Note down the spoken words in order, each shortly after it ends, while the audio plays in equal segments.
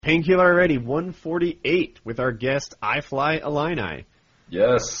Painkiller already, 148 with our guest, iFly Illini.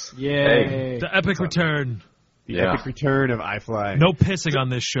 Yes. Yay. Hey. The epic return. The epic return of iFly. No pissing on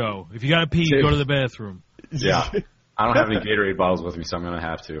this show. If you got to pee, go to the bathroom. Yeah. I don't have any Gatorade bottles with me, so I'm going to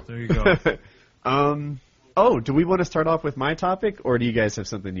have to. There you go. Do we want to start off with my topic, or do you guys have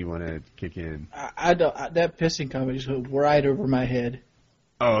something you want to kick in? I don't. That pissing comment is right over my head.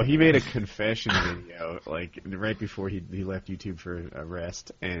 Oh, he made a confession video, like, right before he left YouTube for a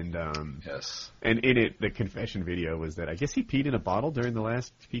rest, and yes. And in it, the confession video was that I guess he peed in a bottle during the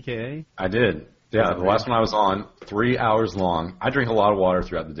last PKA? I did. Yeah, the last one I was on, 3 hours long. I drink a lot of water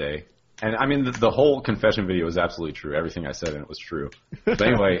throughout the day. And, I mean, the whole confession video was absolutely true. Everything I said in it was true. But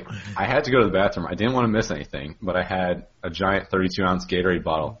anyway, I had to go to the bathroom. I didn't want to miss anything, but I had a giant 32-ounce Gatorade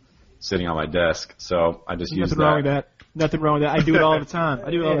bottle sitting on my desk, so I just used that. Nothing wrong with that. Nothing wrong with that. I do it all the time.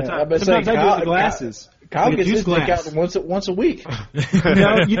 I do it all the time. Sometimes I do it with the glasses. Kyle gets his dick out once a week.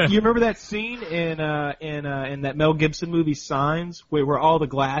 You remember that scene in that Mel Gibson movie Signs where all the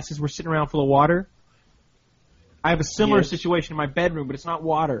glasses were sitting around full of water? I have a similar situation in my bedroom, but it's not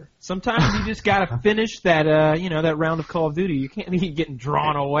water. Sometimes you just gotta finish that that round of Call of Duty. You can't be getting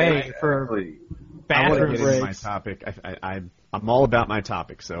drawn away for bathroom breaks. My topic. I'm all about my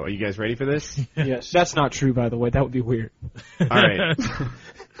topic. So, are you guys ready for this? Yes. That's not true, by the way. That would be weird. All right.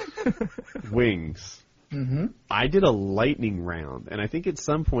 Wings. Mm-hmm. I did a lightning round, and I think at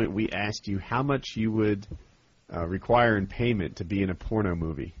some point we asked you how much you would require in payment to be in a porno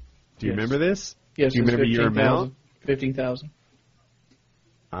movie. Do you remember this? Yes. Do you remember your amount? 15,000.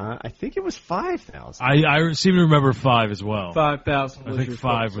 I think it was 5,000. I seem to remember 5 as well. 5,000. I think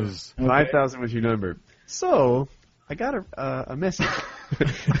 5 was 5,000 was your number. So I got a message.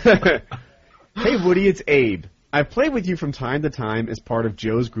 Hey Woody, it's Abe. I've played with you from time to time as part of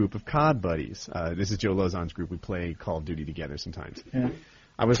Joe's group of COD buddies. This is Joe Lozon's group. We play Call of Duty together sometimes. Yeah.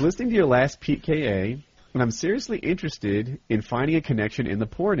 I was listening to your last PKA, and I'm seriously interested in finding a connection in the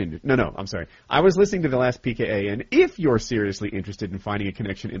porn industry. No, I'm sorry. I was listening to the last PKA, and if you're seriously interested in finding a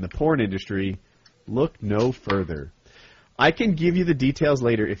connection in the porn industry, look no further. I can give you the details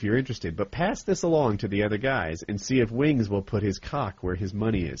later if you're interested, but pass this along to the other guys and see if Wings will put his cock where his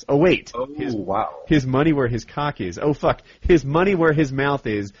money is. Oh, wait. Wow. His money where his cock is. Oh, fuck. His money where his mouth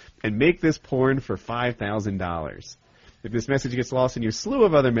is, and make this porn for $5,000. If this message gets lost in your slew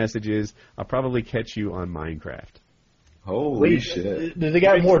of other messages, I'll probably catch you on Minecraft. Holy shit. Do they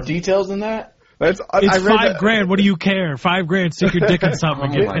got more details than that? It's $5,000. What do you care? $5,000. Stick your dick in something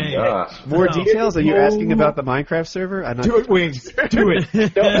and get paid. Gosh. More details? Are you asking about the Minecraft server? Do it, Wings. Do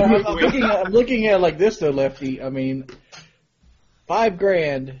it. I'm looking at it like this, though, Lefty. I mean,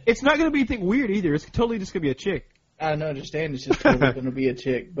 $5,000. It's not going to be anything weird either. It's totally just going to be a chick. I don't understand. It's just totally going to be a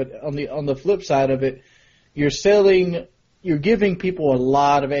chick. But on the flip side of it, you're giving people a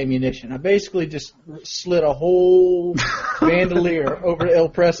lot of ammunition. I basically just slid a whole bandolier over El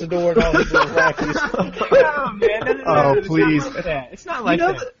Presador and all these little lackeys. Oh, man. Oh, please. It's not like that. It's not like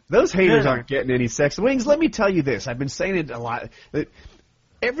that. Those haters aren't getting any sex. Wings, let me tell you this. I've been saying it a lot. That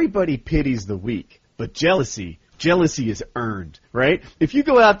everybody pities the weak, but jealousy is earned, right? If you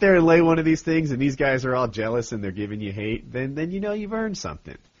go out there and lay one of these things and these guys are all jealous and they're giving you hate, then you know you've earned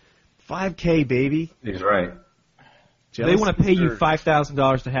something. $5,000, baby. He's right. They want to pay you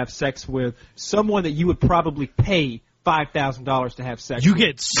 $5,000 to have sex with someone that you would probably pay $5,000 to have sex You with.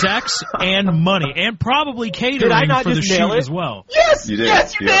 get sex and money and probably catering I not for the just nail shoot it? as well. Yes, You did.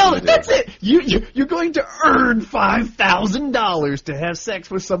 yes, you Yeah, nailed you it. did. That's it. You're going to earn $5,000 to have sex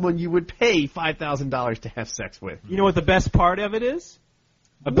with someone you would pay $5,000 to have sex with. You know what the best part of it is?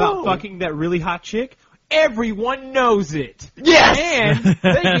 About fucking that really hot chick? Everyone knows it. Yes! And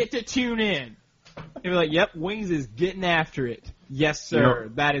they get to tune in. They're like, yep, Wings is getting after it. Yes, sir.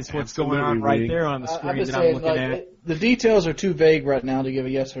 That is what's going on right there on the screen that I'm looking at. The details are too vague right now to give a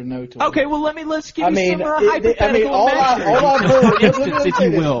yes or no to. Okay, well, let's give you some hypothetical all I've heard, instance, if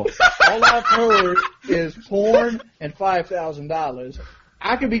you will. All I've heard is porn and $5,000.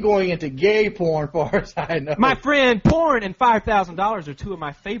 I could be going into gay porn, far as I know. My friend, porn and $5,000 are two of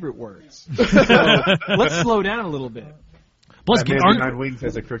my favorite words. So let's slow down a little bit. Plus, Wings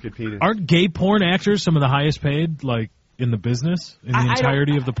has a crooked penis. aren't gay porn actors some of the highest paid, like, in the business, in the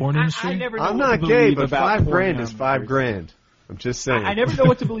entirety of the porn industry? I never know I'm what not to gay, believe but about porn $5,000 is numbers. $5,000. I'm just saying. I never know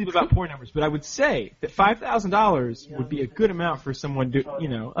what to believe about porn numbers, but I would say that $5,000 would be a good amount for someone,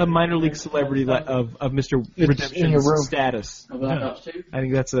 a minor league celebrity of Mr. Redemption's status. Yeah. I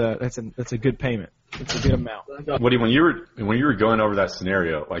think that's a good payment. It's a good amount. Woody, when you were going over that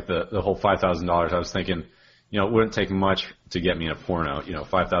scenario, like the whole $5,000, I was thinking, it wouldn't take much to get me in a porno,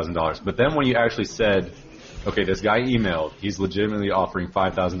 $5,000. But then when you actually said okay, this guy emailed. He's legitimately offering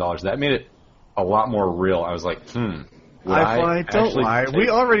 $5,000. That made it a lot more real. I was like, would I don't actually lie. take- We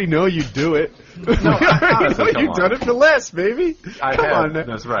already know you do it. No, honestly, come You've on. done it for less, baby. I Come have. on.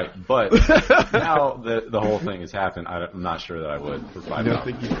 That's right. But now the whole thing has happened. I'm not sure that I would for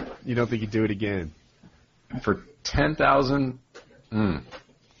 $5,000. You don't think you'd do it again? For $10,000,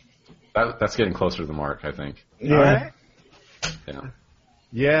 that's getting closer to the mark, I think. Yeah. All right. Yeah.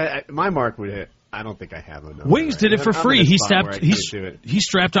 Yeah, my mark would hit. I don't think I have enough. Wings did it for I'm in free. a He spot where I strapped can't do it. he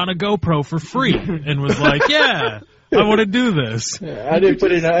strapped on a GoPro for free and was like, "Yeah, I want to do this." I didn't put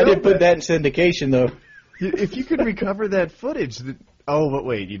that in syndication though. If you could recover that footage, but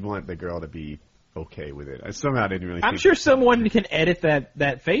wait, you'd want the girl to be okay with it. I somehow didn't really. I'm think sure someone can edit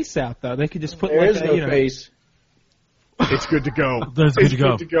that face out though. They could just put There like is a, no you know, face. it's good to go. That's good It's to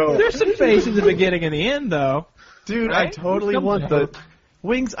go. Good to go. There's some face in the beginning and the end though. Dude, Right? I totally Some want know. the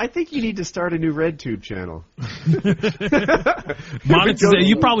Wings. I think you need to start a new RedTube channel. You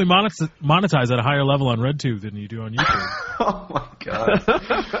probably monetize at a higher level on RedTube than you do on YouTube. Oh my god.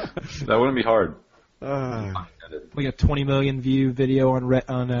 That wouldn't be hard. Like a 20 million view video on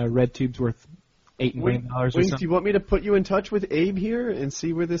RedTube's worth $8 million or Wings, do something. you want me to put you in touch with Abe here and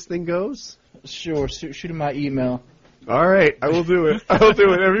see where this thing goes? Sure, shoot him my email. All right, I will do it. I'll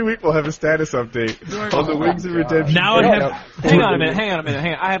do it. Every week we'll have a status update on the Wings of Redemption. Now I have. Hang on a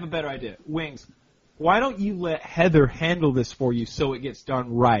minute. I have a better idea. Wings, why don't you let Heather handle this for you so it gets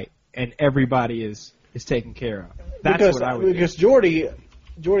done right and everybody is taken care of? That's what I would do. Because Jordy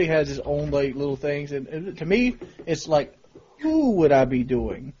has his own like little things, and to me, it's like, who would I be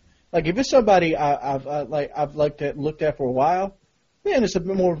doing? Like if it's somebody I've looked at for a while, then it's a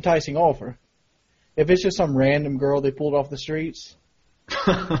bit more enticing offer. If it's just some random girl they pulled off the streets,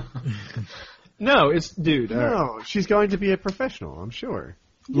 No, it's dude. No, she's going to be a professional, I'm sure.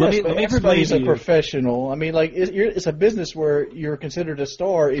 Let yes, me but explain everybody's to a you. professional. I mean, like it's a business where you're considered a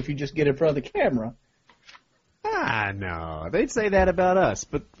star if you just get in front of the camera. Ah, no. They'd say that about us,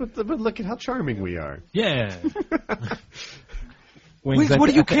 but look at how charming we are. Yeah. Wings, Wings, what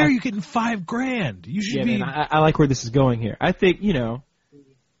do you I- care? You're getting $5,000. You should Yeah, be. man, I like where this is going here. I think,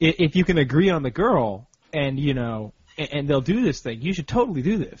 if you can agree on the girl and, and they'll do this thing, you should totally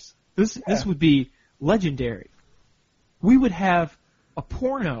do this. This would be legendary. We would have a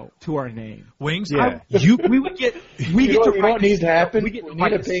porno to our name. Wings. Yeah. We would get You know what needs to happen? We We get to need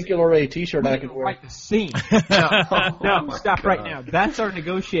write a the- Painkiller A T-shirt we I get can to wear. write the scene. No, stop right now. That's our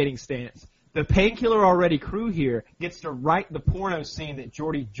negotiating stance. The Painkiller Already crew here gets to write the porno scene that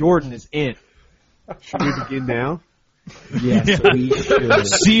Jordy Jordan is in. Should we begin now? Yes, we should.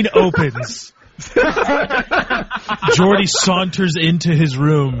 Scene opens. Jordy saunters into his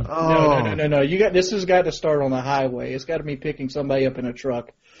room. No. This has got to start on the highway. It's got to be picking somebody up in a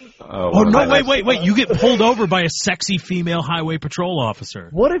truck. Oh, no, wait. You get pulled over by a sexy female highway patrol officer.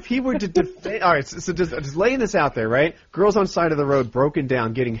 What if he were to defend... All right, so just laying this out there, right? Girls on side of the road, broken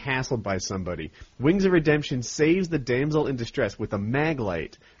down, getting hassled by somebody. Wings of Redemption saves the damsel in distress with a mag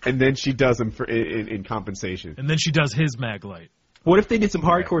light, and then she does him in compensation. And then she does his mag light. What if they did some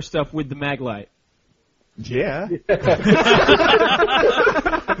hardcore stuff with the mag light? Yeah. We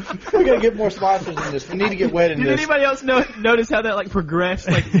got to get more sponsors in this. We need to get wet in Did this. anybody else notice how that progressed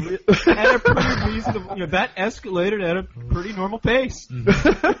at a pretty reasonable? That escalated at a pretty normal pace.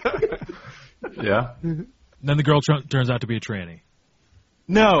 Yeah. Then the girl turns out to be a tranny.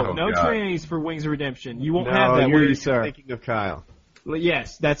 No God. trannies for Wings of Redemption. You won't No, have that. you're sir. thinking of Kyle. Well,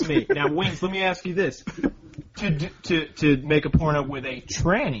 yes, that's me. Now, Wings, let me ask you this: to make a porno with a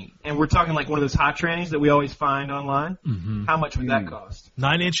tranny, and we're talking like one of those hot trannies that we always find online. Mm-hmm. How much would that cost?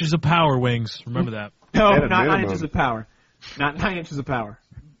 9 inches of power, Wings. Remember that. No, At a not 9 minimum. inches of power. Not 9 inches of power.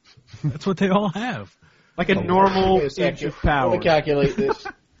 That's what they all have. Like a normal Wait a second. inch of power. Let me calculate this.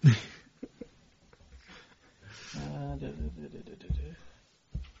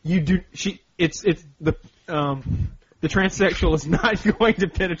 You do. It's the transsexual is not going to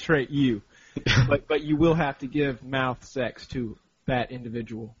penetrate you, but you will have to give mouth sex to that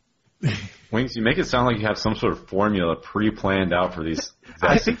individual. Wings, you make it sound like you have some sort of formula pre-planned out for these.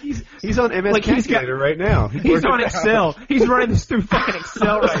 I think he's on MS Like he's Calculator right now. He's on Excel. He's running this through fucking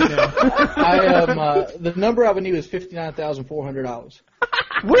Excel right now. I am. The number I would need is $59,400.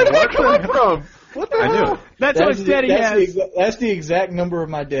 Where did that come from? What the I knew hell? it. That's how much debt he has. That's the exact number of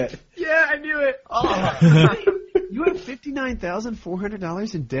my debt. Yeah, I knew it. You have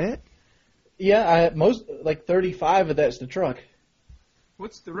 $59,400 in debt? Yeah, I have 35 of that's the truck.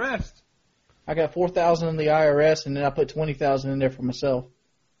 What's the rest? I got $4,000 in the IRS, and then I put $20,000 in there for myself.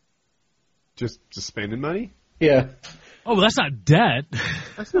 Just spending money? Yeah, Oh, well, that's not debt.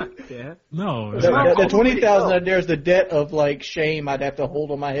 That's not debt. No. The 20,000 out there is the debt of like shame I'd have to hold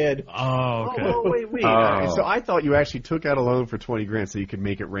on my head. Oh, okay. Oh, wait. Oh. So I thought you actually took out a loan for $20,000 so you could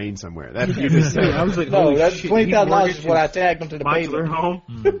make it rain somewhere. That's what you just said. I was like, No, holy that's shit, $20,000 is what I tagged onto the modular payment.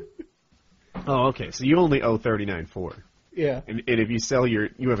 home. Oh, okay. So you only owe $39,400. Yeah. And if you sell you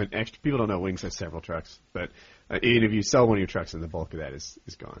have an extra. People don't know Wings has several trucks, but and if you sell one of your trucks, then the bulk of that is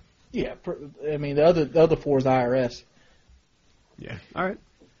gone. Yeah. I mean, the other four is IRS. Yeah. All right.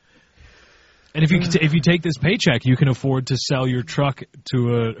 And if you take this paycheck, you can afford to sell your truck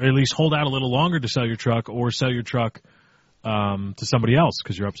or at least hold out a little longer to sell your truck, or sell your truck to somebody else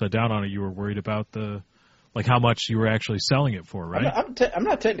because you're upside down on it. You were worried about how much you were actually selling it for, right? I'm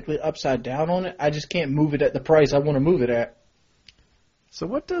not technically upside down on it. I just can't move it at the price I want to move it at. So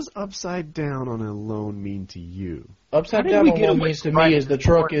what does upside down on a loan mean to you? Upside down on loan means to me is the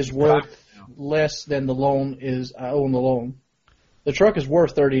truck is worth less than the loan is I own the loan. The truck is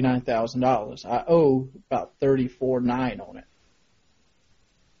worth $39,000. I owe about $34,900 on it.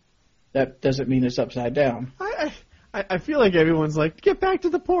 That doesn't mean it's upside down. I feel like everyone's like, get back to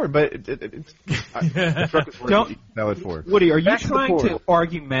the poor, but the truck is worth what you can sell it for. Woody, are you Back to the trying poor. to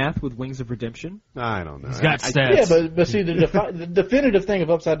argue math with Wings of Redemption? I don't know. He's got stats. Yeah, but see, the definitive thing of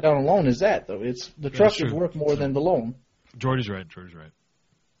upside down on loan is that, though. It's the truck is true. worth more than the loan. George is right.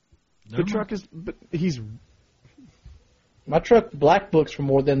 The truck is, but he's. My truck black books for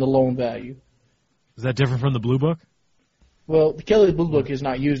more than the loan value. Is that different from the blue book? Well, the Kelly Blue Book is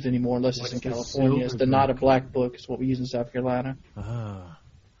not used anymore unless it's in What's the California. It's the silver not a black book. It's what we use in South Carolina. Ah.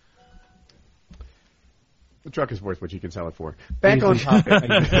 The truck is worth what you can sell it for. Back on topic.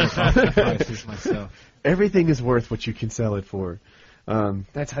 Prices myself. Everything is worth what you can sell it for.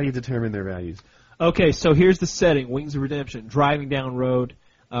 That's how you determine their values. Okay, so here's the setting: Wings of Redemption, driving down road.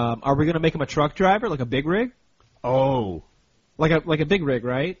 Are we going to make him a truck driver, like a big rig? Oh. Like a big rig,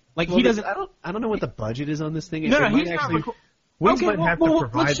 right? Like Well, he doesn't. I don't know what the budget is on this thing. No, It might he's not. actually- Okay, Wings might have to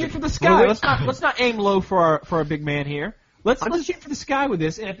provide let's shoot the- for the sky. Let's not aim low for our big man here. Let's shoot for the sky with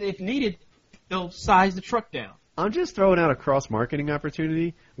this, and if needed, they'll size the truck down. I'm just throwing out a cross-marketing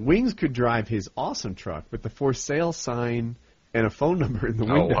opportunity. Wings could drive his awesome truck with the for sale sign and a phone number in the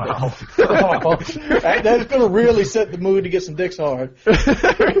Oh, window. wow. That's going to really set the mood to get some dicks hard.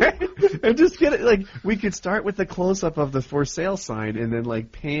 And just get it, like, we could start with the close-up of the for sale sign and then,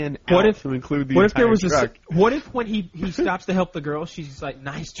 like, pan What out if- to include the What if entire there was truck. what if when he stops to help the girl, she's like,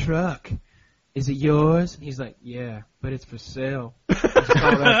 "Nice truck. Is it yours?" And he's like, "Yeah, but it's for sale.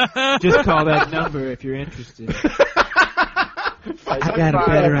 Just call that number if you're interested." I got a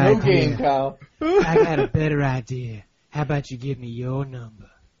better No game, idea. Kyle. I got a better idea. How about you give me your number?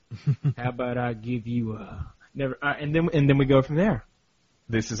 How about I give you never? And then we go from there.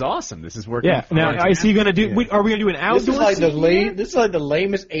 This is awesome. This is working. Yeah. Now, fine. is he gonna do? Yeah. Are we gonna do an This outdoor? is like scene here? this is like the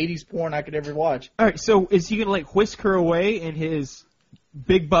lamest '80s porn I could ever watch. All right. So is he gonna like whisk her away in his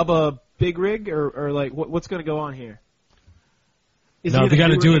Big Bubba big rig, or like what's gonna go on here? Is No, he they got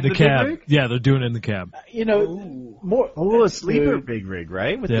gonna to do it in the big cab. rig? Yeah, they're doing it in the cab. You know, more. Oh, a sleeper Dude. big rig,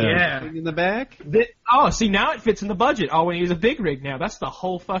 right? With Yeah. the thing in the back? Oh, see, now it fits in the budget. All we need is a big rig now. That's the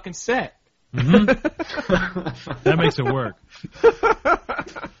whole fucking set. That makes it work.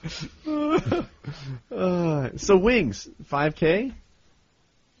 So Wings, 5K?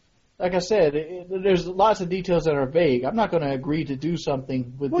 Like I said, there's lots of details that are vague. I'm not going to agree to do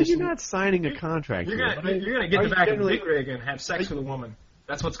something with Well, this. you're not signing a contract here. you're gonna Are get you the back of the generally- big rig and have sex with a woman.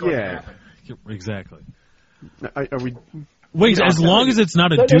 That's what's going to Yeah. happen. Exactly. Are we? Wait, as long as it's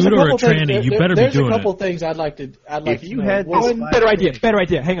not a There's dude or a couple things- tranny, you there- better be There's doing a couple it. things I'd like to. If you know. had this One, five- Better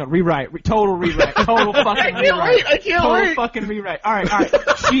idea. Hang on, rewrite. Total rewrite. Total fucking rewrite. I can't Total wait. fucking rewrite. All right.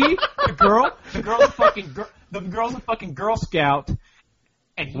 The girl's a fucking Girl Scout,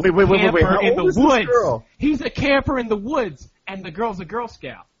 and he's Wait, a wait. camper How in the old is this woods. girl? He's a camper in the woods, and the girl's a Girl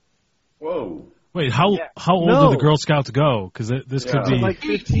Scout. Whoa. Wait, how old No. do the Girl Scouts go? Because this could be. Like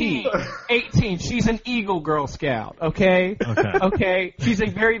 15. 18. She's an Eagle Girl Scout. Okay. Okay. She's a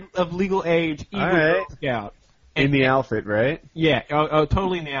very of legal age Eagle All right. Girl Scout. In the outfit, right? Yeah,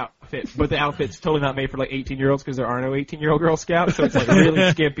 totally in the outfit, but the outfit's totally not made for like 18-year-olds because there are no 18-year-old Girl Scouts, so it's like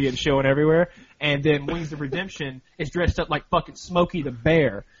really skimpy and showing everywhere. And then Wings of Redemption is dressed up like fucking Smokey the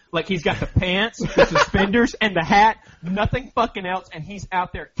Bear. Like he's got the pants, the suspenders, and the hat, nothing fucking else, and he's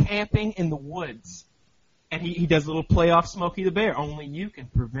out there camping in the woods. And he does a little play off Smokey the Bear. Only you can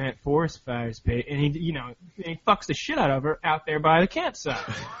prevent forest fires, babe. And he fucks the shit out of her out there by the campsite.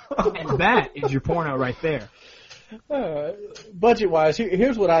 And that is your porno right there. Budget-wise,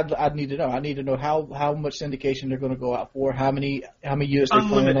 here's what I'd need to know. I need to know how much syndication they're going to go out for, how many units they're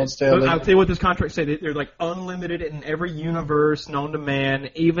planning on selling. I'll tell you what this contract said. They're like unlimited in every universe known to man,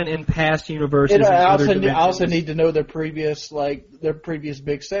 even in past universes. And I and also need to know their previous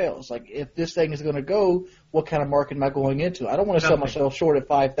big sales. Like, if this thing is going to go, what kind of market am I going into? I don't want to sell myself short at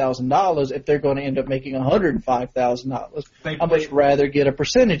 $5,000 if they're going to end up making $105,000. I'd much rather get a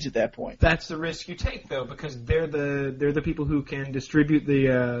percentage at that point. That's the risk you take, though, because they're the people who can distribute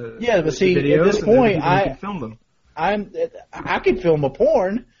the but see, videos, at this point, I can film them. I can film a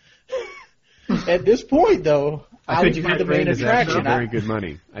porn. At this point, though, I would be the main is attraction. very good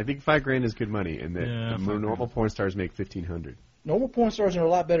money. I think $5,000 is good money, and that Yeah, the normal porn stars make $1,500. Normal porn stars are in a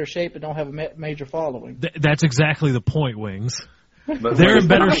lot better shape and don't have a major following. That's exactly the point, Wings. But They're in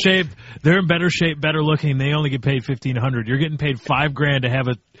better shape. They're in better shape, better looking. They only get paid $1,500. You're getting paid $5,000 to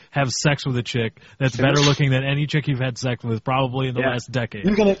have sex with a chick that's better looking than any chick you've had sex with probably in the last decade.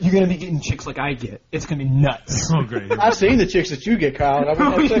 You're gonna be getting chicks like I get. It's gonna be nuts. Oh, great. I've seen the chicks that you get, Kyle.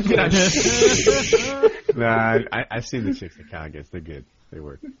 Nah, I've seen the chicks that Kyle gets. They're good. They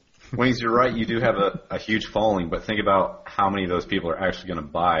work. Wings, you're right. You do have a huge following, but think about how many of those people are actually going to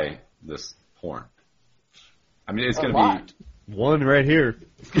buy this porn. I mean, it's going to be One right here.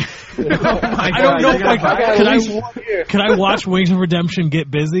 I don't know if can I watch Wings of Redemption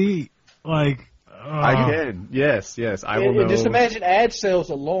get busy? Like, I can. Yes. I will know. Just imagine ad sales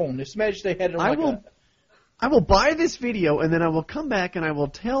alone. Just imagine they had it on I will buy this video, and then I will come back and I will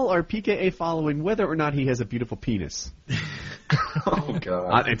tell our PKA following whether or not he has a beautiful penis. oh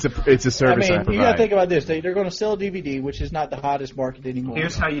god, It's a service I provide. You got to think about this. They're going to sell DVD, which is not the hottest market anymore.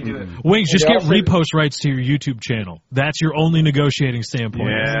 Here's how you do it. Wings, just get repost rights to your YouTube channel. That's your only negotiating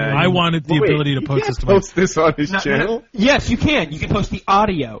standpoint. Yeah. I wanted the ability to post this to my... Post this on his channel? Yes, you can. You can post the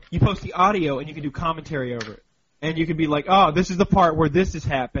audio. You post the audio, and you can do commentary over it. And you can be like, oh, this is the part where this is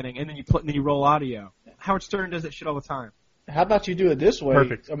happening, and then you roll audio. Howard Stern does that shit all the time. How about you do it this way?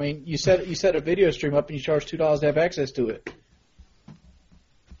 Perfect. I mean, you set a video stream up and you charge $2 to have access to it.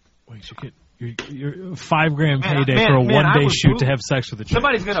 Wings, you get your $5,000 payday for a one-day shoot to have sex with a chick.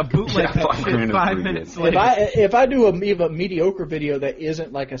 Somebody's gonna bootleg that shit 5 minutes later. If I do a mediocre video that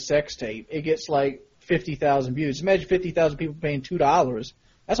isn't like a sex tape, it gets like 50,000 views. Imagine 50,000 people paying $2.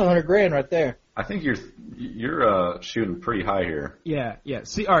 That's $100,000 right there. I think you're shooting pretty high here. Yeah.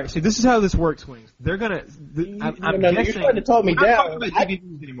 See, all right. See, this is how this works, Wings. They're gonna. I'm guessing. You're trying to talk me We're not down. talking about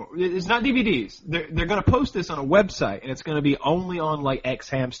DVDs anymore. It's not DVDs. They're gonna post this on a website, and it's gonna be only on like X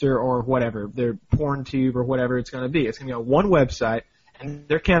Hamster or whatever, their PornTube or whatever it's gonna be. It's gonna be on one website, and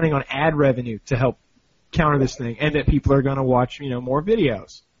they're counting on ad revenue to help counter this thing, and that people are gonna watch more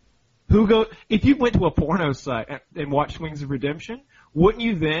videos. If you went to a porno site and watched Wings of Redemption, wouldn't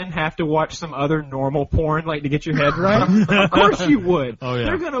you then have to watch some other normal porn like to get your head right? Of course you would. Oh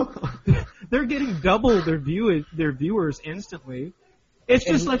yeah. They're getting double their viewers instantly. It's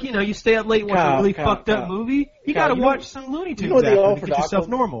just like you stay up late and watch a really fucked up movie. You got to watch some Looney Tunes to get yourself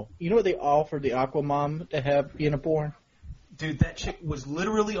normal. You know what they offered the Aquamom to have be in a porn? Dude, that chick was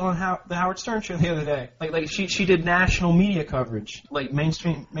literally on the Howard Stern show the other day. Like she did national media coverage, like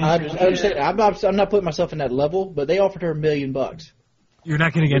mainstream. I understand. I'm not putting myself in that level, but they offered her $1 million. You're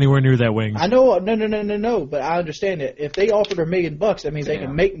not getting anywhere near that, Wings. I know, no, but I understand it. If they offered her $1 million, that means they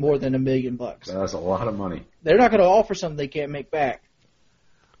can make more than $1 million. That's a lot of money. They're not going to offer something they can't make back.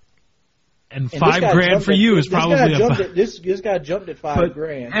 And $5,000 for you is probably this guy jumped at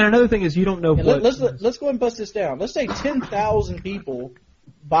 $5,000. And another thing is you don't know what. Let's go ahead and bust this down. Let's say 10,000 people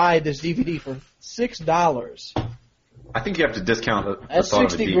buy this DVD for $6. I think you have to discount the That's thought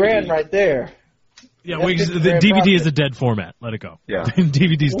of a $60,000 DVD. right there. Yeah, That's Wings, the $50,000 DVD profit. is a dead format. Let it go. Yeah.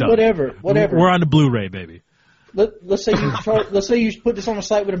 DVD's done. Whatever. We're on to Blu-ray, baby. Let's say you put this on a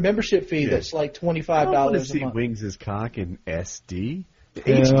site with a membership fee that's like $25 I want to a see month. Wings' cock in SD. Hell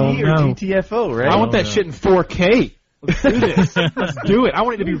HD or no. GTFO, right? I want that shit in 4K. Let's do this. Let's do it. I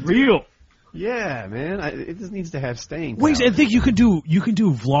want it to be real. Yeah, man. It just needs to have staying Wings, power. I think you can do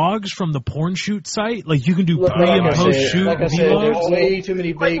vlogs from the porn shoot site. Like you can do pre and post shoot Like I said, there's vlogs. way too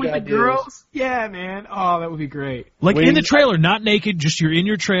many Like vague with the ideas. girls. Yeah, man. Oh, that would be great. Like in Wings- the trailer, not naked, just you're in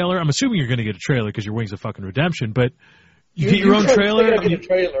your trailer. I'm assuming you're going to get a trailer because your Wings of fucking Redemption, but you get your own trailer. You're get a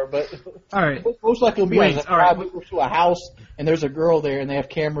trailer, but All right. most likely it'll be Wait, like all right. to a house and there's a girl there and they have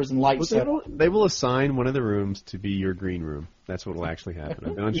cameras and lights set up. They will assign one of the rooms to be your green room. That's what will actually happen.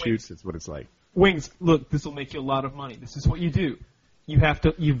 I've been on shoots. That's what it's like. Wings, look, this will make you a lot of money. This is what you do. You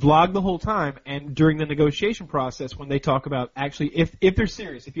vlog the whole time, and during the negotiation process, when they talk about if they're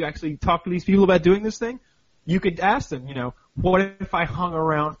serious, if you actually talk to these people about doing this thing, you could ask them, what if I hung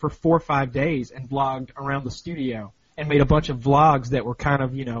around for 4 or 5 days and vlogged around the studio and made a bunch of vlogs that were kind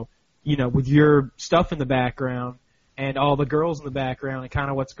of, with your stuff in the background and all the girls in the background and kind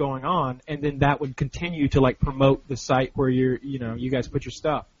of what's going on, and then that would continue to like promote the site where you guys put your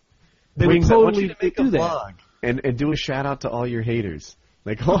stuff. They would Wings, I want you totally to make a do that. vlog and do a shout out to all your haters.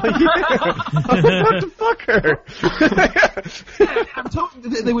 Like, oh yeah, I forgot to fuck her.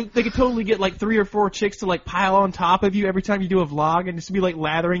 They could totally get like 3 or 4 chicks to like pile on top of you every time you do a vlog and just be like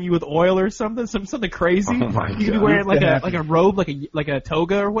lathering you with oil or something crazy. Oh my You could be God. wearing like a robe, like a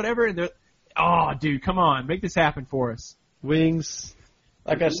toga or whatever, and they're, oh dude, come on, make this happen for us. Wings.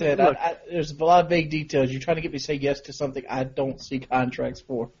 Like I said, there's a lot of vague details. You're trying to get me to say yes to something I don't see contracts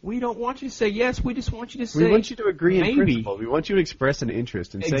for. We don't want you to say yes. We just want you to say. We want you to agree in maybe. principle. We want you to express an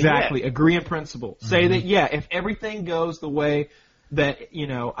interest and Exactly. say, Agree in principle. Say that, if everything goes the way that,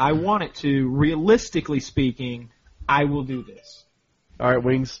 I want it to, realistically speaking, I will do this. yeah. All right,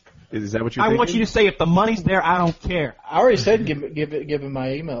 Wings. Is that what you're I thinking? want you to say, if the money's there, I don't care. I already said give him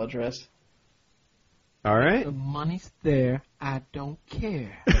my email address. All right. The money's there, I don't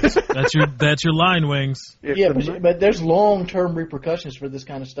care. That's your line, Wings. Yeah, but there's long-term repercussions for this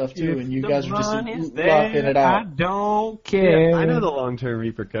kind of stuff too, and you guys are just money's roughing it I out. don't care. Yeah, I know the long-term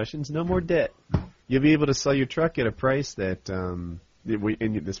repercussions. No more debt. You'll be able to sell your truck at a price that, and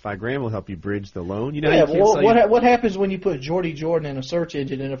this $5,000 will help you bridge the loan. You know, Yeah, you can't sell your- what happens when you put Jordy Jordan in a search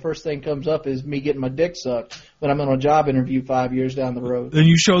engine and the first thing comes up is me getting my dick sucked when I'm on a job interview 5 years down the road? Then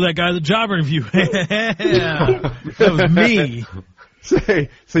you show that guy the job interview. Yeah, that was me.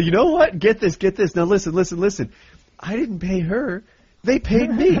 So you know what? Get this. Now listen. I didn't pay her. They paid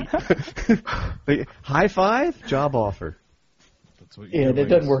me. High five, job offer. That's what you Yeah, do, that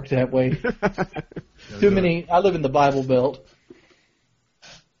doesn't Wings. work that way. Too many. I live in the Bible Belt.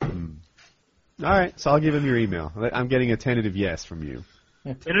 All right, so I'll give him your email. I'm getting a tentative yes from you.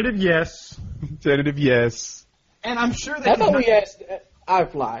 Tentative yes. Tentative yes. And I'm sure How that about we ask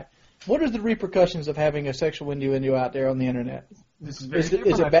iFly? What are the repercussions of having a sexual innuendo out there on the internet? this is very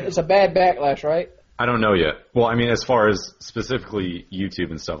It's a bad backlash, right? I don't know yet. Well, I mean, as far as specifically YouTube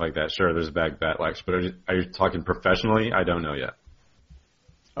and stuff like that, sure, there's a bad backlash. But are you talking professionally? I don't know yet.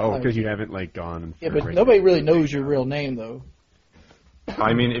 Oh, because you haven't gone. Yeah, for but nobody really knows your real name though.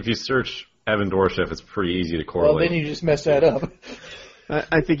 I mean, if you search Evan Dorshef, it's pretty easy to Well, correlate. then you just mess that up.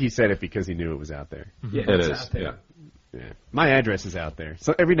 I think he said it because he knew it was out there. Yeah, It it's is, out there. yeah. Yeah. My address is out there.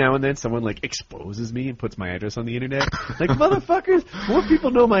 So every now and then someone exposes me and puts my address on the internet. Motherfuckers, more people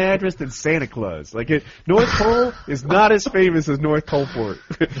know my address than Santa Claus. North Pole is not as famous as North Coalport.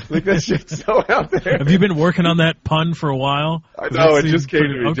 That shit's so out there. Have you been working on that pun for a while? I know, it seemed just came to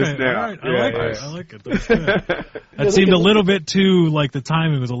me okay, just now. All right, I Yeah, like yeah. it. I like it. That's good. That seemed a little bit too, the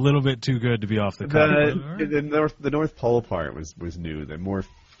timing was a little bit too good to be off the cuff. All right. The North Pole part was new. The more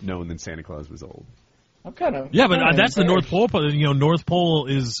known than Santa Claus was old. I'm kind of Yeah, but that's the North Pole. North Pole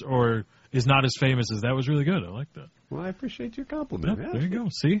is not as famous as that. Was really good. I like that. Well, I appreciate your Yeah, compliment. there you go.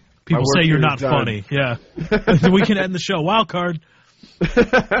 See, people work say you're here not is done. funny. Yeah, we can end the show. Wild card. Look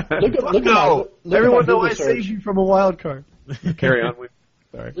at my Everyone know Google I search. saved you from a wild card. Carry on.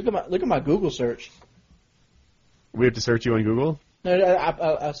 Sorry. Look at my Google search. We have to search you on Google? No, I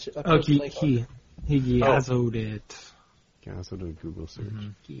posted a link on it. He gazzoed it. Can I also do a Google search?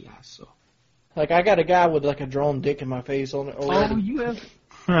 Gazzo. I got a guy with a drawn dick in my face on it already. Oh, you have.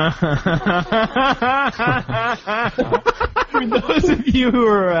 For those of you who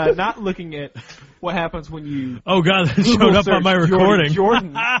are not looking at what happens when you Oh God, that Google showed up search on my Jordy recording.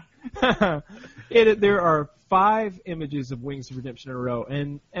 Jordan. There are 5 images of Wings of Redemption in a row,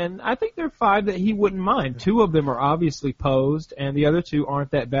 and I think there are 5 that he wouldn't mind. 2 of them are obviously posed, and the other 2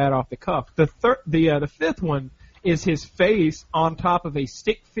 aren't that bad off the cuff. The 5th one is his face on top of a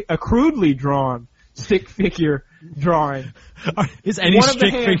crudely drawn stick figure drawing. Is any One of the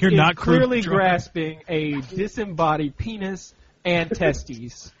stick hands figure is not clearly drawn? grasping a disembodied penis and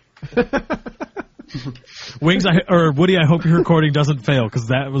testes. Wings, Woody, I hope your recording doesn't fail because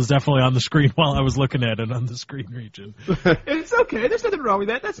that was definitely on the screen while I was looking at it on the screen region. It's okay. There's nothing wrong with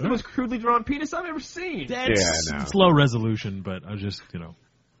that. That's the most crudely drawn penis I've ever seen. It's low resolution, but I was just,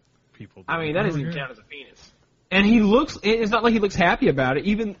 people. I mean, that doesn't even count as a penis. And it's not like he looks happy about it.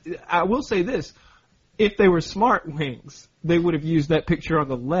 Even, I will say this, if they were smart Wings, they would have used that picture on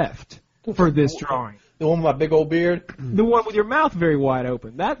the left for this drawing. The one with my big old beard. The one with your mouth very wide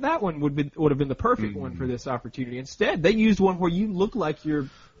open. That one would have been the perfect one for this opportunity. Instead, they used one where you look like you're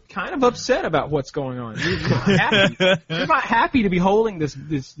kind of upset about what's going on. You're not happy. You're not happy to be holding this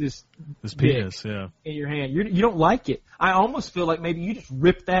penis, yeah, in your hand. You don't like it. I almost feel like maybe you just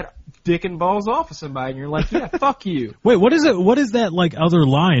ripped that dick and balls off of somebody, and you're like, yeah, fuck you. Wait, what is it? What is that like other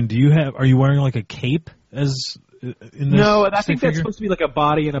line? Are you wearing like a cape as in this? No, I think that's figure? supposed to be like a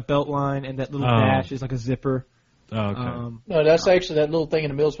body and a belt line, and that little dash is like a zipper. Oh, okay. No, that's actually that little thing in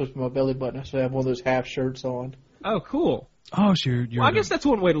the middle is supposed to be my belly button. I should have one of those half shirts on. Oh, cool. Oh, so you're Well, I guess that's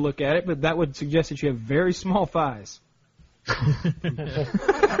one way to look at it, but that would suggest that you have very small thighs.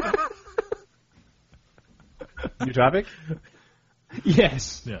 New topic?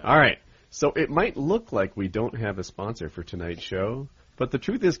 Yes. Yeah. All right. So it might look like we don't have a sponsor for tonight's show, but the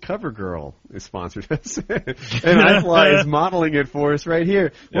truth is CoverGirl is sponsored us. And iFly is modeling it for us right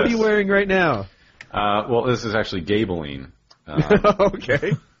here. What are you wearing right now? Well, this is actually Gabeline.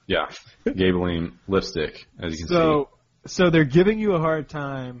 Okay. Yeah, Gabeline lipstick, as you can see. So they're giving you a hard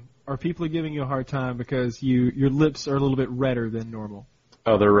time, or people are giving you a hard time because your lips are a little bit redder than normal.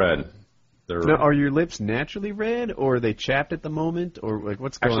 Oh, they're red. Now, are your lips naturally red, or are they chapped at the moment, or like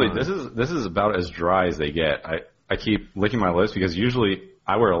what's going on? Actually, this is about as dry as they get. I keep licking my lips because usually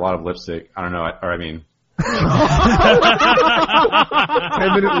I wear a lot of lipstick. I don't know,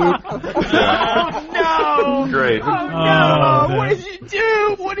 10-minute loop. Oh, no! Great. Oh, no! What did you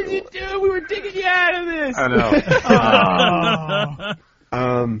do? What did you do? We were digging you out of this! I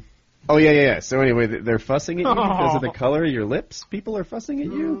know. Oh, yeah. So anyway, they're fussing at you because of the color of your lips? People are fussing at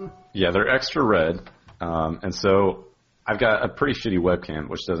you? Yeah, they're extra red. And so I've got a pretty shitty webcam,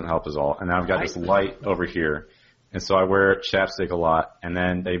 which doesn't help us all. And now I've got this light over here. And so I wear chapstick a lot. And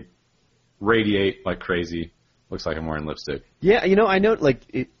then they radiate like crazy. Looks like I'm wearing lipstick. Yeah, I know,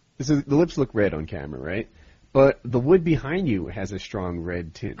 like, the lips look red on camera, right? But the wood behind you has a strong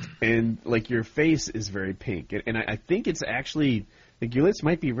red tint. And, like, your face is very pink. And I think it's actually, like, your lips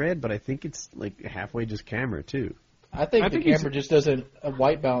might be red, but I think it's, like, halfway just camera, too. I think the camera just doesn't a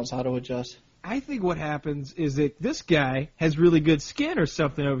white balance auto adjust. I think what happens is that this guy has really good skin or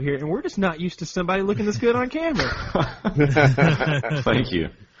something over here, and we're just not used to somebody looking this good on camera. Thank you.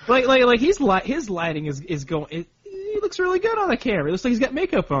 Like his lighting is going. He looks really good on the camera. It looks like he's got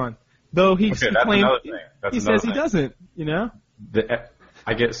makeup on, though he that's claims another thing. he says he doesn't.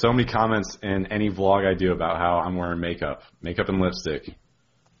 I get so many comments in any vlog I do about how I'm wearing makeup and lipstick.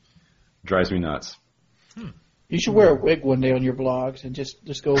 Drives me nuts. You should wear a wig one day on your blogs and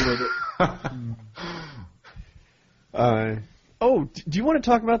just go with it. Do you want to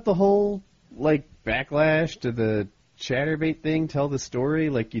talk about the whole, like, backlash to the Chatterbait thing? Tell the story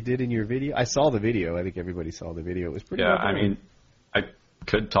like you did in your video. I saw the video. I think everybody saw the video. It was pretty. Yeah, I mean, I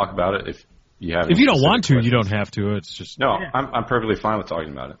could talk about it if you have. If you don't want to, you don't have to. It's just no. I'm perfectly fine with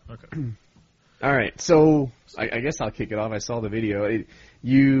talking about it. Okay. All right, so I guess I'll kick it off. I saw the video.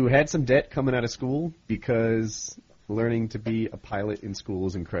 You had some debt coming out of school because learning to be a pilot in school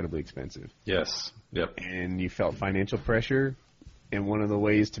is incredibly expensive. Yes. Yep. And you felt financial pressure. And one of the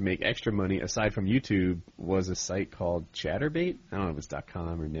ways to make extra money, aside from YouTube, was a site called Chatterbait. I don't know if it's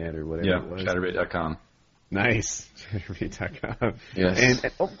 .com or net or whatever it was. Yeah, Chatterbait.com. Nice. Chatterbait.com. Yes.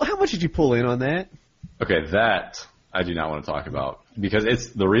 And how much did you pull in on that? Okay, that I do not want to talk about.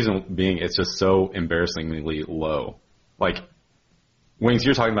 Because the reason being it's just so embarrassingly low. Like, Wings,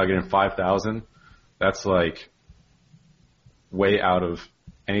 you're talking about getting 5,000. That's like way out of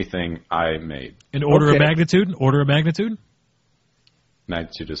anything I made. An order of magnitude? Order of magnitude?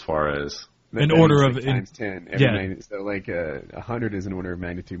 Magnitude as far as an order of times 10. So like 100 is an order of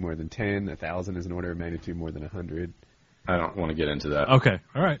magnitude more than 10. 1,000 is an order of magnitude more than 100. I don't want to get into that. Okay,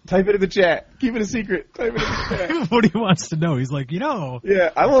 all right. Type it in the chat. Keep it a secret. Type it in the chat. What he wants to know. He's like, Yeah,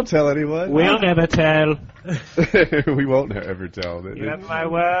 I won't tell anyone. We'll never tell. We won't ever tell. You have my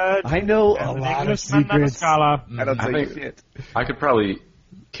word. I know a lot of secrets. I don't I think think shit. I could probably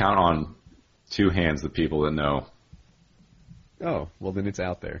count on two hands the people that know. Oh, well then it's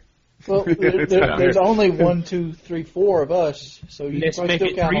out there. Well, there's only 1, 2, 3, 4 of us, so you Let's can make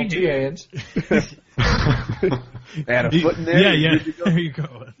still it count 3 on 2 hands. Add a foot in there. Yeah. There you go. There you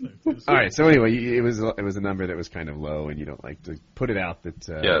go. All right. So anyway, it was a number that was kind of low, and you don't like to put it out that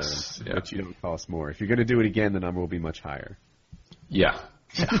Yes. Yeah. that you don't cost more. If you're going to do it again, the number will be much higher. Yeah.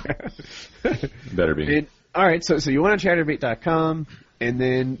 Better be. All right. So you went on Chatterbait.com, and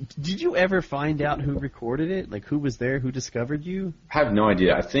then did you ever find out who recorded it? Like who was there? Who discovered you? I have no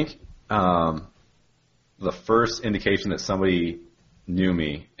idea. I think the first indication that somebody knew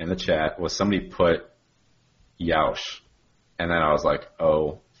me in the chat was somebody put Yaush. And then I was like,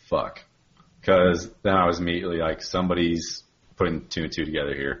 oh, fuck. Because then I was immediately like, somebody's putting 2 and 2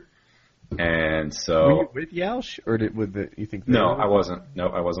 together here. And Were so you with Yauch, or you think? no, I wasn't. No,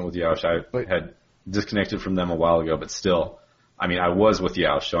 I wasn't with Yauch. I had disconnected from them a while ago, but still, I mean, I was with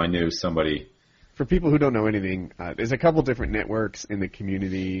Yauch, so I knew somebody. For people who don't know anything, there's a couple different networks in the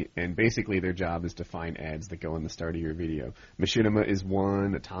community, and basically their job is to find ads that go in the start of your video. Machinima is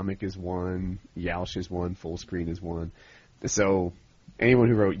one, Atomic is one, Yauch is one, Fullscreen is one. So anyone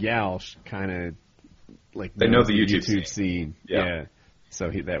who wrote Yauch kind of like They know knows the YouTube scene. Yeah. So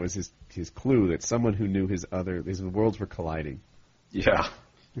that was his clue that someone who knew his worlds were colliding. Yeah.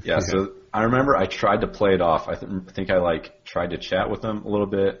 Yeah, so I remember I tried to play it off. I think I tried to chat with him a little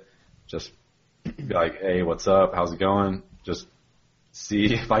bit, just be like, hey, what's up? How's it going? Just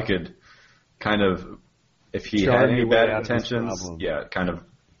see if I could kind of, if he had any bad intentions, kind of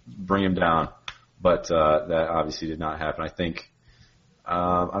bring him down. But that obviously did not happen. I think,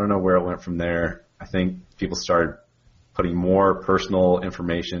 I don't know where it went from there. I think people started putting more personal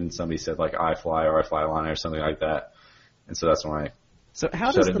information. Somebody said like iFly or iFlyline or something like that. And so that's when I So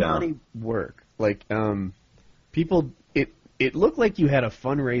how does the money work? Like, people, it looked like you had a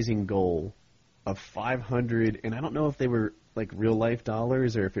fundraising goal of 500, and I don't know if they were like real life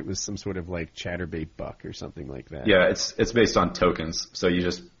dollars or if it was some sort of like Chatterbait buck or something like that. Yeah, it's based on tokens. So you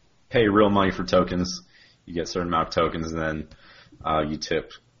just pay real money for tokens. You get a certain amount of tokens, and then you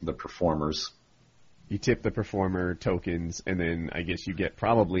tip the performers. You tip the performer tokens, and then I guess you get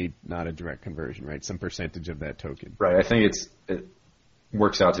probably not a direct conversion, right? Some percentage of that token. Right. I think it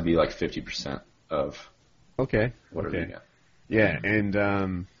works out to be like 50% of whatever you get. Yeah, and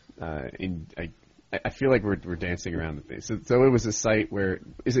I feel like we're dancing around the thing. So it was a site where,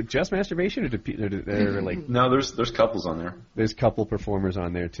 is it just masturbation, or there like? No, there's couples on there. There's couple performers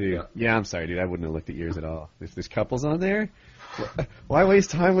on there too. Yeah, I'm sorry, dude. I wouldn't have looked at yours at all. If there's couples on there, why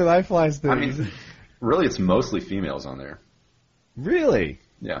waste time with iFly's things? I mean, really, it's mostly females on there. Really?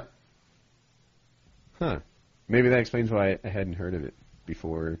 Yeah. Huh. Maybe that explains why I hadn't heard of it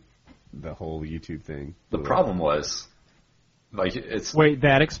before the whole YouTube thing. The problem was, like, it's... Wait,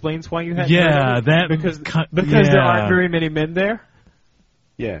 that explains why you had... Yeah, that... Because there aren't very many men there?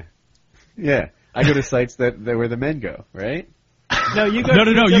 Yeah. Yeah. I go to sites where the men go, right? No, you go.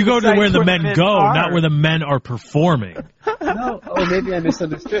 No. You go to where the men go, are. not where the men are performing. No. Oh, maybe I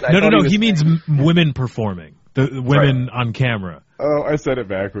misunderstood. No. He means women performing. The women on camera. Oh, I said it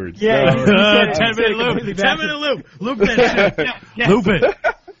backwards. Yeah. No. 10-minute loop. 10-minute loop. Loop that shit. Yeah. Loop it.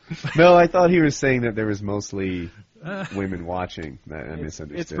 No, I thought he was saying that there was mostly women watching. I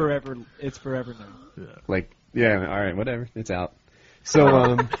misunderstood. It's forever now. Like, yeah, all right, whatever. It's out.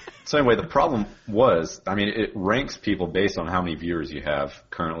 So, So anyway, the problem was, I mean, it ranks people based on how many viewers you have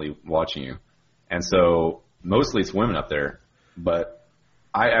currently watching you. And so mostly it's women up there, but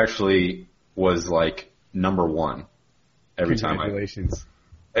I actually was like number one every time. Congratulations.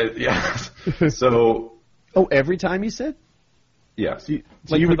 Yeah. So. Oh, every time you said? Yeah.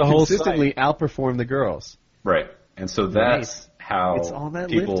 So you would consistently outperform the girls. Right. And so that's how it's all that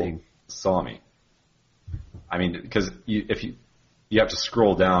people lifting. saw me. I mean, because you have to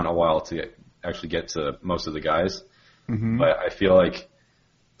scroll down a while to actually get to most of the guys. Mm-hmm. But I feel like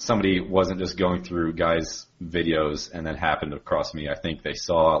somebody wasn't just going through guys' videos and then happened across me. I think they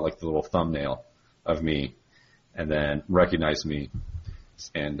saw like the little thumbnail of me and then recognized me.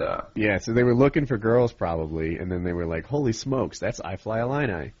 And yeah, so they were looking for girls probably, and then they were like, holy smokes, that's iFly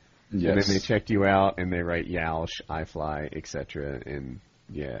Illini. yes. And then they checked you out, and they write Yauch, iFly, etc. And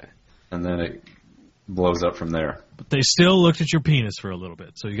yeah. And then it blows up from there. But they still looked at your penis for a little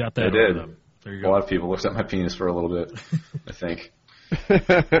bit, so you got that. They did. Them. There you A go. lot of people looked at my penis for a little bit, I think.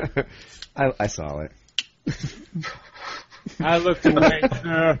 I saw it. I looked away.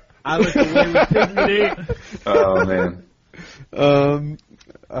 I looked away with dignity. Oh, man.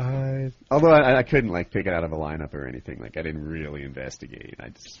 Although I couldn't like pick it out of a lineup or anything. Like I didn't really investigate. I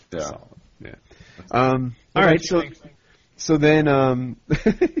just saw it. Yeah. All right. So then I'm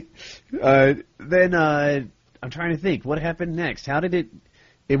trying to think what happened next. How did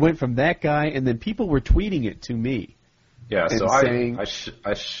it went from that guy and then people were tweeting it to me. Yeah. So I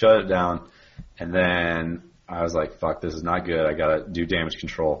shut it down, and then I was like, "Fuck, this is not good. I gotta do damage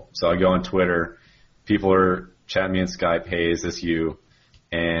control." So I go on Twitter. People are chatting me in Skype. Hey, is this you?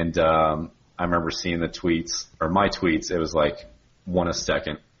 And I remember seeing the tweets, or my tweets, it was like 1 a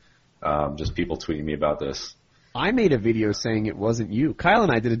second, just people tweeting me about this. I made a video saying it wasn't you. Kyle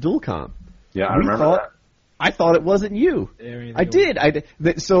and I did a dual com. Yeah, I remember that. I thought it wasn't you. I did.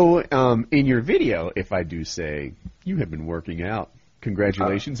 So in your video, if I do say, you have been working out.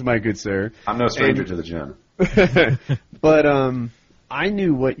 Congratulations, my good sir. I'm no stranger to the gym. But I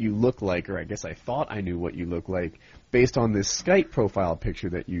knew what you look like, or I guess I thought I knew what you look like, based on this Skype profile picture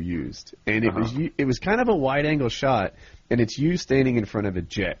that you used. And it was kind of a wide-angle shot, and it's you standing in front of a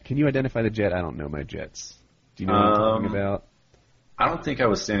jet. Can you identify the jet? I don't know my jets. Do you know what I'm talking about? I don't think I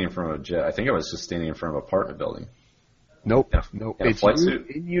was standing in front of a jet. I think I was just standing in front of an apartment building. Nope. Yeah. Nope. In a It's flight you suit.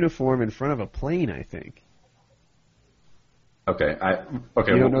 in uniform in front of a plane, I think. Okay.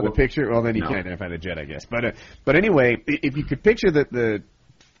 You don't know the picture? Well, then you No. can't identify the jet, I guess. But anyway, if you could picture that the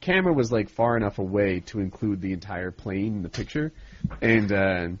camera was like far enough away to include the entire plane in the picture,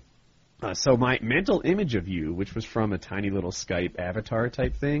 and so my mental image of you, which was from a tiny little Skype avatar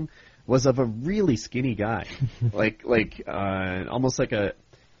type thing, was of a really skinny guy, like almost like a.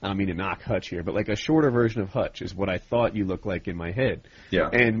 I don't mean to knock Hutch here, but like a shorter version of Hutch is what I thought you looked like in my head. Yeah.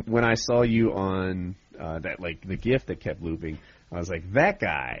 And when I saw you on that, like the GIF that kept looping, I was like, that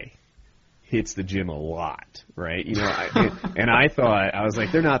guy hits the gym a lot, right? You know, and I thought, I was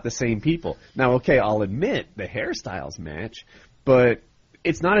like, they're not the same people. Now, okay, I'll admit the hairstyles match, but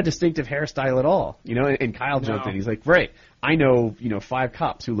it's not a distinctive hairstyle at all, you know. And Kyle jumped in. He's like, right, I know, 5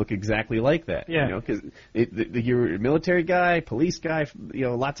 cops who look exactly like that. Yeah. You know, because you're a military guy, police guy,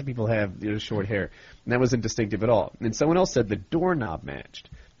 lots of people have short hair. And that wasn't distinctive at all. And someone else said the doorknob matched.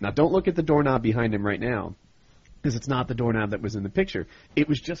 Now, don't look at the doorknob behind him right now, because it's not the doorknob that was in the picture. It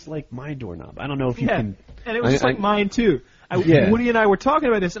was just like my doorknob. I don't know if you can... And it was just like mine, too. Yeah. Woody and I were talking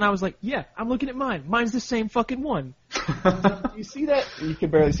about this, and I was like, yeah, I'm looking at mine. Mine's the same fucking one. You see that? You can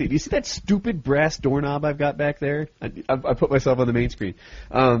barely see it. Do you see that stupid brass doorknob I've got back there? I put myself on the main screen.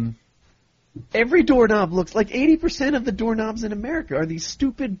 Every doorknob looks like 80% of the doorknobs in America are these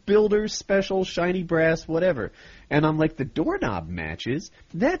stupid builders, special, shiny brass, whatever. And I'm like, the doorknob matches.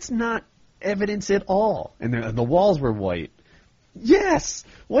 That's not evidence at all. And the walls were white. Yes,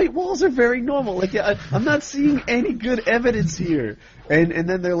 white walls are very normal. Like, I'm not seeing any good evidence here. And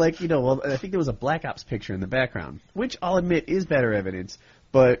then they're like, well, I think there was a Black Ops picture in the background, which I'll admit is better evidence,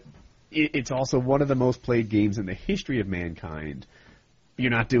 but it's also one of the most played games in the history of mankind.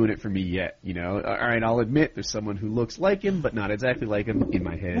 You're not doing it for me yet, All right, I'll admit there's someone who looks like him, but not exactly like him in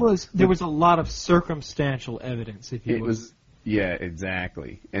my head. There was a lot of circumstantial evidence, if you will. Yeah,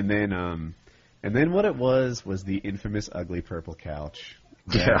 exactly. And then what it was the infamous ugly purple couch.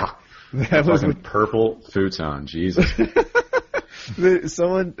 Yeah. That was Fucking purple futon. Jesus.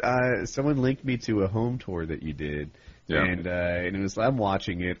 Someone linked me to a home tour that you did. Yeah. And I'm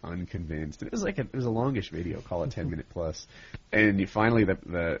watching it unconvinced. It was a longish video, call it 10-minute plus. And finally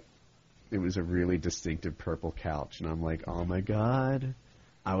it was a really distinctive purple couch, and I'm like, oh my god,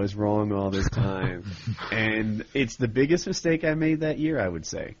 I was wrong all this time. And it's the biggest mistake I made that year, I would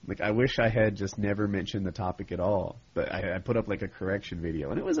say. Like, I wish I had just never mentioned the topic at all. But I put up like a correction video,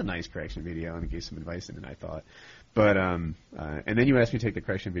 and it was a nice correction video, and it gave some advice in it, I thought. But and then you asked me to take the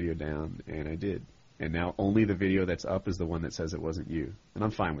correction video down, and I did. And now only the video that's up is the one that says it wasn't you. And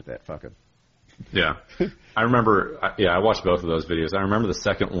I'm fine with that. Fuck it. Yeah. I remember, I watched both of those videos. I remember the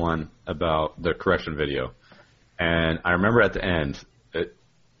second one about the correction video. And I remember at the end,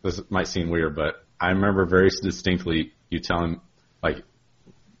 this might seem weird, but I remember very distinctly you telling, like,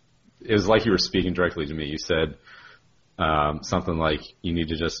 it was like you were speaking directly to me. You said something like, you need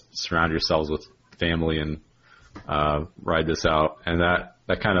to just surround yourselves with family and ride this out. And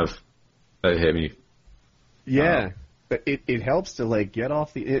that kind of hit me. Yeah. But it helps to, like, get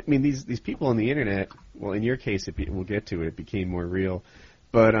off these people on the internet, well, in your case, we'll get to it, it became more real.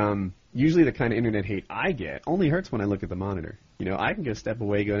 But usually the kind of internet hate I get only hurts when I look at the monitor. I can go step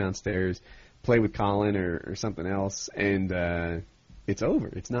away, go downstairs, play with Colin or something else, and it's over.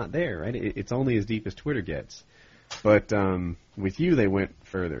 It's not there, right? It's only as deep as Twitter gets. But with you, they went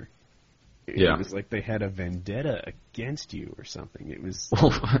further. It was like they had a vendetta against you or something. It was...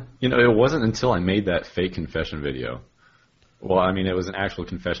 Well, it wasn't until I made that fake confession video. Well, I mean, it was an actual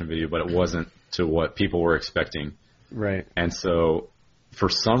confession video, but it wasn't to what people were expecting. Right. And so, for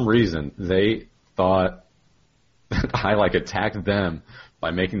some reason, they thought I, attacked them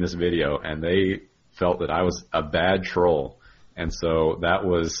by making this video, and they felt that I was a bad troll. And so that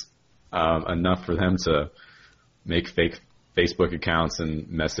was enough for them to make fake Facebook accounts and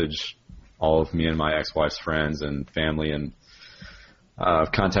message all of me and my ex-wife's friends and family and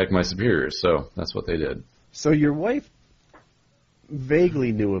contact my superiors. So that's what they did. So your wife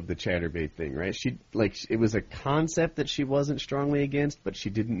vaguely knew of the Chatterbait thing, right? It was a concept that she wasn't strongly against, but she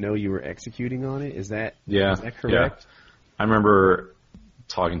didn't know you were executing on it. Is that correct? Yeah. I remember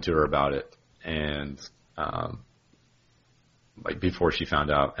talking to her about it, and before she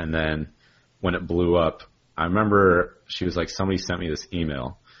found out, and then when it blew up, I remember she was like, somebody sent me this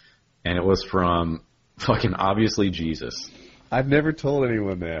email, and it was from fucking obviously Jesus, I've never told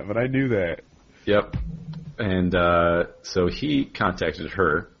anyone that, but I knew that. Yep. And so he contacted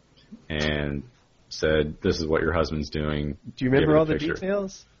her and said, "This is what your husband's doing." Do you remember all the picture.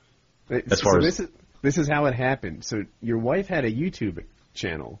 details? This is how it happened. So your wife had a YouTube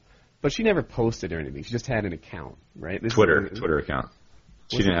channel, but she never posted or anything. She just had an account, right? Twitter account.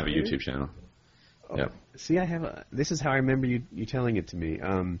 She didn't have a Twitter? YouTube channel. Oh, Yep. See, this is how I remember you telling it to me.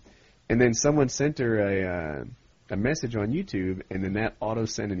 And then someone sent her a message on YouTube, and then that auto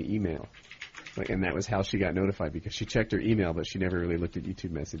sent an email. And that was how she got notified, because she checked her email, but she never really looked at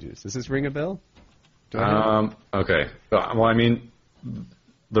YouTube messages. Does this ring a bell? Okay. Well, I mean,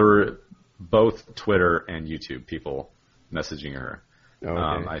 there were both Twitter and YouTube people messaging her. Oh,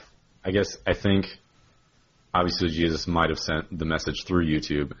 okay. I think obviously Jesus might have sent the message through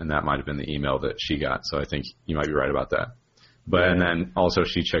YouTube, and that might have been the email that she got. So I think you might be right about that. But and then also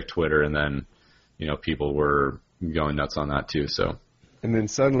she checked Twitter, and then people were going nuts on that too. So. And then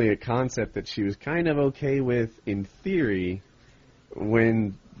suddenly a concept that she was kind of okay with in theory,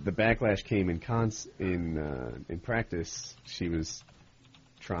 when the backlash came in practice, she was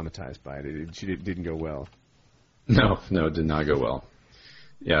traumatized by it. It didn't go well. No, it did not go well.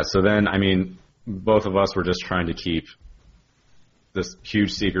 Yeah, so then, I mean, both of us were just trying to keep this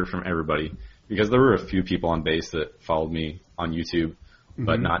huge secret from everybody, because there were a few people on base that followed me on YouTube,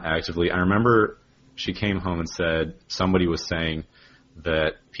 but not actively. I remember she came home and said somebody was saying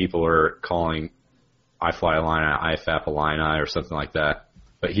that people are calling iFly Illini IFAP Illini or something like that,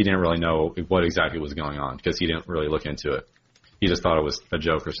 but he didn't really know what exactly was going on because he didn't really look into it. He just thought it was a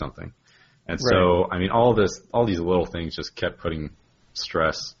joke or something. And so, I mean, all these little things just kept putting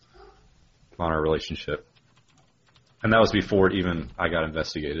stress on our relationship. And that was before even I got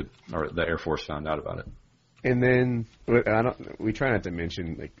investigated or the Air Force found out about it. And then we try not to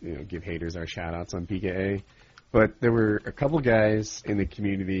mention, give haters our shout outs on PKA. But there were a couple guys in the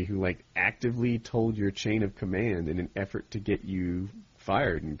community who actively told your chain of command in an effort to get you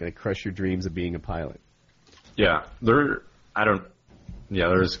fired and crush your dreams of being a pilot. Yeah, there's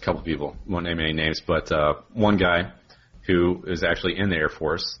a couple people. Won't name any names, but one guy who is actually in the Air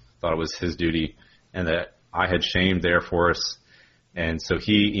Force thought it was his duty, and that I had shamed the Air Force, and so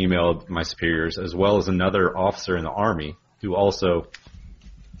he emailed my superiors, as well as another officer in the Army who also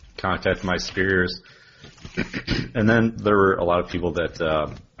contacted my superiors. And then there were a lot of people that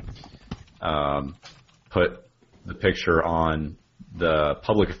put the picture on the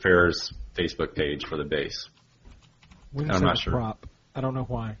public affairs Facebook page for the base. Wings I'm not said sure. Prop. I don't know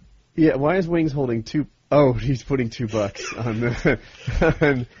why. Yeah, why is Wings holding two? Oh, he's putting $2 on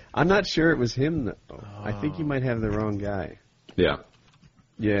the. I'm not sure it was him, though. I think you might have the wrong guy. Yeah.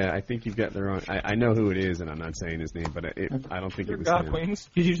 Yeah, I think you've got the wrong. I know who it is, and I'm not saying his name, but I don't think it was him. Wings.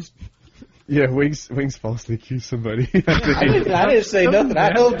 Did you just? Yeah, Wings falsely accused somebody. I didn't say nothing.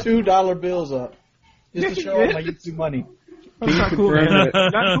 I held $2 bills up just to show off my YouTube money. That's not cool, man.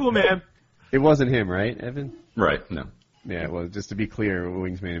 Not cool, man. It wasn't him, right, Evan? Right. No. Yeah, well, just to be clear,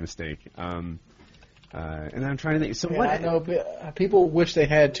 Wings made a mistake. And I'm trying to think. So what? I know people wish they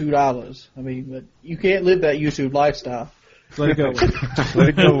had $2. I mean, but you can't live that YouTube lifestyle. Let it go. Let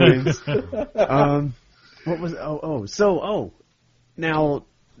it go, Wings. What was? Now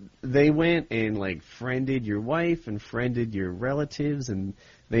they went and friended your wife and friended your relatives, and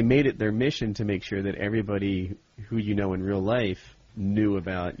they made it their mission to make sure that everybody who you know in real life knew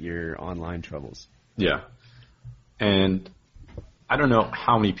about your online troubles. Yeah. And I don't know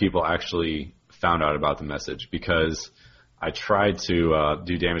how many people actually found out about the message, because I tried to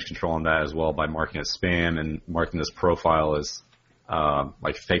do damage control on that as well by marking it spam and marking this profile as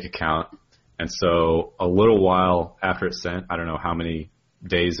fake account. And so a little while after it sent, I don't know how many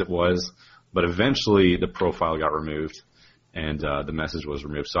days it was, but eventually the profile got removed and the message was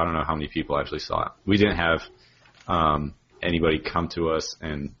removed. So I don't know how many people actually saw it. We didn't have anybody come to us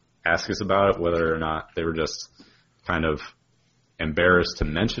and ask us about it, whether or not they were just kind of embarrassed to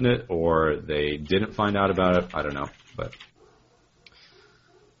mention it or they didn't find out about it. I don't know, but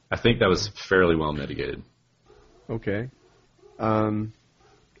I think that was fairly well mitigated. Okay. I'm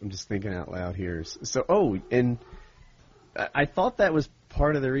just thinking out loud here. So, and I thought that was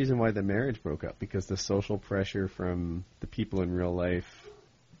part of the reason why the marriage broke up, because the social pressure from the people in real life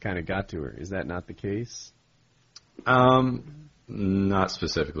kind of got to her. Is that not the case? Not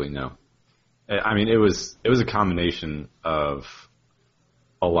specifically, no. I mean, it was a combination of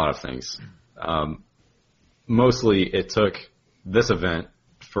a lot of things. Mostly, it took this event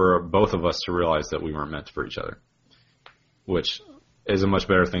for both of us to realize that we weren't meant for each other, which is a much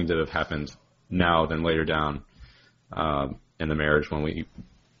better thing to have happened now than later down in the marriage when we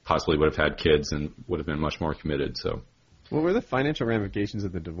possibly would have had kids and would have been much more committed. So What were the financial ramifications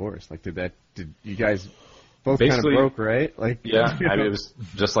of the divorce? Like, did you guys both kind of Basically, broke, right? Like, Yeah, I mean, it was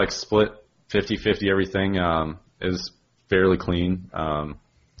just like split 50-50 everything. It was fairly clean.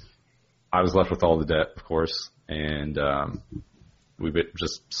 I was left with all the debt, of course, and we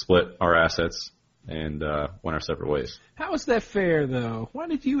just split our assets and went our separate ways. How is that fair, though? Why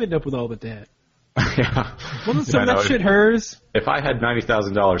did you end up with all the debt? Yeah. Wasn't some of I know. that shit hers? If I had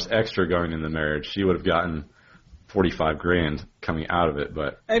 $90,000 extra going in the marriage, she would have gotten $45,000 coming out of it.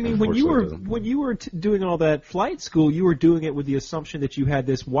 But I mean, when you were doing all that flight school, you were doing it with the assumption that you had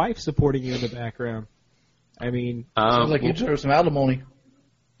this wife supporting you in the background. I mean, Sounds like you deserve some alimony.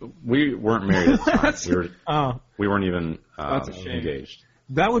 we weren't married at the time. We weren't even That's a shame. engaged.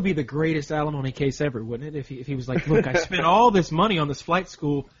 that would be the greatest alimony case ever, wouldn't it? If he was like, look, I spent all this money on this flight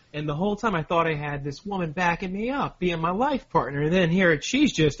school, and the whole time I thought I had this woman backing me up, being my life partner, and then here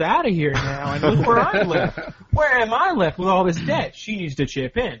she's just out of here now, and look where I'm left. Where am I left with all this debt? She needs to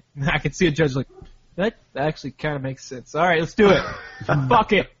chip in. And I could see a judge like, that actually kind of makes sense. All right, let's do it.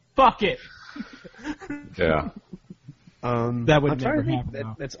 Fuck it. Fuck it. Yeah. That would I'm trying never to think.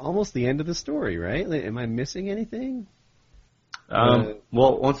 happen. That's almost the end of the story, right? Like, am I missing anything? Well,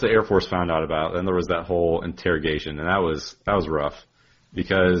 once the Air Force found out about it, then there was that whole interrogation, and that was rough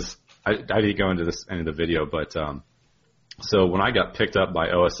because I didn't go into this end of the video, but so when I got picked up by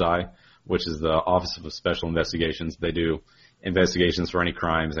OSI, which is the Office of Special Investigations, they do investigations for any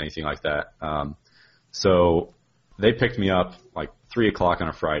crimes, anything like that. So they picked me up like 3 o'clock on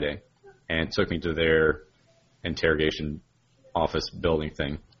a Friday and took me to their interrogation office building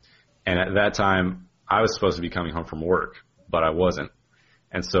thing. And at that time, I was supposed to be coming home from work, but I wasn't.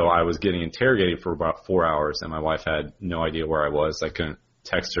 And so I was getting interrogated for about 4 hours, and my wife had no idea where I was. I couldn't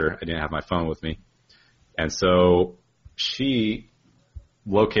text her. I didn't have my phone with me. And so she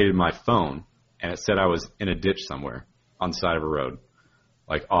located my phone, and it said I was in a ditch somewhere on the side of a road,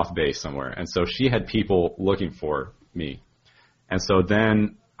 like off base somewhere. And so she had people looking for me. And so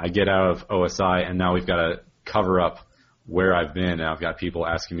then I get out of OSI, and now we've got to cover up where I've been, and I've got people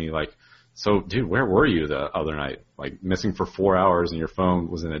asking me like, so, dude, where were you the other night? Like, missing for 4 hours and your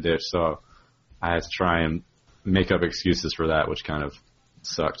phone was in a ditch. So I had to try and make up excuses for that, which kind of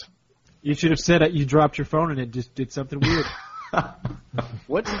sucked. You should have said that you dropped your phone and it just did something weird.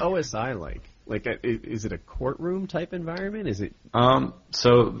 What's OSI like? Like, is it a courtroom type environment? Is it?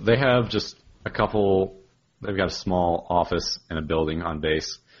 So they have just they've got a small office and a building on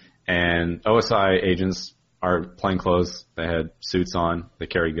base. And OSI agents are plainclothes. They had suits on. They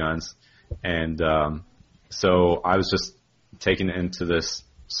carry guns. And so I was just taken into this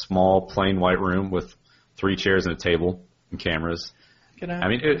small, plain white room with 3 chairs and a table and cameras. Can I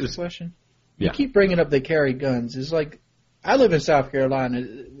mean, it was, a question? Yeah. You keep bringing up they carry guns. It's like, I live in South Carolina.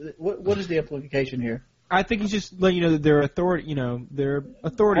 What is the implication here? I think he's just letting you know that they're authority. They're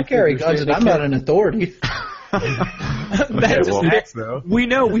authority. I carry figures. guns, and I'm not an authority. That's well, though. We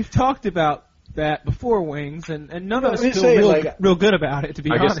know we've talked about that before, Wings, and none of us I'm feel saying, real good about it, to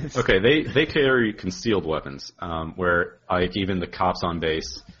be I honest. guess, okay, they carry concealed weapons, where like even the cops on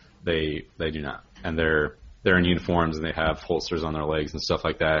base, they do not, and they're in uniforms and they have holsters on their legs and stuff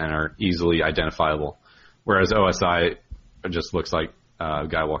like that, and are easily identifiable. Whereas OSI just looks like a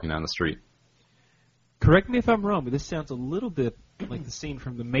guy walking down the street. Correct me if I'm wrong, but this sounds a little bit like the scene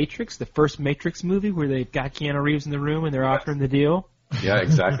from The Matrix, the first Matrix movie, where they've got Keanu Reeves in the room and they're offering the deal. Yeah,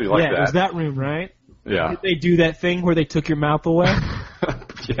 exactly like yeah, that. it was that room, right? Yeah. Did they do that thing where they took your mouth away?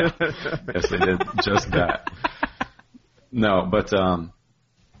 Yeah. Yes, they did just that. No, but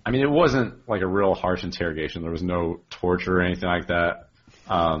I mean, it wasn't like a real harsh interrogation. There was no torture or anything like that.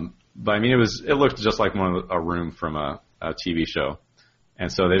 But I mean, it looked just like a room from a TV show.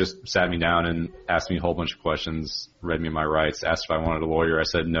 And so they just sat me down and asked me a whole bunch of questions, read me my rights, asked if I wanted a lawyer. I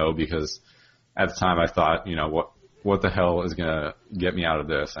said no, because at the time I thought, what the hell is going to get me out of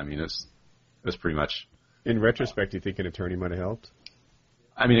this? I mean, it was pretty much. In retrospect, do you think an attorney might have helped?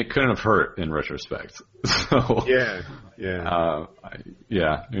 I mean, it couldn't have hurt in retrospect. So, Yeah.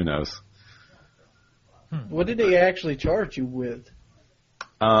 Who knows? What did they actually charge you with?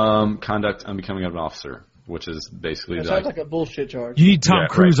 Conduct unbecoming of an officer, which is basically That sounds like a bullshit charge. You need Tom Yeah,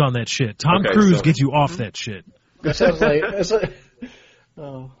 Cruise on that shit. Tom Okay, Cruise so- gets you off that shit. That sounds like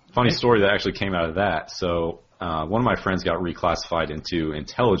oh. funny story that actually came out of that. So one of my friends got reclassified into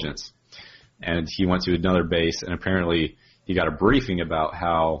intelligence, and he went to another base, and apparently he got a briefing about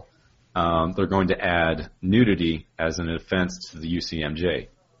how they're going to add nudity as an offense to the UCMJ.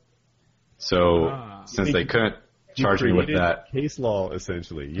 So since they couldn't charge me with created that, case law,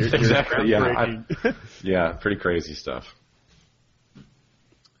 essentially. You're exactly, yeah, groundbreaking. yeah, pretty crazy stuff.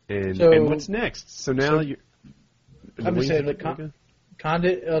 And So- what's next? So now you're. I'm just saying, the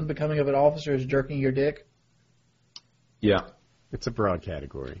conduct unbecoming of an officer is jerking your dick. Yeah. It's a broad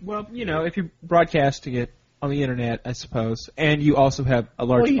category. Well, if you're broadcasting it on the internet, I suppose, and you also have a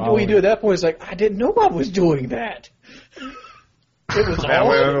large What following. you do at that point is like, I didn't know I was doing that. It was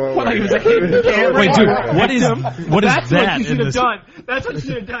all... It was a hidden camera. Wait, dude, what is That's that? what you should in have this? done. That's what you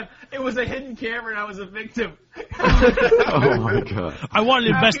should have done. It was a hidden camera, and I was a victim. Oh my god. I want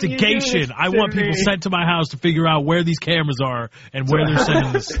an How can you do investigation. this I want to people me? sent to my house to figure out where these cameras are and where they're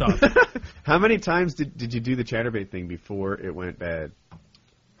sending this stuff. How many times did you do the Chatterbait thing before it went bad?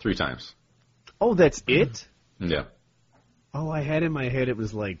 3 times. Oh, that's it? Yeah. Oh, I had in my head it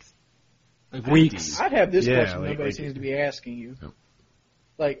was like Weeks. I'd have this Yeah, question like- nobody like- seems to be asking you. Yep.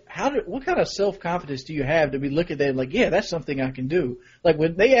 Like, what kind of self-confidence do you have to be looking at that and like, yeah, that's something I can do? Like,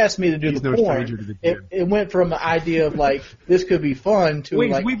 when they asked me to do He's the no porn, stranger to the it, gym. it went from an idea of like, this could be fun to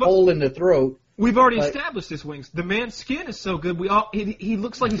Wings, like, we've- hole in the throat. We've already Like- established this, Wings. The man's skin is so good. He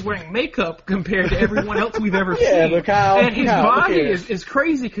looks like he's wearing makeup compared to everyone else we've ever Yeah, seen. but Kyle, and his look body here. is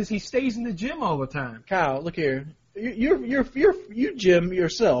crazy because he stays in the gym all the time. Kyle, look here. You Jim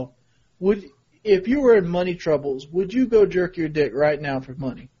yourself. If you were in money troubles, would you go jerk your dick right now for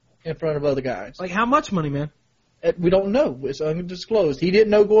money in front of other guys? Like, how much money, man? We don't know. It's undisclosed. He didn't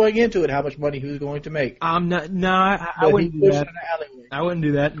know going into it how much money he was going to make. I'm not. No, I But wouldn't he do pushed that. in the alleyway. I wouldn't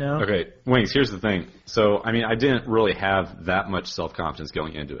do that. No. Okay, Wings, here's the thing. So, I mean, I didn't really have that much self-confidence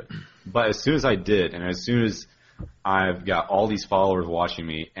going into it. But as soon as I did, and as soon as I've got all these followers watching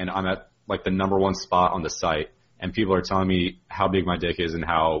me, and I'm at, like, the number 1 spot on the site, and people are telling me how big my dick is and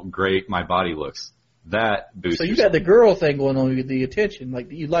how great my body looks, that boosts So you your got the girl thing going on with the attention.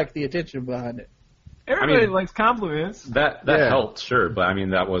 Like, you like the attention behind it. Everybody I mean- likes compliments. That Yeah. helped, sure, but I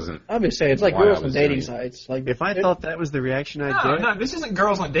mean, that wasn't... I'm just saying, it's like Why girls I on was dating doing it. sites. Like, if I thought that was the reaction I'd No, get. no, this isn't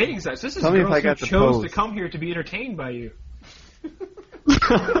girls on dating sites. This is Tell me if girls I got who the chose pose. to come here to be entertained by you.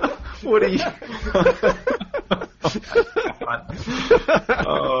 What are you?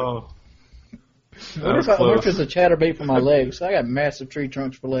 Oh. what if it's a chatterbait for my legs? I got massive tree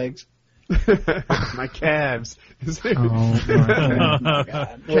trunks for legs. My calves.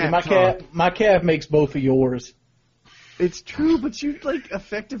 God. Look, my calf makes both of yours. It's true, but you like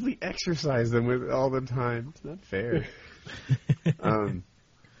effectively exercise them with all the time. It's not fair.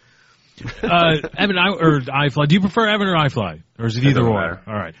 Evan or iFly. Do you prefer Evan or iFly? Or is it either doesn't or? matter.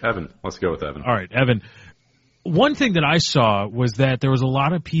 All right. Evan. Let's go with Evan. All right, Evan. One thing that I saw was that there was a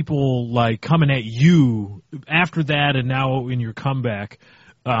lot of people like coming at you after that, and now in your comeback,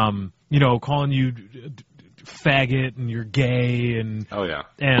 calling you faggot and you're gay and Oh, yeah.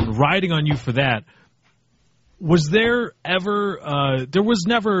 and riding on you for that. Was there ever? There was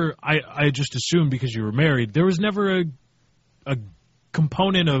never. I just assumed because you were married. There was never a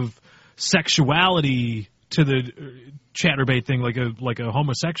component of sexuality to the Chatterbait thing, like a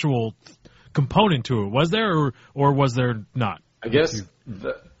homosexual component to it. Was there, or was there not? I guess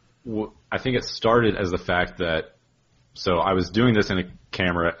I think it started as the fact that so I was doing this in a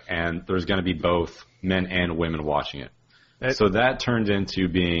camera and there's going to be both men and women watching it. So that turned into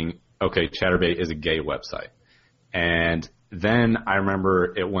being, okay, Chatterbait is a gay website. And then I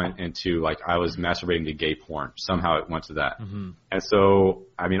remember it went into like I was masturbating to gay porn. Somehow it went to that. Mm-hmm. And so,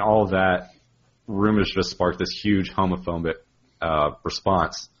 I mean, all of that rumors just sparked this huge homophobic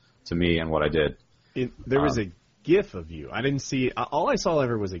response to me and what I did. There was a GIF of you. I didn't see. All I saw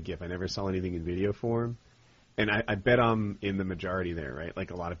ever was a GIF. I never saw anything in video form. And I bet I'm in the majority there, right?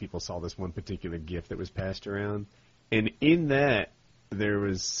 Like a lot of people saw this one particular GIF that was passed around, and in that there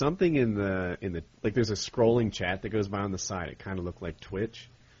was something in the like there's a scrolling chat that goes by on the side. It kind of looked like Twitch,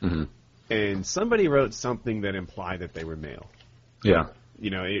 Mm-hmm. and somebody wrote something that implied that they were male. Yeah. You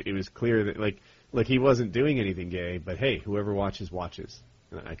know, it was clear that like he wasn't doing anything gay, but hey, whoever watches watches.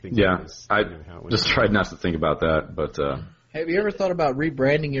 And I think Yeah. that was I kind of how it went. just tried not to think about that, but Have you ever thought about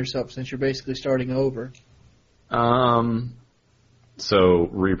rebranding yourself since you're basically starting over? so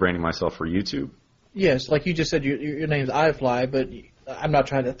rebranding myself for YouTube. Yes, like you just said, your name's iFly, but I'm not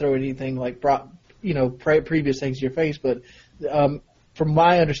trying to throw anything like previous things to your face. But from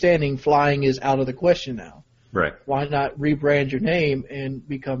my understanding, flying is out of the question now. Right. Why not rebrand your name and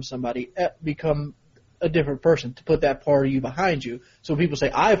become a different person to put that part of you behind you? So when people say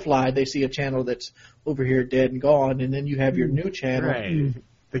iFly, they see a channel that's over here dead and gone, and then you have your new channel. Right.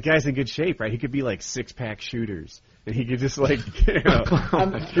 The guy's in good shape, right? He could be like six-pack shooters, and he could just like,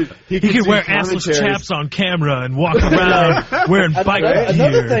 He could wear assless chaps on camera and walk around wearing bike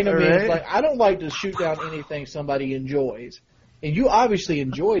Another gear. thing of me is Right. like I don't like to shoot down anything somebody enjoys, and you obviously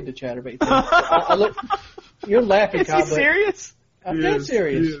enjoyed the Chatterbait thing. You're laughing, Is he Kyle, but serious? I'm dead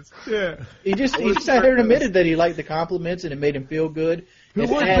serious. Yeah. He just sat here and admitted that he liked the compliments and it made him feel good.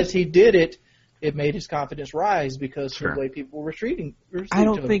 And as he did it, it made his confidence rise because of the way people were treating him. I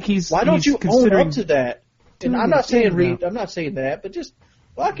don't think he's. Why don't you own up to that? And I'm not saying Reed. I'm not saying that, but just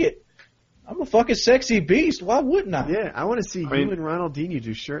fuck it. I'm a fucking sexy beast. Why wouldn't I? Yeah, I want to see you and Ronaldinho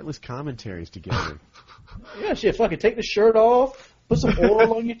do shirtless commentaries together. Yeah, shit. Fucking take the shirt off, put some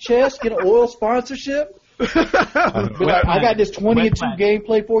oil on your chest, get an oil sponsorship. Be like, I got this 20-2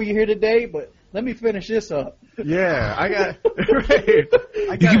 gameplay for you here today, but let me finish this up. Yeah, I got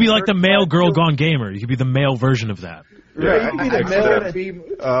right. You could be like the male girl gone gamer. You could be the male version of that. Right, you could be the male and be.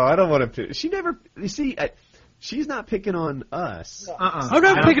 Oh, I don't want to. She never. You see, she's not picking on us. I'm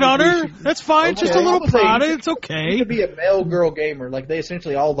not picking on her. That's fine. Okay. Just a little proud. You It's okay. He could be a male girl gamer. Like they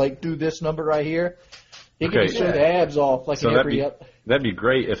essentially all like do this number right here. He could just show the abs off like in every. That'd be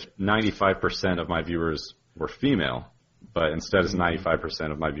great if 95% of my viewers were female, but instead it's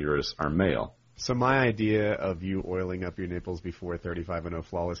 95% of my viewers are male. So my idea of you oiling up your nipples before 35-0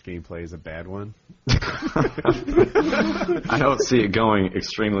 flawless gameplay is a bad one. I don't see it going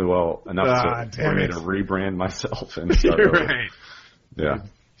extremely well enough for me to rebrand myself and start You're over. right. Yeah.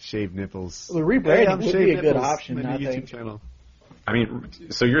 Shave nipples. The rebranding would be a good option, My I new YouTube think. channel. I mean,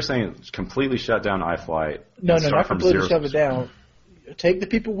 so you're saying completely shut down iFlight? No, and start not from completely zero shove it down. Take the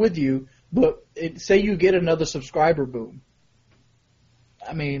people with you, but say you get another subscriber boom.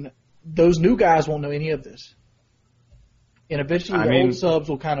 I mean, those new guys won't know any of this. And eventually old subs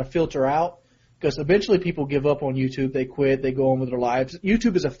will kind of filter out because eventually people give up on YouTube. They quit. They go on with their lives.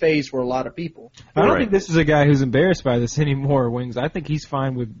 YouTube is a phase for a lot of people. I don't think this is a guy who's embarrassed by this anymore, Wings. I think he's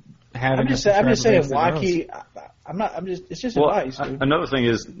fine with having. I'm just saying, Wacky. It's just advice, dude. Another thing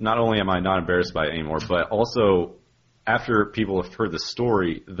is, not only am I not embarrassed by it anymore, but also after people have heard the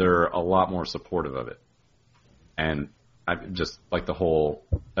story, they're a lot more supportive of it. And I just like the whole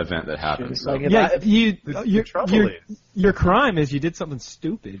event that happened. So. Like your crime is you did something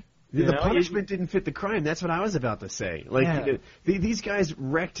stupid. The punishment didn't fit the crime. That's what I was about to say. Like these guys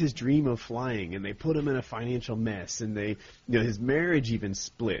wrecked his dream of flying, and they put him in a financial mess, and his marriage even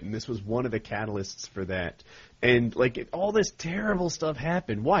split, and this was one of the catalysts for that. And all this terrible stuff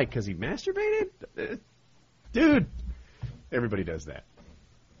happened. Why? Because he masturbated? Dude, everybody does that.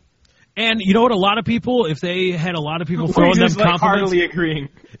 And you know what? A lot of people, if they had a lot of people throwing them compliments, heartily agreeing.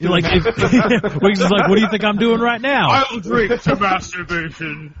 Wiggs is like, "What do you think I'm doing right now?" I'll drink to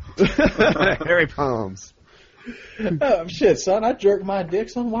masturbation. Hairy palms. Oh, shit, son! I jerk my dick,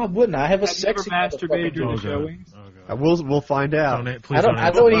 son. Why wouldn't I? I have a sexy masturbated during the show. We'll find out.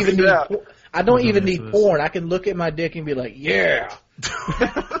 I don't even need porn. I can look at my dick and be like, yeah.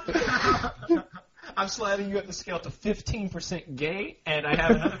 I'm slapping you up the scale to 15% gay, and I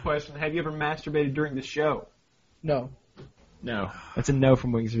have another question. Have you ever masturbated during the show? No. No. That's a no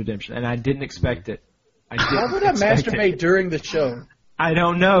from Wings of Redemption, and I didn't expect it. Why would I masturbate during the show? I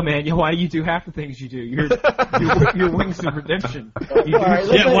don't know, man. Why you do half the things you do? You're Wings of Redemption.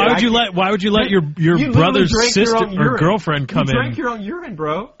 Why would you let your brother's sister or girlfriend come in? You drank your own urine,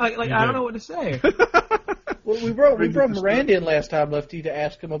 bro. I don't know what to say. Well, we brought Miranda in last time, Lefty, to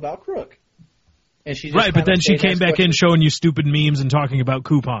ask him about Crook. And she just but then she came back in showing you stupid memes and talking about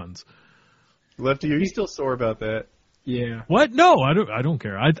coupons. Lefty, are you still sore about that? Yeah. What? No, I don't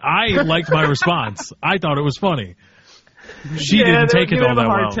care. I liked my response. I thought it was funny. She didn't take it all that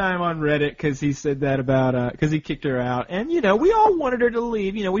well. He had a hard time on Reddit because he said that about because he kicked her out, and we all wanted her to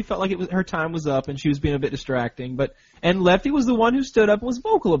leave. We felt like her time was up, and she was being a bit distracting. And Lefty was the one who stood up and was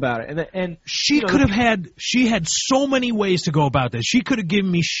vocal about it. And she could have had. She had so many ways to go about this. She could have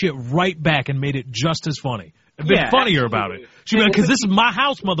given me shit right back and made it just as funny. And been funnier about it. She'd be like, "Because this is my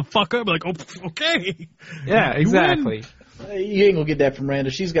house, motherfucker." I'd be like, "Oh, okay." Yeah, exactly. You ain't gonna get that from Miranda.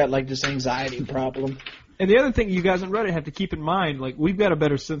 She's got this anxiety problem. And the other thing you guys on Reddit have to keep in mind, we've got a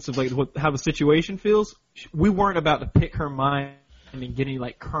better sense of how the situation feels. We weren't about to pick her mind and get any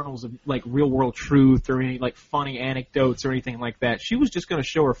kernels of real world truth or any funny anecdotes or anything like that. She was just going to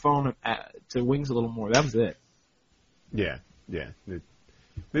show her phone to Wings a little more. That was it. Yeah.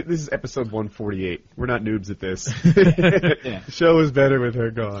 This is episode 148. We're not noobs at this. Yeah. The show is better with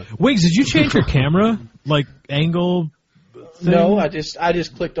her gone. Wings, did you change your camera angle? Thing? No, I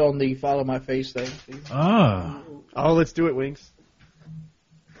just clicked on the follow my face thing. Oh, let's do it, Wings.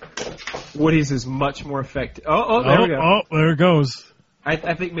 Woody's is much more effective. There we go. Oh, there it goes. I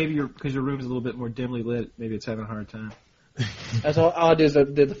think maybe because your room is a little bit more dimly lit, maybe it's having a hard time. That's all I did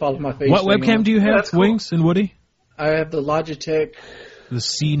the follow my face. What webcam do you have, Wings and Woody? I have the Logitech. The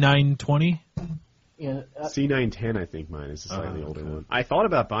C920? Yeah. C910, I think mine is a slightly older one. I thought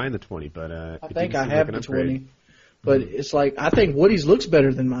about buying the 20, but I think I have the 20. But it's like I think Woody's looks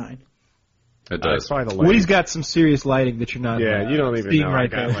better than mine. It does. Probably the lighting. Woody's got some serious lighting that you're not. Yeah, you don't even seeing know.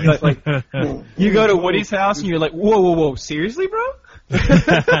 right I got there. like, You go to Woody's house and you're like, whoa, seriously, bro?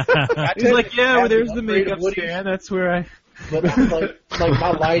 He's like, yeah, well, there's the makeup stand. That's where I. But like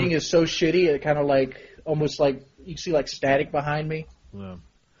my lighting is so shitty, it kind of like almost like you see like static behind me. Yeah.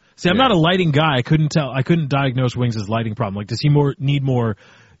 See, I'm not a lighting guy. I couldn't diagnose Wings' lighting problem. Like, does he need more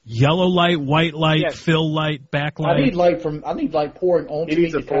yellow light, white light, fill light, backlight? I need light pouring onto he me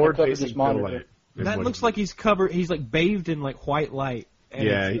needs a to kind of cover forward-facing this monitor. light. That looks like he's covered. He's like bathed in like white light. And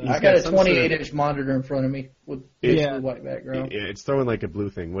Yeah, it's- he's I got a some sort of- 28-inch monitor in front of me with Yeah. white background. Yeah, it's throwing like a blue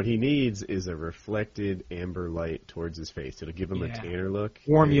thing. What he needs is a reflected amber light towards his face. It'll give him a Yeah. tanner look.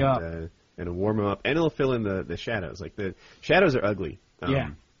 Warm you and, up. and it'll warm him up. And it'll fill in the shadows. Like, the shadows are ugly. Yeah,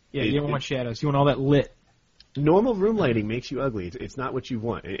 you don't want shadows. You want all that lit. Normal room lighting makes you ugly. It's not what you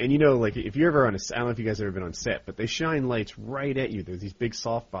want. And you know, like, if you're ever on I don't know if you guys have ever been on set, but they shine lights right at you. There's these big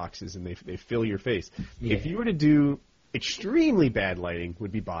soft boxes, and they fill your face. Yeah. If you were to do extremely bad lighting,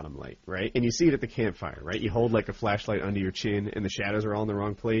 would be bottom light, right? And you see it at the campfire, right? You hold like a flashlight under your chin, and the shadows are all in the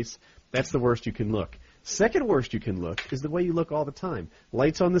wrong place. That's the worst you can look. Second worst you can look is the way you look all the time.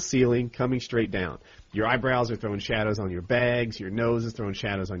 Lights on the ceiling, coming straight down. Your eyebrows are throwing shadows on your bags. Your nose is throwing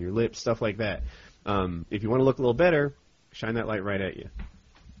shadows on your lips, stuff like that. If you want to look a little better, shine that light right at you,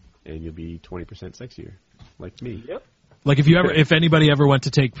 and you'll be 20% sexier, like me. Yep. Like if anybody ever went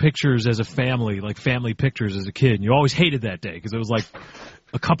to take pictures as a family, like family pictures as a kid, and you always hated that day because it was like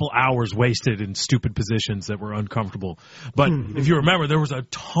a couple hours wasted in stupid positions that were uncomfortable. But if you remember, there was a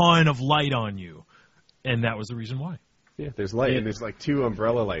ton of light on you, and that was the reason why. Yeah, there's light, and there's like two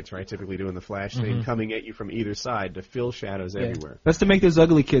umbrella lights, right? Typically doing the flash thing, coming at you from either side to fill shadows everywhere. That's to make those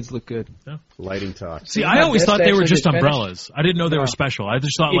ugly kids look good. Lighting talk. See, I always thought they were just actually umbrellas. I didn't know they were special. I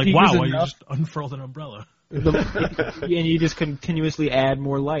just thought, If like, you wow, use well, you enough- just unfurled an umbrella. And you just continuously add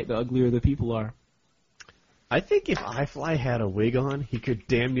more light the uglier the people are. I think if iFly had a wig on, he could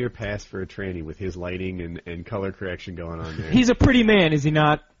damn near pass for a tranny with his lighting and color correction going on there. He's a pretty man, is he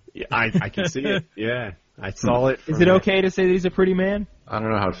not? Yeah, I can see it. Yeah, I saw it. Is it okay to say that he's a pretty man? I don't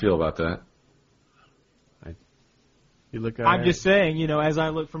know how to feel about that. You look. I'm just saying, you know, as I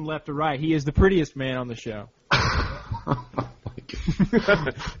look from left to right, he is the prettiest man on the show.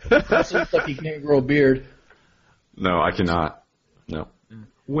 It looks like he can't grow a beard. No, I cannot. No.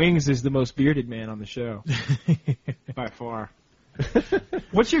 Wings is the most bearded man on the show. By far.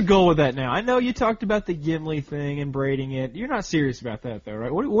 What's your goal with that now? I know you talked about the Gimli thing and braiding it. You're not serious about that, though,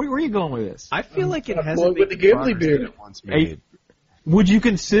 right? Where are you going with this? I feel like it Well, hasn't with made the Ghibli progress beard. that it once made. Would you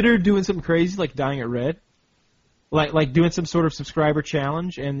consider doing something crazy like dyeing it red? Like doing some sort of subscriber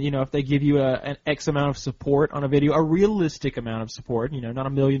challenge, and you know, if they give you an X amount of support on a video, a realistic amount of support, you know, not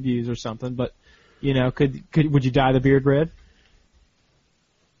 1 million views or something, but you know, would you dye the beard red?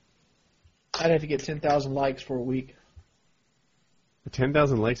 I'd have to get 10,000 likes for a week.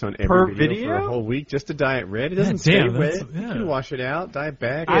 10,000 likes on every Per video for video? a whole week just to dye it red. It doesn't Yeah, stay damn, red. that's- You yeah. can wash it out, dye it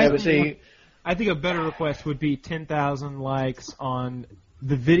back. Yeah, but see, I think a better request would be 10,000 likes on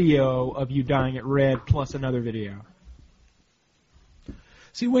the video of you dyeing it red plus another video.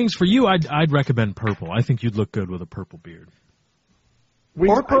 See, Wings, for you, I'd recommend purple. I think you'd look good with a purple beard.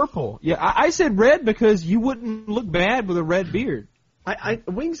 Or purple. Yeah, I said red because you wouldn't look bad with a red beard.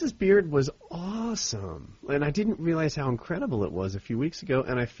 Wings' beard was awesome, and I didn't realize how incredible it was a few weeks ago,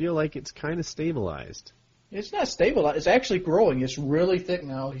 and I feel like it's kind of stabilized. it's not stable. It's actually growing. It's really thick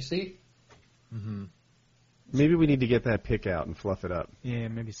now. You see? Maybe we need to get that pick out and fluff it up. Yeah,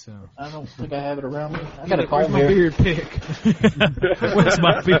 maybe so. I don't think I have it around me. I got a Where's comb my here. beard pick? Where's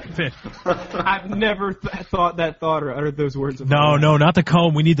my beard pick? I've never thought that thought or uttered those words. No, not the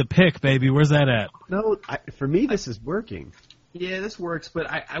comb. We need the pick, baby. Where's that at? No, for me, this is working. Yeah, this works, but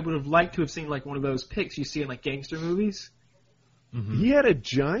I would have liked to have seen like one of those picks you see in like gangster movies. He had a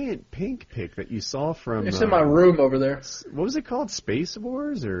giant pink pick that you saw from... It's in my room over there. What was it called? Space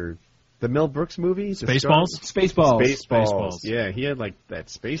Wars? Or the Mel Brooks movie? Spaceballs? Spaceballs. Spaceballs. Yeah, he had like that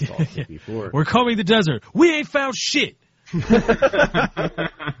Spaceballs pick before. We're combing the desert. We ain't found shit.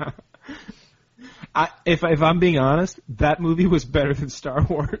 If I'm being honest, that movie was better than Star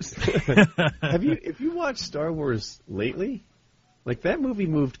Wars. If you watched Star Wars lately, like that movie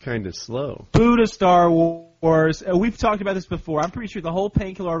moved kind of slow. Boo to Star Wars. We've talked about this before. I'm pretty sure the whole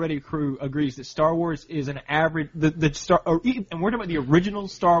Painkiller Already crew agrees that Star Wars is an average. And we're talking about the original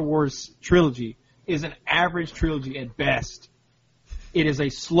Star Wars trilogy is an average trilogy at best. It is a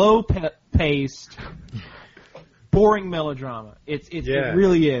slow-paced, boring melodrama. It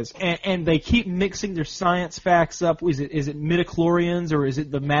really is, and they keep mixing their science facts up. Is it midichlorians or is it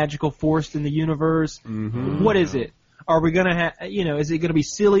the magical force in the universe? Mm-hmm. What is it? Are we gonna have is it gonna be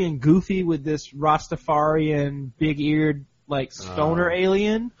silly and goofy with this Rastafarian big-eared like stoner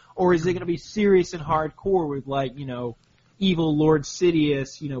alien, or is it gonna be serious and hardcore with evil Lord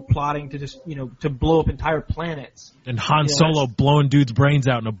Sidious, plotting to just, to blow up entire planets. And Han Solo blowing dudes' brains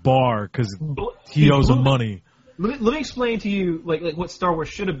out in a bar because he owes them money. Let me explain to you like what Star Wars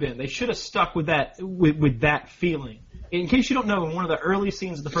should have been. They should have stuck with that with that feeling. In case you don't know, in one of the early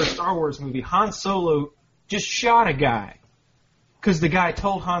scenes of the first Star Wars movie, Han Solo just shot a guy because the guy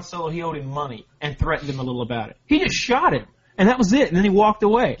told Han Solo he owed him money and threatened him a little about it. He just shot him. And that was it. And then he walked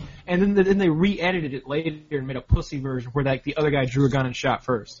away. And then they re-edited it later and made a pussy version where the other guy drew a gun and shot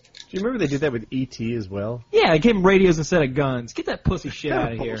first. Do you remember they did that with E.T. as well? Yeah, they gave him radios instead of guns. Get that pussy shit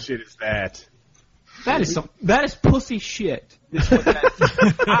out of here. What bullshit is that? That is pussy shit.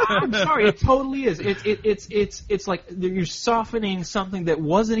 I'm sorry, it totally is. It's like you're softening something that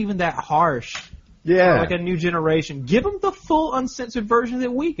wasn't even that harsh. Yeah. Like a new generation. Give them the full uncensored version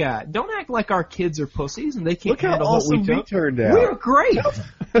that we got. Don't act like our kids are pussies and they can't handle what we do. Look how awesome we turned out. We're great.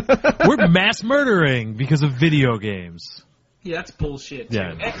 We're mass murdering because of video games. Yeah, that's bullshit. Too.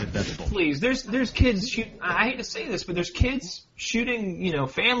 Yeah, that's bullshit. Please, there's kids shooting. I hate to say this, but there's kids shooting,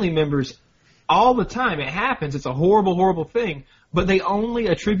 family members all the time. It happens. It's a horrible, horrible thing. But they only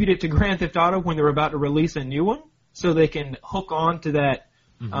attribute it to Grand Theft Auto when they're about to release a new one, so they can hook on to that.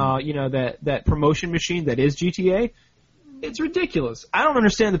 That promotion machine that is GTA. It's ridiculous. I don't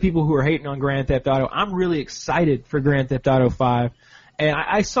understand the people who are hating on Grand Theft Auto. I'm really excited for Grand Theft Auto 5. And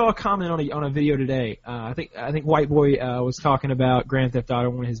I saw a comment on a video today. I think White Boy was talking about Grand Theft Auto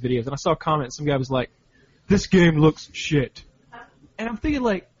in one of his videos, and I saw a comment. Some guy was like, "This game looks shit," and I'm thinking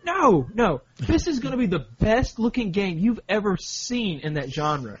like, no, this is going to be the best looking game you've ever seen in that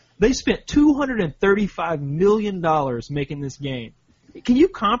genre. They spent $235 million making this game. Can you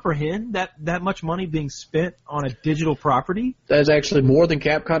comprehend that much money being spent on a digital property? That is actually more than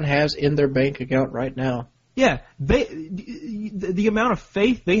Capcom has in their bank account right now. Yeah, the amount of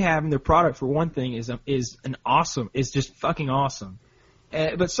faith they have in their product, for one thing, is just fucking awesome.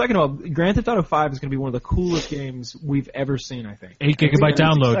 But second of all, Grand Theft Auto 5 is going to be one of the coolest games we've ever seen, I think. 8 gigabyte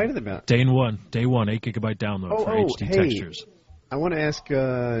download. Excited about. Day one, 8 gigabyte download for HD textures. I want to ask,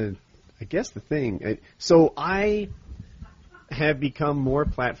 I guess the thing. So I have become more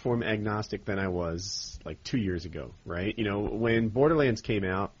platform agnostic than I was like 2 years ago, right? When Borderlands came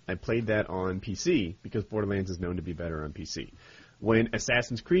out, I played that on PC because Borderlands is known to be better on PC. When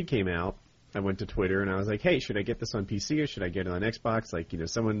Assassin's Creed came out, I went to Twitter and I was like, hey, should I get this on PC or should I get it on Xbox? Like,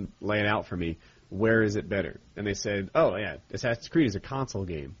 someone lay it out for me. Where is it better? And they said, oh, yeah, Assassin's Creed is a console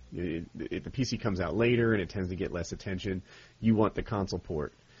game. The PC comes out later and it tends to get less attention. You want the console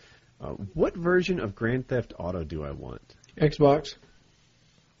port. What version of Grand Theft Auto do I want? Xbox.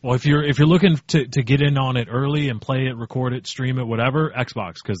 Well, if you're looking to get in on it early and play it, record it, stream it, whatever,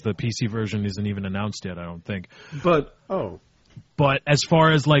 Xbox, because the PC version isn't even announced yet, I don't think. But as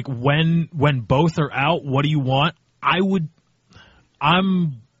far as like when both are out, what do you want? I'm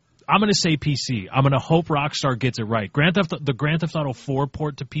going to say PC. I'm going to hope Rockstar gets it right. The Grand Theft Auto 4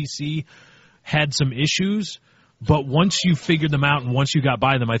 port to PC had some issues. But once you figured them out and once you got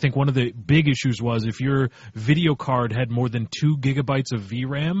by them, I think one of the big issues was if your video card had more than 2 gigabytes of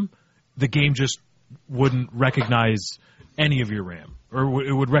VRAM, the game just wouldn't recognize any of your RAM. Or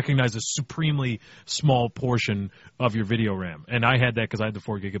it would recognize a supremely small portion of your video RAM. And I had that because I had the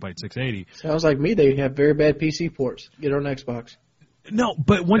 4 gigabyte 680. Sounds like me. They have very bad PC ports. Get on Xbox. No,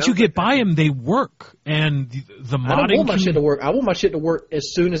 but once you get by them, they work. And the modding... I don't want my shit to work. I want my shit to work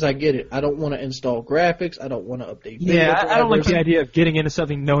as soon as I get it. I don't want to install graphics. I don't want to update video I don't like the idea of getting into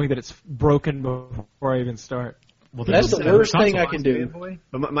something knowing that it's broken before I even start. Well, that's the worst thing I can do.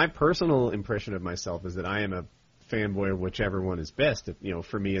 But my personal impression of myself is that I am a fanboy of whichever one is best,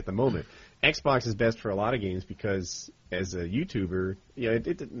 for me at the moment. Xbox is best for a lot of games because as a YouTuber,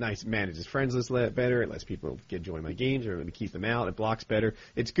 it manages friends list better. It lets people join my games or keep them out. It blocks better.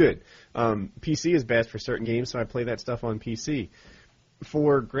 It's good. PC is best for certain games, so I play that stuff on PC.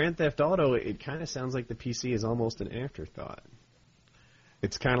 For Grand Theft Auto, it kind of sounds like the PC is almost an afterthought.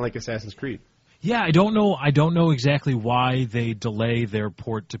 It's kind of like Assassin's Creed. Yeah, I don't know exactly why they delay their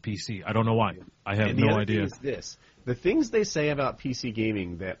port to PC. I don't know why. I have no idea. Thing is this. The things they say about PC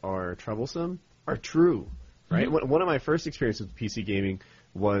gaming that are troublesome are true, right? Mm-hmm. One of my first experiences with PC gaming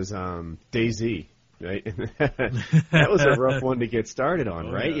was DayZ. right? That was a rough one to get started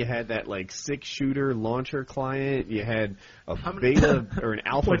on, right? Yeah. You had that like 6-shooter launcher client. You had a beta or an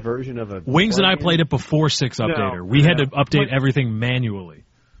alpha version of a Wings and I plugin. played it before 6 updater. We had to update everything manually.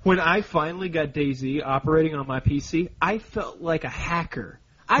 When I finally got DayZ operating on my PC, I felt like a hacker.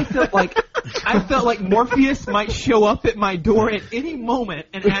 I felt like Morpheus might show up at my door at any moment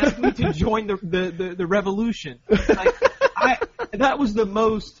and ask me to join the revolution. Like, that was the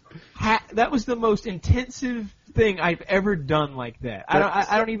most intensive thing I've ever done like that.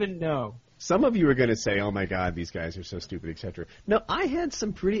 I don't even know. Some of you are going to say, "Oh my God, these guys are so stupid," etc. No, I had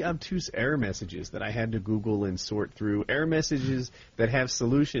some pretty obtuse error messages that I had to Google and sort through. Error messages that have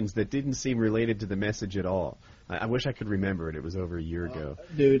solutions that didn't seem related to the message at all. I wish I could remember it. It was over a year ago.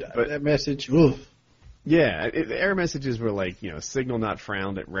 Dude, But- that message, oof. Yeah, the error messages were like, signal not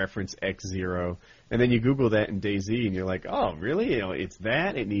found at reference X0, and then you Google that in DayZ, and you're like, oh, really? It's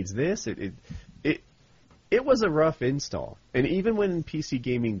that? It needs this? It was a rough install, and even when PC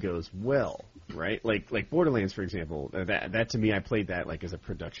gaming goes well, right? Like Borderlands, for example, that to me, I played that like as a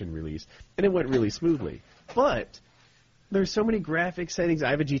production release, and it went really smoothly. But there's so many graphic settings.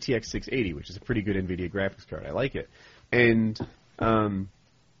 I have a GTX 680, which is a pretty good NVIDIA graphics card. I like it, and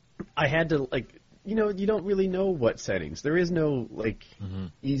I had to you don't really know what settings. There is no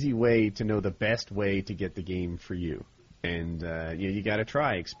easy way to know the best way to get the game for you. And you got to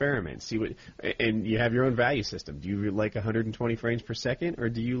try, experiment, see what, and you have your own value system. Do you like 120 frames per second, or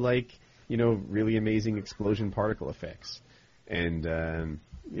do you like really amazing explosion particle effects? And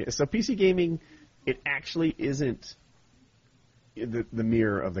so PC gaming, it actually isn't the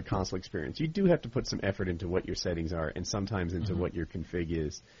mirror of the console experience. You do have to put some effort into what your settings are, and sometimes into what your config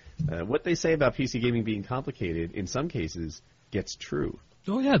is. What they say about PC gaming being complicated, in some cases, gets true.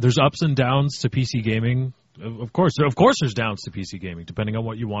 Oh yeah, there's ups and downs to PC gaming. Of course, there's downs to PC gaming, depending on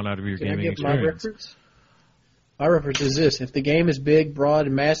what you want out of your Can I gaming give my experience. reference? My reference is this. If the game is big, broad,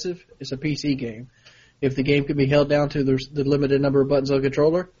 and massive, it's a PC game. If the game can be held down to the limited number of buttons on a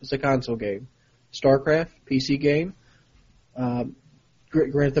controller, it's a console game. StarCraft, PC game.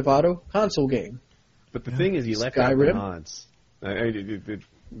 Grand Theft Auto, console game. But the thing is, you left out the Skyrim. mods. The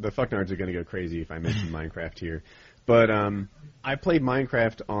fucknards are going to go crazy if I mention Minecraft here. But I played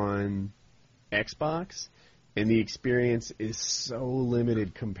Minecraft on Xbox, and the experience is so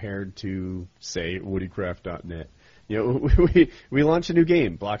limited compared to, say, woodycraft.net. We launched a new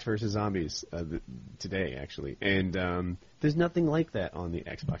game, Blocks vs. Zombies, today, actually. And there's nothing like that on the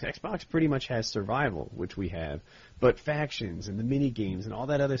Xbox. Xbox pretty much has survival, which we have, but factions and the mini-games and all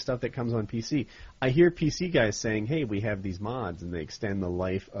that other stuff that comes on PC. I hear PC guys saying, hey, we have these mods, and they extend the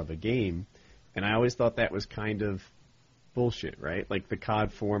life of a game. And I always thought that was kind of bullshit, right? Like the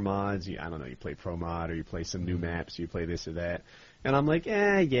COD 4 mods, I don't know, you play Pro Mod, or you play some new maps, you play this or that. And I'm like,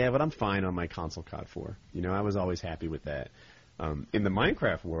 yeah, but I'm fine on my console COD 4. I was always happy with that. In the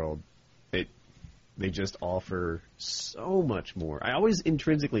Minecraft world, they just offer so much more. I always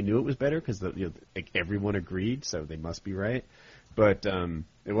intrinsically knew it was better because everyone agreed, so they must be right. But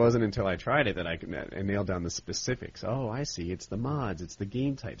it wasn't until I tried it that I nailed down the specifics. Oh, I see. It's the mods. It's the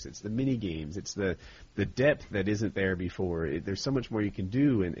game types. It's the mini games. It's the depth that isn't there before. There's so much more you can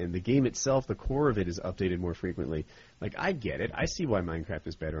do, and the game itself, the core of it, is updated more frequently. Like, I get it. I see why Minecraft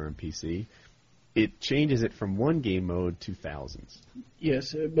is better on PC. It changes it from one game mode to thousands.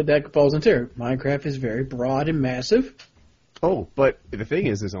 Yes, but that falls into it. Minecraft is very broad and massive. Oh, but the thing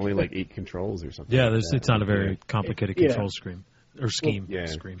is, there's only like 8 controls or something. Yeah, like that. it's not a very complicated Yeah. control scheme or scheme. Yeah.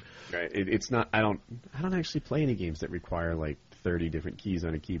 Scheme. Right. It's not. I don't actually play any games that require like 30 different keys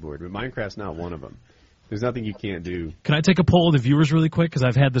on a keyboard, but Minecraft's not one of them. There's nothing you can't do. Can I take a poll of the viewers really quick? Because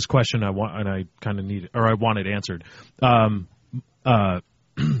I've had this question I want it answered.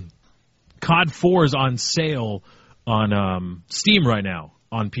 COD 4 is on sale on Steam right now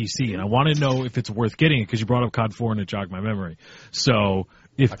on PC, and I want to know if it's worth getting it because you brought up COD 4 and it jogged my memory. So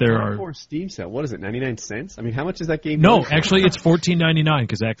if there are COD 4 Steam sale, what is it? 99 cents? I mean, how much is that game? no, worth? actually it's $14.99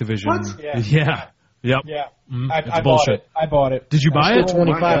 because Activision. What? Yeah. Yep. Yeah, It's I bought bullshit. it. I bought it. Did you buy it? Still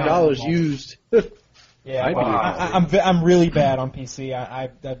 $25 used. Yeah, I bought it. I'm really bad on PC.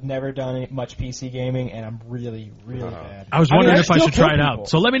 I've never done much PC gaming, and I'm really bad. I was wondering if I still should try kill it people. out.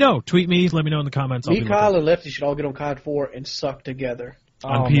 So let me know. Tweet me. Let me know in the comments. I'll Me, be Kyle, looking. and Lefty should all get on COD 4 and suck together.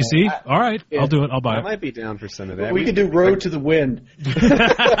 On Oh, PC? man. All right. Yeah. I'll do it. I'll buy I it. might be down for some of that. We could do Road to the Wind.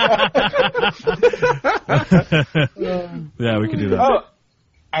 Yeah, we could do that. Oh,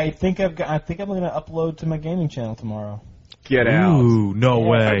 I think I'm going to upload to my gaming channel tomorrow. Get out. Ooh, no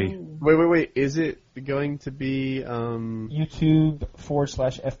way. Wait. Is it going to be?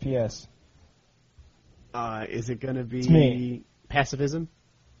 YouTube/FPS. Is it going to be It's me. pacifism?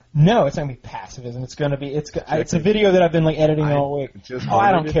 No, it's not gonna be pacifism. It's gonna be it's a video that I've been like editing all week.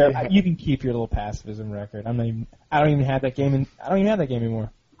 I don't care. You can keep your little pacifism record. I don't even have that game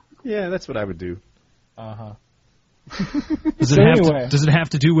anymore. Yeah, that's what I would do. Does it have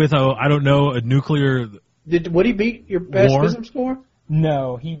to do with I don't know, a nuclear? Would he beat your pacifism score?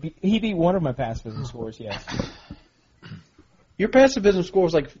 No, he beat one of my pacifism scores. Yes. Your pacifism score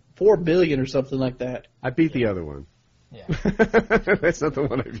was like 4 billion or something like that. I beat the other one. Yeah. That's not the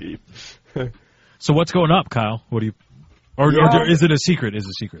one I beat. So what's going up, Kyle? What do you? Or is it a secret?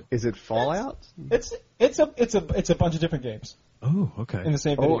 Is it Fallout? It's a bunch of different games. Oh, okay. In the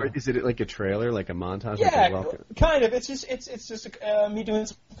same video. Or is it like a trailer, like a montage? Yeah, kind of. It's just me doing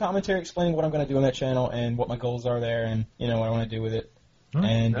some commentary, explaining what I'm going to do on that channel and what my goals are there, and what I want to do with it.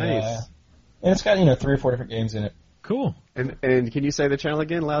 And nice. And it's got 3 or 4 different games in it. Cool. And can you say the channel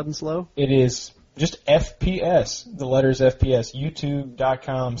again, loud and slow? It is just FPS. The letters FPS.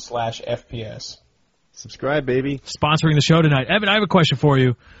 YouTube.com/FPS. Subscribe, baby. Sponsoring the show tonight. Evan, I have a question for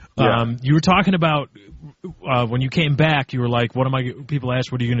you. Yeah. You were talking about when you came back, you were like, people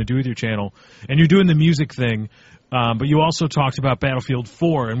asked, what are you going to do with your channel? And you're doing the music thing, but you also talked about Battlefield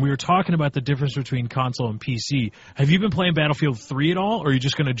 4, and we were talking about the difference between console and PC. Have you been playing Battlefield 3 at all, or are you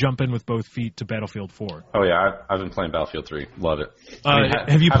just going to jump in with both feet to Battlefield 4? Oh, yeah, I've been playing Battlefield 3. Love it.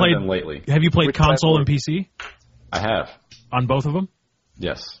 Have you played lately? Have you played Which console platform? and PC? I have. On both of them?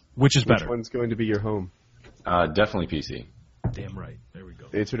 Yes. Which is better? Which one's going to be your home? Definitely PC. Damn right. There we go.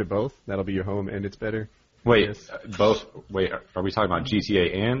 Answer to both. That'll be your home, and it's better. Wait, Yes. both. Wait, are we talking about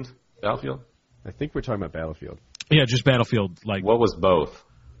GTA and Battlefield? I think we're talking about Battlefield. Yeah, just Battlefield. Like What was both?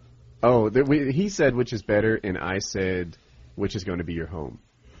 Oh, he said which is better, and I said which is going to be your home.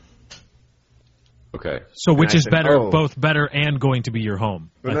 Okay. So which And I is said, better, oh. both better and going to be your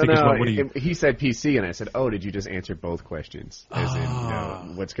home? Well, I think is what he said PC, and I said, oh, did you just answer both questions? As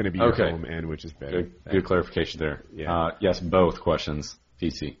in, what's going to be your Okay. home and which is better? Good clarification there. Yeah. Yes, both questions.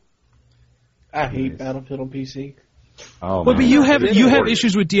 PC. I hate Battlefield on PC. Oh, Well, man. but you have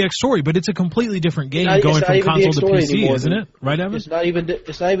issues with DX Story, but it's a completely different game It's going not from even console DX to Story PC, anymore, isn't dude. it? Right, Evan? It's not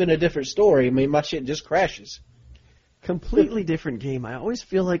even a different story. I mean, my shit just crashes. Completely different game. I always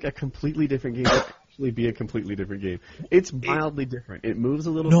feel like a completely different game could actually be a completely different game. It's mildly different. It moves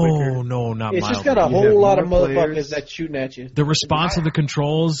a little quicker. No, not It's mildly. just got a You whole have lot of more motherfuckers players. that's shooting at you. The response of the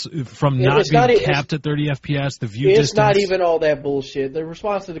controls from It- not it's being not- it's- capped at 30 FPS, the view It's distance. not even all that bullshit. The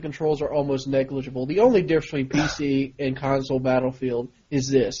response to the controls are almost negligible. The only difference between PC and console Battlefield is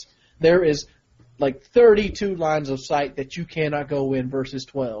this. There is like 32 lines of sight that you cannot go in versus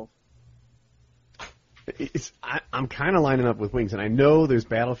 12. I'm kind of lining up with Wings, and I know there's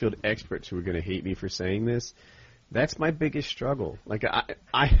Battlefield experts who are going to hate me for saying this. That's my biggest struggle. Like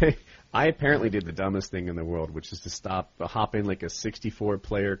I apparently did the dumbest thing in the world, which is to hop in like a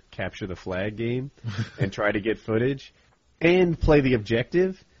 64-player capture the flag game and try to get footage and play the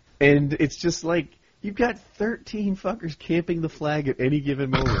objective, and it's just like you've got 13 fuckers camping the flag at any given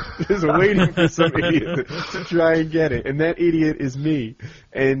moment, just waiting for some idiot to try and get it, and that idiot is me.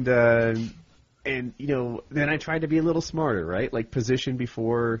 And then I tried to be a little smarter, right? Like position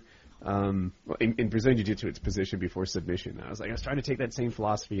before. In Brazilian Jiu-Jitsu, it's position before submission. I was trying to take that same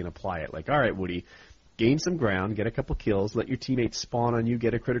philosophy and apply it. Like, all right, Woody, gain some ground, get a couple kills, let your teammates spawn on you,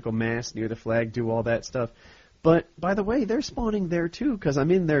 get a critical mass near the flag, do all that stuff. But, by the way, they're spawning there too, because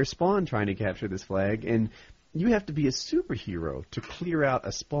I'm in their spawn trying to capture this flag, and you have to be a superhero to clear out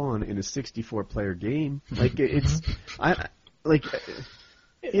a spawn in a 64-player game. Like, it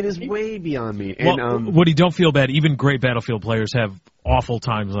is way beyond me. And, Woody, don't feel bad. Even great Battlefield players have awful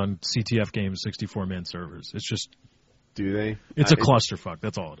times on CTF games, 64-man servers. It's just... Do they? It's a clusterfuck.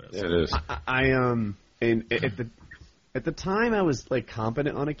 That's all it is. It is. And at the time I was like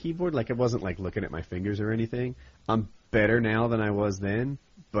competent on a keyboard, like I wasn't like looking at my fingers or anything. I'm better now than I was then,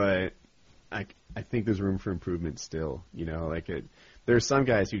 but I think there's room for improvement still. There's some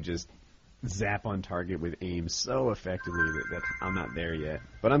guys who just zap on target with aim so effectively that I'm not there yet,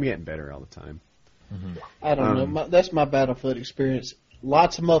 but I'm getting better all the time. Mm-hmm. I don't know. That's my Battlefield experience.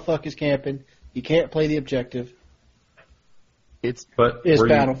 Lots of motherfuckers camping. You can't play the objective. It's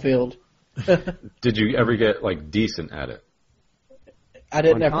Battlefield. Did you ever get like decent at it? I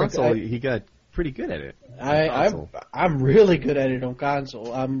didn't on ever. console. He got pretty good at it. I'm really good at it on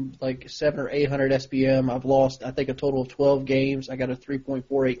console. I'm like 700 or 800 SPM. I've lost I think a total of 12 games. I got a 3.48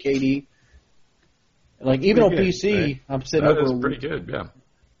 KD. Like even on PC, right? I'm sitting That over. is pretty good. Yeah.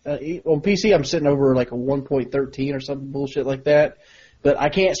 On PC, I'm sitting over like a 1.13 or something bullshit like that. But I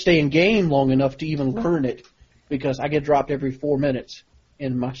can't stay in game long enough to even learn it because I get dropped every 4 minutes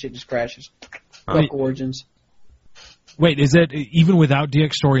and my shit just crashes. Fuck Origins. Wait, is that even without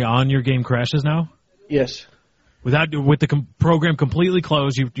DX Story on, your game crashes now? Yes. With the program completely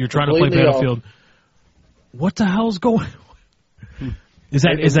closed, you're trying to play Completely Battlefield. What the hell's going on? Is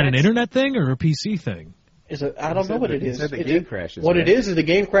that an internet thing or a PC thing? I don't know what it is. The game crashes. What right? it is the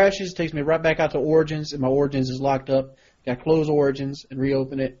game crashes, takes me right back out to Origins, and my Origins is locked up. Got to close Origins and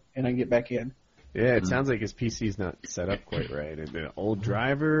reopen it, and I can get back in. Yeah, it sounds like his PC's not set up quite right. An old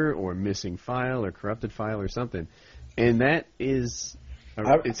driver or missing file or corrupted file or something. And that is...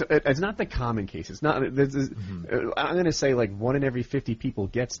 It's not the common case. It's not. I'm going to say like 1 in every 50 people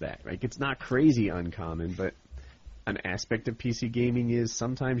gets that. Right? It's not crazy uncommon, but an aspect of PC gaming is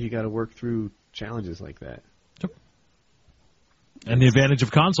sometimes you got to work through challenges like that. And the advantage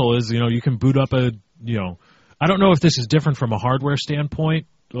of console is, you can boot up I don't know if this is different from a hardware standpoint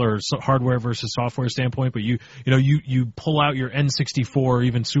or hardware versus software standpoint, but you pull out your N64 or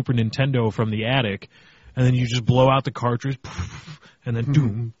even Super Nintendo from the attic, and then you just blow out the cartridge, and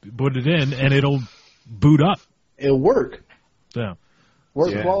then put it in, and it'll boot up. It'll work. Yeah.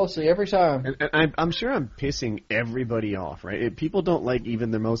 Works flawlessly every time. And I'm sure I'm pissing everybody off, right? People don't like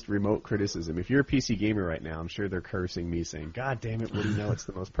even the most remote criticism. If you're a PC gamer right now, I'm sure they're cursing me, saying, "God damn it, Woody! No, it's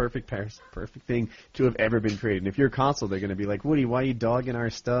the most perfect thing to have ever been created." And if you're a console, they're going to be like, "Woody, why are you dogging our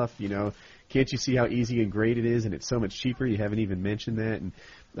stuff? Can't you see how easy and great it is? And it's so much cheaper. You haven't even mentioned that." And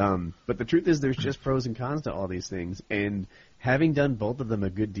but the truth is, there's just pros and cons to all these things. And having done both of them a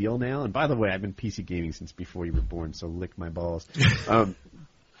good deal now, and by the way, I've been PC gaming since before you were born, so lick my balls. I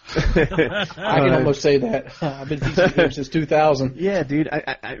can almost say that. I've been PC gaming since 2000. Yeah, dude.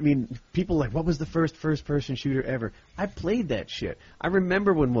 I mean, people like, what was the first-person shooter ever? I played that shit. I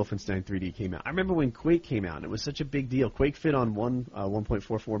remember when Wolfenstein 3D came out. I remember when Quake came out, and it was such a big deal. Quake fit on one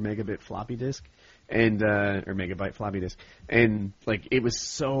 1.44 megabit floppy disk, and or megabyte floppy disk, and like it was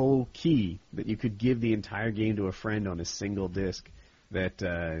so key that you could give the entire game to a friend on a single disk. That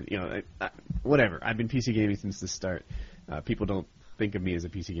whatever. I've been PC gaming since the start. People don't think of me as a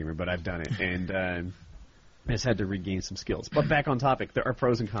PC gamer, but I've done it, and I just had to regain some skills. But back on topic, there are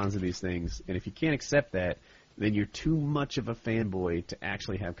pros and cons of these things, and if you can't accept that, then you're too much of a fanboy to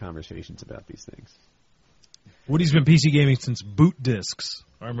actually have conversations about these things. Woody's been PC gaming since boot discs.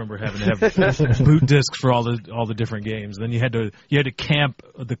 I remember having to have boot discs for all the different games. Then you had to camp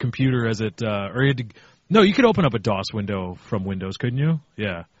the computer as it, or you had to. No, you could open up a DOS window from Windows, couldn't you?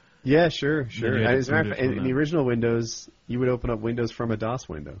 Yeah. Yeah, sure. As a matter of fact, in the that. original Windows, you would open up Windows from a DOS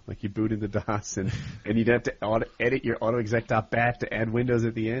window. Like you boot into DOS, and you'd have to edit your autoexec.bat to add Windows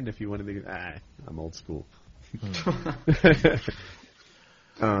at the end if you wanted to. I'm old school. So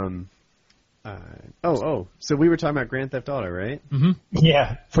we were talking about Grand Theft Auto, right? Mm-hmm.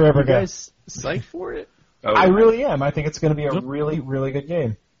 Yeah, forever You ago. guys psyched for it? Oh, I really am. I think it's going to be a really, really good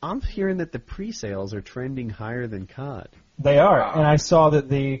game. I'm hearing that the pre-sales are trending higher than COD. They are, and I saw that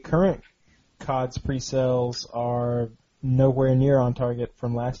the current COD's pre-sales are nowhere near on target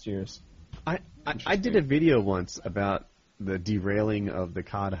from last year's. I did a video once about the derailing of the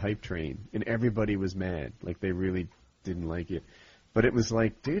COD hype train, and everybody was mad. Like, they really didn't like it. But it was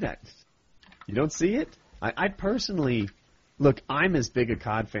like, dude, you don't see it? I personally... Look, I'm as big a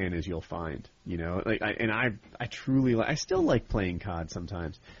COD fan as you'll find, I truly I still like playing COD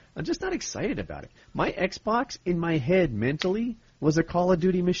sometimes. I'm just not excited about it. My Xbox, in my head, mentally, was a Call of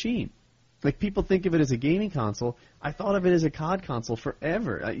Duty machine. Like, people think of it as a gaming console. I thought of it as a COD console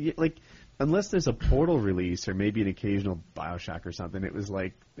forever. Unless there's a Portal release or maybe an occasional BioShock or something, it was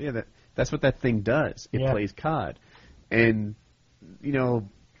like, yeah, that's what that thing does. It plays COD. And,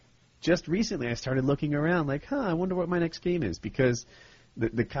 just recently I started looking around like, I wonder what my next game is, because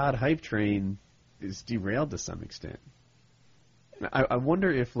the COD hype train is derailed to some extent. I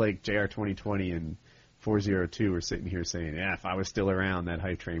wonder if, like, JR 2020 and 402 are sitting here saying, if I was still around, that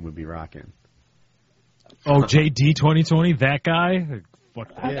hype train would be rocking. Oh, JD 2020, that guy?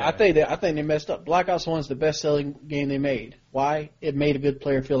 Fuck that. I think they messed up. Black Ops 1's the best-selling game they made. Why? It made a good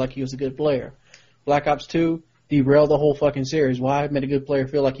player feel like he was a good player. Black Ops 2 derailed the whole fucking series. Why? It made a good player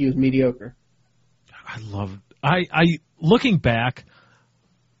feel like he was mediocre. Looking back,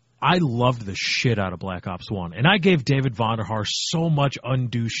 I loved the shit out of Black Ops 1. And I gave David Vonderhaar so much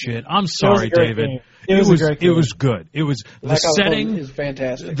undue shit. I'm sorry, David. It was a great game. It was good. It was Black the Ops 1 setting. is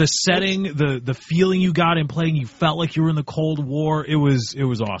fantastic. The setting, the feeling you got in playing, you felt like you were in the Cold War. It was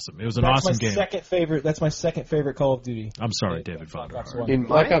awesome. It was an awesome game. That's my second favorite Call of Duty. I'm sorry, David Vonderhaar. In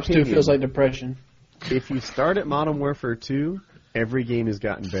Black my Ops 2 opinion, feels like depression. If you start at Modern Warfare 2, every game has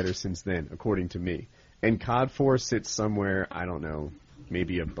gotten better since then, according to me. And COD 4 sits somewhere, I don't know,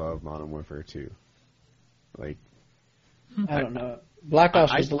 maybe above Modern Warfare 2. Like, I don't know. Black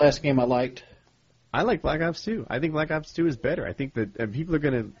Ops was the last game I liked. I like Black Ops 2. I think Black Ops 2 is better. I think that people are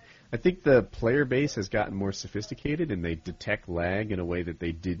going to... I think the player base has gotten more sophisticated, and they detect lag in a way that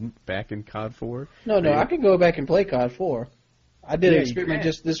they didn't back in COD 4. No, I can go back and play COD 4. I did an experiment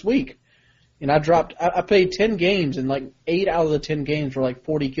just this week, and I played 10 games, and like 8 out of the 10 games were like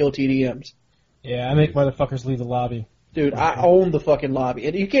 40 kill TDMs. Yeah, I make motherfuckers leave the lobby. Dude, I own the fucking lobby.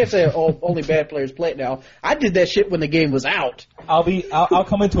 And you can't say only bad players play it now. I did that shit when the game was out. I'll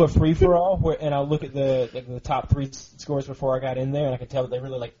come into a free for all and I'll look at the top 3 scores before I got in there, and I can tell that they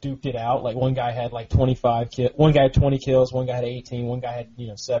really like duked it out. Like one guy had like 25 kills, one guy had 20 kills, one guy had 18, one guy had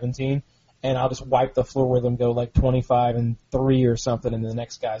 17. And I'll just wipe the floor with them, go like 25 and 3 or something, and the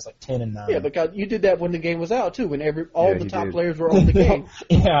next guy's like 10 and 9. Yeah, because you did that when the game was out too, when all the top players were on the game.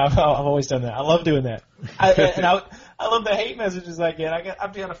 Yeah, I've always done that. I love doing that. I love the hate messages I get.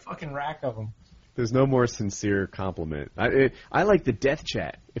 I've got a fucking rack of them. There's no more sincere compliment. I like the death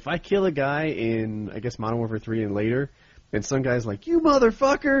chat. If I kill a guy in, I guess, Modern Warfare 3 and later, and some guy's like, "You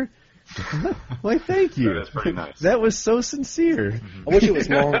motherfucker," why, thank you. That's pretty nice. That was so sincere. I wish it was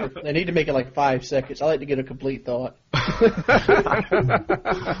longer. They need to make it like 5 seconds. I like to get a complete thought. That'd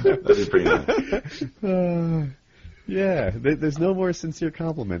be pretty nice. Yeah, there's no more sincere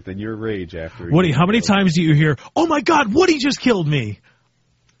compliment than your rage after. Woody, how many times do you hear, "Oh my God, Woody just killed me"?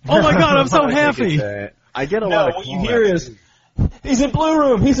 Oh my God, I'm so happy. I get a lot of what you hear is, "He's in blue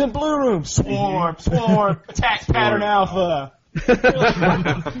room, he's in blue room, swarm, attack pattern alpha."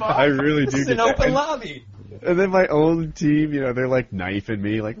 I really do. It's an open lobby. And then my own team, they're like knifing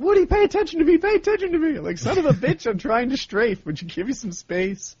me, like, "Woody, pay attention to me, pay attention to me." Like, son of a bitch, I'm trying to strafe. Would you give me some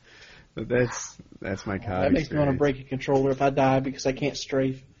space? But that's my COD That makes me want to break a controller if I die because I can't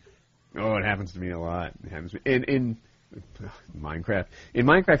strafe. Oh, it happens to me a lot. It happens to me. In Minecraft. In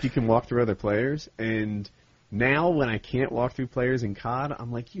Minecraft, you can walk through other players, and now when I can't walk through players in COD,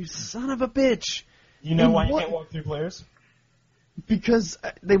 I'm like, "You son of a bitch." You know why you can't walk through players? Because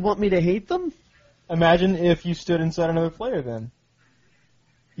they want me to hate them? Imagine if you stood inside another player then.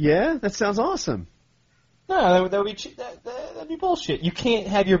 Yeah, that sounds awesome. No, that'd be bullshit. You can't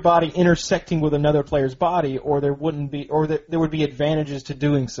have your body intersecting with another player's body, or there would be advantages to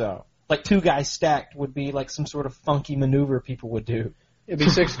doing so. Like 2 guys stacked would be like some sort of funky maneuver people would do. It'd be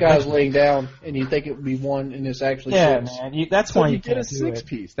 6 guys laying down, and you think it would be 1, and it's actually 6. Man, that's why you get a can't do it.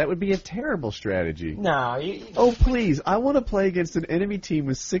 6-piece. That would be a terrible strategy. No. Oh, please. I want to play against an enemy team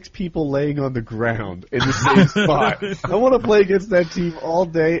with 6 people laying on the ground in the same spot. I want to play against that team all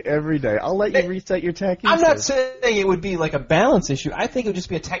day, every day. I'll let you reset your tech. I'm not saying it would be like a balance issue. I think it would just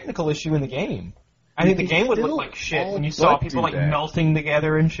be a technical issue in the game. I think the game would look like shit when you saw people like melting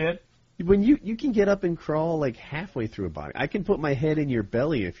together and shit. When you can get up and crawl like halfway through a body. I can put my head in your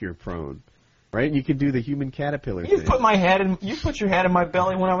belly if you're prone, right? And you can do the human caterpillar thing. You put your head in my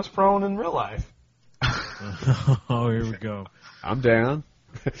belly when I was prone in real life. Oh, here we go. I'm down.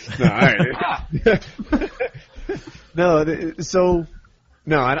 No, all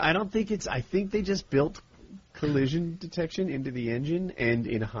right. I don't think it's. I think they just built collision detection into the engine, and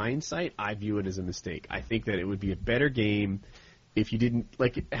in hindsight, I view it as a mistake. I think that it would be a better game if you didn't,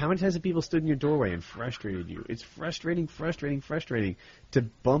 like, how many times have people stood in your doorway and frustrated you? It's frustrating to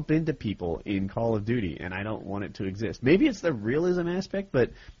bump into people in Call of Duty, and I don't want it to exist. Maybe it's the realism aspect,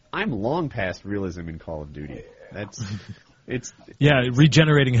 but I'm long past realism in Call of Duty.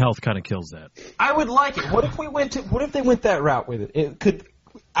 Regenerating health kind of kills that. I would like it. What if they went that route with it?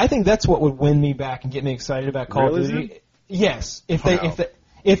 I think that's what would win me back and get me excited about Call of Duty. Yes, stick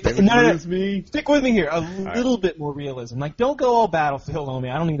with me here. A little bit more realism. Like, don't go all Battlefield on me.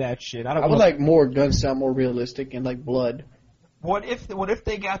 I don't need that shit. I would like more guns sound more realistic and like blood. What if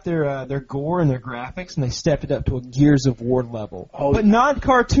they got their gore and their graphics and they stepped it up to a Gears of War level, but not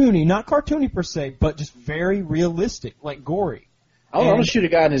cartoony per se, but just very realistic, like gory. I want to shoot a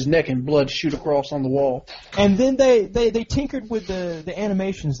guy in his neck and blood shoot across on the wall. And then they tinkered with the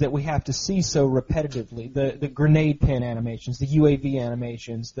animations that we have to see so repetitively, the grenade pin animations, the UAV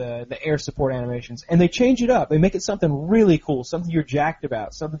animations, the air support animations, and they change it up. They make it something really cool, something you're jacked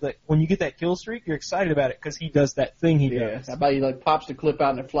about, something that when you get that kill streak, you're excited about it because he does that thing he does. How about he like pops the clip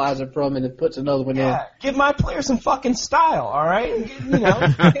out and it flies it from and it puts another one in. Give my player some fucking style, all right?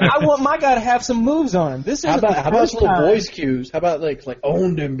 I want my guy to have some moves on him. How about little voice cues? How about like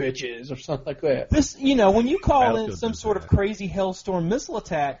own them bitches or something like that? This, when you call in some sort of crazy Hellstorm missile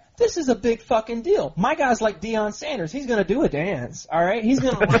attack, this is a big fucking deal. My guy's like Deion Sanders. He's gonna do a dance, all right? He's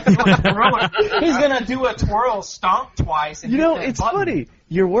gonna he's gonna do a twirl, stomp twice. And it's funny.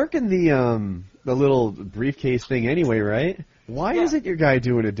 You're working the little briefcase thing anyway, right? Why isn't your guy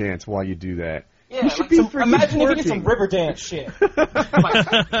doing a dance while you do that? Yeah, should like be some, freaking imagine if he did twerking. some river dance shit.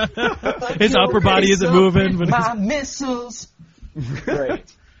 His upper body isn't moving, but my missiles. Great.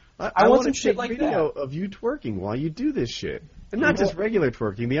 I want want some to shit take like video of you twerking while you do this shit. And not just regular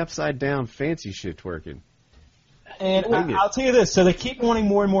twerking, the upside down fancy shit twerking. And Wing it. I'll tell you this: so they keep wanting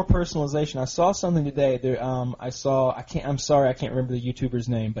more and more personalization. I saw something today. There, I'm sorry, I can't remember the YouTuber's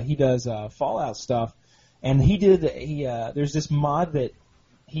name, but he does Fallout stuff, and there's this mod that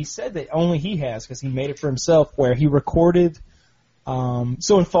he said that only he has because he made it for himself, where he recorded.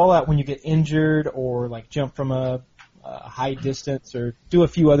 So in Fallout, when you get injured or like jump from a high distance or do a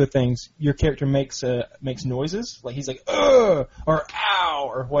few other things, your character makes noises, like he's like "ugh" or "ow"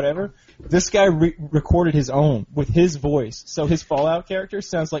 or whatever. This guy recorded his own with his voice, so his Fallout character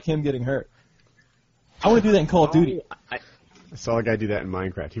sounds like him getting hurt. I want to do that in Call of Duty. I saw a guy do that in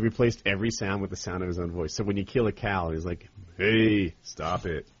Minecraft. He replaced every sound with the sound of his own voice. So when you kill a cow, he's like, "Hey, stop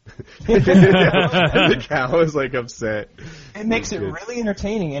it." And the cow is like upset. It makes it really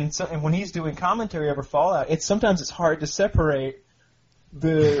entertaining, and when he's doing commentary over Fallout, sometimes it's hard to separate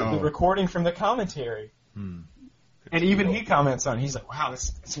the recording from the commentary. And even he comments on it. He's like, "Wow,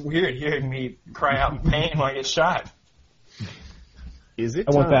 it's weird hearing me cry out in pain when I get shot." Is it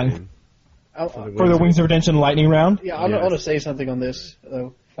I want that time for the Wings of Redemption lightning round. Yeah, I want to say something on this,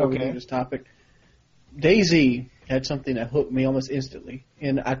 though, before we Okay. leave this topic. DayZ had something that hooked me almost instantly.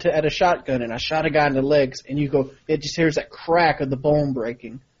 And I had a shotgun, and I shot a guy in the legs, and it just hears that crack of the bone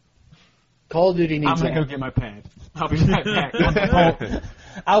breaking. Call of Duty needs I'm going to that. go get my pad. I'll be right back.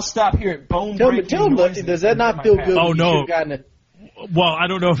 I'll stop here at bone Tell breaking. him, noises does that and not get feel my good? pad. Oh, when you no. shoot a guy in the, well, I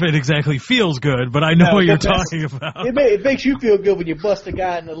don't know if it exactly feels good, but I know what you're that's- talking about. it makes you feel good when you bust a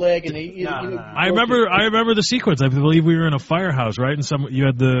guy in the leg and he. I remember the sequence. I believe we were in a firehouse, right? And you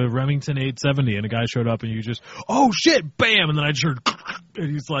had the Remington 870, and a guy showed up, and you just, oh shit, bam, and then I just heard,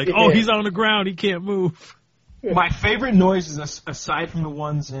 and he's like, oh, he's on the ground, he can't move. My favorite noises, aside from the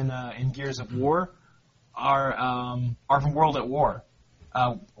ones in Gears of War, are from World at War.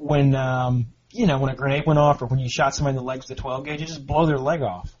 When when a grenade went off, or when you shot somebody in the legs with a 12 gauge, you just blow their leg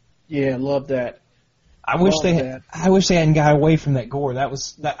off. Yeah, love that. I wish Love they that. hadn't got away from that gore.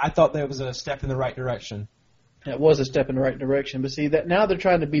 I thought that was a step in the right direction. That was a step in the right direction. But see, that now they're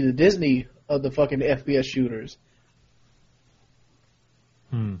trying to be the Disney of the fucking FPS shooters.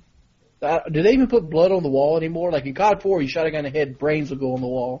 Do they even put blood on the wall anymore? Like in COD 4, you shot a guy in the head, brains will go on the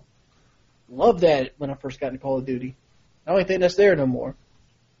wall. Love that when I first got into Call of Duty. I don't think that's there no more.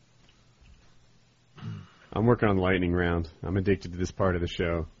 I'm working on lightning round. I'm addicted to this part of the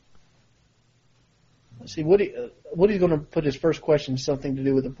show. Let's see, Woody's going to put his first question something to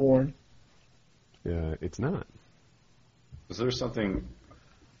do with the porn. It's not. Is there something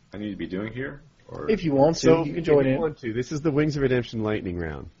I need to be doing here? Or If you want to, you can join if you in. want to, this is the Wings of Redemption lightning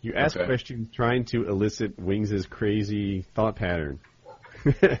round. You ask Okay. questions trying to elicit Wings' crazy thought pattern.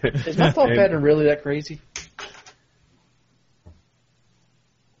 Is my thought pattern really that crazy?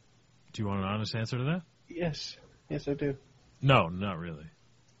 Do you want an honest answer to that? Yes. Yes, I do. No, not really.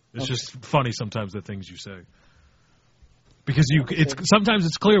 It's Okay. just funny sometimes the things you say. Because sometimes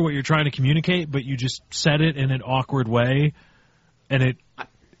it's clear what you're trying to communicate, but you just said it in an awkward way, and it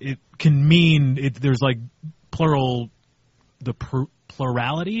can mean there's like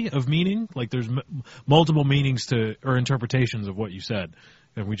plurality of meaning, like there's multiple meanings to or interpretations of what you said,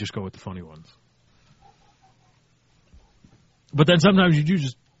 and we just go with the funny ones. But then sometimes you do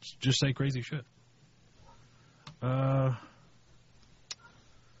just say crazy shit. I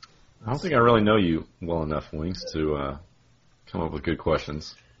don't think I really know you well enough, Wings, to come up with good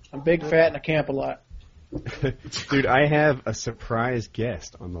questions. I'm big, fat, and I camp a lot. Dude, I have a surprise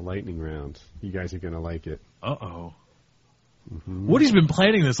guest on the lightning round. You guys are going to like it. Uh-oh. Woody's been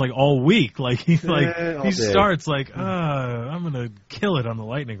planning this like all week. Like he all day. starts like, I'm gonna kill it on the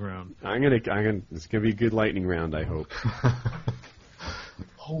lightning round. It's gonna be a good lightning round, I hope.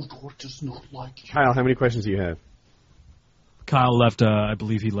 Holdor does not like you. Kyle, how many questions do you have? Kyle left. I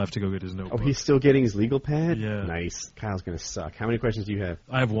believe he left to go get his Oh, notebook. he's still getting his legal pad? Yeah. Nice. Kyle's gonna suck. How many questions do you have?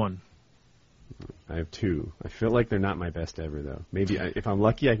 I have one. I have 2. I feel like they're not my best ever, though. Maybe if I'm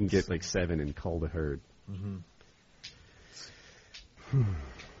lucky, I can get like 7 and call the herd. I'm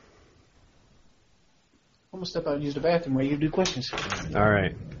going to step out and use the bathroom while you do questions. All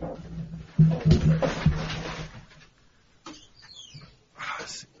right.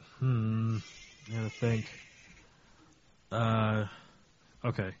 I gotta think.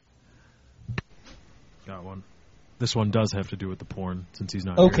 Okay. Got one. This one does have to do with the porn, since he's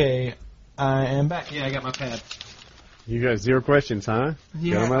not here. Okay, I am back. Yeah, I got my pad. You got 0 questions, huh?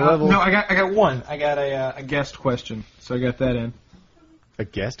 Yeah, Get on my level. no, I got one. I got a guest question, so I got that in. A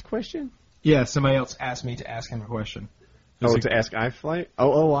guest question? Yeah, somebody else asked me to ask him a question. Oh, to ask iFlight?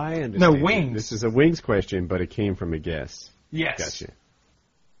 Oh, I understand. No, Wings. This is a Wings question, but it came from a guess. Yes. Gotcha.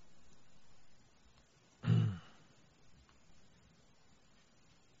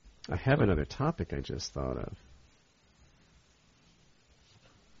 I have another topic I just thought of.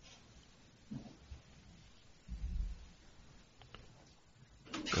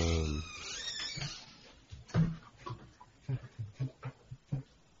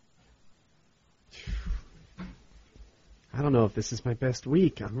 I don't know if this is my best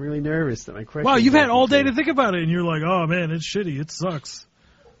week. I'm really nervous that my question. Wow, you've had all day to think about it, and you're like, oh, man, it's shitty. It sucks.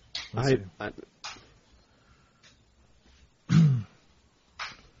 I let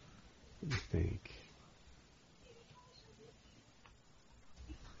me think.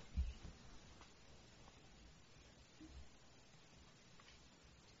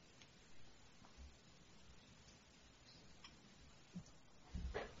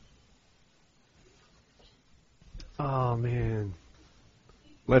 Oh man,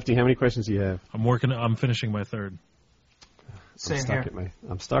 Lefty, how many questions do you have? I'm finishing my third. Same here.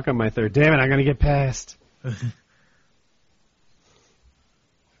 I'm stuck on my third. Damn it, I'm gonna get past.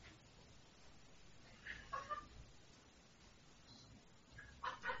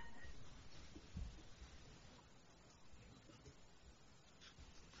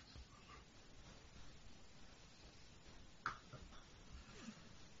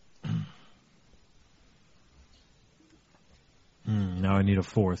 Now I need a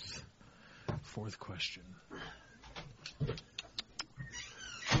fourth question.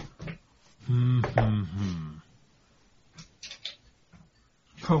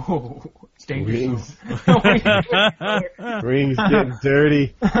 Oh, it's dangerous. Rings getting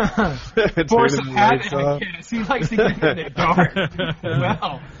dirty. Force of habit. It seems like he's getting in the dark.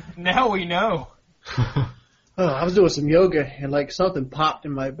 Well, now we know. I was doing some yoga and like something popped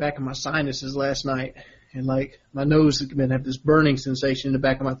in my back of my sinuses last night, and like my nose has been having this burning sensation in the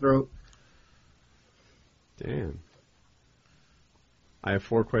back of my throat. Damn. I have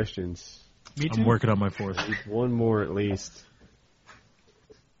 4 questions. Me too. I'm working on my fourth. I need one more at least.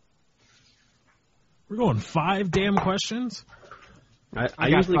 We're going 5 damn questions? I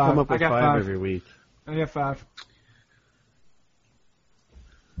usually come up with 5 every week. I got 5.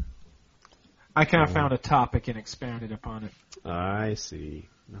 I kind of found a topic and expounded upon it. I see.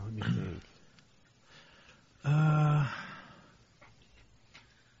 Now let me think.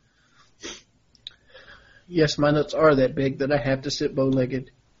 Yes, my nuts are that big that I have to sit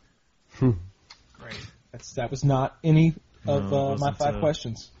bow-legged. Great. That was not any of No, it my wasn't, 5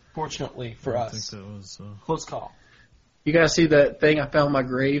 questions, fortunately for I us. think that was, Close call. You guys see that thing I found in my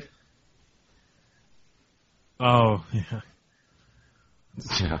grave? oh, yeah.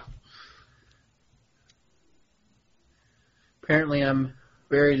 Yeah. Apparently I'm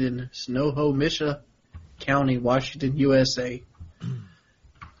buried in Snohomish County, Washington, USA.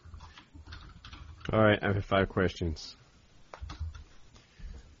 All right, I have 5 questions.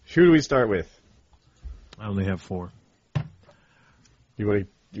 Who do we start with? I only have 4. You want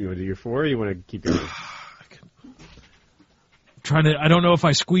to do your 4 or you want to keep going? I don't know if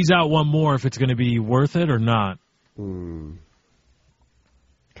I squeeze out one more, if it's going to be worth it or not. Kyle,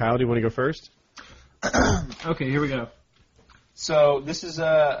 do you want to go first? Okay, here we go. So this is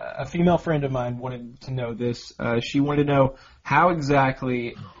a female friend of mine wanted to know this. She wanted to know how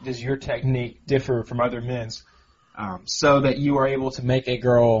exactly does your technique differ from other men's so that you are able to make a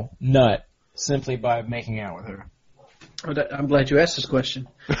girl nut simply by making out with her. I'm glad you asked this question.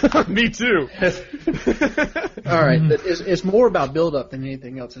 Me too. All right, but it's more about build-up than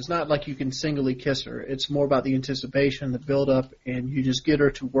anything else. It's not like you can singly kiss her. It's more about the anticipation, the build-up, and you just get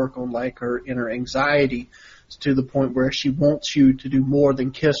her to work on like her inner anxiety to the point where she wants you to do more than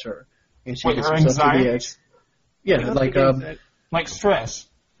kiss her, and she gets her herself to the anxiety? edge. Yeah, Like stress.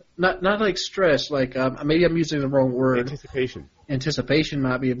 not like stress. Like maybe I'm using the wrong word. Anticipation. Anticipation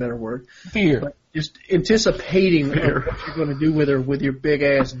might be a better word. Fear. But just anticipating of what you're going to do with her with your big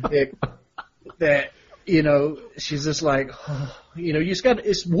ass dick. That she's just like, you just got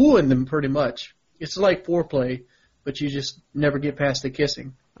it's wooing them pretty much. It's like foreplay, but you just never get past the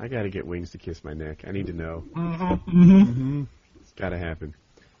kissing. I got to get Wings to kiss my neck. I need to know. It's got to happen.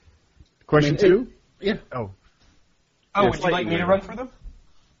 Question 2? Yeah. Oh, Yeah, would you like me to run for them?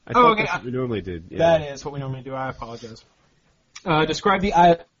 I thought okay. that's what we normally did. Yeah. That is what we normally do. I apologize. Describe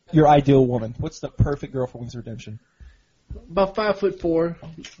your ideal woman. What's the perfect girl for Wings of Redemption? About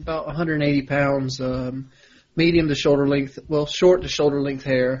 5'4", about 180 pounds, medium to shoulder length, short to shoulder length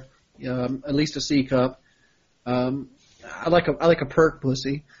hair, at least a C cup. I like a perk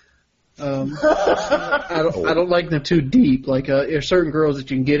pussy. I don't like them too deep. Like there's certain girls that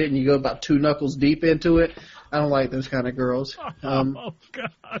you can get it and you go about 2 knuckles deep into it. I don't like those kind of girls. Oh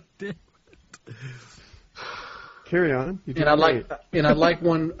God! Damn it. Carry on. And I like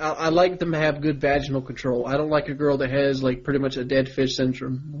them to have good vaginal control. I don't like a girl that has like pretty much a dead fish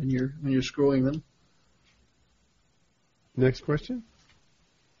syndrome when you're screwing them. Next question.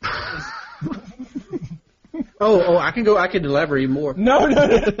 I can elaborate more. No, we're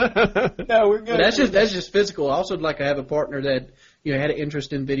good. But that's just physical. I also would like to have a partner that had an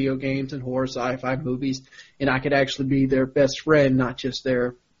interest in video games and horror, sci-fi movies, and I could actually be their best friend, not just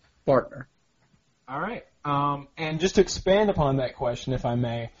their partner. All right. And just to expand upon that question, if I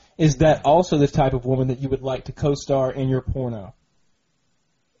may, is that also the type of woman that you would like to co-star in your porno?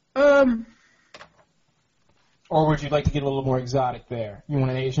 Or would you like to get a little more exotic there? You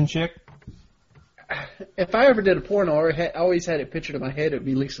want an Asian chick? If I ever did a porno, I always had it pictured in my head, it would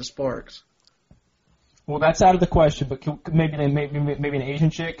be Lisa Sparks. Well, that's out of the question, but maybe an Asian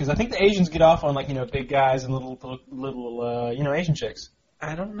chick, because I think the Asians get off on big guys and little Asian chicks.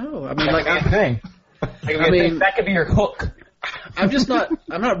 I don't know. I mean, thing. That could be your hook. I'm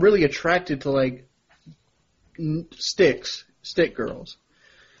not really attracted to stick girls.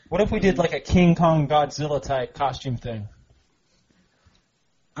 What if we did like a King Kong Godzilla type costume thing?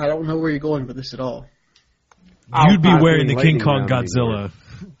 I don't know where you're going with this at all. You'd be wearing the King lightning Kong round Godzilla.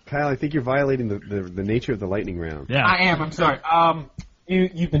 Kyle, I think you're violating the nature of the lightning round. Yeah. I am. I'm sorry.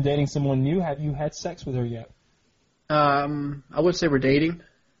 You've been dating someone new. Have you had sex with her yet? I wouldn't say we're dating,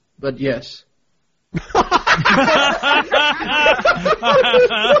 but yes.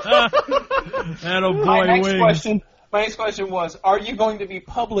 My next question was, are you going to be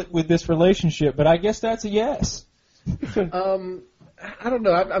public with this relationship? But I guess that's a yes. I don't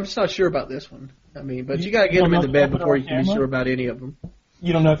know. I'm just not sure about this one. I mean, but you got to get them into bed before you can be sure about any of them.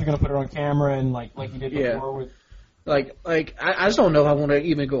 You don't know if you're going to put her on camera and like you did before with. I just don't know if I want to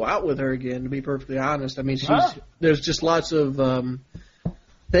even go out with her again. To be perfectly honest, I mean, there's just lots of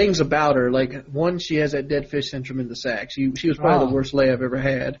things about her. Like one, she has that dead fish syndrome in the sack. She was probably the worst lay I've ever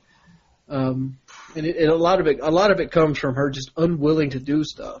had. And a lot of it comes from her just unwilling to do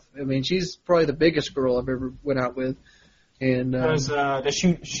stuff. I mean, she's probably the biggest girl I've ever went out with. And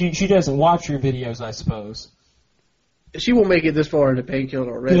she doesn't watch your videos, I suppose. She won't make it this far into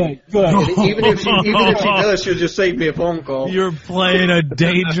Painkiller already. Good. Even if she does, she'll just save me a phone call. You're playing a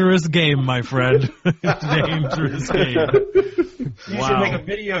dangerous game, my friend. Dangerous game. You should make a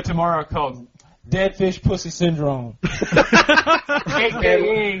video tomorrow called Dead Fish Pussy Syndrome.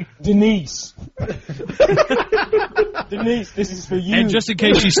 AKA Denise. Denise, this is for you. And just in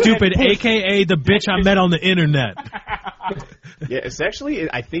case she's stupid, AKA the bitch I met on the internet. Yeah, it's actually,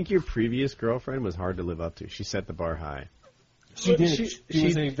 I think your previous girlfriend was hard to live up to. She set the bar high. She did. She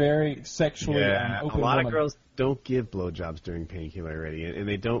was a very sexually open a lot woman. of girls don't give blowjobs during Painkiller already, and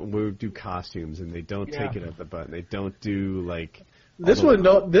they don't do costumes, and they don't take it up the butt, and they don't do like. This one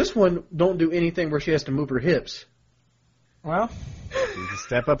don't do anything where she has to move her hips. Well,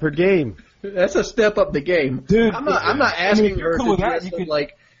 step up her game. That's a step up the game, dude. I'm not asking her cool to dress up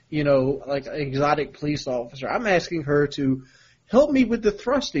like an exotic police officer. I'm asking her to help me with the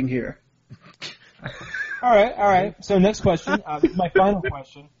thrusting here. All right. So next question, my final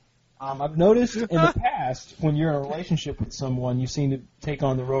question. I've noticed in the past when you're in a relationship with someone, you seem to take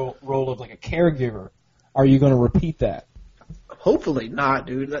on the role of like a caregiver. Are you going to repeat that? Hopefully not,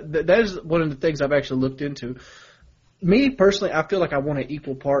 dude. That is one of the things I've actually looked into. Me personally, I feel like I want an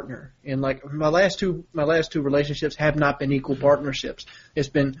equal partner, and like my last two relationships have not been equal partnerships. It's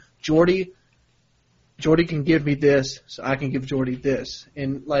been Jordy can give me this, so I can give Jordy this,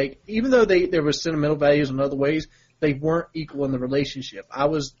 and like even though there was sentimental values in other ways, they weren't equal in the relationship. I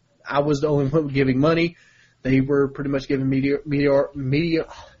was the only one giving money. They were pretty much giving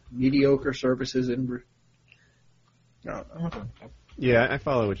mediocre services and. Yeah, I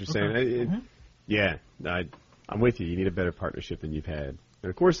follow what you're saying. I'm with you. You need a better partnership than you've had. And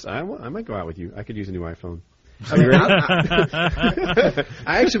of course, I might go out with you. I could use a new iPhone. I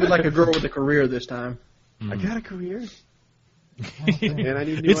actually would like a girl with a career this time. I got a career. And I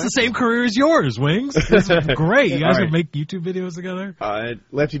need a new It's iPhone. the same career as yours, Wings. This is great. You guys All would make YouTube videos together?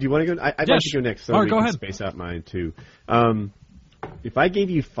 Lefty, do you want to go? I'd like to go next. So All right, we go can ahead. space out mine, too. If I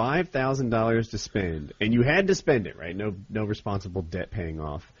gave you $5,000 to spend, and you had to spend it, right? No responsible debt paying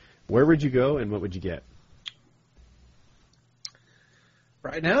off. Where would you go, and what would you get?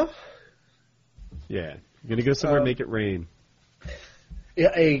 Right now? Yeah. You're going to go somewhere and make it rain.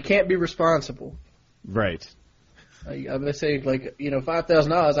 Yeah, you can't be responsible. Right. I'm gonna say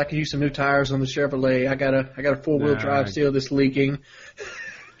 $5,000. I could use some new tires on the Chevrolet. I got a 4-wheel drive still that's leaking.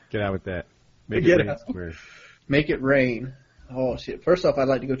 Get out with that. Make Get it rain out. square. Make it rain. Oh shit! First off, I'd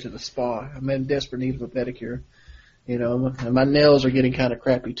like to go to the spa. I'm in desperate need of a pedicure. You know, and my nails are getting kind of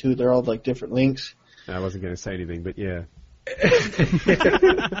crappy too. They're all like different lengths. I wasn't going to say anything, but yeah.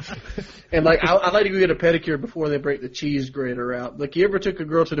 And like, I'd like to go get a pedicure before they break the cheese grater out. Like, you ever took a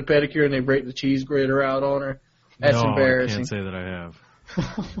girl to the pedicure and they break the cheese grater out on her? That's no, embarrassing. I can't say that I have.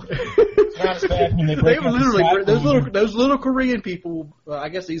 It's not as bad when they They break would up the literally fat those little Korean people. I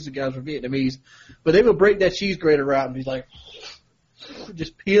guess these guys were Vietnamese, but they would break that cheese grater out and be like,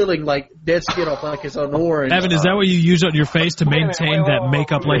 just peeling like dead skin off like it's an orange. Evan, is that what you use on your face to maintain that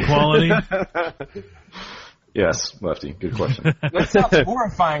makeup-like quality? Yes, Lefty. Good question. That sounds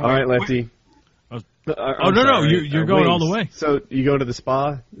horrifying. All right, Lefty. Oh, no, you're going all the way. So you go to the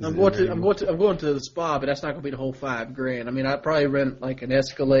spa? I'm going to the spa, but that's not going to be the whole $5,000. I mean, I'd probably rent like an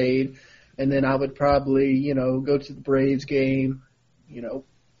Escalade, and then I would probably, you know, go to the Braves game. You know,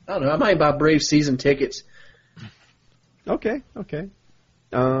 I don't know. I might buy Braves season tickets. Okay.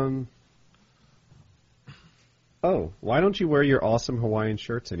 Oh, why don't you wear your awesome Hawaiian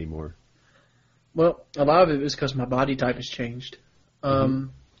shirts anymore? Well, a lot of it is because my body type has changed.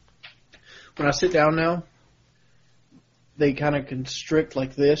 When I sit down now, they kind of constrict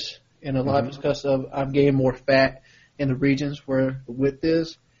like this, and a lot of it's because I'm gaining more fat in the regions where the width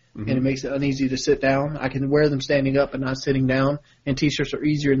is, and it makes it uneasy to sit down. I can wear them standing up and not sitting down, and T-shirts are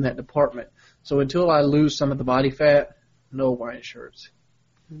easier in that department. So until I lose some of the body fat, no Hawaiian shirts.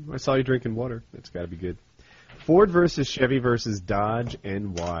 I saw you drinking water. That's got to be good. Ford versus Chevy versus Dodge,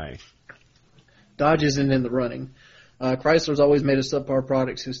 and why? Dodge isn't in the running. Chrysler's always made a subpar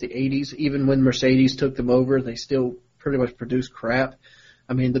product since the 80s. Even when Mercedes took them over, they still pretty much produce crap.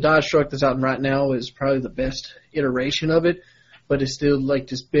 I mean, the Dodge truck that's out right now is probably the best iteration of it, but it's still like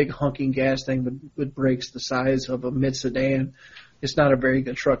this big honking gas thing with brakes the size of a mid-sedan. It's not a very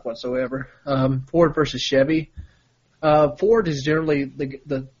good truck whatsoever. Ford versus Chevy. Ford is generally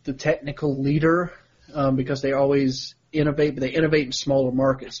the technical leader because they always innovate, but they innovate in smaller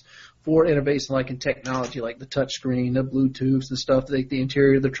markets. Ford innovates in technology, like the touchscreen, the Bluetooth, the stuff, the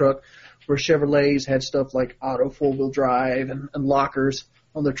interior of the truck, where Chevrolets had stuff like auto four-wheel drive and lockers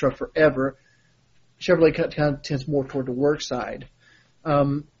on their truck forever. Chevrolet kind of tends more toward the work side.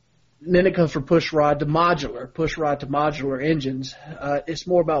 Then it comes from push rod to modular engines. It's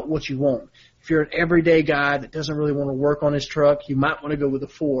more about what you want. If you're an everyday guy that doesn't really want to work on his truck, you might want to go with a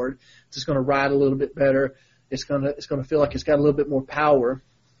Ford. It's just going to ride a little bit better. It's going to feel like it's got a little bit more power.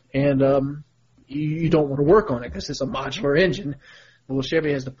 And you don't want to work on it because it's a modular engine. Well,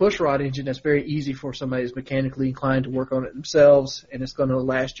 Chevy has the push rod engine that's very easy for somebody who's mechanically inclined to work on it themselves, and it's going to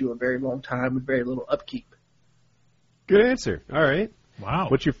last you a very long time with very little upkeep. Good answer. All right. Wow.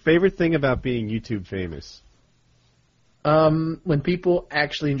 What's your favorite thing about being YouTube famous? When people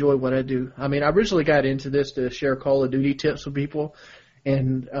actually enjoy what I do. I mean, I originally got into this to share Call of Duty tips with people,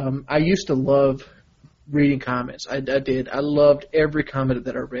 and I used to love reading comments. I did. I loved every comment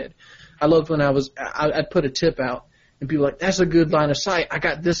that I read. I loved when I'd put a tip out and people were like, that's a good line of sight. I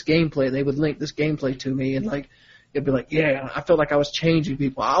got this gameplay. They would link this gameplay to me and it'd be like, yeah, I felt like I was changing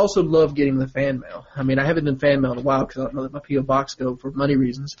people. I also love getting the fan mail. I mean, I haven't done fan mail in a while because I don't know that my P.O. box go for money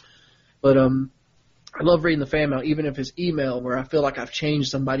reasons. But I love reading the fan mail, even if it's email where I feel like I've changed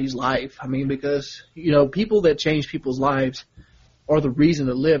somebody's life. I mean, because, people that change people's lives are the reason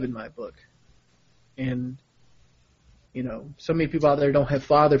to live in my book. And, so many people out there don't have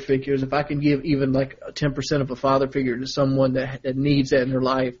father figures. If I can give even 10% of a father figure to someone that needs that in their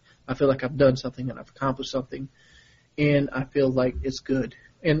life, I feel like I've done something and I've accomplished something. And I feel like it's good.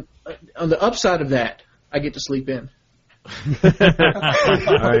 And on the upside of that, I get to sleep in. All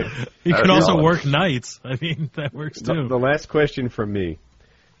right. You can also work nights. I mean, that works too. The last question from me.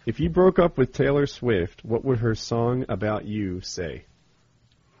 If you broke up with Taylor Swift, what would her song about you say?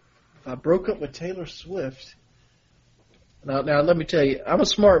 If I broke up with Taylor Swift, now let me tell you, I'm a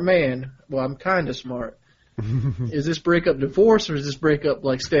smart man. Well, I'm kind of smart. Is this breakup divorce or is this breakup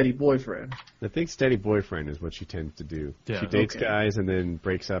steady boyfriend? I think steady boyfriend is what she tends to do. Yeah. She dates guys and then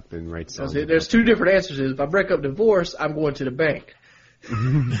breaks up and writes songs. There's two different answers. If I break up divorce, I'm going to the bank.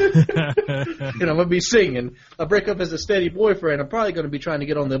 And I'm going to be singing. If I break up as a steady boyfriend, I'm probably going to be trying to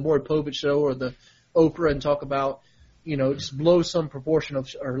get on the Maury Povich show or the Oprah and talk about, just blow some proportion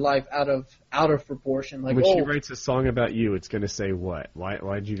of her life out of proportion. When she writes a song about you, it's going to say what? Why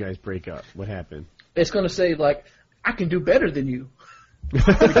did you guys break up? What happened? It's going to say, I can do better than you.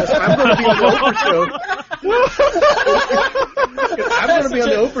 Because I'm going to be on the Oprah show. I'm going to be on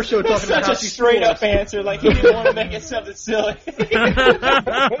the Oprah show talking about how such a straight-up answer. He didn't want to make it something silly.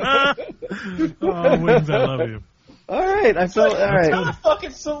 Oh, Wings, I love you. All right, I felt all right. I'm a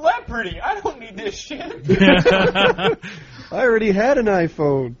fucking celebrity. I don't need this shit. I already had an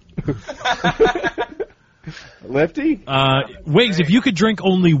iPhone. Lefty? Wings, if you could drink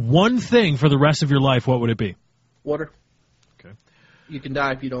only one thing for the rest of your life, what would it be? Water. Okay. You can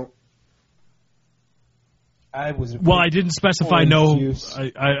die if you don't. I didn't specify Orange juice.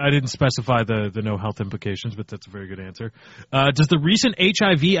 I didn't specify the no health implications, but that's a very good answer. Does the recent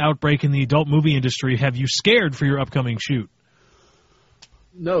HIV outbreak in the adult movie industry have you scared for your upcoming shoot?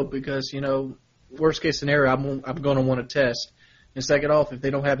 No, because, worst case scenario, I'm going to want a test. And second off, if they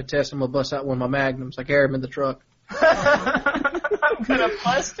don't have a test, I'm going to bust out one of my Magnums. I carry them in the truck. I'm going to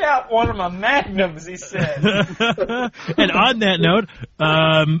bust out one of my Magnums, he said. And on that note,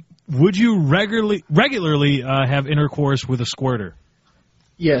 would you regularly have intercourse with a squirter?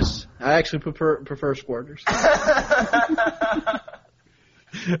 Yes. I actually prefer squirters.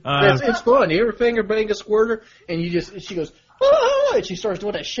 It's fun. You ever finger bang a squirter, and she goes, oh, and she starts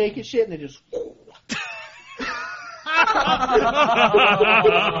doing that shaking shit, and it just... It's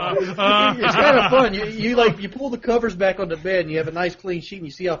kind of fun. You pull the covers back on the bed and you have a nice clean sheet and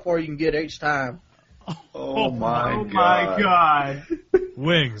you see how far you can get each time. Oh my God.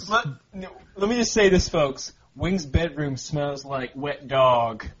 Wings. Let me just say this, folks. Wings' bedroom smells like wet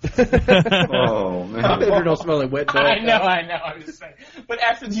dog. Oh man. My bedroom don't smell like wet dog. I know. I'm just saying. But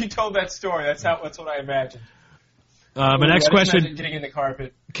after you told that story, that's what I imagined. My next question: getting in the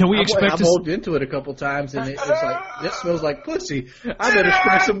carpet. Can we expect I've to? moved into it a couple times, and it's like, this smells like pussy. I better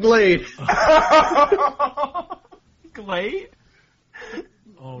spray some Glade. Glade?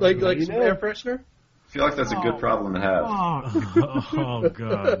 Like some air freshener. I feel like that's a good problem to have. Oh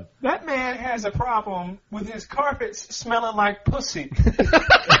God! That man has a problem with his carpets smelling like pussy.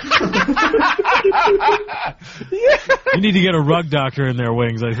 You need to get a rug doctor in there,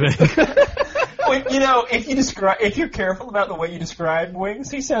 Wings. I think. If you're careful about the way you describe Wings,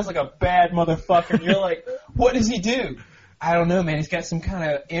 he sounds like a bad motherfucker. And you're like, what does he do? I don't know, man. He's got some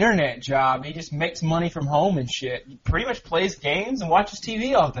kind of internet job. He just makes money from home and shit. He pretty much plays games and watches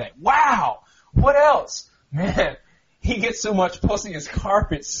TV all day. Wow. What else? Man, he gets so much pussy his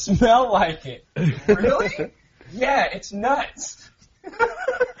carpets smell like it. Really? Yeah, it's nuts.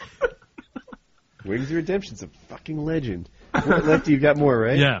 Wings of Redemption's a fucking legend. Lefty, you got more,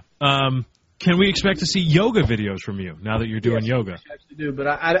 right? Yeah. Can we expect to see yoga videos from you now that you're doing yoga? I actually do, but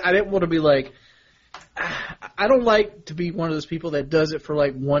I didn't want to be like, I don't like to be one of those people that does it for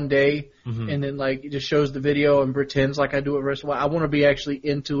like one day and then like just shows the video and pretends like I do it the rest of the while. I want to be actually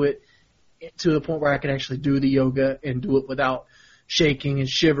into it to the point where I can actually do the yoga and do it without shaking and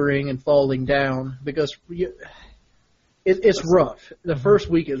shivering and falling down, because it's rough. The first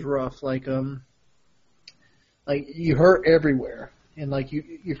week is rough. Like you hurt everywhere. And like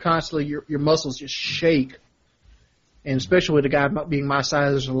you're constantly your muscles just shake, and especially with a guy being my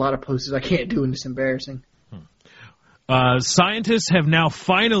size, there's a lot of poses I can't do, and it's embarrassing. Scientists have now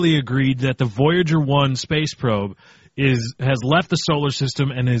finally agreed that the Voyager 1 space probe has left the solar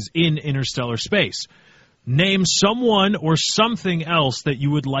system and is in interstellar space. Name someone or something else that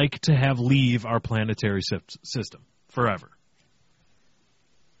you would like to have leave our planetary system forever.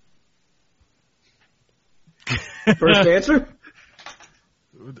 First answer.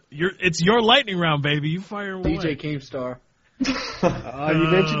 It's your lightning round, baby. You fire away. DJ Keemstar. You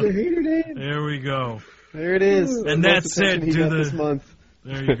mentioned the hater name. There we go. There it is. And that's it. This month.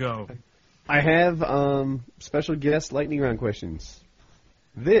 There you go. I have special guest lightning round questions.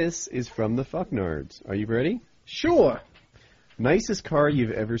 This is from the Fucknards. Are you ready? Sure. Nicest car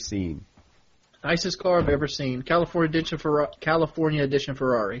you've ever seen? Nicest car I've ever seen. California edition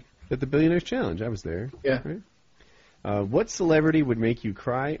Ferrari. At the Billionaires Challenge. I was there. Yeah. Right? What celebrity would make you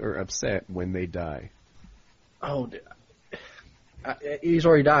cry or upset when they die? Oh, he's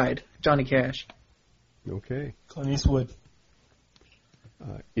already died. Johnny Cash. Okay. Clint Eastwood.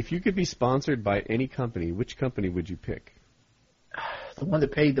 If you could be sponsored by any company, which company would you pick? The one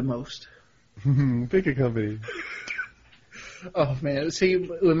that paid the most. Pick a company. Oh, man. See,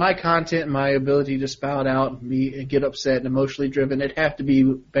 with my content and my ability to spout out and get upset and emotionally driven, it'd have to be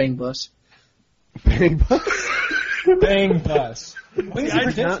Bang Bus. Bang Bus? Bang Bus.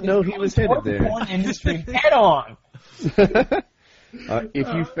 I did not know he was headed there. Porn industry head on.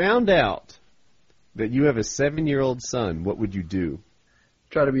 If you found out that you have a 7-year-old son, what would you do?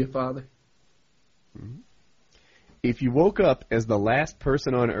 Try to be a father. If you woke up as the last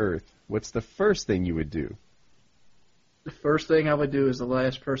person on Earth, what's the first thing you would do? The first thing I would do as the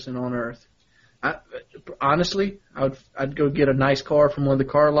last person on Earth. Honestly, I'd go get a nice car from one of the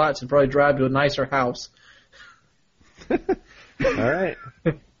car lots and probably drive to a nicer house. All right.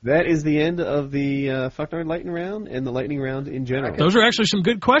 That is the end of the Fuck Nerd Lightning Round and the Lightning Round in general. Those are actually some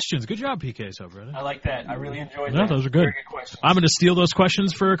good questions. Good job, PK, so brother. I like that. I really enjoyed No, that. those are good. Very good questions. I'm going to steal those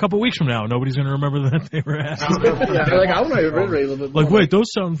questions for a couple weeks from now. Nobody's going to remember that they were asked. I want to reiterate a little bit more. Like, wait,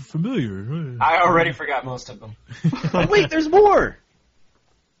 those sound familiar. I already forgot most of them. Oh, wait, there's more.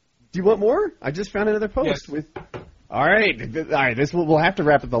 Do you want more? I just found another post Yes. with. All right. This we'll have to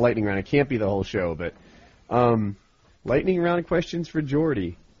wrap up the lightning round. It can't be the whole show, but lightning round questions for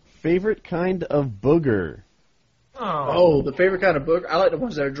Jordy. Favorite kind of booger? Oh, the favorite kind of booger? I like the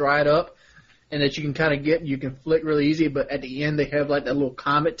ones that are dried up and that you can kind of get, you can flick really easy, but at the end they have like that little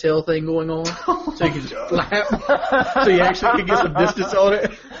comet tail thing going on, so you can just flap, so you actually can get some distance on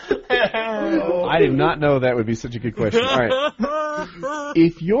it. I did not know that would be such a good question. All right.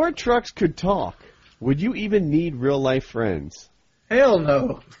 If your trucks could talk, would you even need real life friends? Hell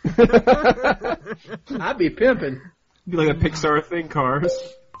no. I'd be pimping. Be like a Pixar thing, Cars.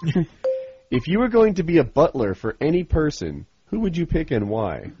 If you were going to be a butler for any person, who would you pick and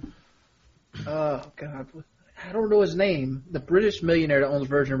why? Oh, God. I don't know his name. The British millionaire that owns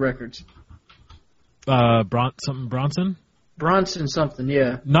Virgin Records. Bronson? Bronson something,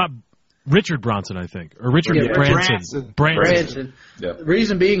 yeah. Not Richard Bronson, I think. Or Richard Yeah, Branson. Branson. Yeah.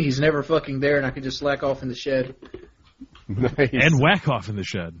 Reason being, he's never fucking there, and I could just slack off in the shed. Nice. And whack off in the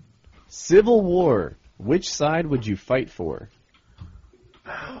shed. Civil War. Which side would you fight for?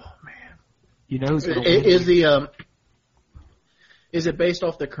 Oh, man. You know who's gonna Is it based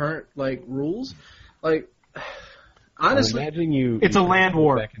off the current, like, rules? Like, honestly, Imagine you. It's a land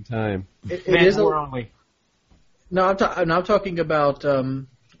war. Back in time. it land is war only. No, I'm talking about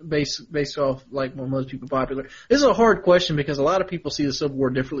based off like what most people popular. This is a hard question because a lot of people see the Civil War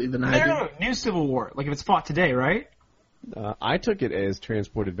differently than I do. No, new Civil War. Like if it's fought today, right? I took it as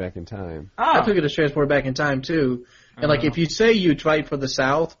transported back in time. I took it as transported back in time too. And like if you say you fight for the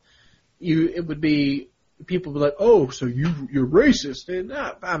South, it would be people would be like, oh, so you're racist. And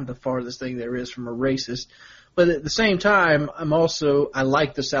I'm the farthest thing there is from a racist. But at the same time, I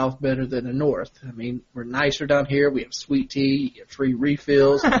like the South better than the North. I mean, we're nicer down here. We have sweet tea, you get free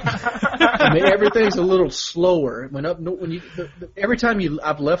refills. I mean, everything's a little slower. Every time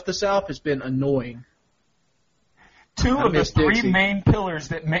I've left the South, it's been annoying. Two I of the miss three Dixie. main pillars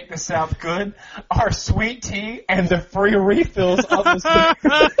that make the South good are sweet tea and the free refills of the South.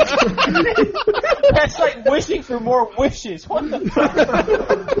 That's like wishing for more wishes. What the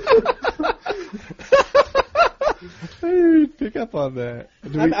Pick up on that.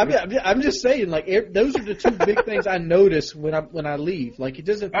 I'm just saying, like, those are the two big things I notice when I leave. Like, it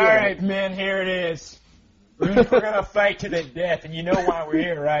doesn't feel All like- right, men, here it is. We're going to fight to the death, and you know why we're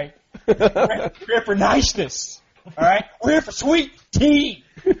here, right? We're here for niceness. All right? We're here for sweet tea.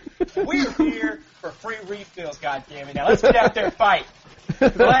 We're here for free refills, goddammit. Now let's get out there and fight. The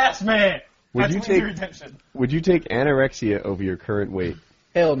last man. That's Windsor Redemption. Would you take anorexia over your current weight?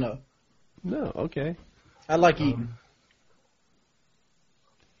 Hell no. No, okay. I like eating.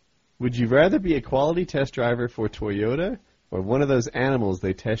 Would you rather be a quality test driver for Toyota or one of those animals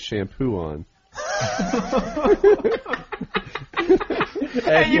they test shampoo on?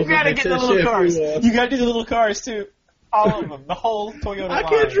 Hey, you gotta get the little cars. You gotta do the little cars too. All of them. The whole Toyota line. I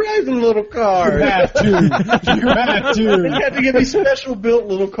can't drive the little cars. You have to. You have You to. have to give me special built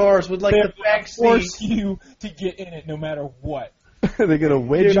little cars with like the back Force seat. you to get in it no matter what. They're gonna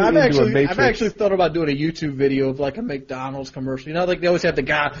wedge Dude, you I've into a matrix. actually thought about doing a YouTube video of like a McDonald's commercial. You know, like they always have the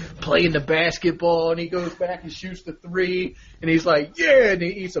guy playing the basketball and he goes back and shoots the three and he's like, yeah, and he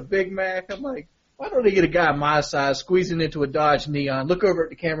eats a Big Mac. I'm like, why don't they get a guy my size squeezing into a Dodge Neon, look over at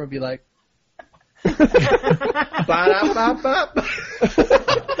the camera and be like, ba-da-ba-ba.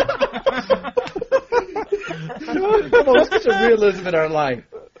 Come on, let's get some realism in our life.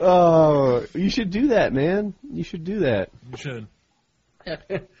 Oh, you should do that, man. You should do that. You should.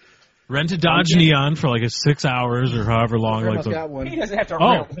 Rent a Dodge Neon for like 6 hours or however long. Grandma's Like got one. He doesn't have to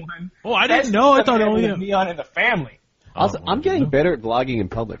Oh. rent one. oh, I didn't know. I thought only. Neon in the family. Also, I'm getting better at vlogging in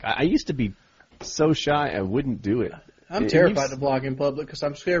public. I used to be so shy I wouldn't do it. I'm terrified to vlog in public because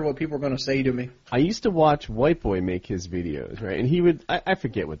I'm scared what people are going to say to me. I used to watch White Boy make his videos, right? And he would, I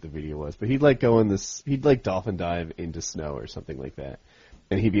forget what the video was, but he'd like go in this, he'd like dolphin dive into snow or something like that.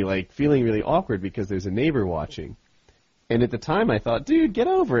 And he'd be like feeling really awkward because there's a neighbor watching. And at the time I thought, dude, get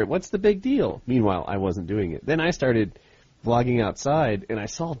over it. What's the big deal? Meanwhile, I wasn't doing it. Then I started vlogging outside and I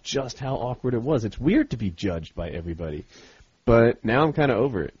saw just how awkward it was. It's weird to be judged by everybody. But now I'm kind of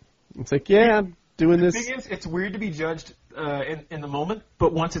over it. It's like, yeah, I'm doing The this. thing is, it's weird to be judged in the moment,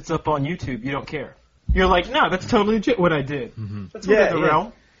 but once it's up on YouTube, you don't care. You're like, no, that's totally legit what I did. That's within the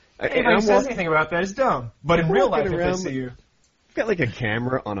realm. And Anybody I'm says anything about that is dumb. But in I'm real life, walking if they around see you, got like a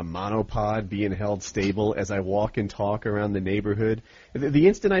camera on a monopod being held stable as I walk and talk around the neighborhood. The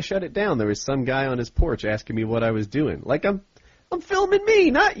instant I shut it down, there was some guy on his porch asking me what I was doing. Like I'm filming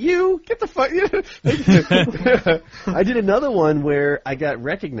me, not you. Get the fuck. I did another one where I got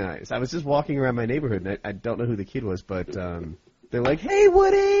recognized. I was just walking around my neighborhood, and I don't know who the kid was, but they're like, "Hey,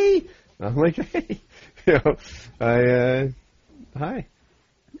 Woody." I'm like, "Hey, hi."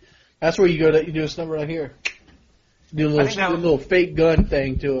 That's where you go. You do something right here. Do a little fake gun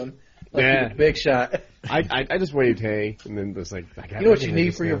thing to him. Like Yeah. Big shot. I just waved hey, and then was like, I got You know what you need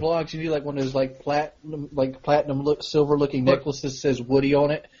recognized for your now. vlogs? You need like one of those platinum silver looking necklaces that says Woody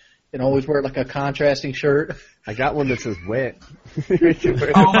on it, and always wear like a contrasting shirt. I got one that says wet.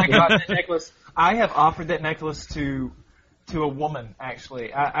 Oh my god, that necklace! I have offered that necklace to a woman.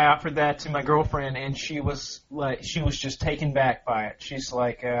 Actually, I offered that to my girlfriend, and she was just taken back by it. She's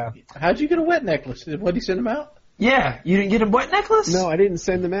like, How'd you get a wet necklace? Did Woody send them out? "Yeah, you didn't get a wet necklace?" No, I didn't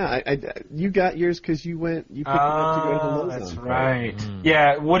send them out. You got yours because you picked them up to go to the Oh, Lozon. that's right.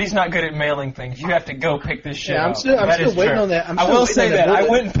 Yeah, Woody's not good at mailing things. You have to go pick this shit Yeah, I'm up. still That is waiting true. on that. I will say that I bullet.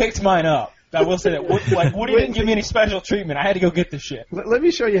 went and picked mine up. I will say that Woody didn't give me any special treatment. I had to go get the shit. Let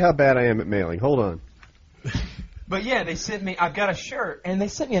me show you how bad I am at mailing. Hold on. But yeah, they sent me. I've got a shirt. And they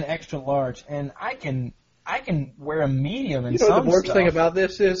sent me an extra large, and I can wear a medium and You know some what the worst stuff. thing about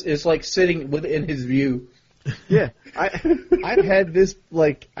this is like sitting within his view. Yeah, I've had this,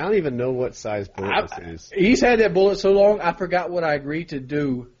 like, I don't even know what size bullet this is. He's had that bullet so long, I forgot what I agreed to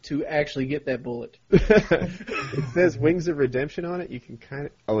do to actually get that bullet. It says Wings of Redemption on it. You can kind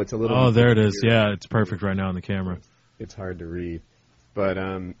of, it's a little. Oh, there it is. Yeah, it's perfect right now on the camera. It's hard to read, but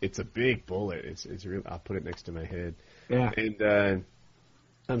it's a big bullet. It's real. I'll put it next to my head. Yeah. And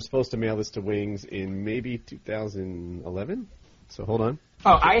I'm supposed to mail this to Wings in maybe 2011. So hold on.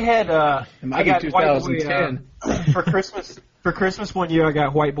 Oh, I had. It might I got be White 2010. Boy, for Christmas. For Christmas one year, I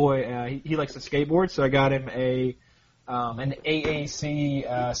got White Boy. He likes to skateboard, so I got him an AAC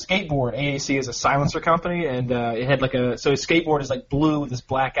skateboard. AAC is a silencer company, and it had like so his skateboard is like blue with this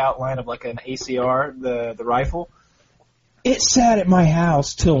black outline of like an ACR, the rifle. It sat at my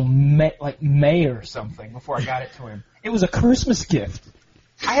house till May or something before I got it to him. It was a Christmas gift.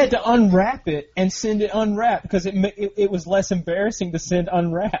 I had to unwrap it and send it unwrapped because it was less embarrassing to send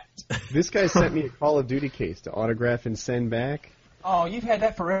unwrapped. This guy sent me a Call of Duty case to autograph and send back. Oh, you've had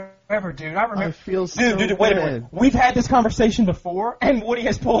that forever, dude. I remember. I feel so Dude, wait a bad. minute. We've had this conversation before, and Woody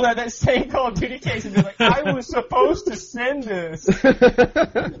has pulled out that same Call of Duty case and been like, I was supposed to send this.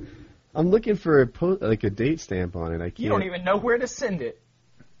 I'm looking for a date stamp on it. I can't. You don't even know where to send it.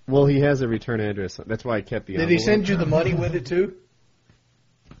 Well, he has a return address. That's why I kept the. Did he envelope. send you the money with it too?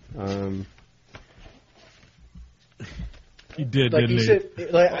 He did, Like didn't he he? said,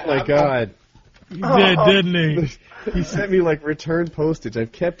 Oh my God. He did, didn't he? He sent me like return postage.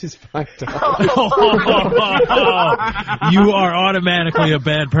 I've kept his $5. You are automatically a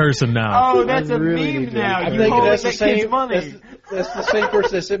bad person now. Oh, that's I a really meme need to- now. I'm I'm You thinking hold that's that the same. kid's money. That's the same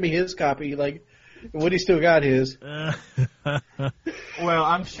person that sent me his copy. Like, Woody still got his. Well,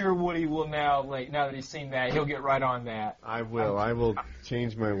 I'm sure Woody will now that he's seen that, he'll get right on that. I will. I will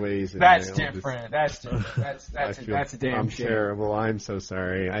change my ways. and That's mail this. different. That's different. That's a damn I'm shame. terrible. I'm so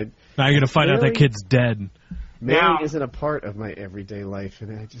sorry. Now you're gonna find out that Really? kid's dead. Mailing Now- isn't a part of my everyday life,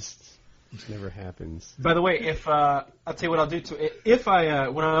 and it never happens. By the way, if I'll tell you what I'll do to it. If I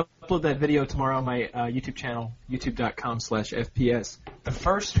when I upload that video tomorrow on my YouTube channel, youtube.com/FPS, the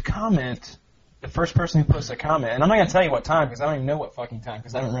first person who posts a comment, and I'm not gonna tell you what time because I don't even know what fucking time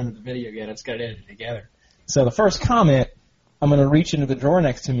because I haven't rendered the video yet. I just got it edited together. So the first comment, I'm going to reach into the drawer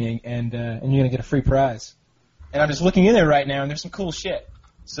next to me, and you're going to get a free prize. And I'm just looking in there right now, and there's some cool shit.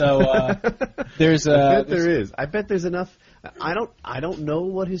 So there's I bet there is. I bet there's enough. I don't know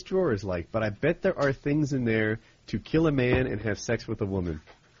what his drawer is like, but I bet there are things in there to kill a man and have sex with a woman.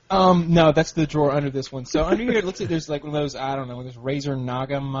 No, that's the drawer under this one. So under here, it looks like there's like one of those, I don't know, there's Razer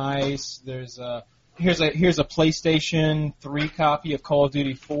Naga mice. There's here's a PlayStation 3 copy of Call of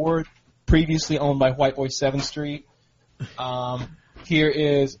Duty 4, previously owned by White Boy 7th Street. Here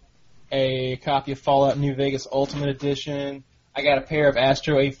is a copy of Fallout New Vegas Ultimate Edition. I got a pair of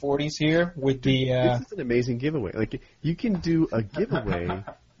Astro A40s here with the. This is an amazing giveaway. Like, you can do a giveaway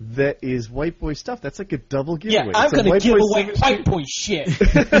that is White Boy stuff. That's like a double giveaway. Yeah, I'm It's a going to White give Boy away 7th White Boy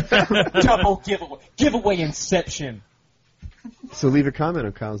shit. Double giveaway. Giveaway Inception. So leave a comment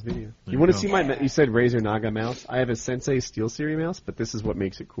on Kyle's video. You want to see my? You said Razer Naga mouse. I have a Sensei SteelSeries mouse, but this is what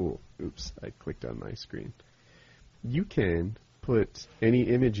makes it cool. Oops, I clicked on my screen. You can put any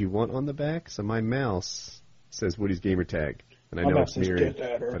image you want on the back. So my mouse says Woody's gamer tag, and I My know mouse it's says mirrored. Get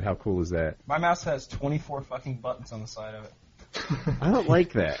That, or- But how cool is that? My mouse has 24 fucking buttons on the side of it. I don't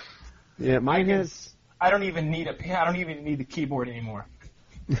like that. Yeah, mine has. I don't even need the keyboard anymore.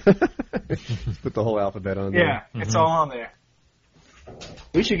 Just put the whole alphabet on there. Yeah, it's all on there.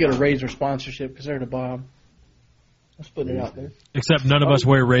 We should get a Razer sponsorship because they're the bomb. Let's put it out there. Except none of us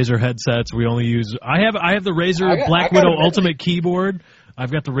wear Razer headsets. We only use. I have the Razer Black Widow Ultimate keyboard.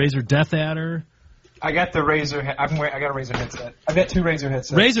 I've got the Razer Death Adder. I got the Razer. I got a Razer headset. I've got 2 Razer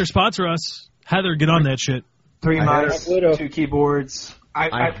headsets. Razer sponsor us. Heather, get on that shit. 3 mice, 2 keyboards.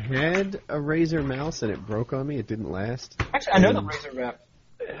 I had a Razer mouse and it broke on me. It didn't last. Actually, I know the Razer map.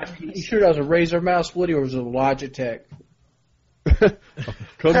 You sure that was a Razer mouse, Woody, or was it a Logitech?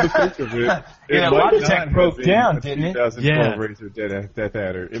 Come to think of it, Yeah, Logitech broke down, didn't it? 2012 Yeah. Razer Death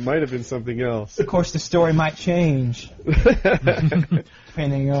Adder. It might have been something else. Of course, the story might change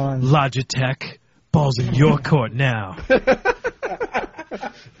depending on. Logitech. Balls in your court now. I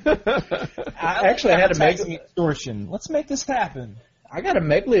had a extortion. Let's make this happen. I got a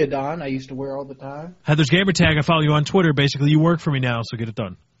Megalodon I used to wear all the time. Heather's gamer tag. I follow you on Twitter. Basically, you work for me now, so get it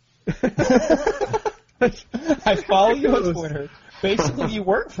done. I follow you on Twitter. Basically, you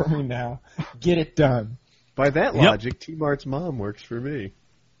work for me now. Get it done. By that logic, T-Mart's mom works for me.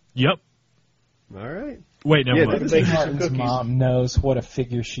 Yep. All right. Wait, never mind. Make some Martin's cookies. mom knows what a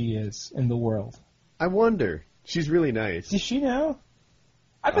figure she is in the world. I wonder. She's really nice. Does she know?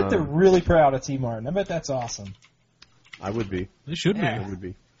 I bet they're really proud of T. Martin. I bet that's awesome. I would be. They should be. I would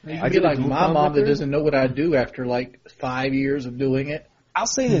be. I feel like my mom that doesn't know what I do after like 5 years of doing it. I'll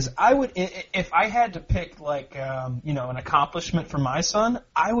say this: I would, if I had to pick, like, an accomplishment for my son,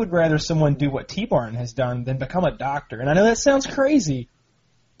 I would rather someone do what T. Martin has done than become a doctor. And I know that sounds crazy,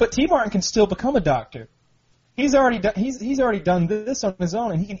 but T. Martin can still become a doctor. He's already done this on his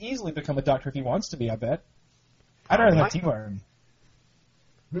own, and he can easily become a doctor if he wants to be. I bet. I'd rather have T. Martin.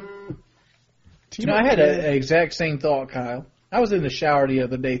 I had an exact same thought, Kyle. I was in the shower the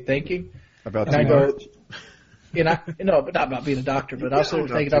other day thinking, About and I T-Mart. go, but not about being a doctor, but I was sort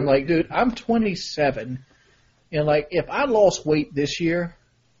of thinking, I'm like, dude, I'm 27, and like, if I lost weight this year,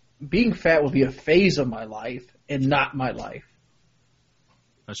 being fat would be a phase of my life and not my life.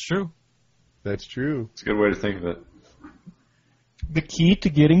 That's true. That's true. It's a good way to think of it. The key to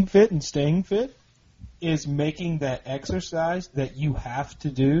getting fit and staying fit is making that exercise that you have to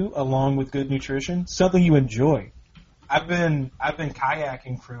do along with good nutrition something you enjoy. I've been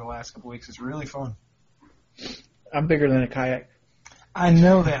kayaking for the last couple weeks. It's really fun. I'm bigger than a kayak. I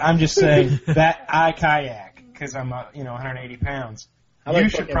know that. I'm just saying that I kayak because I'm 180 pounds. I like You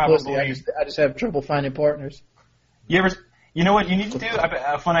should fucking probably. pussy. I just have trouble finding partners. You know what you need to do?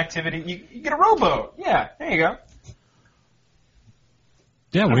 A fun activity. You get a rowboat. Yeah, there you go.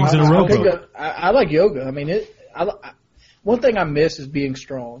 Yeah, wings in a rowboat. I like yoga. I mean, one thing I miss is being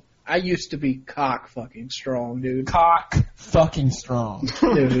strong. I used to be cock fucking strong, dude. Cock fucking strong.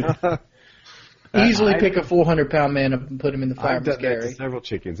 Dude. Easily pick a 400-pound man up and put him in the I've fireman's done that to carry. several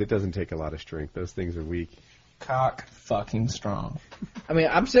chickens. It doesn't take a lot of strength. Those things are weak. Cock fucking strong. I mean,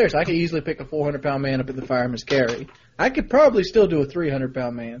 I'm serious. I could easily pick a 400-pound man up in the fireman's carry. I could probably still do a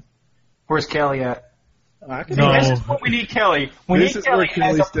 300-pound man. Where's Kelly at? I could No. This is what we need Kelly. We This need is where Kelly as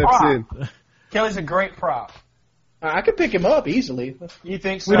Kelly a steps prop. in. Kelly's a great prop. I could pick him up easily. You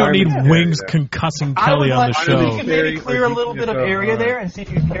think so? We don't need Yeah. wings Yeah. concussing I Kelly would on the like- show. You could maybe clear a little bit of Carry area him there and see if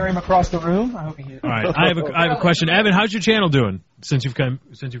you can carry him across the room. I hope he All right, I have a question. Evan, how's your channel doing since you've come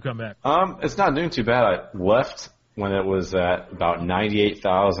back? It's not doing too bad. I left when it was at about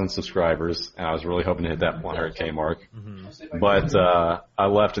 98,000 subscribers, and I was really hoping to hit that 100K mark. But I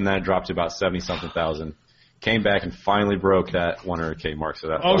left, and then it dropped to about 70-something thousand. Came back and finally broke that 100K mark. So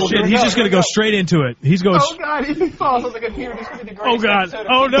that. Oh shit, he's just gonna go straight into it. He's going. Oh God! If he falls on the computer, this could be the greatest God. episode of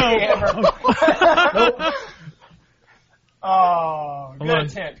Oh, no. TV ever. Oh, good on.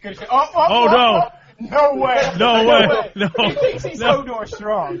 attempt. Good attempt. Oh, no. No way. No way. No. He thinks he's No. Hodor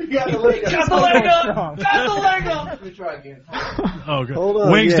strong. Got the leg Got the leg up. Got the leg up. Let me try again. Oh, good. Hold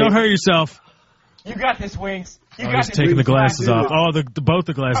on, Wings, yeah. don't hurt yourself. You got this, Wings. You Oh, got he's this. taking the Wings. glasses off. Oh, both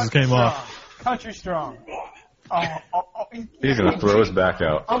the glasses came off. Country strong. He's gonna throw his back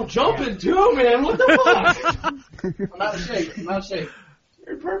out. I'm jumping too, man. What the fuck? I'm out of shape. I'm out of shape.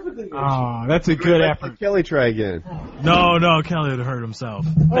 You're perfectly good. Oh, that's a good effort. Kelly, try again. No, Kelly would hurt himself.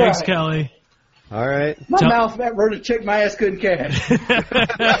 Thanks, right. Kelly. All right. My Tell- mouth that word to check my ass couldn't catch.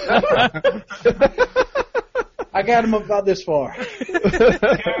 I got him about this far. Carry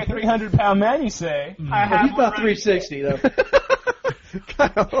a 300-pound man, you say? I have He's about 360 though.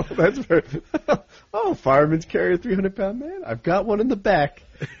 Kyle, that's very. Oh, fireman's carry a 300-pound man. I've got one in the back.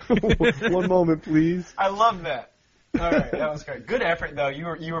 One moment, please. I love that. All right, that was great. Good effort, though. You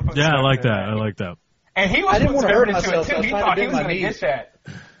were. Putting Yeah, I some like effort in that. I like that. And he was I didn't putting want to some hurt effort into myself, it so I too. was He trying to thought he bend was my going to knees. get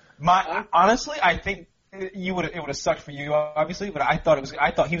that. Honestly, I think it would have sucked for you, obviously, but I thought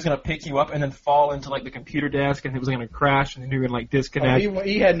he was going to pick you up and then fall into like the computer desk, and it was going to crash, and then you were going to like disconnect,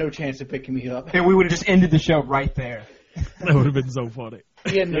 He had no chance of picking me up. and we would have just ended the show right there. That would have been so funny.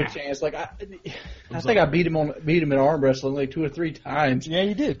 He had no chance. Like I think I beat him in arm wrestling like 2 or 3 times. Yeah,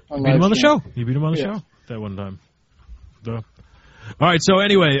 you did. You beat him on the show. You beat him on the show that one time. Duh. All right. So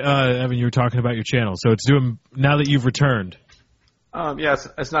anyway, Evan, you were talking about your channel. So it's doing now that you've returned. Yeah,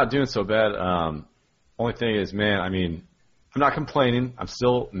 it's not doing so bad. Only thing is, man, I mean, I'm not complaining. I'm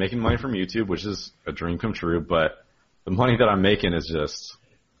still making money from YouTube, which is a dream come true, but the money that I'm making is just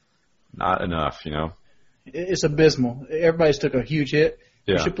not enough, you know? It's abysmal. Everybody's took a huge hit.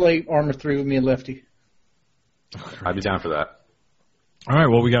 Yeah. You should play Armor 3 with me and Lefty. I'd be down for that. All right.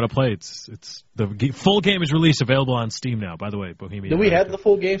 Well, we got to play. It's the full game is released, available on Steam now. By the way, Bohemian. Do we have Rhapsody. the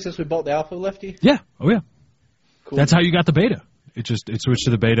full game since we bought the alpha, Lefty? Yeah. Oh yeah. Cool. That's how you got the beta. It switched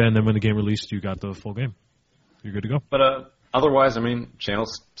to the beta, and then when the game released, you got the full game. You're good to go. But otherwise, I mean,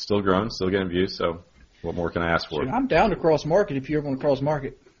 channel's still growing, still getting views, so what more can I ask for? Shoot, I'm down to cross market if you ever want to cross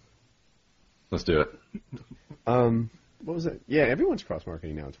market. Let's do it. What was it? Yeah, everyone's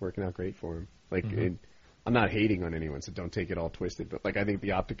cross-marketing now. It's working out great for them. Like, I'm not hating on anyone, so don't take it all twisted. But like, I think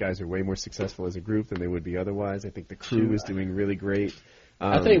the Optic guys are way more successful as a group than they would be otherwise. I think the crew is doing really great.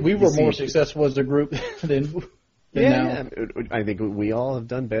 I think we were more successful as a group than now. I think we all have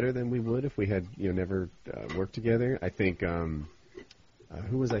done better than we would if we had never worked together. I think who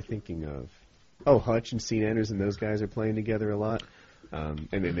was I thinking of? Oh, Hutch and Sean Anders and those guys are playing together a lot, and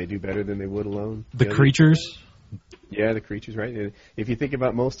then they do better than they would alone. The Creatures. Yeah, the Creatures, right? And if you think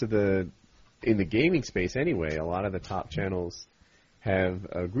about most of in the gaming space anyway, a lot of the top channels have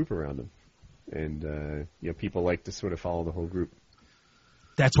a group around them, and people like to sort of follow the whole group.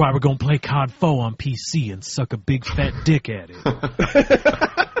 That's why we're going to play COD 4 on PC and suck a big fat dick at it.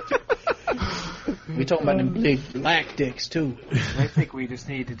 We talking about them big black dicks too. I think we just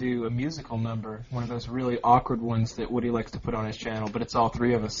need to do a musical number, one of those really awkward ones that Woody likes to put on his channel, but it's all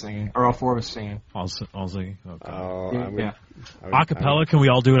 3 of us singing, or all 4 of us singing. I'll sing. Okay. Yeah. Acapella? Can we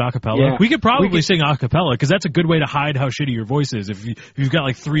all do it acapella? Yeah. We could probably sing acapella because that's a good way to hide how shitty your voice is. If you've got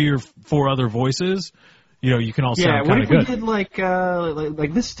like 3 or 4 other voices, you can all sound what kind if of good. we did like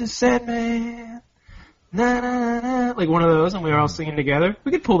this is Sandman, na na na, like one of those, and we were all singing together?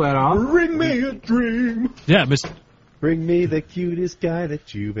 We could pull that off. Bring me a dream. Yeah, Bring me the cutest guy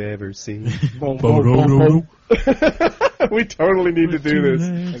that you've ever seen. We totally need to do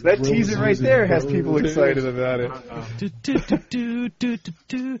this. That teaser right there has people excited about it.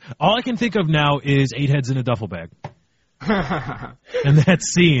 All I can think of now is 8 heads in a duffel bag. And that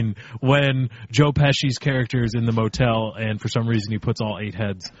scene when Joe Pesci's character is in the motel and for some reason he puts all 8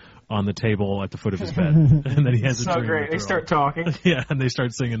 heads on the table at the foot of his bed. And then he has a so dream. great. They start talking. Yeah, and they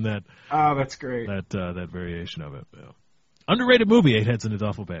start singing that. Oh, that's great. That variation of it. Yeah. Underrated movie, 8 heads in a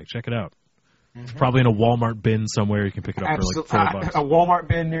duffel bag. Check it out. It's probably in a Walmart bin somewhere. You can pick it up for like $4. A Walmart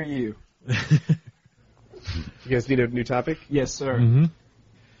bin near you. You guys need a new topic? Yes, sir. Mm-hmm.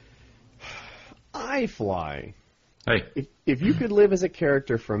 iFly. Hey, If you could live as a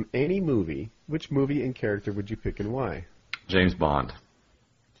character from any movie, which movie and character would you pick and why? James Bond.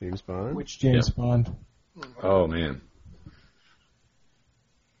 James Bond? Which James Bond? Oh, man.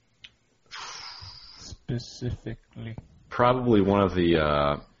 Specifically. Probably one of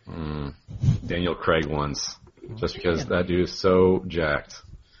the Daniel Craig ones, just because that dude is so jacked.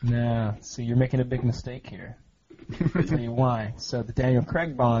 Nah, see, you're making a big mistake here. I'll tell you why. So the Daniel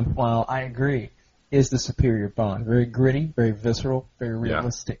Craig Bond, while I agree, is the superior Bond. Very gritty, very visceral, very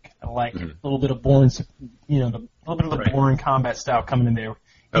realistic. I like it. A little bit of boring, a little bit of the boring combat style coming in there.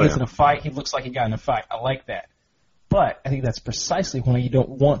 He gets in a fight, he looks like he got in a fight. I like that. But I think that's precisely why you don't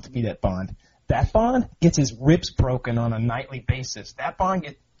want to be that Bond. That Bond gets his ribs broken on a nightly basis. That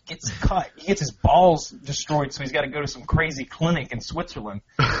Bond gets cut. He gets his balls destroyed, so he's got to go to some crazy clinic in Switzerland.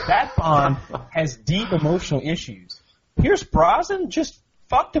 That Bond has deep emotional issues. Pierce Brosnan just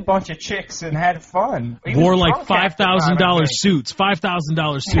fucked a bunch of chicks and had fun. Wore like $5,000 suits.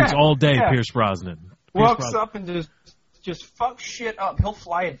 $5,000 suits all day, Pierce Brosnan. Walks up and just fuck shit up. He'll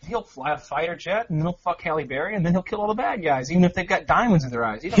fly a fighter jet, and then he'll fuck Halle Berry, and then he'll kill all the bad guys, even if they've got diamonds in their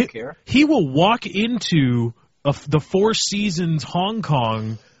eyes. He don't care. He will walk into the Four Seasons Hong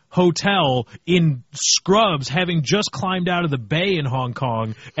Kong hotel in scrubs, having just climbed out of the bay in Hong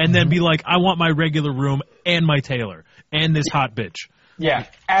Kong, and then be like, I want my regular room and my tailor and this hot bitch. Yeah,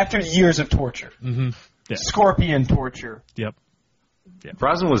 after years of torture. Mm-hmm. Yeah. Scorpion torture. Yep.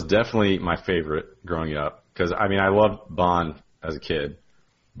 Brosnan was definitely my favorite growing up because I loved Bond as a kid,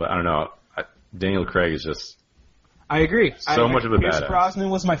 but I don't know. Daniel Craig is just I agree. so much of a Pierce badass. Brosnan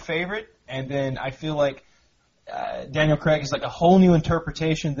was my favorite, and then I feel like Daniel Craig is like a whole new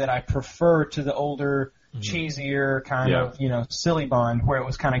interpretation that I prefer to the older, cheesier kind of, silly Bond, where it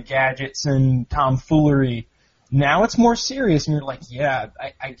was kind of gadgets and tomfoolery. Now it's more serious, and you're like,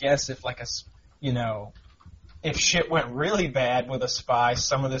 I guess if if shit went really bad with a spy,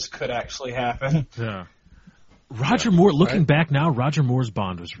 some of this could actually happen. Yeah. Roger Moore, looking back now, Roger Moore's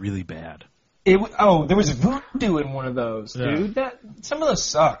Bond was really bad. There was voodoo in one of those, dude. Some of those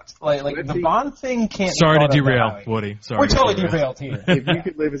sucked. Like the Bond thing can't. Sorry be to thought of derail, that way. Woody. Sorry. We're to totally derail. derailed here. If you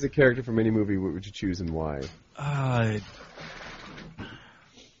could live as a character from any movie, what would you choose and why? I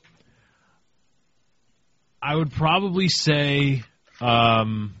would probably say,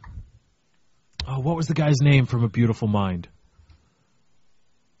 what was the guy's name from A Beautiful Mind?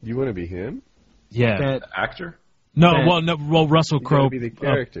 You want to be him? Yeah. That Actor? Well, Russell Crowe be the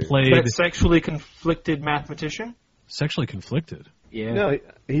character. played sexually conflicted mathematician. sexually conflicted. Yeah. No,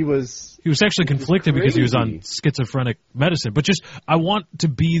 he was. He was sexually conflicted because he was on crazy. schizophrenic medicine. But I want to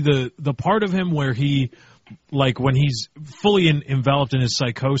be the part of him where he, like, when he's fully enveloped in his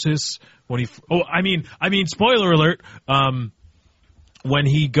psychosis, spoiler alert, when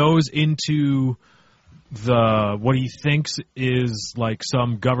he goes into what he thinks is like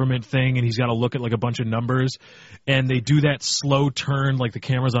some government thing, and he's got to look at like a bunch of numbers, and they do that slow turn, like the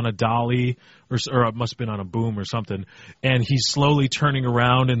camera's on a dolly or it must have been on a boom or something, and he's slowly turning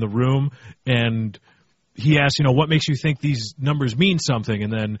around in the room, and he asks, what makes you think these numbers mean something?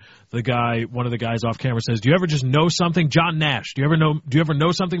 And then one of the guys off camera says, do you ever just know something? John Nash, do you ever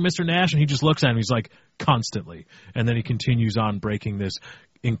know something, Mr. Nash? And he just looks at him, he's like, constantly. And then he continues on breaking this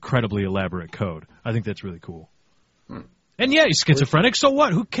incredibly elaborate code. I think that's really cool. And yeah, he's schizophrenic, so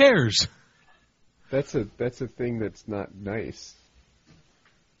what? Who cares? That's a thing that's not nice.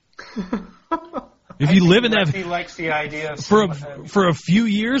 If you live in that, He likes the idea of for a few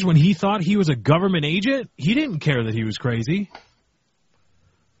years when he thought he was a government agent, he didn't care that he was crazy.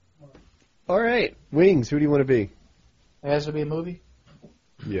 All right, Wings. Who do you want to be? It has to be a movie.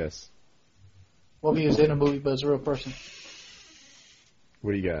 Yes. Well, he was in a movie, but it's a real person.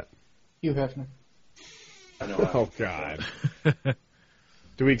 What do you got? Hugh Hefner. Oh God.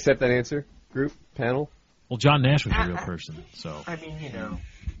 Do we accept that answer, group, panel? Well, John Nash was a real person, so. I mean,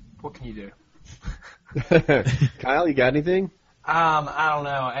 what can you do? Kyle, you got anything? I don't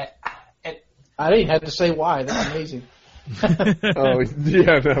know. I didn't have to say why. That's amazing. Oh,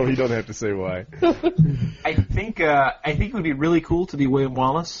 yeah, no, you don't have to say why. I think it would be really cool to be William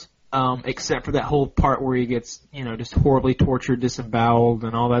Wallace, except for that whole part where he gets, just horribly tortured, disemboweled,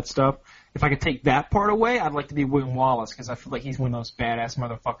 and all that stuff. If I could take that part away, I'd like to be William Wallace because I feel like he's one of those badass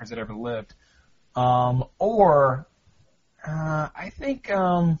motherfuckers that ever lived. I think.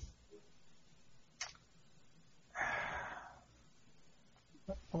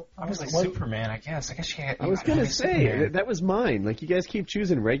 I was like Superman, I guess. I was going to say, that was mine. Like, you guys keep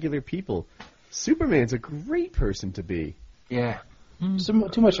choosing regular people. Superman's a great person to be. Yeah.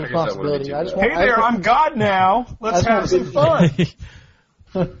 Too much responsibility. I'm God now. Let's have some fun.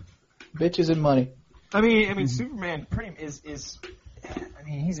 Bitches and money. I mean, Superman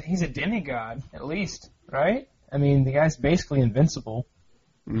he's a demigod, at least, right? I mean, the guy's basically invincible.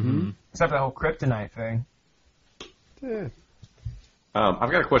 Mm-hmm. Except for the whole kryptonite thing. Yeah.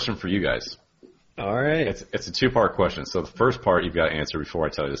 I've got a question for you guys. All right. It's a two-part question. So the first part you've got to answer before I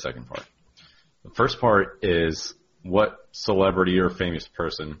tell you the second part. The first part is, what celebrity or famous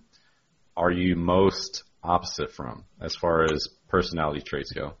person are you most opposite from as far as personality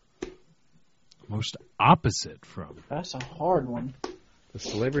traits go? Most opposite from? That's a hard one. The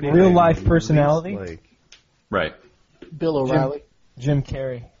celebrity. Real life personality? Like. Right. Bill O'Reilly. Jim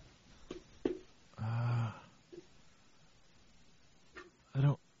Carrey. I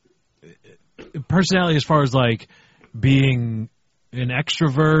don't. Personality, as far as like being an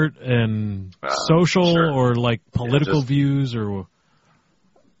extrovert and social, sure. or like political views, or.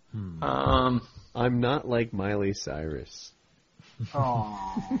 I'm not like Miley Cyrus.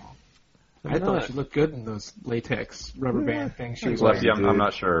 Aww. I thought she looked good in those latex rubber band things she was Lefty, wearing. I'm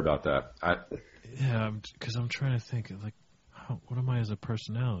not sure about that. Yeah, because I'm trying to think of, like, what am I as a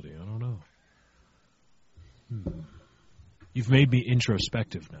personality? I don't know. You've made me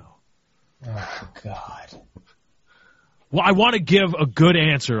introspective now. Oh, God. Well, I want to give a good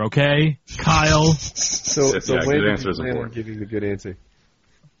answer, okay, Kyle? So good when answer is plan on important. giving the good answer?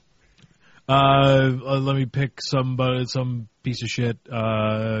 Let me pick some piece of shit.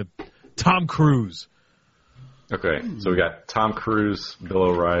 Tom Cruise. Okay, so we got Tom Cruise, Bill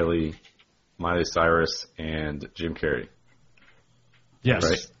O'Reilly, Miley Cyrus, and Jim Carrey. Yes.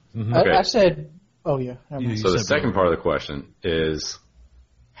 Right? Okay. I said, oh yeah. never mind. So the second part of the question is,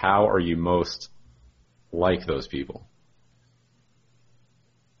 how are you most like those people?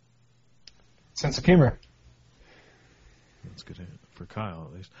 Sense of humor. That's good for Kyle,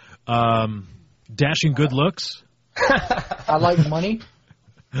 at least. Dashing good looks. I like money.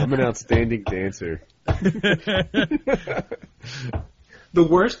 I'm an outstanding dancer. The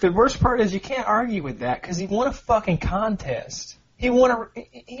worst part is you can't argue with that because he won a fucking contest. He won a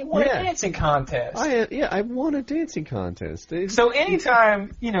dancing contest. I won a dancing contest. So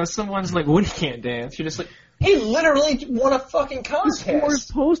anytime, someone's like, Woody can't dance, you're just like, he literally won a fucking contest. The score is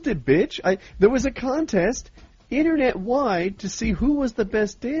posted, bitch. There was a contest internet-wide to see who was the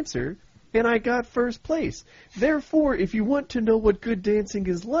best dancer, and I got first place. Therefore, if you want to know what good dancing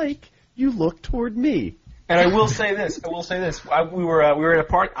is like, you look toward me. And I will say this. We were at a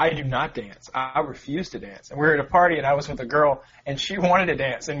party. I do not dance. I refuse to dance. And we were at a party, and I was with a girl, and she wanted to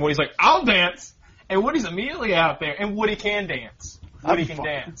dance. And Woody's like, I'll dance. And Woody's immediately out there, and Woody can dance. Woody can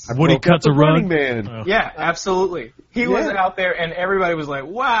dance. Woody cuts a rug. Man. Oh. Yeah, absolutely. He was out there, and everybody was like,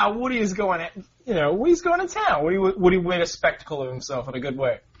 "Wow, Woody is going, Woody's going to town. Woody made a spectacle of himself in a good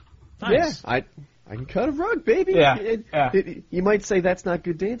way." Nice. Yeah, I can cut a rug, baby. Yeah, You might say that's not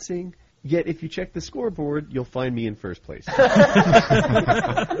good dancing, yet if you check the scoreboard, you'll find me in first place. Okay.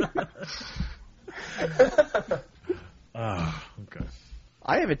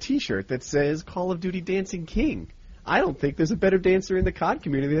 I have a T-shirt that says Call of Duty Dancing King. I don't think there's a better dancer in the COD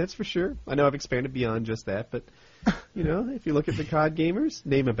community, that's for sure. I know I've expanded beyond just that, but, if you look at the COD gamers,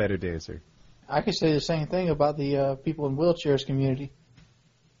 name a better dancer. I could say the same thing about the people in wheelchairs community.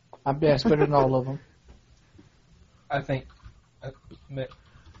 I'm better than all of them. I think.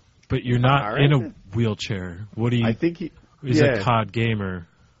 But you're not All right. in a wheelchair. Woody I think he is a COD gamer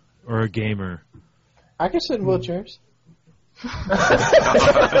or a gamer. I can sit in wheelchairs.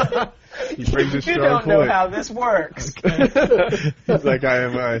 He brings a You strong don't know point. how this works. He's like, I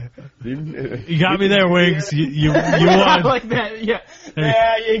am. You got me there, Wiggs. You won. Like that, yeah.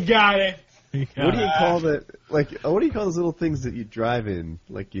 Yeah, you got it. What do you call that? Like, what do you call those little things that you drive in?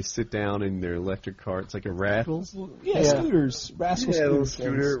 Like, you sit down in their electric car. It's like a rascal. Yeah, scooters. Rascal Yeah, little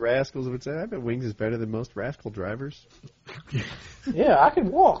scooters. scooter rascals would say. I bet Wings is better than most rascal drivers. Yeah, I can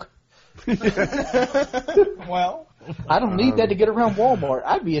walk. Well, I don't need that to get around Walmart.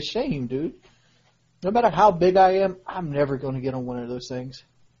 I'd be ashamed, dude. No matter how big I am, I'm never going to get on one of those things.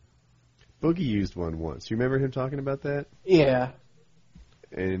 Boogie used one once. You remember him talking about that? Yeah.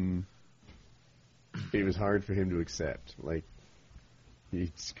 And it was hard for him to accept. Like,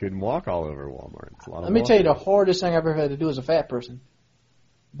 he just couldn't walk all over Walmart. It's a lot of Let me tell you, the walking. hardest thing I've ever had to do as a fat person,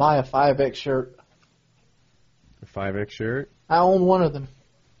 buy a 5X shirt. A 5X shirt. I own one of them.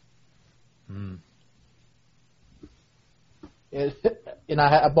 And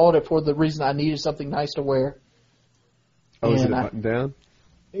I bought it for the reason I needed something nice to wear. Oh, is it And a button down?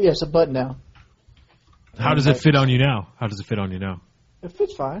 Yeah, it's a button down. How does it fit on you now? It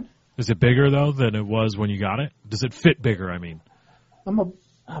fits fine. Is it bigger, though, than it was when you got it? Does it fit bigger, I mean? I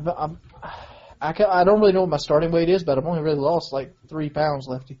don't really know what my starting weight is, but I've only really lost like 3 pounds,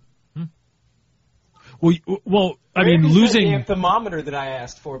 Lefty. Well, I mean, Randy sent me losing... a thermometer that I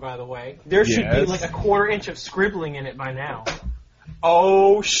asked for, by the way. There should be like a 1/4 inch of scribbling in it by now.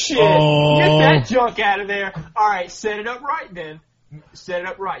 Oh, shit. Oh. Get that junk out of there. All right, set it up right then. Set it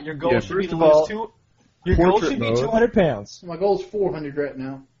up right. Your goal should be to lose Your goal should be 200 pounds. My goal is 400 right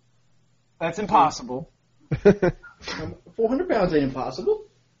now. That's impossible. 400 pounds ain't impossible.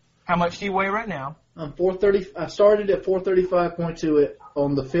 How much do you weigh right now? I'm 430. I started at 435.2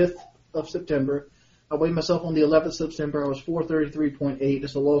 on the 5th of September. I weighed myself on the 11th of September. I was 433.8.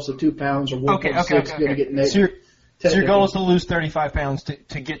 It's a loss of 2 pounds or 1.6. Okay. Gonna get So your goal is to lose 35 pounds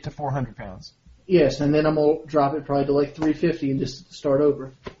to get to 400 pounds. Yes, and then I'm gonna drop it probably to like 350 and just start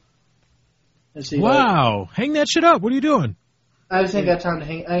over. And see. Wow. Hang that shit up. What are you doing? I just ain't got time to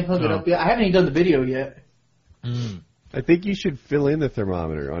hang. I ain't hung it up yet. I haven't even done the video yet. I think you should fill in the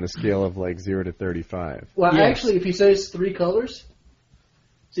thermometer on a scale of like 0 to 35. Well, Yes. actually, if you say it's 3 colors,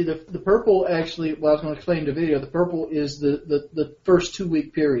 see the purple actually. Well, I was going to explain in the video. The purple is the first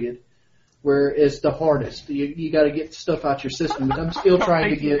 2-week period, where it's the hardest. You got to get stuff out your system. But I'm still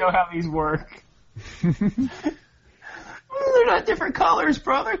trying to You get. know how these work. They're not different colors,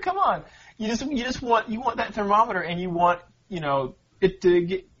 brother. Come on. You want that thermometer, and you want it to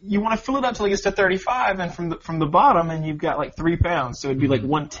get. You want to fill it up till it gets to 35, and from the bottom, and you've got like 3 pounds, so it'd be like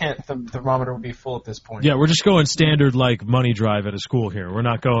 1/10 of the thermometer would be full at this point. Yeah, we're just going standard, like, money drive at a school here. We're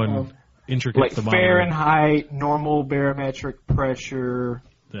not going intricate Like thermometer. Fahrenheit, normal barometric pressure,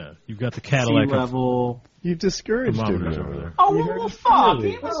 Yeah, you've got the Sea Cadillac. level. You discouraged him. Thermometers over there. Oh, You well, heard fuck.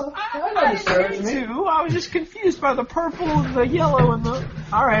 clearly. He was, I didn't mean to. I was just confused by the purple and the yellow and the...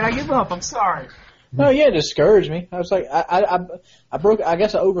 All right, I give up. I'm sorry. No, yeah, it discouraged me. I was like, I broke. I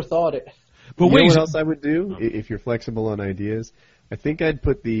guess I overthought it. But You wait, know what else I would do if you're flexible on ideas? I think I'd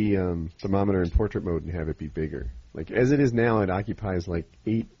put the thermometer in portrait mode and have it be bigger. Like as it is now, it occupies like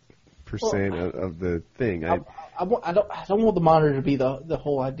 8% of the thing. I don't want the monitor to be the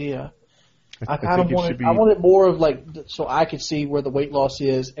whole idea. I kind think of want should it. be. I want it more of like so I could see where the weight loss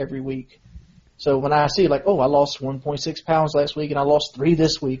is every week. So when I see like, oh, I lost 1.6 pounds last week and I lost 3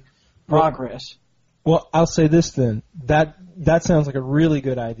 this week, progress. Well, I'll say this then. That sounds like a really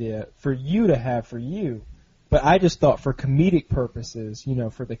good idea for you to have for you. But I just thought for comedic purposes,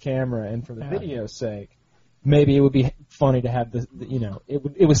 for the camera and for the video's sake, maybe it would be funny to have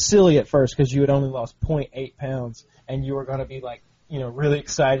it was silly at first because you had only lost 0.8 pounds and you were going to be like, really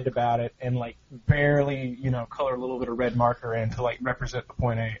excited about it and like barely, color a little bit of red marker in to like represent the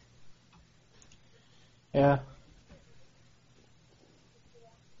 0.8. Yeah.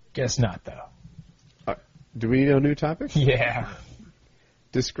 Guess not though. Do we need a new topic? Yeah.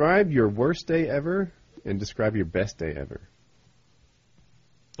 Describe your worst day ever and describe your best day ever.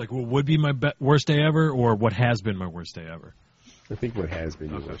 like what would be my worst day ever, or what has been my worst day ever? I think what has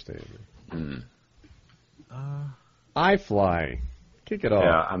been your worst day ever. iFly. Kick it off.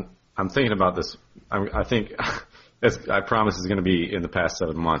 Yeah, I'm thinking about this. I think I promise it's going to be in the past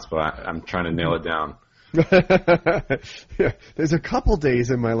 7 months, but I'm trying to nail it down. Yeah, there's a couple days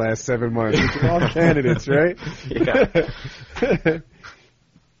in my last 7 months. Which are all candidates, right? Yeah.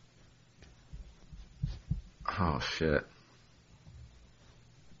 Oh shit.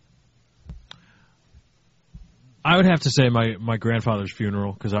 I would have to say my grandfather's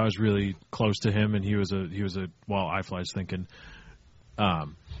funeral, because I was really close to him, and he was a iFly's thinking. I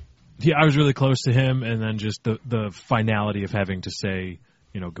was really close to him, and then just the finality of having to say,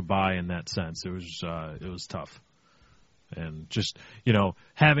 goodbye in that sense. It was tough, and just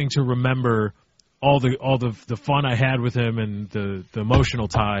having to remember all the fun I had with him and the emotional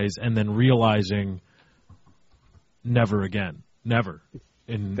ties, and then realizing never again, never.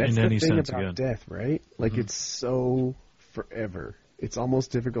 That's in the any thing sense about again. death, right? Like it's so forever. It's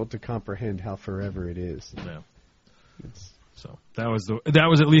almost difficult to comprehend how forever it is. Yeah. It's, So that was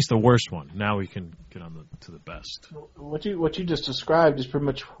at least the worst one. Now we can get on to the best. What you just described is pretty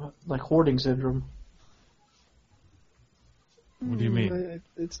much like hoarding syndrome. What do you mean?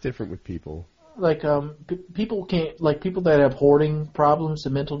 It's different with people. Like people can't, like people that have hoarding problems, the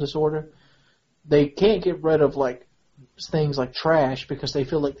mental disorder, they can't get rid of like things like trash because they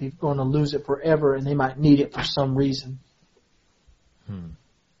feel like they're going to lose it forever and they might need it for some reason.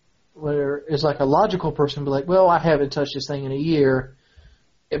 Where it's like a logical person be like, well, I haven't touched this thing in a year.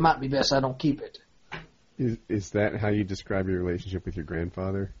 It might be best I don't keep it. Is that how you describe your relationship with your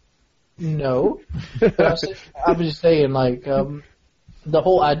grandfather? No. I was just saying, like, the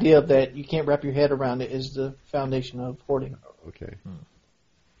whole idea of that you can't wrap your head around it is the foundation of hoarding. Okay.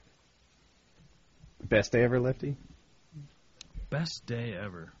 Best day ever, Lefty? Best day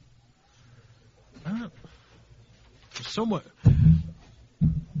ever. So much.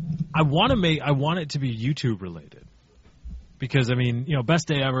 I want it to be YouTube related, because best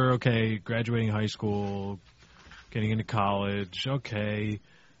day ever. Okay, graduating high school, getting into college. Okay,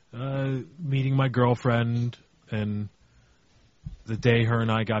 meeting my girlfriend, and the day her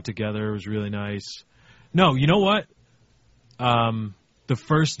and I got together was really nice. No, you know what? The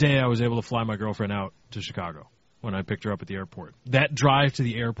first day I was able to fly my girlfriend out to Chicago when I picked her up at the airport. That drive to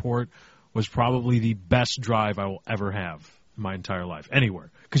the airport was probably the best drive I will ever have in my entire life,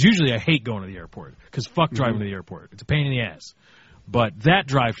 anywhere. Because usually I hate going to the airport, because fuck driving to the airport. It's a pain in the ass. But that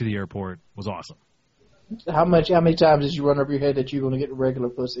drive to the airport was awesome. How many times did you run over your head that you're going to get regular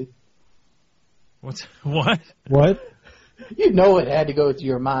pussy? What? What? You know it had to go through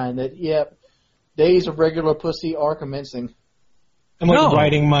your mind that, yep, days of regular pussy are commencing. I'm like No.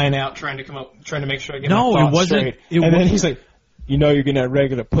 writing mine out, trying to make sure I get No, my it thoughts wasn't- straight. it And then wa- he's like, you're getting that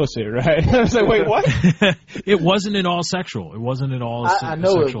regular pussy, right? I was like, wait, what? It wasn't at all sexual. It wasn't at all I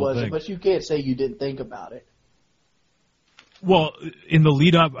know it sexual wasn't, thing. but you can't say you didn't think about it. Well, in the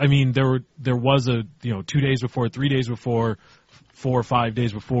lead up, there was a 2 days before, 3 days before, 4 or 5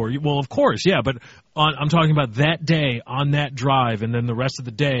 days before. Well, of course, yeah, but I'm talking about that day on that drive, and then the rest of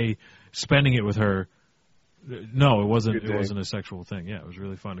the day spending it with her. No, it wasn't. Good day. It wasn't a sexual thing. Yeah, it was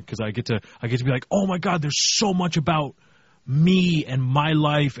really fun because I get to be like, oh my God, there's so much about me and my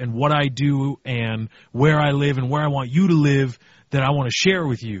life and what I do and where I live and where I want you to live that I want to share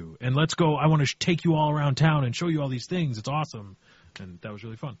with you. And let's go. I want to take you all around town and show you all these things. It's awesome. and that was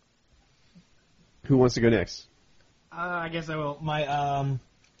really fun. Who wants to go next? I guess I will. My I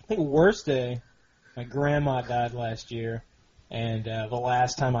think worst day. My grandma died last year, and the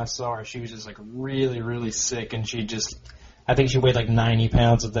last time I saw her, she was just like really, really sick, and I think she weighed like 90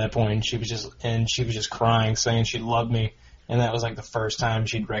 pounds at that point, and she was just crying, saying she loved me, and that was like the first time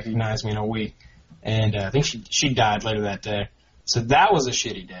she'd recognized me in a week, and I think she died later that day, so that was a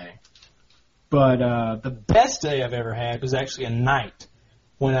shitty day. But the best day I've ever had was actually a night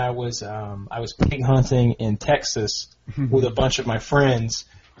when I was pig hunting in Texas with a bunch of my friends.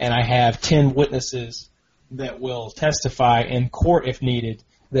 And I have 10 witnesses that will testify in court if needed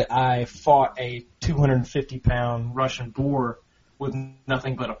that I fought a 250-pound Russian boar with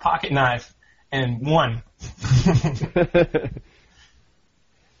nothing but a pocket knife and won.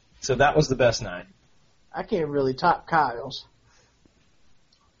 So that was the best night. I can't really top Kyle's,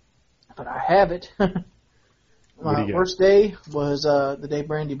 but I have it. My worst day was the day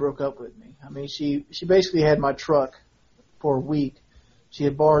Brandy broke up with me. I mean, she basically had my truck for a week. She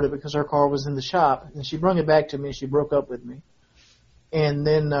had borrowed it because her car was in the shop, and she brought it back to me, and she broke up with me. And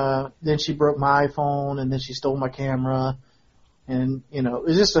then she broke my iPhone, and then she stole my camera, and it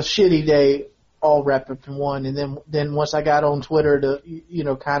was just a shitty day, all wrapped up in one. And then once I got on Twitter to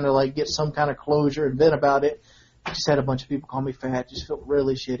kind of like get some kind of closure and vent about it, I just had a bunch of people call me fat. Just felt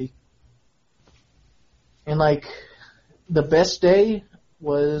really shitty. And like the best day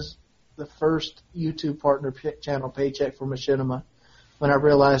was the first YouTube partner channel paycheck for Machinima, when I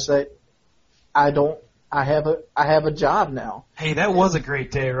realized that I have a job now. Hey, that was a great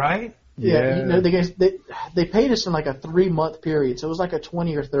day, right? Yeah. They paid us in like a 3-month period, so it was like a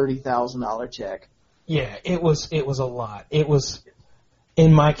 $20,000 or $30,000 check. Yeah, it was a lot. It was,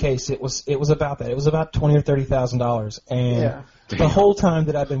 in my case, it was about that. It was about $20,000 or $30,000, and the whole time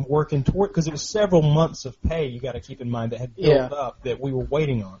that I've been working toward, because it was several months of pay. You got to keep in mind that had built up that we were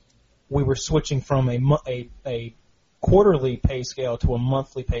waiting on. We were switching from a quarterly pay scale to a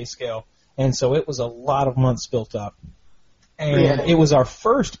monthly pay scale, and so it was a lot of months built up. And it was our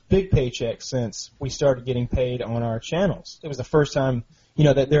first big paycheck since we started getting paid on our channels. It was the first time,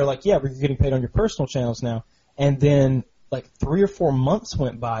 that they're like, yeah, we're getting paid on your personal channels now. And then like 3 or 4 months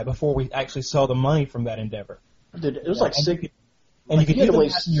went by before we actually saw the money from that endeavor. Dude, it was like sick. And you could get the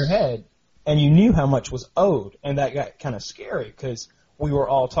math in your head, and you knew how much was owed, and that got kind of scary because we were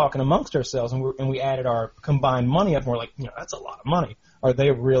all talking amongst ourselves, and we added our combined money up, and we're like, that's a lot of money. Are they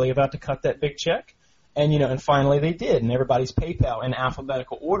really about to cut that big check? And and finally they did, and everybody's PayPal in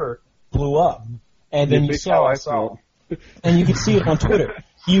alphabetical order blew up. And then you saw, and you could see it on Twitter.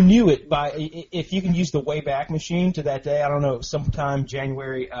 You knew it by if you can use the Wayback Machine to that day. I don't know, sometime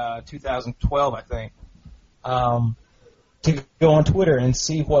January 2012, I think. To go on Twitter and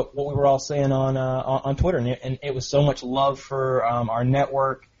see what we were all saying on Twitter, and it was so much love for our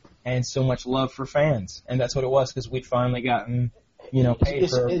network and so much love for fans, and that's what it was because we'd finally gotten paid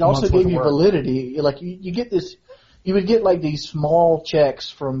for. It also gave you validity. Like you get this, you would get like these small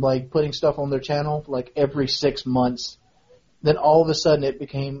checks from like putting stuff on their channel like every 6 months. Then all of a sudden it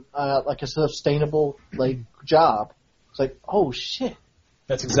became like a sustainable like job. It's like, oh shit.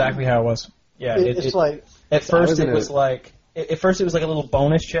 That's exactly how it was. Yeah, it's like. At first, it was like a little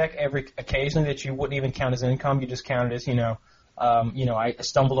bonus check occasionally that you wouldn't even count as income. You just counted as I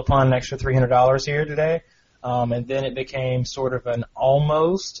stumbled upon an extra $300 here today, and then it became sort of an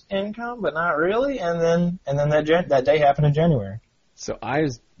almost income, but not really. And then that day happened in January. So I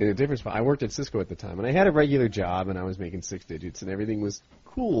was in a different spot. I worked at Cisco at the time, and I had a regular job, and I was making 6 digits, and everything was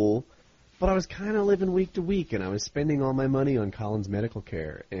cool. But I was kind of living week to week, and I was spending all my money on Colin's medical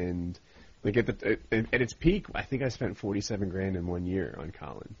care, and. Like at its peak, I think I spent $47,000 in 1 year on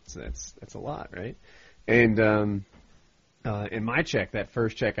Colin. So that's a lot, right? And in my check, that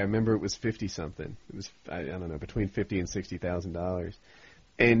first check, I remember it was 50 something. It was I don't know, between $50,000 and $60,000.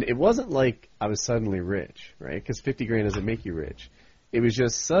 And it wasn't like I was suddenly rich, right? Because $50,000 doesn't make you rich. It was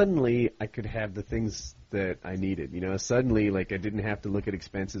just suddenly I could have the things that I needed. Suddenly like I didn't have to look at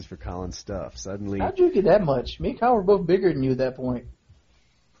expenses for Colin's stuff. Suddenly. How'd you get that much? Me and Kyle were both bigger than you at that point.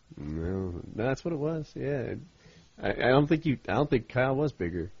 No, that's what it was. Yeah, I don't think Kyle was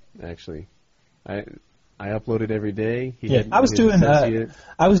bigger. Actually, I uploaded every day. I was doing that.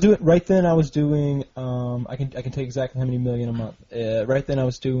 I was doing right then. I was doing. I can tell you exactly how many million a month. Right then, I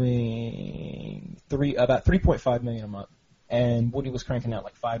was doing about 3.5 million a month, and Woody was cranking out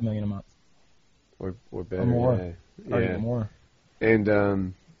like 5 million a month, or better, or more, yeah. or even more. And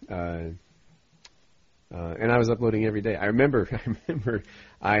I was uploading every day. I remember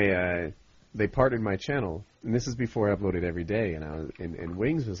they partnered my channel, and this is before I uploaded every day. And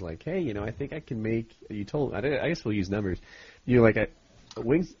Wings was like, "Hey, I think I can make." I guess we'll use numbers.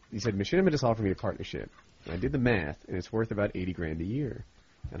 Wings. He said Machinima just offered me a partnership. And I did the math, and it's worth about $80,000 a year.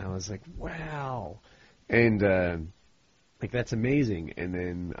 And I was like, wow. And that's amazing. And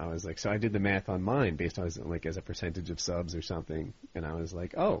then I was like, so I did the math on mine based on as a percentage of subs or something. And I was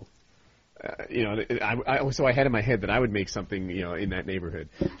like, oh. So I had in my head that I would make something, in that neighborhood.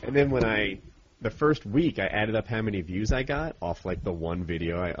 And then the first week, I added up how many views I got off the one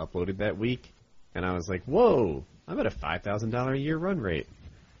video I uploaded that week, and I was like, whoa, I'm at a $5,000 a year run rate.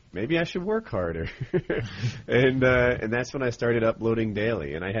 Maybe I should work harder. and that's when I started uploading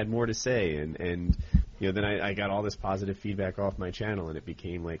daily, and I had more to say, and then I got all this positive feedback off my channel, and it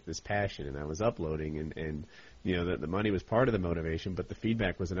became this passion, and I was uploading, and the money was part of the motivation, but the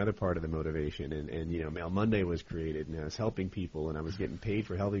feedback was another part of the motivation. And Mail Monday was created, and I was helping people, and I was getting paid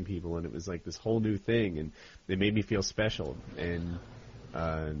for helping people, and it was this whole new thing, and it made me feel special. And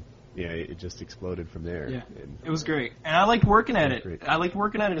it just exploded from there. Yeah, and it was great, and I liked working at it. Great. I liked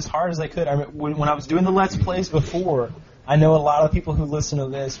working at it as hard as I could. When I was doing the Let's Plays before, I know a lot of people who listen to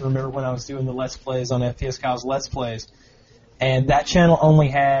this remember when I was doing the Let's Plays on FPS Kyle's Let's Plays, and that channel only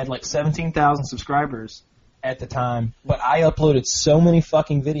had 17,000 subscribers at the time, but I uploaded so many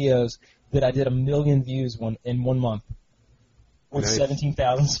fucking videos that I did 1 million views in 1 month with Nice.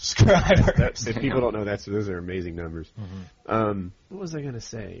 17,000 subscribers. If people don't know that, so those are amazing numbers. Mm-hmm. What was I going to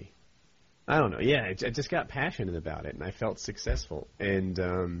say? I don't know. Yeah, I just got passionate about it, and I felt successful. And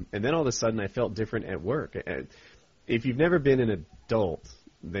then all of a sudden, I felt different at work. If you've never been an adult,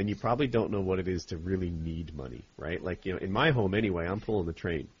 then you probably don't know what it is to really need money, right? In my home anyway, I'm pulling the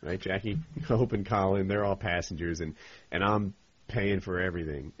train, right? Jackie, Hope, and Colin, they're all passengers, and I'm paying for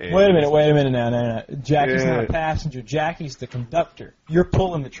everything. And Wait a minute now. No. Jackie's not a passenger. Jackie's the conductor. You're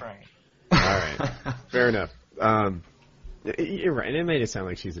pulling the train. All right. Fair enough. You're right. And it made it sound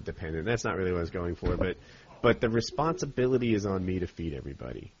like she's a dependent. That's not really what I was going for, but the responsibility is on me to feed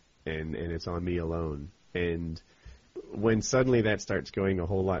everybody, and it's on me alone. And when suddenly that starts going a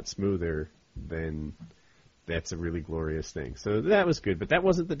whole lot smoother, then that's a really glorious thing. So that was good, but that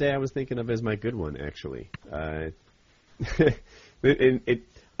wasn't the day I was thinking of as my good one, actually. I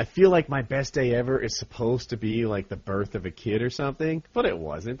feel like my best day ever is supposed to be the birth of a kid or something, but it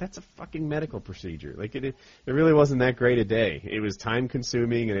wasn't. That's a fucking medical procedure. It really wasn't that great a day. It was time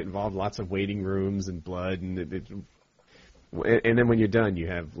consuming, and it involved lots of waiting rooms and blood, and then when you're done, you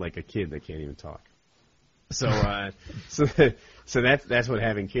have a kid that can't even talk. So that's what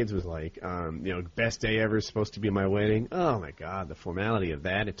having kids was like. Best day ever is supposed to be my wedding. Oh my God, the formality of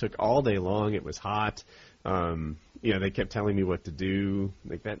that. It took all day long. It was hot. They kept telling me what to do.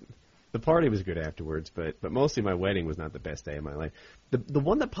 That. The party was good afterwards, but mostly my wedding was not the best day of my life. The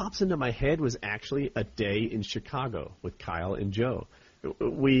one that pops into my head was actually a day in Chicago with Kyle and Joe.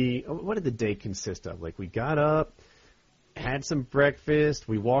 What did the day consist of? We got up, had some breakfast,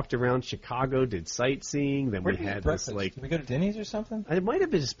 we walked around Chicago, did sightseeing, then Where we did you had eat this breakfast? Did we go to Denny's or something? it might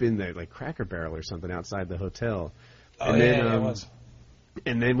have just been there, Cracker Barrel or something outside the hotel. Oh, and yeah, then, it was.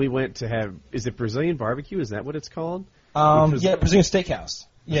 And then we went to have, is it Brazilian barbecue? Is that what it's called? Yeah, Brazilian Steakhouse.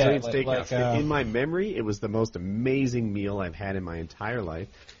 Brazilian Yeah, Steakhouse. In my memory, it was the most amazing meal I've had in my entire life.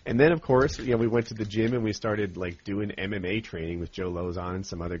 And then, of course, we went to the gym and we started doing MMA training with Joe Lozon and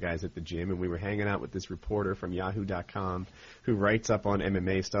some other guys at the gym. And we were hanging out with this reporter from Yahoo.com who writes up on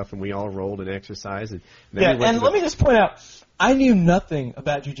MMA stuff. And we all rolled and exercised. And then let me just point out, I knew nothing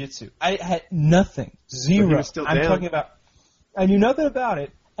about jiu-jitsu. I had nothing, zero. But he was still I'm down. talking about. I knew nothing about it.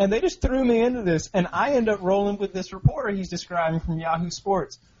 And they just threw me into this, and I end up rolling with this reporter he's describing from Yahoo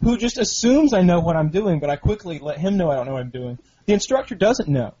Sports, who just assumes I know what I'm doing, but I quickly let him know I don't know what I'm doing. The instructor doesn't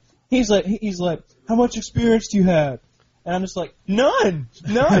know. He's like, how much experience do you have? And I'm just like, none.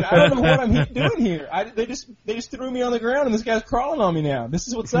 I don't know what I'm doing here. They just threw me on the ground, and this guy's crawling on me now. This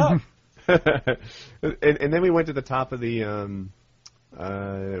is what's up. and then we went to the top of the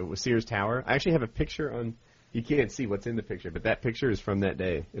Sears Tower. I actually have a picture on. You can't see what's in the picture, but that picture is from that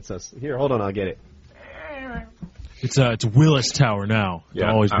day. It's us. Here, hold on, I'll get it. It's Willis Tower now. Yeah,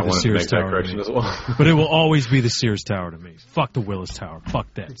 It'll always be I the wanted to Sears make that Tower to correction me. as well. But it will always be the Sears Tower to me. Fuck the Willis Tower.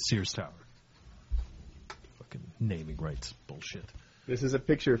 Fuck that Sears Tower. Fucking naming rights bullshit. This is a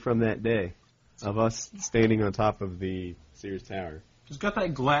picture from that day of us standing on top of the Sears Tower. It's got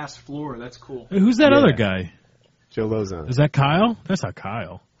that glass floor. That's cool. Hey, who's that Yeah. other guy? Joe Lozon. Is that Kyle? That's not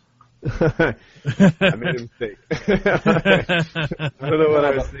Kyle. I made a mistake. I don't know what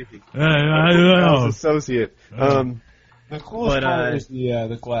I was thinking. I don't I know. was associate. The coolest But, part is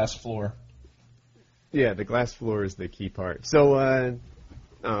the glass floor. Yeah, the glass floor is the key part. So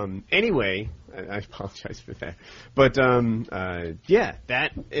Anyway, I apologize for that. But yeah,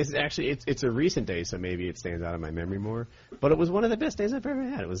 that is actually it's a recent day, so maybe it stands out in my memory more. But it was one of the best days I've ever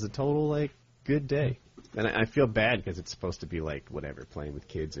had. It was a total like good day, and I feel bad because it's supposed to be like whatever, playing with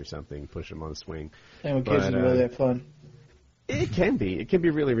kids or something, push them on a swing. And with kids is really that fun. It can be. It can be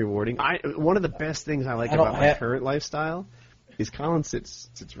really rewarding. One of the best things I like about my current lifestyle is Colin sits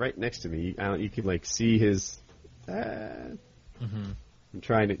right next to me. You can like see his. I'm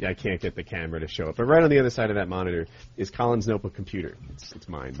trying to. I can't get the camera to show it, but right on the other side of that monitor is Colin's notebook computer. It's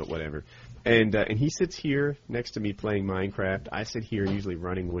mine, but whatever. And he sits here next to me playing Minecraft. I sit here usually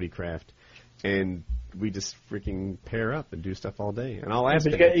running Woodycraft, and we just freaking pair up and do stuff all day. And I'll ask.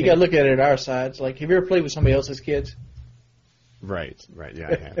 But you got to look at it at our sides. Like, have you ever played with somebody else's kids? Right. Yeah,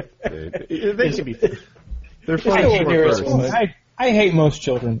 I have. They can be. They're fun. I hate most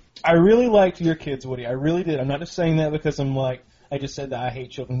children. I really liked your kids, Woody. I really did. I'm not just saying that because I'm like, I just said that I hate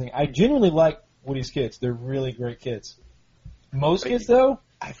children thing. I genuinely like Woody's kids. They're really great kids. Most kids, though,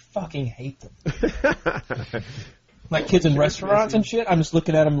 I fucking hate them. Like kids in restaurants and shit, I'm just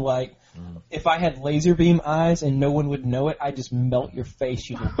looking at them like, if I had laser beam eyes and no one would know it, I'd just melt your face,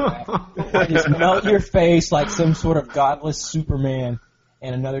 you little brat. I'd just melt your face like some sort of godless Superman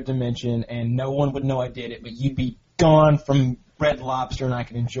in another dimension, and no one would know I did it, but you'd be gone from Red Lobster and I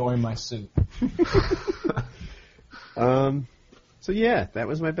could enjoy my soup. So yeah, that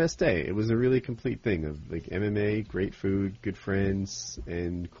was my best day. It was a really complete thing of like MMA, great food, good friends,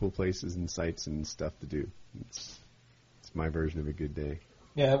 and cool places and sights and stuff to do. It's my version of a good day.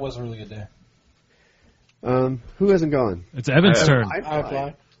 Yeah, it was a really good day. Who hasn't gone? It's Evan's turn. I'll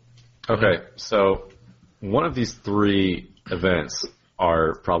fly. Okay, so one of these three events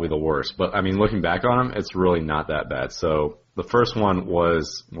are probably the worst, but I mean, looking back on them, it's really not that bad. So the first one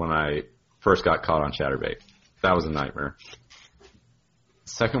was when I first got caught on Chatterbait. That was a nightmare.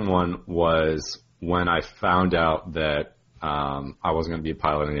 Second one was when I found out that I wasn't going to be a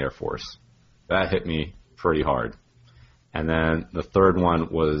pilot in the Air Force. That hit me pretty hard. And then the third one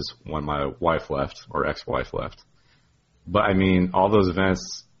was when my wife left, or ex-wife left. But, I mean, all those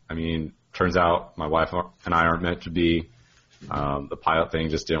events, I mean, turns out my wife and I aren't meant to be. The pilot thing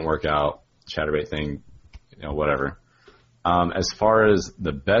just didn't work out. Chatterbait thing, whatever. As far as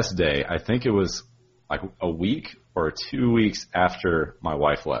the best day, I think it was like a week or 2 weeks after my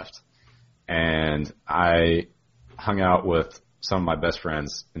wife left. And I hung out with some of my best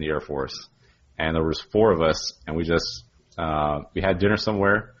friends in the Air Force. And there was 4 of us, and we just, we had dinner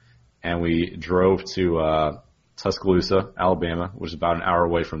somewhere, and we drove to Tuscaloosa, Alabama, which is about an hour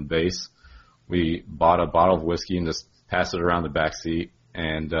away from base. We bought a bottle of whiskey and just passed it around the back seat,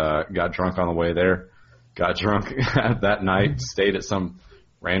 and got drunk on the way there. Got drunk that night, stayed at some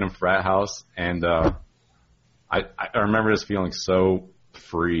random frat house, and I remember just feeling so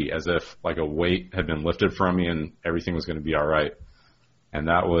free, as if like a weight had been lifted from me and everything was going to be all right. And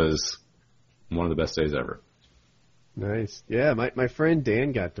that was one of the best days ever. Nice. Yeah, my friend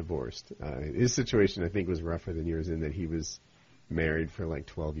Dan got divorced. His situation, I think, was rougher than yours in that he was married for like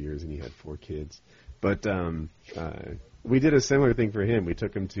 12 years and he had 4 kids. But we did a similar thing for him. We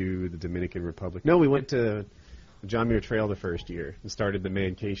took him to the Dominican Republic. No, we went to John Muir Trail the first year and started the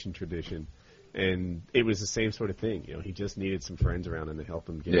Mancation tradition. And it was the same sort of thing. He just needed some friends around him to help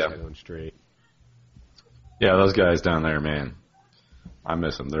him get his head on straight. Yeah, those guys down there, man. I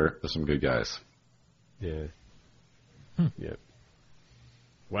miss them. They're some good guys. Yeah. Yep.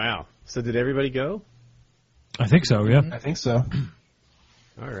 Wow. So did everybody go? I think so, yeah. I think so.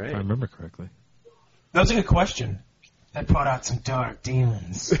 All right. If I remember correctly. That was a good question. That brought out some dark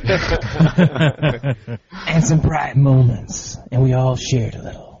demons. And some bright moments. And we all shared a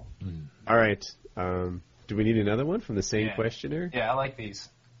little. All right. Do we need another one from the same questioner? Yeah, I like these.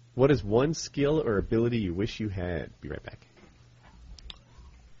 What is one skill or ability you wish you had? Be right back.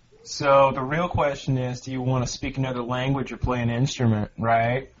 So the real question is, do you want to speak another language or play an instrument,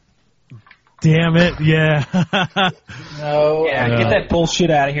 right? Damn it, yeah. No. Yeah, get that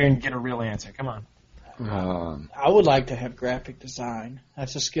bullshit out of here and get a real answer. Come on. I would like to have graphic design.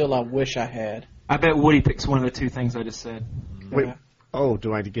 That's a skill I wish I had. I bet Woody picks one of the 2 things I just said. Wait. Yeah. Oh,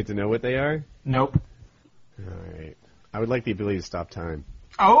 do I get to know what they are? Nope. All right. I would like the ability to stop time.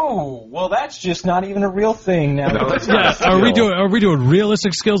 Oh, well, that's just not even a real thing now. No, that's Yeah, not a are we doing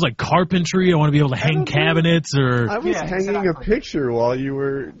realistic skills like carpentry? I want to be able to hang cabinets or. I was hanging a picture while you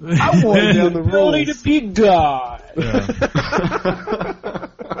were I want down the ability rules. to be God.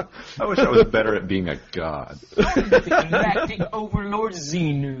 I wish I was better at being a god. The Galactic Overlord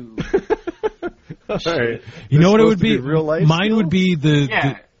Xenu. All right. You know what it would Supposed to be? real life Mine skill? would be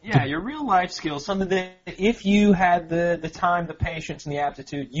the Yeah, your real life skills, something that if you had the time, the patience, and the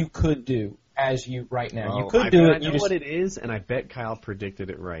aptitude, you could do as you right now. You could do it. I know what it is, and I bet Kyle predicted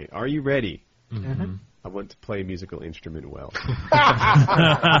it right. Are you ready? Mm-hmm. I want to play a musical instrument well.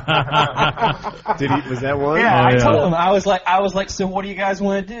 Was that one? Yeah, Oh, I yeah. told him. I was like, so what do you guys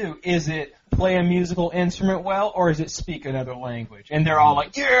want to do? Is it play a musical instrument well, or is it speak another language? And they're all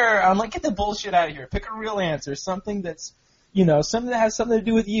like, yeah. I'm like, get the bullshit out of here. Pick a real answer. Something that's, something that has something to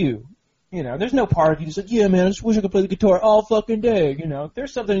do with you. There's no part of you that's like, yeah, man, I just wish I could play the guitar all fucking day. If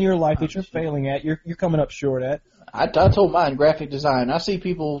there's something in your life that you're failing at, you're coming up short at. I told mine graphic design. I see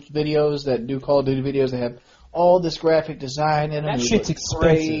people's videos that do Call of Duty videos that have all this graphic design in them. That It shit's looks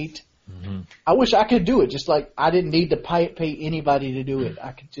expensive. great. I wish I could do it. Just like I didn't need to pay anybody to do it.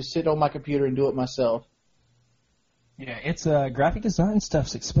 I could just sit on my computer and do it myself. Yeah, It's graphic design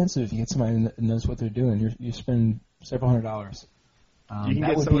stuff's expensive if you get somebody that knows what they're doing. You spend several $100s. You can that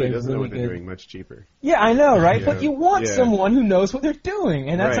get would somebody be who a doesn't know really what they're good- doing much cheaper. Yeah, I know, right? Yeah. But you want Yeah. someone who knows what they're doing,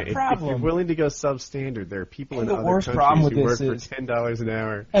 and that's right. a problem. If you're willing to go substandard, there are people And in the other worst countries problem with who work this for is- $10 an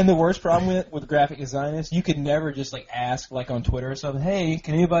hour. And the worst problem with graphic design is you could never just ask on Twitter or something, hey,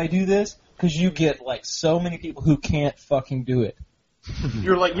 can anybody do this? Because you get so many people who can't fucking do it.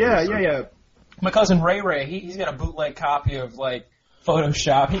 You're like, yeah. My cousin Ray, he's got a bootleg copy of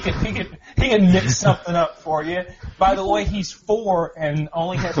Photoshop. He can mix something up for you. By the way, he's 4 and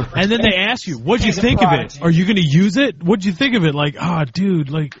only has. And then they ask you, what'd you He's a think of it? prodigy. Are you going to use it? What'd you think of it? Dude,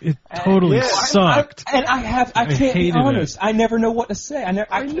 it totally Yeah. sucked. I can't be hated honest. I never know what to say. I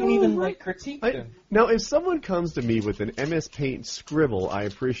can't know, even right? critique I, them. now, if someone comes to me with an MS Paint scribble, I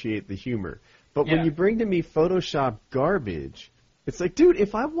appreciate the humor. But when Yeah. you bring to me Photoshop garbage, it's like, dude,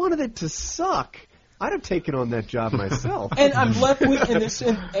 if I wanted it to suck, I'd have taken on that job myself. And I'm left with, and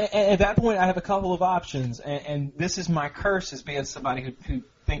at that point, I have a couple of options, and this is my curse as being somebody who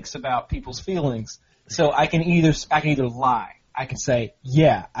thinks about people's feelings. So I can either lie. I can say,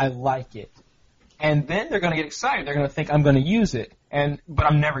 yeah, I like it, and then they're going to get excited. They're going to think I'm going to use it, but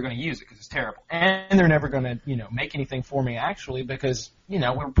I'm never going to use it because it's terrible, and they're never going to make anything for me actually because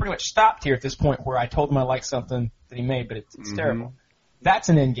we're pretty much stopped here at this point where I told him I liked something that he made, but it's terrible. That's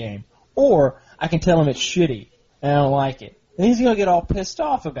an end game. Or I can tell him it's shitty and I don't like it. And he's going to get all pissed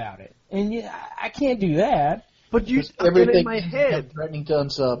off about it. And I can't do that. But you, Just I'm everything in my head. threatening to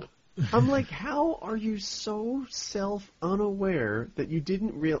unsub. I'm like, how are you so self-unaware that you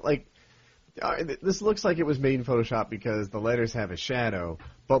didn't this looks like it was made in Photoshop because the letters have a shadow,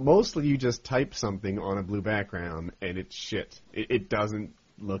 but mostly you just type something on a blue background and it's shit. It doesn't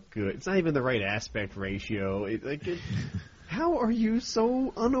look good. It's not even the right aspect ratio. How are you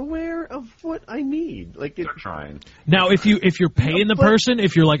so unaware of what I need? They're trying. Now, if you're paying the person,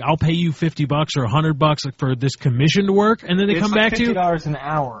 if you're like, I'll pay you $50 or $100 for this commissioned work, and then they come back to you, $50 an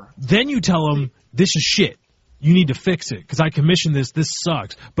hour. then you tell them this is shit. You need to fix it because I commissioned this. This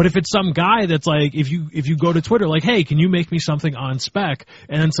sucks. But if it's some guy that's like, if you go to Twitter like, hey, can you make me something on spec?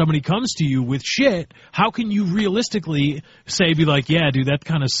 And then somebody comes to you with shit. How can you realistically be like, yeah, dude, that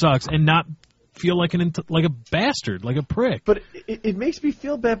kind of sucks, and not feel like a bastard, like a prick? But it makes me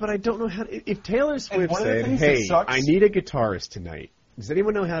feel bad, but I don't know how to. If Taylor Swift one of the said, things that hey, sucks- I need a guitarist tonight, does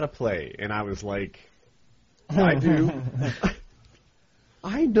anyone know how to play? And I was like, I do.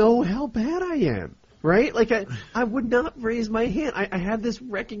 I know how bad I am. Right? Like, I would not raise my hand. I have this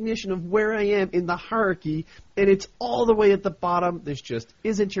recognition of where I am in the hierarchy, and it's all the way at the bottom. This just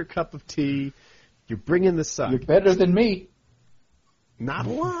isn't your cup of tea. You're bringing the suck. You're better than me. Not a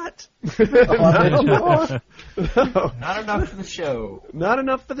lot. Oh, No. Not enough for the show. Not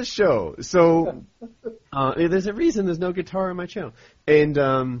enough for the show. So there's a reason there's no guitar on my channel, and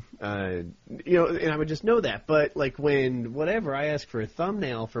and I would just know that. But like when I ask for a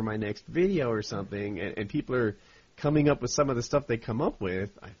thumbnail for my next video or something, and people are coming up with some of the stuff they come up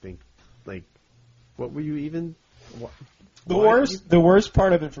with, I think like, what were you even? The worst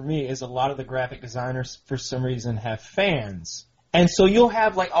part of it for me is a lot of the graphic designers for some reason have fans. And so you'll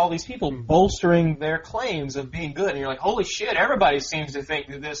have all these people bolstering their claims of being good, and you're like, holy shit, everybody seems to think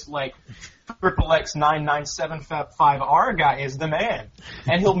that this XXX9975R guy is the man,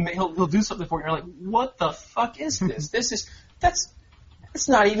 and he'll do something for you. And you're like, what the fuck is this? That's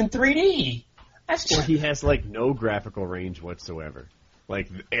not even 3D. That's Or just he has no graphical range whatsoever. Like,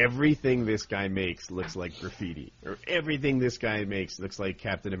 everything this guy makes looks like graffiti. Or everything this guy makes looks like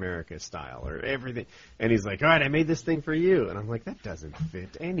Captain America style. Or everything. And he's like, all right, I made this thing for you. And I'm like, that doesn't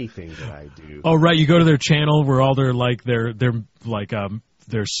fit anything that I do. Oh, right. You go to their channel where all their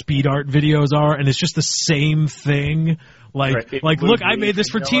their speed art videos are, and it's just the same thing. Like, look, I made this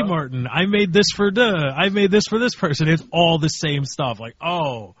for T. Martin. I made this for I made this for this person. It's all the same stuff. Like,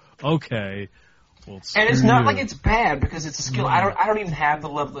 oh, okay. Well, and it's not like it's bad because it's a skill. I don't even have the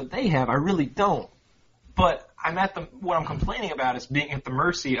level that they have. I really don't. But what I'm complaining about is being at the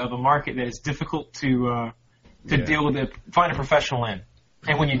mercy of a market that is difficult to deal with, find a professional in.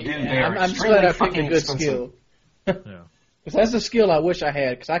 And when you do, they're I'm just glad I picked a good expensive. skill. Yeah. Because that's a skill I wish I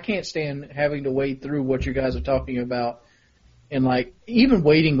had. Because I can't stand having to wade through what you guys are talking about, and like even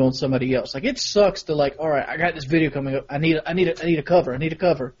waiting on somebody else. Like it sucks to like, all right, I got this video coming up. I need a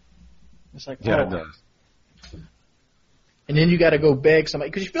cover. It's like, Yeah, it does. And then you got to go beg somebody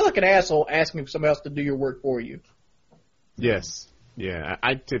because you feel like an asshole asking somebody else to do your work for you. Yes. Yeah,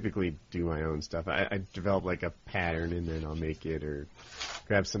 I typically do my own stuff. I develop like a pattern and then I'll make it or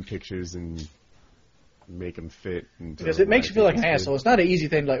grab some pictures and make them fit. Because it makes you feel like an asshole. It's not an easy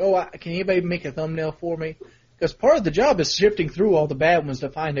thing. Like, can anybody make a thumbnail for me? Because part of the job is sifting through all the bad ones to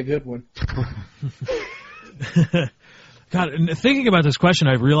find a good one. God, and thinking about this question,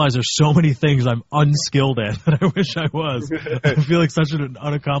 I realize there's so many things I'm unskilled at that I wish I was. I feel like such an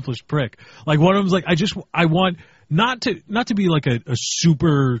unaccomplished prick. Like one of them's like, I want not to be like a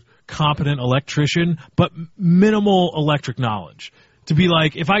super competent electrician, but minimal electric knowledge. To be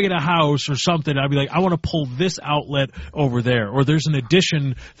like, if I get a house or something, I'd be like, I want to pull this outlet over there, or there's an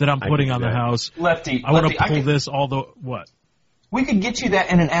addition that I'm putting on the house. Lefty, I want to pull this what? We could get you that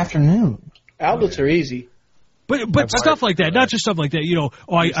in an afternoon. Outlets are easy. But stuff like that, not just stuff like that. You know,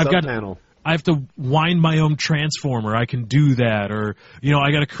 I have to wind my own transformer. I can do that, or you know,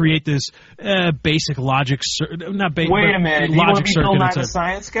 I got to create this basic logic. Wait a minute, do you want to be Bill Nye the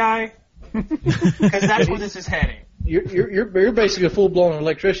Science Guy? Because that's where this is heading. You're basically a full-blown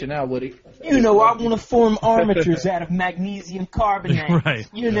electrician now, Woody. You know, I want to form armatures out of magnesium carbonate. Right.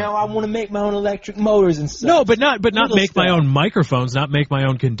 You know, I want to make my own electric motors and stuff. No, but not make my own microphones, not make my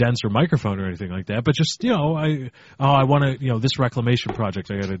own condenser microphone or anything like that. But just, you know, I want to, you know, this reclamation project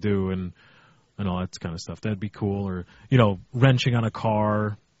I got to do and all that kind of stuff. That'd be cool. Or, you know, wrenching on a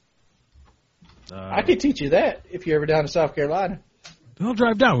car. I could teach you that if you're ever down to South Carolina. I'll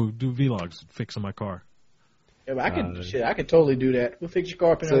drive down. We'll do vlogs fixing my car. Yeah, but I could totally do that. We'll fix your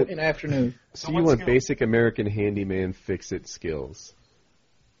car up in the afternoon. So you want basic American handyman fix-it skills.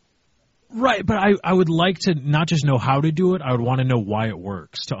 Right, but I would like to not just know how to do it, I would want to know why it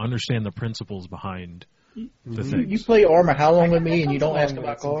works, to understand the principles behind the things. You play Arma How Long With Me and you don't ask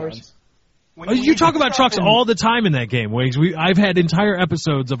about cars? You talk about trucks all the time in that game, Wiggs. I've had entire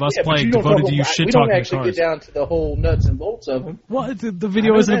episodes of us playing devoted to you shit-talking cars. We don't actually get down to the whole nuts and bolts of them. Well, the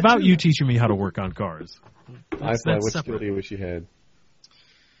video isn't about you teaching me how to work on cars. What skill do you wish you had?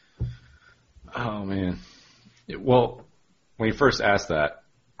 Oh, man. Well, when you first asked that,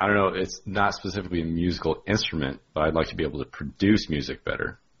 I don't know, it's not specifically a musical instrument, but I'd like to be able to produce music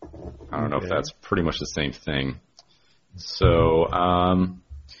better. I don't know if that's pretty much the same thing. So,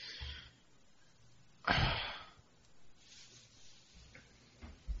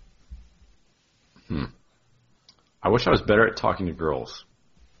 I wish I was better at talking to girls.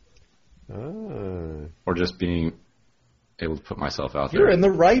 Or just being able to put myself out there. You're in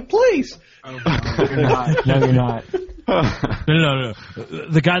the right place. Oh, you're not. No, you're not. No.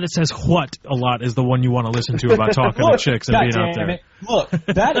 The guy that says "what" a lot is the one you want to listen to about talking to chicks and being out there. Look,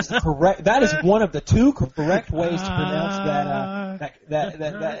 that is correct. That is one of the two correct ways to pronounce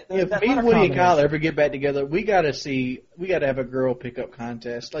that. If me and Woody and Kyle ever get back together, we gotta have a girl pickup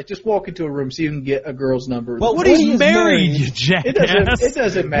contest. Like, just walk into a room, see if you can get a girl's number. Well, Woody's married, you jackass. It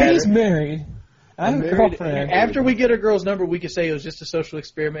doesn't matter. He's married. I have a girlfriend. After we get a girl's number, we can say it was just a social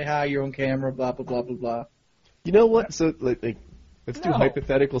experiment. Hi, you're on camera. Blah blah blah blah blah. You know what? So, let's do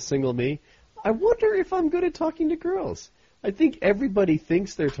hypothetical single me. I wonder if I'm good at talking to girls. I think everybody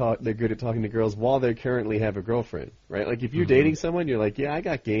thinks they're good at talking to girls while they currently have a girlfriend, right? Like, if you're dating someone, you're like, yeah, I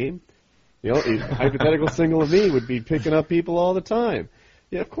got game. You know, hypothetical single of me would be picking up people all the time.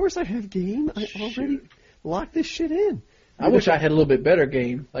 Yeah, of course I have game. I already locked this shit in. I wish I had a little bit better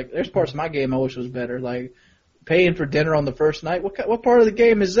game. Like, there's parts of my game I wish was better. Like, paying for dinner on the first night. What part of the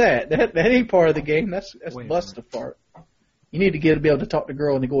game is that? That ain't part of the game. That's the busted part. You need to be able to talk to a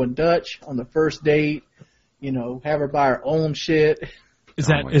girl and go in Dutch on the first date. You know, have her buy her own shit. Is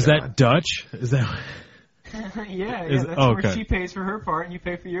that Dutch? Is that? yeah. That's where she pays for her part and you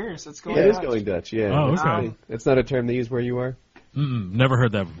pay for yours. That's going. Yeah, it is going Dutch. Yeah. Oh, okay. That's not a term they use where you are. Never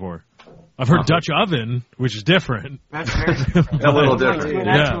heard that before. I've heard Dutch oven, which is different. That's very different. A little different.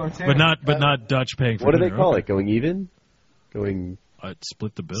 Yeah, but not Dutch paying for What do dinner. they call it? Going even? Going.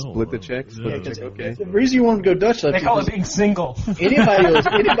 Split the bill. Split the check. Split the check. Okay. The reason you want to go Dutch like They call it being single. anybody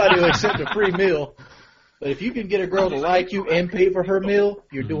will accept a free meal. But if you can get a girl to like you and pay for her meal,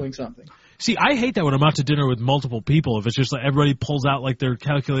 you're doing something. See, I hate that when I'm out to dinner with multiple people. If it's just like everybody pulls out like their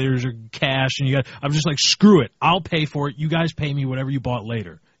calculators or cash, and I'm just like, screw it. I'll pay for it. You guys pay me whatever you bought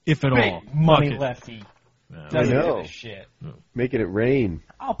later, if at all. Money Fuck it. lefty. No. Doesn't I know. give a shit. Making it rain.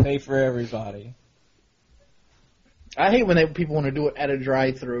 I'll pay for everybody. I hate when people want to do it at a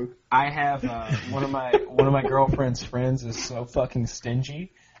drive-through. I have one of my girlfriend's friends is so fucking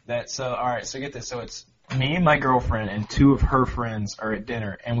stingy that all right, so get this. So it's me and my girlfriend and two of her friends are at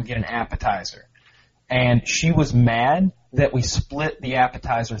dinner, and we get an appetizer. And she was mad that we split the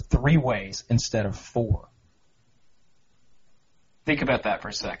appetizer 3 ways instead of 4. Think about that for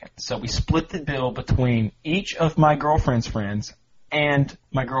a second. So we split the bill between each of my girlfriend's friends and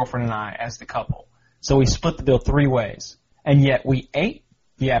my girlfriend and I as the couple. So we split the bill 3 ways, and yet we ate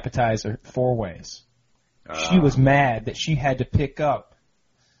the appetizer 4 ways. She was mad that she had to pay for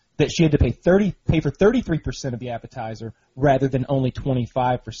 33% of the appetizer rather than only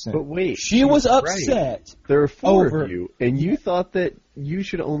 25%. But wait, she was right. upset. There are 4 over- of you, and you thought that you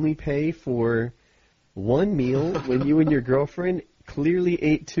should only pay for 1 meal when you and your girlfriend clearly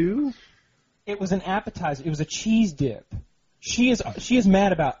ate 2? It was an appetizer. It was a cheese dip. She is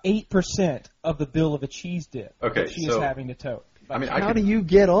mad about 8% of the bill of a cheese dip. Okay, that she so- is having to tote. I mean, How do you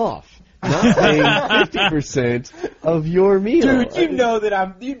get off not paying 50% of your meal? Dude, you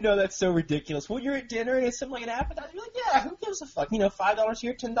know that's so ridiculous. When you're at dinner and it's something like an appetizer, you're like, yeah, who gives a fuck? $5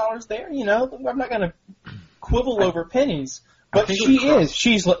 here, $10 there. I'm not gonna quibble over pennies. But she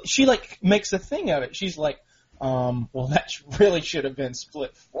makes a thing of it. She's like, well, that really should have been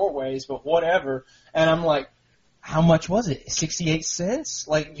split 4 ways, but whatever. And I'm like, how much was it? 68 cents?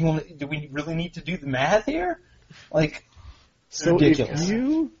 Like, do we really need to do the math here? Like, So ridiculous. if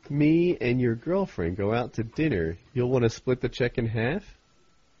you, me, and your girlfriend go out to dinner, you'll want to split the check in half?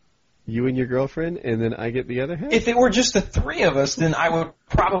 You and your girlfriend, and then I get the other half? if it were just the 3 of us, then I would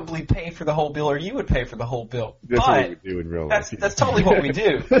probably pay for the whole bill, or you would pay for the whole bill. That's but what we do in real life. that's totally what we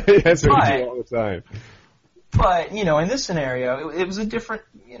do. That's what we But- do all the time. But in this scenario, it was a different,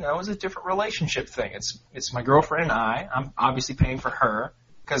 relationship thing. It's my girlfriend and I. I'm obviously paying for her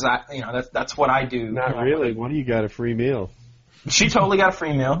because that's what I do. Not really. One of you got a free meal. She totally got a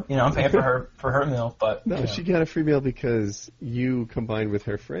free meal. I'm paying for her meal, but No, she got a free meal because you, combined with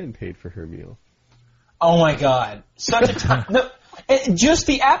her friend, paid for her meal. oh my god, such a time. No, just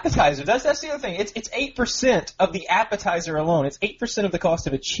the appetizer. That's the other thing. It's 8% of the appetizer alone. It's 8% of the cost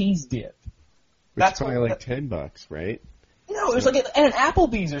of a cheese dip. Which That's is probably what- like $10, right? No, it was like at an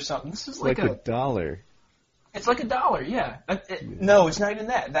Applebee's or something. This is It's like $1. It's like $1, yeah. No, it's not even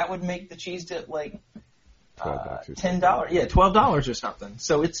that. That would make the cheese dip like $12 or $10, yeah, $12 or something.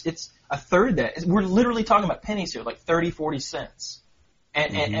 So it's a third that. We're literally talking about pennies here, like 30, 40 cents.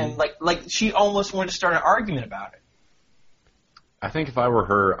 And like she almost wanted to start an argument about it. I think if I were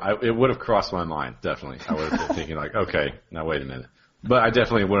her, it would have crossed my mind, definitely. I would have been thinking like, okay, now wait a minute. But I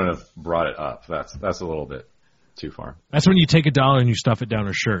definitely wouldn't have brought it up. That's a little bit too far. That's when you take $1 and you stuff it down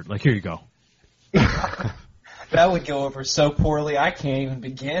her shirt. Like, here you go. That would go over so poorly, I can't even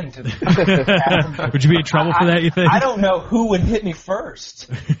begin to. Would you be in trouble for that, you think? I don't know who would hit me first.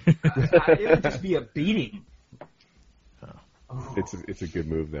 It would just be a beating. It's a good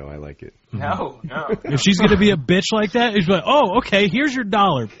move, though. I like it. No. If she's going to be a bitch like that, she's like, oh, okay, here's your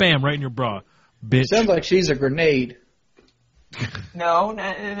 $1. Bam, right in your bra. Bitch. Sounds like she's a grenade. No,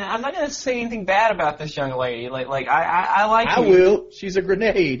 I'm not going to say anything bad about this young lady. Like I like I you. will. She's a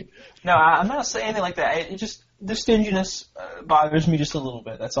grenade. No, I'm not saying anything like that. It just the stinginess bothers me just a little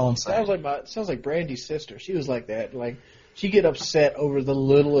bit. That's all I'm saying. Sounds like Brandy's sister. She was like that. Like she get upset over the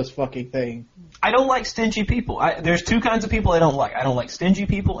littlest fucking thing. I don't like stingy people. There's 2 kinds of people I don't like. I don't like stingy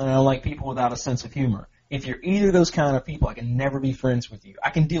people, and I don't like people without a sense of humor. If you're either of those kind of people, I can never be friends with you. I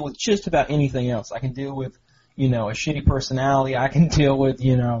can deal with just about anything else. I can deal with a shitty personality. I can deal with,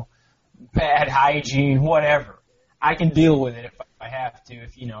 bad hygiene, whatever. I can deal with it if I have to,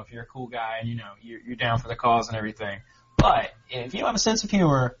 if you're a cool guy and, you're down for the cause and everything. But if you don't have a sense of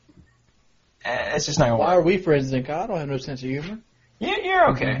humor, it's just not going to Why work. are we friends then? 'Cause I don't have no sense of humor. You're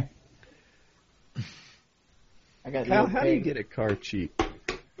okay. I got How no do you pay. get a car cheap?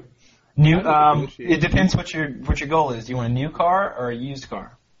 It depends what your goal is. Do you want a new car or a used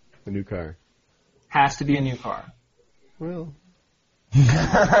car? A new car. Has to be a new car. Well, You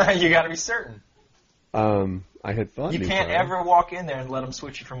got to be certain. I had thought You new can't car. ever walk in there and let them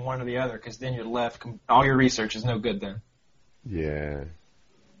switch you from one to the other, because then you're left. All your research is no good then. Yeah.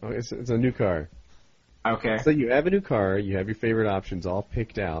 Oh, it's a new car. Okay. So you have a new car, you have your favorite options all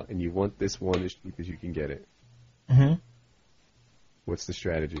picked out, and you want this one as cheap as you can get it. Mm-hmm. What's the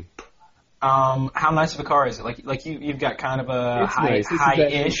strategy? How nice of a car is it? Like you've got kind of a It's nice. This is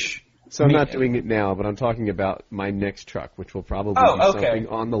high-ish. So I'm not doing it now, but I'm talking about my next truck, which will probably be something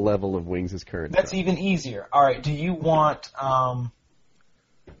on the level of Wings' current That's truck. even easier. All right. Do you want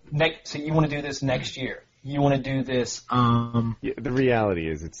so you want to do this next year? You want to do this? Yeah, the reality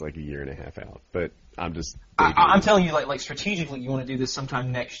is it's like a year and a half out, but I'm just. I'm telling you, like strategically, you want to do this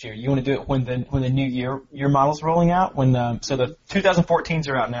sometime next year. You want to do it when the new year model's rolling out. So the 2014s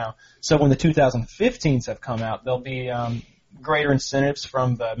are out now. So when the 2015s have come out, there'll be greater incentives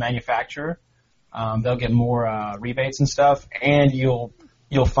from the manufacturer. They'll get more rebates and stuff, and you'll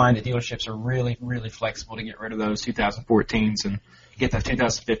find that dealerships are really, really flexible to get rid of those 2014s and get the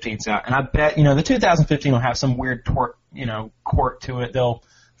 2015s out. And I bet the 2015 will have some weird quirk to it. They'll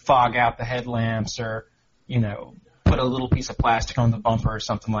fog out the headlamps or put a little piece of plastic on the bumper or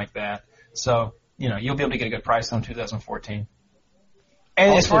something like that. So you'll be able to get a good price on 2014. And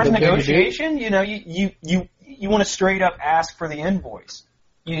Also, as far as the negotiation, you want to straight up ask for the invoice.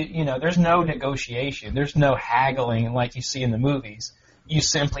 There's no negotiation. There's no haggling like you see in the movies. You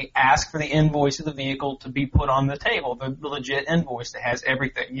simply ask for the invoice of the vehicle to be put on the table, the legit invoice that has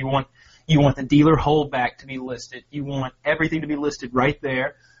everything. You want the dealer holdback to be listed. You want everything to be listed right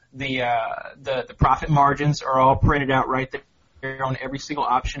there. The profit margins are all printed out right there on every single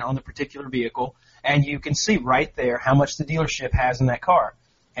option on the particular vehicle, and you can see right there how much the dealership has in that car.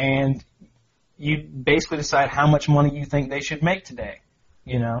 And you basically decide how much money you think they should make today.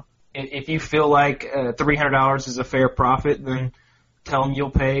 If you feel like $300 is a fair profit, then tell them you'll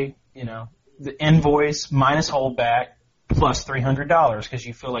pay, the invoice minus holdback plus $300 because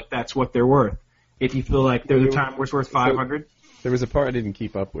you feel like that's what they're worth. If you feel like the time was worth $500, there was a part I didn't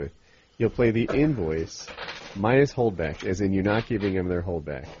keep up with. You'll play the invoice minus holdback, as in you're not giving them their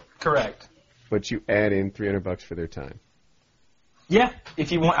holdback. correct. But you add in $300 for their time. Yeah,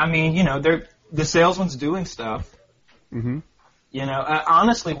 if you want. I mean, the salesman's doing stuff. Mm-hmm.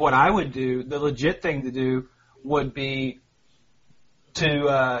 Honestly, what I would do, the legit thing to do, would be to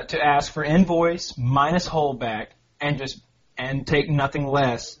ask for invoice minus holdback and take nothing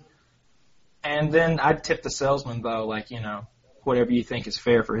less. And then I'd tip the salesman though, whatever you think is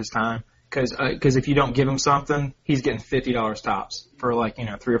fair for his time. Because if you don't give him something, he's getting $50 tops for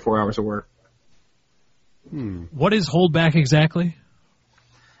 3 or 4 hours of work. What is holdback exactly?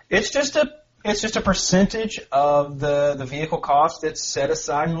 It's just a percentage of the vehicle cost that's set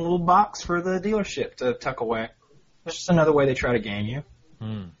aside in a little box for the dealership to tuck away. It's just another way they try to game you.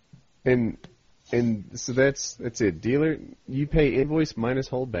 And so that's it. Dealer, you pay invoice minus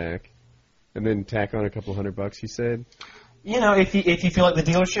holdback, and then tack on a couple $100. You said. If you feel like the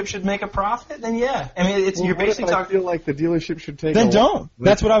dealership should make a profit, then yeah. I mean, you're basically talking. I feel like the dealership should take. Then don't.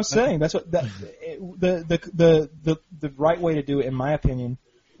 That's what I was saying. That's what the right way to do it, in my opinion,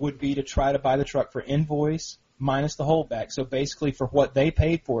 would be to try to buy the truck for invoice minus the holdback. So basically, for what they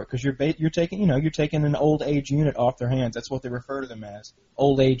paid for it, because you're taking an old age unit off their hands. That's what they refer to them as,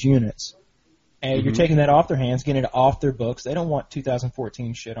 old age units. And you're taking that off their hands, getting it off their books. They don't want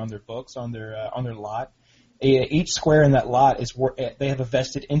 2014 shit on their books, on their lot. Each square in that lot they have a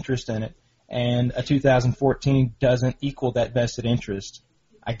vested interest in it, and a 2014 doesn't equal that vested interest.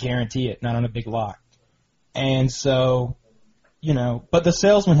 I guarantee it, not on a big lot. And so, but the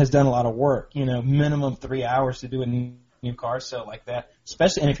salesman has done a lot of work, minimum 3 hours to do a new car sale like that,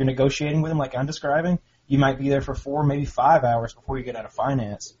 especially, and if you're negotiating with him like I'm describing, you might be there for 4, maybe 5 hours before you get out of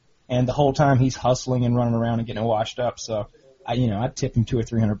finance. And the whole time he's hustling and running around and getting washed up. So, I'd tip him $200 or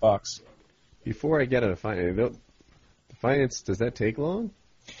 $300. Before I get out of finance, does that take long?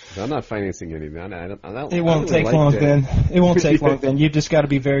 'Cause I'm not financing anything. It won't take long then. It won't take long then. You've just got to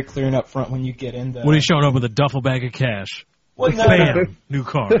be very clear and upfront when you get in there. When he's showing up with a duffel bag of cash. Well, no, Bam, new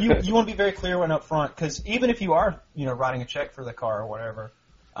car. You want to be very clear when up front, because even if you are, writing a check for the car or whatever,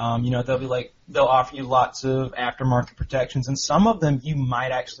 they'll offer you lots of aftermarket protections, and some of them you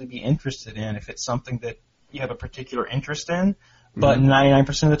might actually be interested in if it's something that you have a particular interest in. But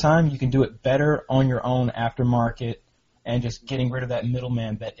 99% of the time, you can do it better on your own aftermarket and just getting rid of that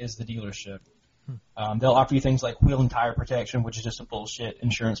middleman that is the dealership. They'll offer you things like wheel and tire protection, which is just a bullshit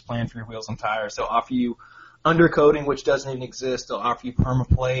insurance plan for your wheels and tires. They'll offer you undercoating, which doesn't even exist. They'll offer you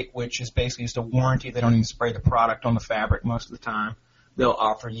permaplate, which is basically just a warranty. They don't even spray the product on the fabric most of the time. They'll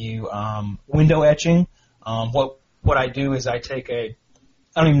offer you window etching. What I do is I don't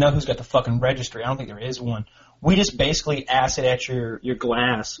even know who's got the fucking registry. I don't think there is one. We just basically acid etch your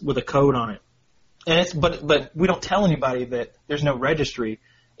glass with a code on it. And but we don't tell anybody that there's no registry.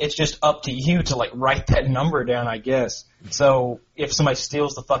 It's just up to you to, like, write that number down, I guess. So if somebody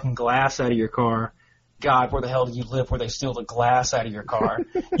steals the fucking glass out of your car, God, where the hell do you live where they steal the glass out of your car?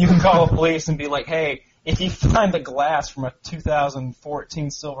 You can call the police and be like, hey, if you find the glass from a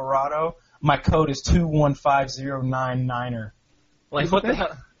 2014 Silverado, my code is 215099er. Like, what the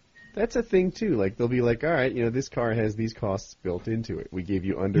hell? That's a thing too. Like they'll be like, all right, this car has these costs built into it. We gave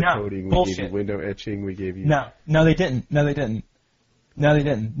you undercoating, we gave you window etching, we gave you. No, they didn't. None of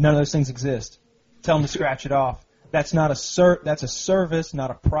those things exist. Tell them to scratch it off. That's not that's a service,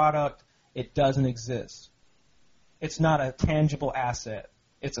 not a product. It doesn't exist. It's not a tangible asset.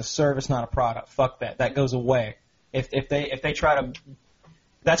 It's a service, not a product. Fuck that. That goes away. If they try to,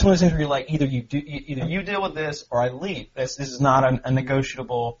 that's one of those things where you're like, either you deal with this or I leave. This is not a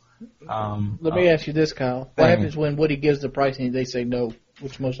negotiable. Let me ask you this, Kyle. What happens when Woody gives the pricing and they say no,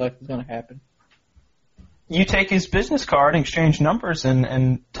 which most likely is going to happen? You take his business card and exchange numbers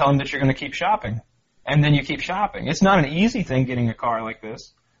and tell him that you're going to keep shopping. And then you keep shopping. It's not an easy thing getting a car like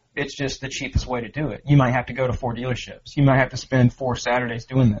this. It's just the cheapest way to do it. You might have to go to 4 dealerships. You might have to spend 4 Saturdays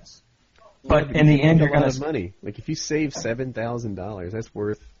doing this. But in the end, you're going to money. Like if you save $7,000, that's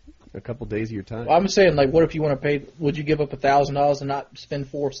worth a couple days of your time. Well, I'm saying, like, what if you want to pay? Would you give up $1,000 and not spend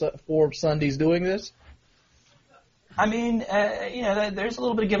four Sundays doing this? I mean, there's a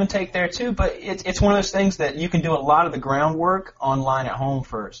little bit of give and take there too. But it's one of those things that you can do a lot of the groundwork online at home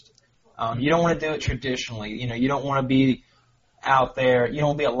first. You don't want to do it traditionally. You don't want to be out there. You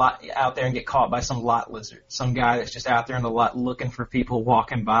don't want to be out there and get caught by some lot lizard, some guy that's just out there in the lot looking for people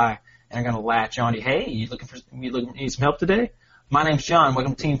walking by and are going to latch on to you. Hey, you need some help today? My name's John.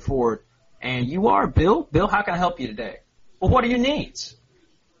 Welcome to Team Ford. And you are Bill? Bill, how can I help you today? Well, what are your needs?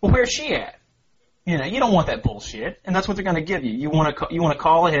 Well, where's she at? You don't want that bullshit, and that's what they're going to give you. You want to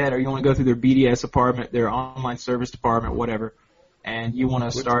call ahead, or you want to go through their BDS department, their online service department, whatever, and you want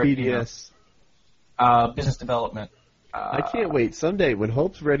to start BDS? Business development. I can't wait. Someday, when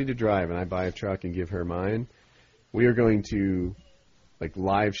Hope's ready to drive and I buy a truck and give her mine, we are going to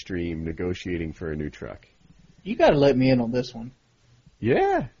live stream negotiating for a new truck. You got to let me in on this one.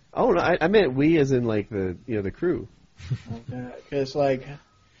 Yeah. Oh no, I meant we as in the crew. Because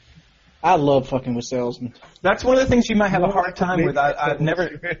I love fucking with salesmen. That's one of the things you might have a hard time with. I've never.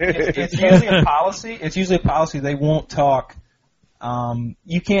 It's usually a policy. It's usually a policy. They won't talk.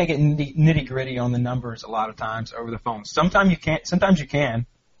 You can't get nitty gritty on the numbers a lot of times over the phone. Sometimes you can't. Sometimes you can,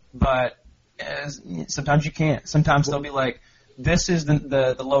 but sometimes you can't. Sometimes they'll be like, "This is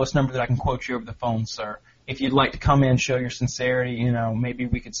the lowest number that I can quote you over the phone, sir. If you'd like to come in, show your sincerity, maybe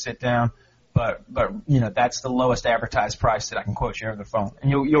we could sit down." But that's the lowest advertised price that I can quote you over the phone, and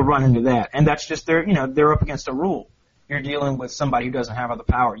you'll run into that, and that's just they're up against a rule. You're dealing with somebody who doesn't have all the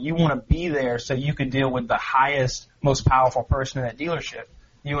power. You want to be there so you can deal with the highest, most powerful person in that dealership.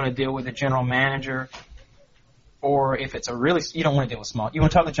 You want to deal with the general manager, or if it's you don't want to deal with small. You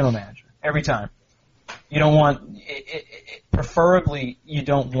want to talk to the general manager every time. You don't want preferably you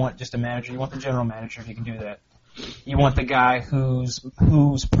don't want just a manager. You want the general manager if you can do that. You want the guy whose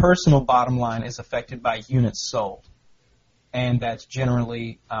personal bottom line is affected by units sold, and that's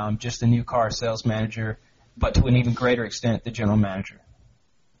generally just the new car sales manager, but to an even greater extent, the general manager.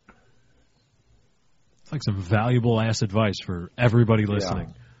 It's like some valuable ass advice for everybody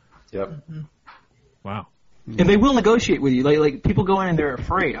listening. Yeah. Yep. Mm-hmm. Wow. And they will negotiate with you. Like people go in and they're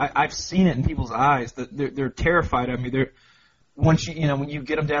afraid. I've seen it in people's eyes. That they're terrified of me. Once when you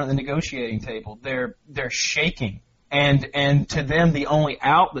get them down at the negotiating table, they're shaking, and to them the only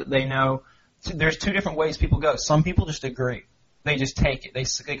out that they know, there's 2 different ways people go. Some people just agree, they just take it, they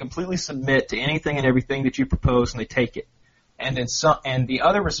completely submit to anything and everything that you propose, and they take it, and then and the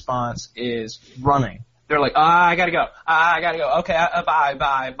other response is running. They're like, I gotta go, okay,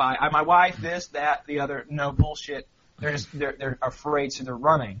 bye, my wife, this, that, the other, no bullshit. They're afraid, so they're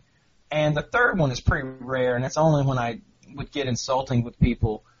running, and the third one is pretty rare, and that's only when I would get insulting with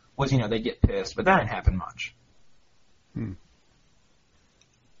people was, they get pissed, but that didn't happen much.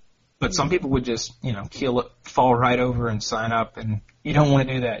 But some people would just, kill it, fall right over and sign up, and you don't want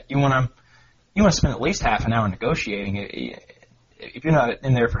to do that. You want to spend at least half an hour negotiating it. If you're not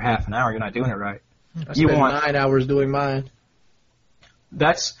in there for half an hour, you're not doing it right. I spent 9 hours doing mine.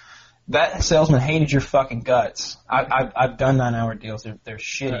 That salesman hated your fucking guts. I've done 9-hour deals. They're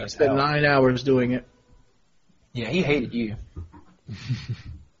shitty as hell. I spent 9 hours doing it. Yeah, he hated you.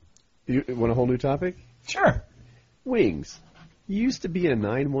 You want a whole new topic? Sure. Wings. You used to be a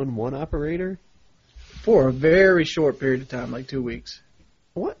 911 operator? For a very short period of time, like 2 weeks.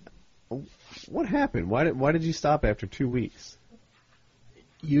 What happened? Why did you stop after 2 weeks?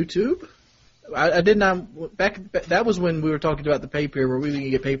 YouTube? I did not back. That was when we were talking about the pay period where we didn't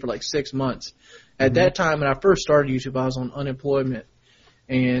get paid for like 6 months. At that time, when I first started YouTube, I was on unemployment,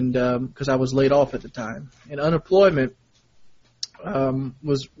 and because I was laid off at the time, and unemployment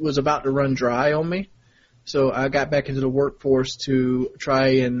was about to run dry on me. So I got back into the workforce to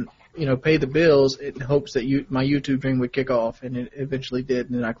try and pay the bills in hopes that my YouTube dream would kick off, and it eventually did,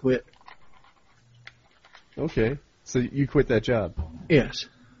 and then I quit. Okay, so you quit that job. Yes.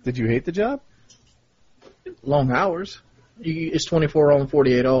 Did you hate the job? Long hours. It's 24 on,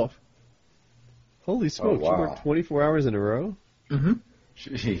 48 off. Holy smokes! wow. You work 24 hours in a row? Mm-hmm.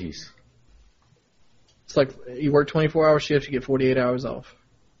 Jeez. It's like you work 24-hour shifts, you get 48 hours off.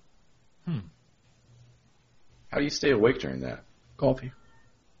 How do you stay awake during that? Coffee.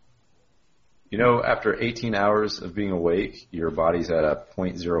 After 18 hours of being awake, your body's at a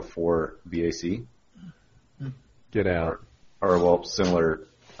 0.04 BAC. Get out. Or similar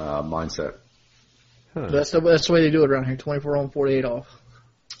mindset. Huh. That's the way they do it around here. 24 on, 48 off.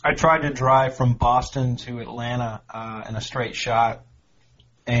 I tried to drive from Boston to Atlanta in a straight shot,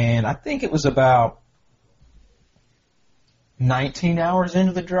 and I think it was about 19 hours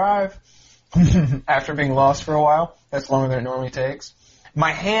into the drive after being lost for a while. That's longer than it normally takes.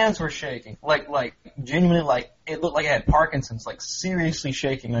 My hands were shaking, like genuinely, it looked like I had Parkinson's, seriously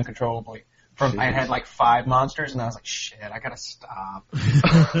shaking uncontrollably. I had 5 monsters, and I was like, shit, I gotta stop.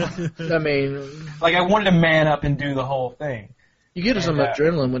 I mean, I wanted to man up and do the whole thing. you get some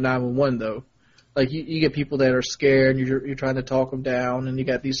adrenaline with 911 though. You get people that are scared, and you're trying to talk them down, and you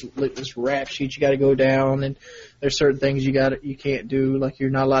got this rap sheet you got to go down, and there's certain things you can't do, like you're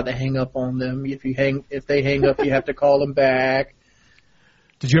not allowed to hang up on them. If they hang up, you have to call them back.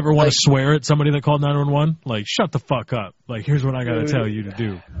 Did you ever want to swear at somebody that called 911? Shut the fuck up. Here's what I got to tell you to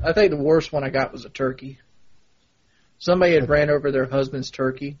do. I think the worst one I got was a turkey. Somebody had ran over their husband's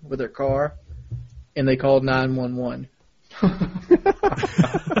turkey with their car, and they called 911.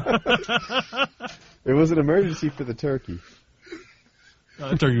 It was an emergency for the turkey.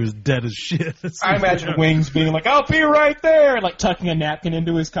 That turkey was dead as shit. I imagine Wings being like, I'll be right there, and tucking a napkin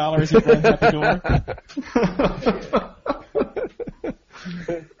into his collar as he runs out the door.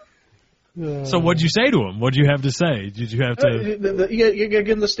 So what'd you say to him? What'd you have to say? Did you have to... You got to give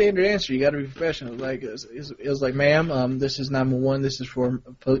them the standard answer. You got to be professional. It was like, ma'am, this is 911. This is for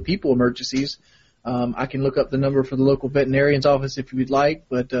people emergencies. I can look up the number for the local veterinarian's office if you would like,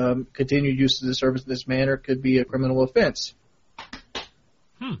 but continued use of the service in this manner could be a criminal offense.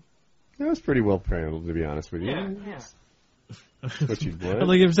 That was pretty well handled, to be honest with you. Yeah. What you'd want. I'd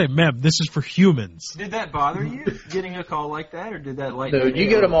like to say, ma'am, this is for humans. Did that bother you, getting a call like that, or did that No, you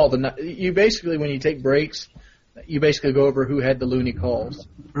get them all you basically, when you take breaks, you basically go over who had the loony calls.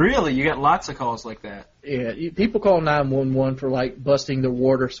 Really? You got lots of calls like that? Yeah, people call 911 for busting the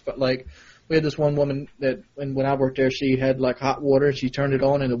water. We had this one woman that when I worked there, she had hot water, and she turned it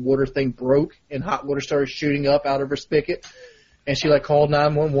on, and the water thing broke, and hot water started shooting up out of her spigot, and she called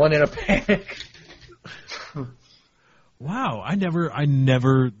 911 in a panic. Wow, I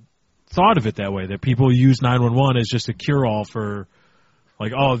never thought of it that way, that people use 911 as just a cure-all for,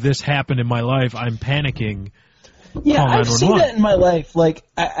 this happened in my life, I'm panicking. Yeah, I've seen that in my life.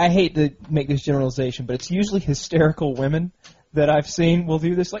 I hate to make this generalization, but it's usually hysterical women that I've seen will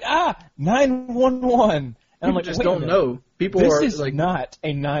do this, 911. And I'm like, just don't know. This is not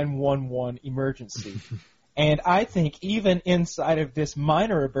a 911 emergency. And I think even inside of this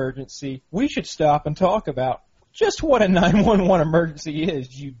minor emergency, we should stop and talk about just what a 911 emergency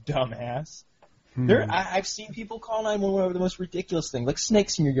is, you dumbass. I've seen people call 911 over the most ridiculous thing, like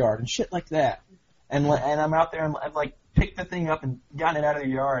snakes in your yard and shit like that. And I'm out there and I've picked the thing up and gotten it out of the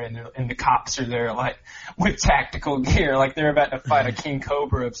yard, and the cops are there with tactical gear, they're about to fight a king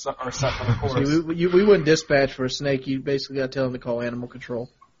cobra or something. Of course, see, we wouldn't dispatch for a snake. You basically got to tell them to call animal control.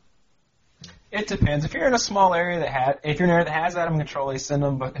 It depends. If you're in a small area that has animal control, they send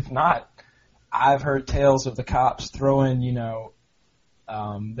them. But if not, I've heard tales of the cops throwing, the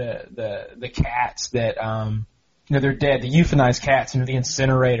cats that they're dead, the euthanized cats into the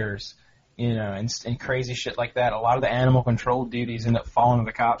incinerators, and crazy shit like that. A lot of the animal control duties end up falling to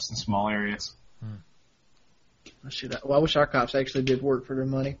the cops in small areas. I wish our cops actually did work for their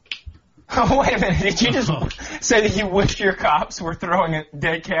money. Oh, wait a minute. Did you just say that you wish your cops were throwing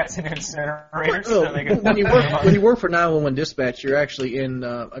dead cats in incinerators? When you work for 911 dispatch, you're actually in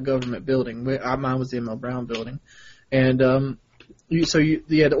a government building. Mine was the M.L. Brown building. And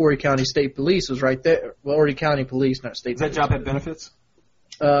the Horry County State Police was right there. Well, Horry County Police, not State Police. Does that job have benefits?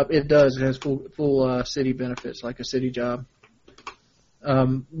 It does. It has full city benefits, like a city job.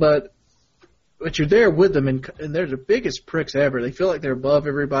 But but you're there with them, and they're the biggest pricks ever. They feel like they're above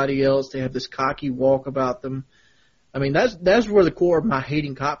everybody else. They have this cocky walk about them. I mean, that's where the core of my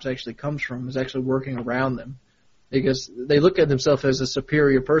hating cops actually comes from, is actually working around them. Because they look at themselves as a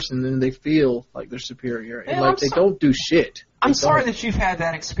superior person, and they feel like they're superior, and like they don't do shit. I'm sorry that you've had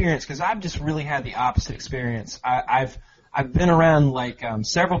that experience, because I've just really had the opposite experience. I've been around like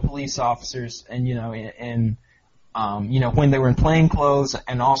several police officers, and when they were in plain clothes,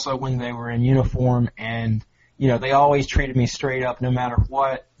 and also when they were in uniform, and they always treated me straight up, no matter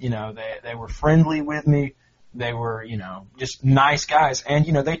what. They were friendly with me. They were, just nice guys. And,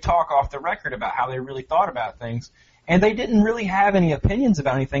 they talk off the record about how they really thought about things. And they didn't really have any opinions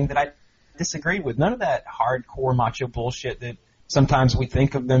about anything that I disagreed with. None of that hardcore macho bullshit that sometimes we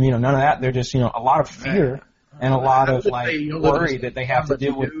think of them, none of that. They're just, a lot of fear and a lot of, worry that they have to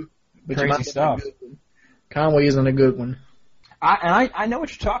deal with crazy stuff. Conway isn't a good one. I know what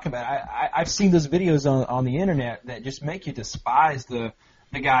you're talking about. I've seen those videos on the internet that just make you despise the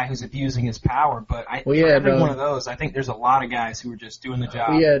guy who's abusing his power, but every one of those, I think there's a lot of guys who are just doing the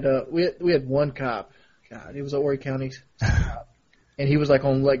job. We had one cop. God, he was an Horry County cop, and he was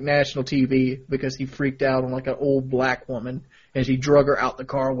on national TV because he freaked out on an old black woman, and she drug her out the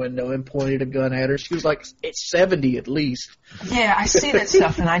car window and pointed a gun at her. She was it's 70 at least. Yeah, I see that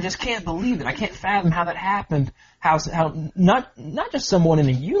stuff, and I just can't believe it. I can't fathom how that happened. How not just someone in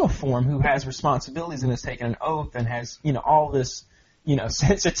a uniform who has responsibilities and has taken an oath and has all this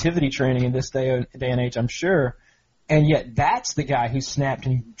sensitivity training in this day and age, I'm sure, and yet that's the guy who snapped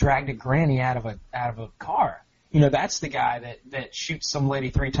and dragged a granny out of a car. That's the guy that shoots some lady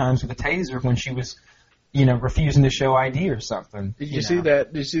 3 times with a taser when she was, refusing to show ID or something. Did you see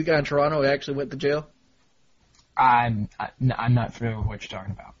that? Did you see the guy in Toronto who actually went to jail? I'm not familiar with what you're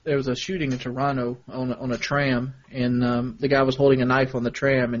talking about. There was a shooting in Toronto on a tram, and the guy was holding a knife on the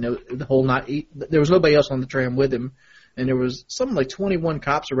tram, and the whole night there was nobody else on the tram with him. And there was something like 21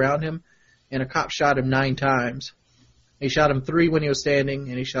 cops around him, and a cop shot him 9 times. He shot him 3 when he was standing,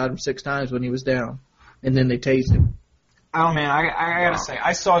 and he shot him 6 times when he was down. And then they tased him. Oh, man, I gotta say,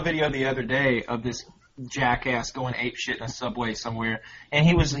 I saw a video the other day of this jackass going apeshit in a subway somewhere, and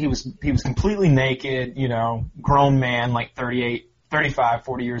he was completely naked, grown man, 35,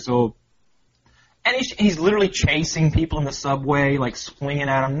 40 years old. And he's literally chasing people in the subway, swinging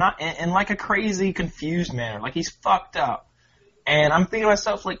at them, in a crazy, confused manner. He's fucked up. And I'm thinking to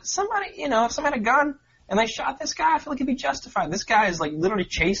myself, somebody, if somebody had a gun and they shot this guy, I feel like it'd be justified. This guy is, literally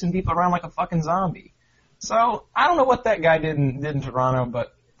chasing people around like a fucking zombie. So, I don't know what that guy did in Toronto,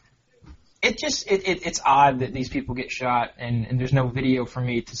 but it's odd that these people get shot, and there's no video for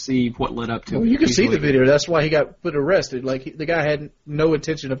me to see what led up to it. Well, you can see the video. That's why he got put arrested. The guy had no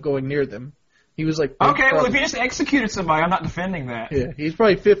intention of going near them. He was okay, well, if he just executed somebody, I'm not defending that. Yeah, he's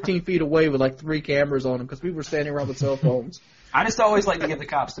probably 15 feet away with 3 cameras on him because people were standing around with cell phones. I just always like to give the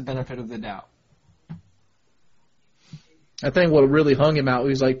cops the benefit of the doubt. I think what really hung him out, he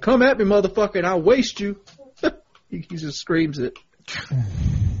was like, "Come at me, motherfucker, and I'll waste you." He just screams it.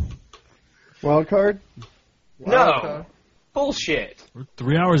 Wild card? No. Bullshit. We're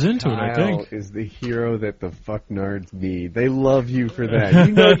 3 hours into it, I think. Kyle is the hero that the fuck nerds need. They love you for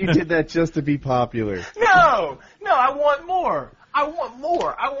that. You did that just to be popular. No, I want more. I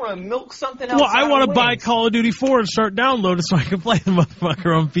want to milk something else. Well, I want to buy Call of Duty 4 and start downloading so I can play the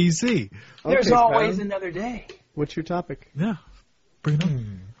motherfucker on PC. There's always another day. What's your topic? Yeah. Bring it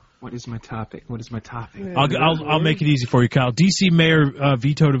on. What is my topic? I'll make it easy for you, Kyle. D.C. Mayor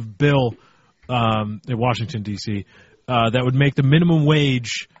vetoed a bill in Washington, D.C., that would make the minimum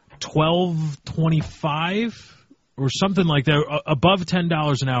wage $12.25 or something like that, above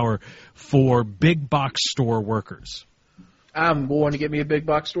 $10 an hour for big box store workers. I'm going to get me a big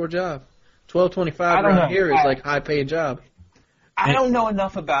box store job. $12.25 around here is high paying job. I don't know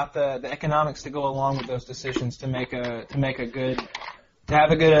enough about the economics to go along with those decisions to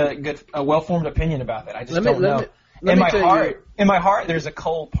have a well-formed opinion about that. I just don't know. In my heart, there's a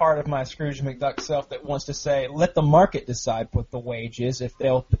cold part of my Scrooge McDuck self that wants to say, let the market decide what the wage is. If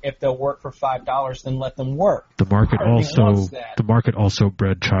they'll work for $5, then let them work. The market also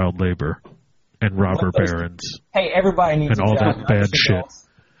bred child labor and robber barons. Hey, everybody needs and all a job. that bad shit.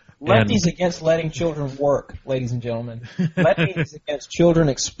 Lefties against letting children work, ladies and gentlemen. Lefties against children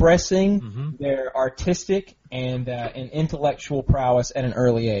expressing their artistic and intellectual prowess at an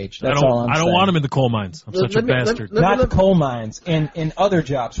early age. That's all I'm saying. I don't want them in the coal mines. I'm such a bastard. Not the coal mines. In other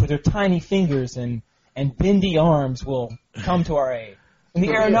jobs where their tiny fingers and bendy arms will come to our aid. In the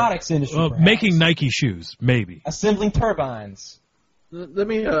aeronautics industry, making Nike shoes, maybe. Assembling turbines. Let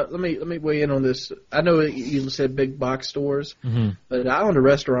me weigh in on this. I know you said big box stores, Mm-hmm. but I owned a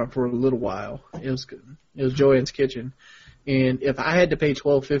restaurant for a little while. It was Joanne's Kitchen, and if I had to pay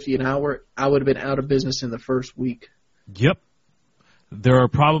 $12.50 an hour, I would have been out of business in the first week. Yep. There are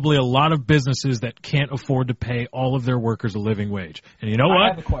probably a lot of businesses that can't afford to pay all of their workers a living wage. And you know I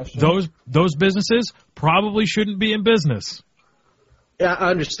what? have a question. Those businesses probably shouldn't be in business. Yeah, I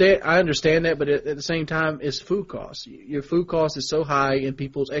understand that, but at the same time, it's food costs. Your food cost is so high, and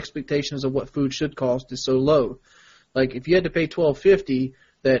people's expectations of what food should cost is so low. Like if you had to pay $12.50,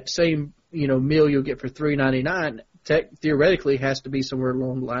 that same meal you'll get for $3.99 theoretically has to be somewhere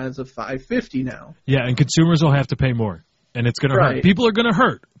along the lines of $5.50 now. Yeah, and consumers will have to pay more, and it's going to hurt. People are going to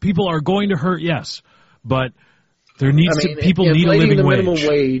hurt. People are going to hurt, yes, but there needs people need a living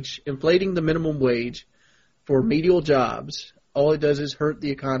wage. Inflating the minimum wage for medial jobs, all it does is hurt the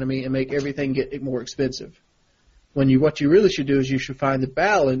economy and make everything get more expensive. What you really should do is you should find the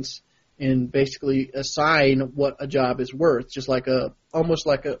balance and basically assign what a job is worth, just almost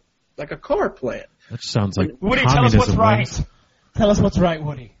like a car plant. That sounds like Woody, communism. tell us what's right. Wins. Tell us what's right,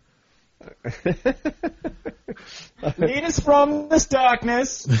 Woody. Lead us from this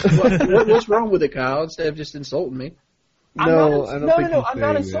darkness. What's wrong with it, Kyle? Instead of just insulting me. No, I'm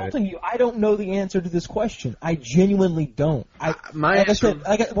not insulting you. I don't know the answer to this question. I genuinely don't.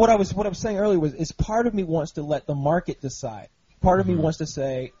 What I was saying earlier is part of me wants to let the market decide. Part of me wants to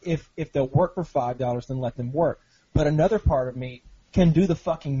say if they'll work for $5, then let them work. But another part of me can do the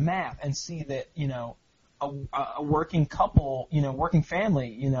fucking math and see that a working couple, working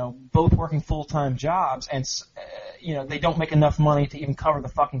family, both working full-time jobs, and they don't make enough money to even cover the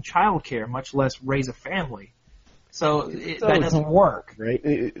fucking child care, much less raise a family. So that doesn't work.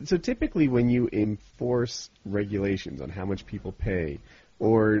 Right. So typically when you enforce regulations on how much people pay,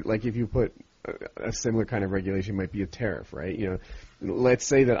 or like if you put a similar kind of regulation might be a tariff, right? Let's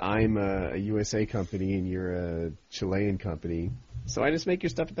say that I'm a USA company and you're a Chilean company. So I just make your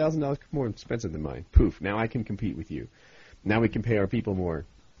stuff $1,000 more expensive than mine. Poof. Now I can compete with you. Now we can pay our people more.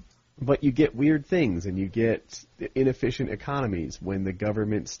 But you get weird things and you get inefficient economies when the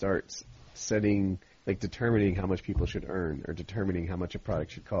government starts determining how much people should earn or determining how much a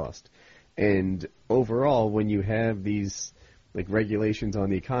product should cost. And overall, when you have these regulations on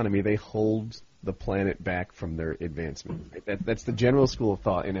the economy, they hold the planet back from their advancement. Right? That's the general school of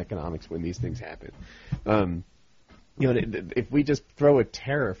thought in economics when these things happen. If we just throw a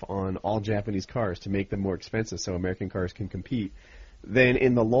tariff on all Japanese cars to make them more expensive so American cars can compete, then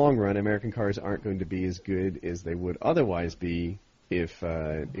in the long run, American cars aren't going to be as good as they would otherwise be if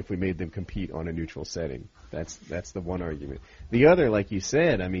we made them compete on a neutral setting. That's the one argument. The other, like you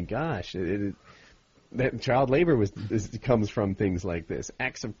said, I mean, gosh, that child labor comes from things like this.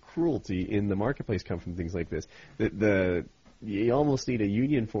 Acts of cruelty in the marketplace come from things like this. You almost need a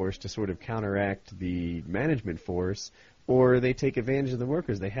union force to sort of counteract the management force, or they take advantage of the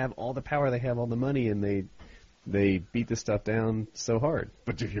workers. They have all the power, they have all the money, and they beat the stuff down so hard.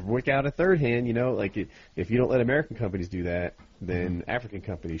 But if you work out a third hand, if you don't let American companies do that, then African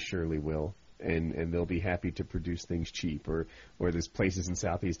companies surely will, and they'll be happy to produce things cheap, or there's places in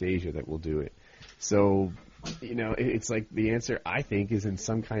Southeast Asia that will do it. So, it's like the answer, I think, is in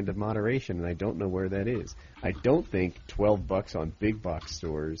some kind of moderation, and I don't know where that is. I don't think $12 on big box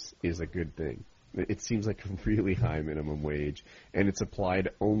stores is a good thing. It seems like a really high minimum wage, and it's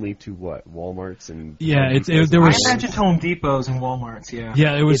applied only to what? Walmarts and there was. I imagine Home Depots and Walmarts. Yeah.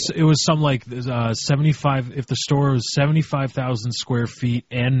 Yeah, it was some 75. If the store was 75,000 square feet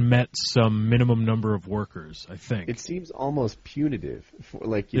and met some minimum number of workers, I think it seems almost punitive.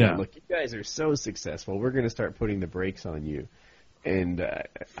 Look, you guys are so successful. We're going to start putting the brakes on you. And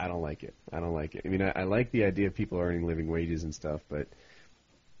I don't like it. I mean, I like the idea of people earning living wages and stuff, but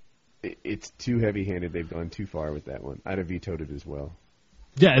it's too heavy-handed. They've gone too far with that one. I'd have vetoed it as well.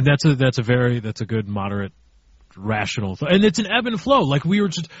 Yeah, and that's a good moderate, rational, and it's an ebb and flow. Like we were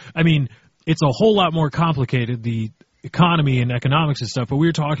it's a whole lot more complicated, the economy and economics and stuff. But we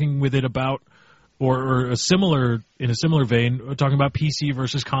were talking with it about, or in a similar vein, we're talking about PC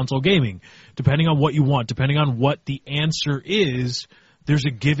versus console gaming. Depending on what you want, depending on what the answer is, there's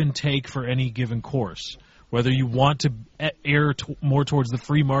a give and take for any given course. Whether you want to err more towards the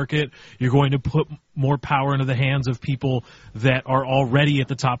free market, you're going to put more power into the hands of people that are already at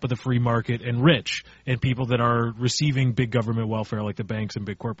the top of the free market and rich, and people that are receiving big government welfare like the banks and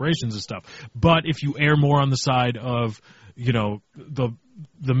big corporations and stuff. But if you err more on the side of,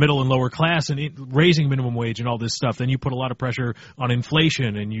 the middle and lower class and raising minimum wage and all this stuff, then you put a lot of pressure on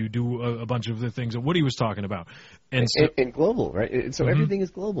inflation, and you do a bunch of the things that Woody was talking about. And global, right? So everything is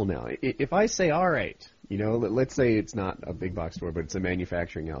global now. If I say, all right, You know, let's say it's not a big box store, but it's a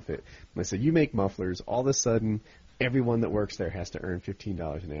manufacturing outfit. And I said, you make mufflers. All of a sudden, everyone that works there has to earn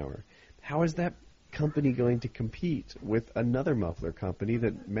 $15 an hour. How is that company going to compete with another muffler company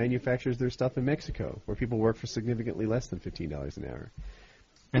that manufactures their stuff in Mexico, where people work for significantly less than $15 an hour?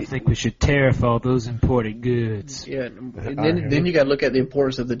 I think we should tariff all those imported goods. Yeah, and then you got to look at the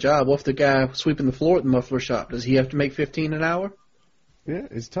importance of the job. What if the guy sweeping the floor at the muffler shop, does he have to make $15 an hour? Yeah,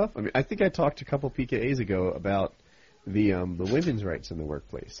 it's tough. I mean, I think I talked a couple PKAs ago about the women's rights in the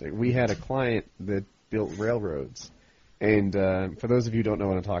workplace. Like, we had a client that built railroads, and for those of you who don't know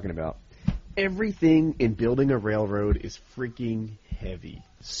what I'm talking about, everything in building a railroad is freaking heavy,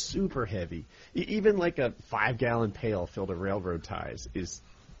 super heavy. Even like a 5-gallon pail filled of railroad ties is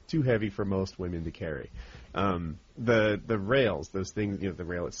too heavy for most women to carry. The rails, those things, you know, the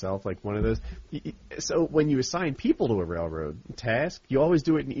rail itself, like one of those. So when you assign people to a railroad task, you always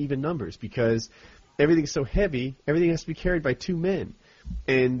do it in even numbers because everything's so heavy, everything has to be carried by 2 men.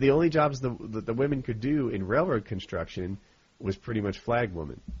 And the only jobs the women could do in railroad construction was pretty much flag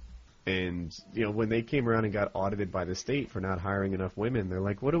woman. And, you know, when they came around and got audited by the state for not hiring enough women, they're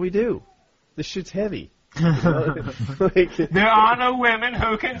like, what do we do? This shit's heavy. You know? Like, there are no women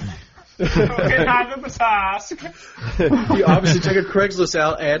who can handle the task. You obviously took a Craigslist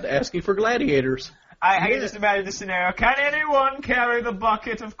out ad asking for gladiators. I can just imagine the scenario. Can anyone carry the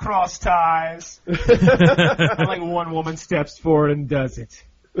bucket of cross ties? And like one woman steps forward and does it.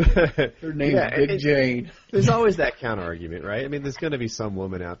 Her name's Big Jane. There's always that counter argument, right? I mean, there's going to be some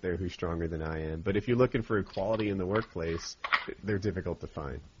woman out there who's stronger than I am, but if you're looking for equality in the workplace, they're difficult to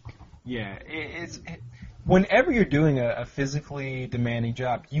find. Yeah, whenever you're doing a physically demanding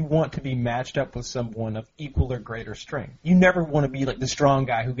job, you want to be matched up with someone of equal or greater strength. You never want to be like the strong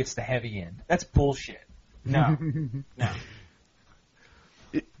guy who gets the heavy end. That's bullshit. No. No.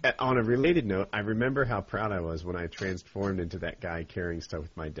 On a related note, I remember how proud I was when I transformed into that guy carrying stuff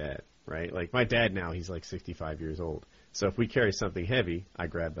with my dad, right? Like, my dad now, he's like 65 years old. So if we carry something heavy, I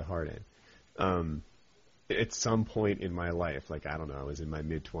grab the hard end. At some point in my life, like, I don't know, I was in my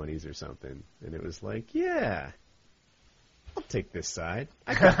mid-20s or something, and it was like, yeah, I'll take this side.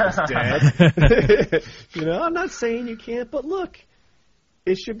 I got this, Dad. You know, I'm not saying you can't, but look,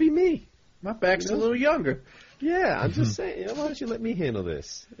 it should be me. My back's a little younger. Yeah, I'm just saying, you know, why don't you let me handle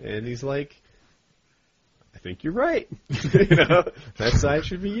this? And he's like, I think you're right. You know, that side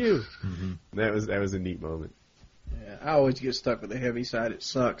should be you. Mm-hmm. That was a neat moment. Yeah, I always get stuck with the heavy side. It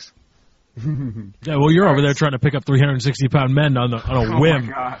sucks. Yeah, well, you're over there trying to pick up 360-pound men on a whim.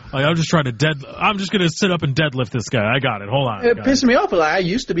 Like, I'm just trying to I'm just going to sit up and deadlift this guy. I got it. Hold on. It pissed me off. Like, I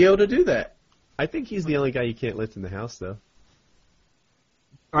used to be able to do that. I think he's the only guy you can't lift in the house, though.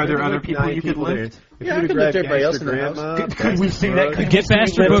 Are there other people you could lift? Yeah, I could lift everybody else in the house. Could we see that? Could Get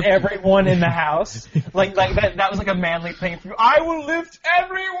faster, lift everyone in the house? like that was like a manly thing for you. I will lift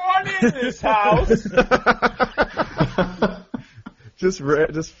everyone in this house. Just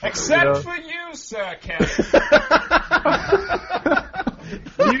except for you, Sir Kevin.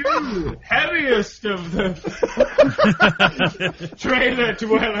 You heaviest of the trailer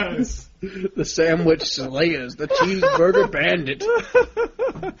dwellers. The sandwich slayers, the cheeseburger bandit.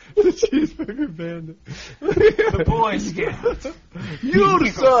 The cheeseburger bandit. The Boy Scout. You,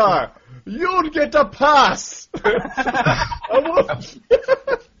 sir! You'll get a pass!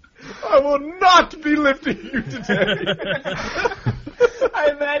 I will not be lifting you today. I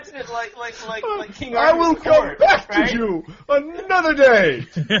imagine it like King I will Arthur's come court, back right? to you another day.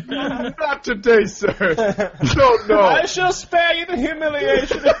 Not today, sir. No. I shall spare you the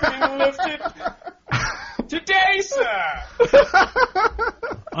humiliation of being lifted today, sir.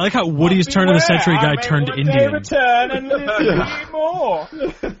 I like how Woody's turn of the century guy turned Indian. Return and lift more.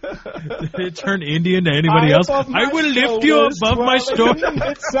 It turned Indian to anybody else. I will lift you above my store.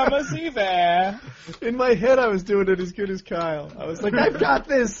 Midsummer's Eve air. In my head, I was doing it as good as Kyle. I was like, I've got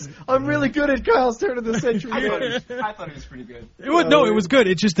this. I'm really good at Kyle's turn of the century. I thought it was pretty good. It was good.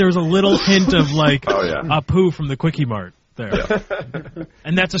 It just, there was a little hint of like Apu from the Quickie Mart there. Yeah.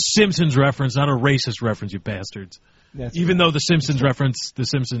 And that's a Simpsons reference, not a racist reference, you bastards. Even though the Simpsons reference, the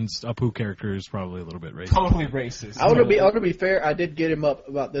Simpsons Apu character is probably a little bit racist. Totally racist. I want to be fair. I did get him up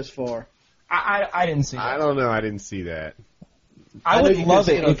about this far. I didn't see that. I don't know. I didn't see that. I would love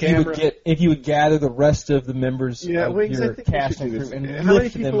it if you would gather the rest of the members of your cast and crew and how many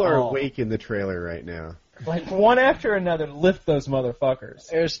lift them people are all. awake in the trailer right now? Like one after another, lift those motherfuckers.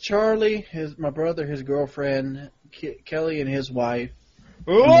 There's Charlie, my brother, his girlfriend, Kelly, and his wife.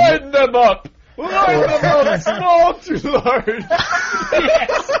 Line them up. Small to large.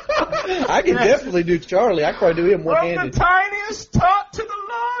 Yes. I can definitely do Charlie. I can probably do him one-handed. From the tiniest tot to the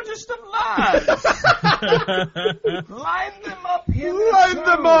largest of bars. Line them up here. Line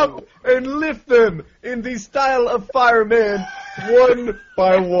them up and lift them in the style of fireman, one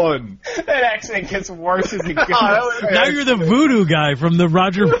by one. That accent gets worse as it goes. Now you're the voodoo guy from the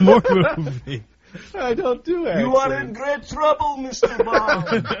Roger Moore movie. I don't do accents. You are in great trouble, Mr.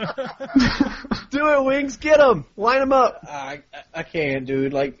 Bond. Do it, Wings. Get them. Line them up. I can't,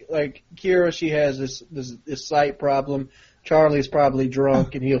 dude. Like Kira, she has this sight problem. Charlie's probably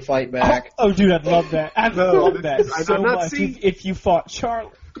drunk and he'll fight back. Oh, dude, I'd love that. I'd love that so I'm not much seeing- if you fought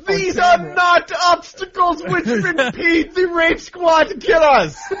Charlie. These are not obstacles which impede the rape squad to kill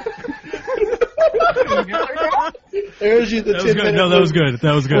us. There's you the That was 10 good. minute No, that was good.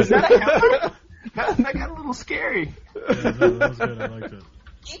 That was good. Was that a counter? That got a little scary. Yeah, that was good. I liked it.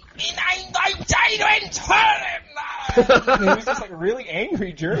 He was just like a really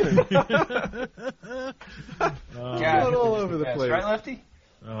angry German. God, all over the place. Right, Lefty?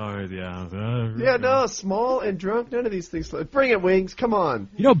 Oh, yeah. Yeah, no, small and drunk, none of these things. Bring it, Wings. Come on.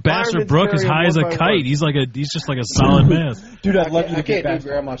 You know, Bastard Fireman's Brooke is carrying high as a one by kite. one. He's just like a solid man. Dude, I'd love you I to get can't do back.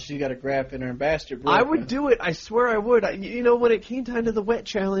 Grandma. She's got a graph in her and Bastard. I would do it. I swear I would. You know, when it came time to the wet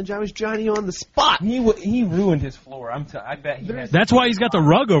challenge, I was Johnny on the spot. He ruined his floor. I bet he had. That's why he's got the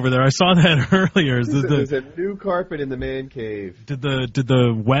rug over there. I saw that earlier. There's a new carpet in the man cave. Did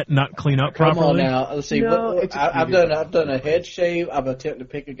the wet not clean up Come on properly? now. Let's see. No, it's just I've done a head shave. I've attempted to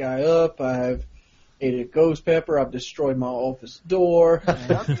pick a guy up. I've ate a ghost pepper. I've destroyed my office door.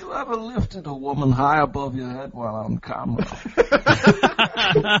 Have you ever lifted a woman high above your head while on camera?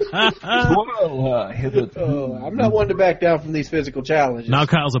 Well, hitherto. I'm not one to back down from these physical challenges. Now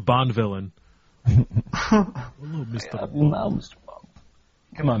Kyle's a Bond villain. Hello, Mr. Now, Mr. Bob.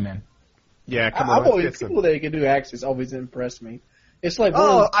 Come on, man. Yeah, come I've on. always Get some. people that can do accents always impress me. It's like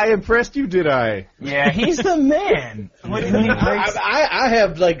Oh, I impressed you, did I? Yeah, he's the man. I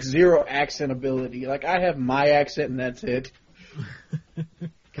have like zero accent ability. Like I have my accent and that's it.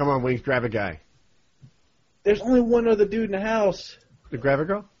 Come on, Wings, grab a guy. There's only one other dude in the house. The grab a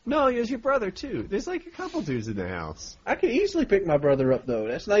girl? No, it was your brother, too. There's like a couple dudes in the house. I could easily pick my brother up though.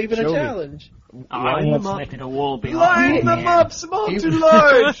 That's not even Show a me. challenge. I once lifted a wall behind Line me. them up, small He- to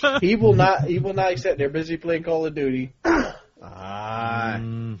large. He will not accept. They're busy playing Call of Duty. Ah.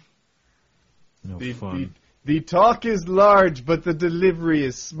 No The, fun. the talk is large, but the delivery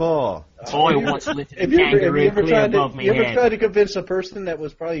is small. Boy once lifted a Have you kangaroo ever clear tried above to me you ever head. tried to convince a person that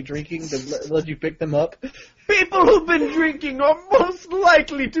was probably drinking to let you pick them up? People who've been drinking are most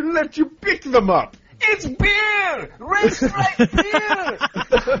likely to let you pick them up. It's beer! Red Stripe beer!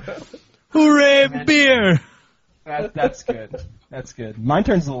 Hooray, beer! That's good. That's good. Mine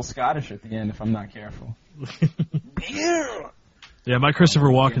turns a little Scottish at the end if I'm not careful. Beer! Yeah, my Christopher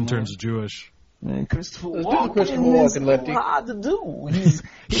Walken turns Jewish. Christopher Let's do the Walken Christopher is Walken, Lefty. hard to do. He's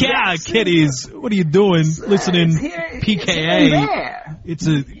Yeah, kiddies, what are you doing listening It's here, it's PKA? there. It's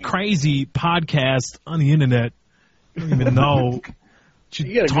a crazy podcast on the internet. I don't even know what You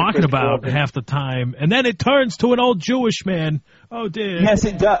you're gotta go talking Christopher about Walken. half the time. And then it turns to an old Jewish man. Oh, dear. Yes,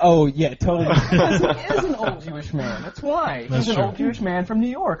 it does. Oh, yeah, totally. Because he is an old Jewish man. That's why. That's He's an true. old Jewish man from New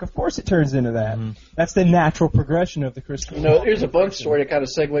York. Of course it turns into that. That's the natural progression of the Christopher You know, Walken here's a fun person. story that kind of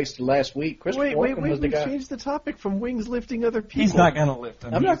segues to last week. Christopher Wait, Walken was the we guy. changed the topic from Wings lifting other people. He's not going to lift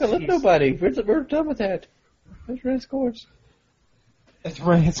him. I'm not going to lift nobody. We're done with that. Let's run its course. That's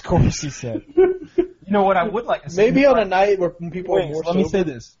right, its course, he said. You know what I would like to see? Maybe on a night where people are Wings, more let me sober.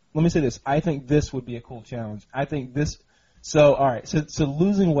 say this. I think this would be a cool challenge. I think this. So all right. So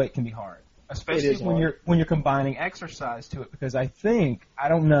losing weight can be hard, especially It is when hard. you're combining exercise to it. Because I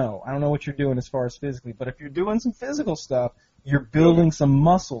don't know what you're doing as far as physically, but if you're doing some physical stuff, you're building some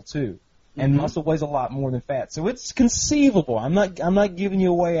muscle too, and muscle weighs a lot more than fat. So it's conceivable. I'm not giving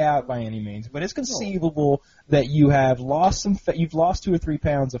you a way out by any means, but it's conceivable that you have lost some. You've lost 2 or 3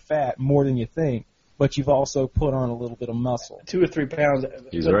 pounds of fat more than you think. But you've also put on a little bit of muscle. 2 or 3 pounds.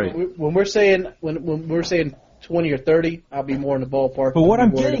 He's But right. When we're saying 20 or 30, I'll be more in the ballpark. But what I'll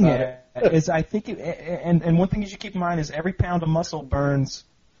I'm be worried getting about at is I think, and one thing you should keep in mind is every pound of muscle burns,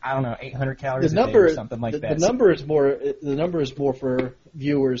 I don't know, 800 calories the a day number, or something like that. The number is more for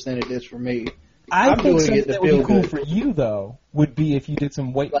viewers than it is for me. I I'm think doing something it to that would be feel cool good. for you, though, would be if you did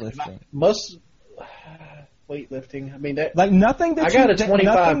some weightlifting. Weightlifting. I mean that. Like nothing that I got you, a 25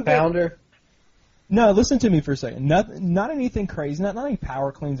 nothing that- pounder. No, listen to me for a second. Not anything crazy. Not any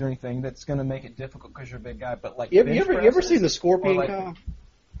power cleans or anything that's going to make it difficult because you're a big guy. But like You bench ever presses seen the Scorpion, or like, Kyle?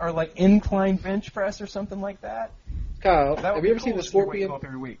 or like incline bench press or something like that? Kyle, That have would you be ever seen cool the to see your weight Scorpion? go up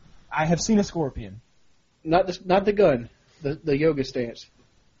every week. I have seen a scorpion. Not the gun. The yoga stance.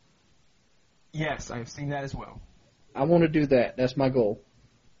 Yes, I have seen that as well. I want to do that. That's my goal.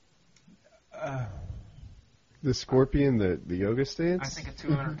 The scorpion, the yoga stance? I think a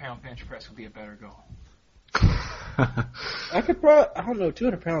 200-pound bench press would be a better goal. I don't know,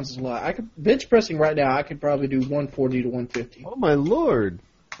 200 pounds is a lot. Bench pressing right now, I could probably do 140 to 150. Oh, my Lord.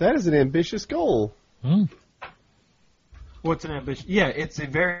 That is an ambitious goal. What's an ambitious? Yeah, it's a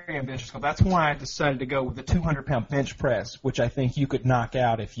very ambitious goal. That's why I decided to go with the 200-pound bench press, which I think you could knock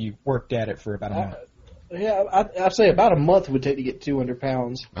out if you worked at it for about a month. Yeah, I'd say about a month would take to get 200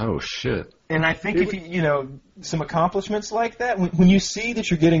 pounds. Oh, shit. And I think if you some accomplishments like that, when you see that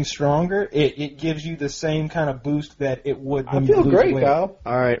you're getting stronger, it gives you the same kind of boost that it would when I you feel lose great, weight. Kyle.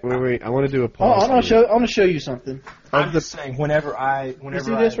 All right, wait. I want to do a Oh, pause. I want to show you something. I'm just saying, whenever You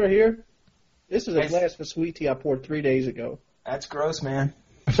see this right here? This is a glass of sweet tea I poured 3 days ago. That's gross, man.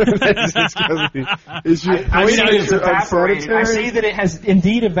 Is your I see that it's pointer evaporated. I unsanitary? see that it has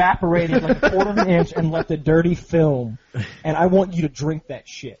indeed evaporated like a quarter of an inch and left a dirty film. And I want you to drink that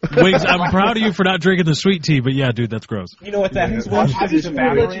shit. Wings, I'm proud of you for not drinking the sweet tea, but yeah, dude, that's gross. You know what that is? I It's just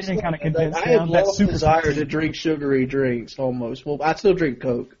evaporated and kind of condensed I have down. That's lost super desire to drink sugary drinks almost. Well, I still drink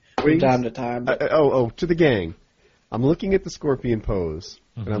Coke from time to time. But To the gang. I'm looking at the scorpion pose,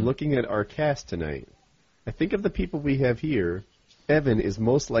 and I'm looking at our cast tonight. I think of the people we have here, Evan is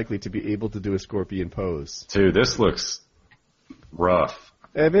most likely to be able to do a scorpion pose. Dude, this looks rough.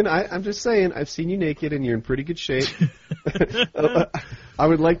 Evan, I'm just saying, I've seen you naked and you're in pretty good shape. I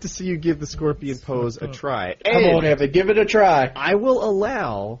would like to see you give the scorpion pose a try. come on, Evan, give it a try. I will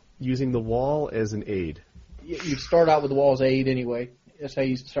allow using the wall as an aid. You start out with the wall's aid anyway. That's how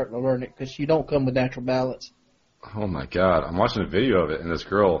you start to learn it, because you don't come with natural balance. Oh, my God. I'm watching a video of it, and this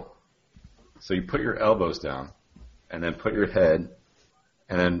girl... So you put your elbows down, and then put your head,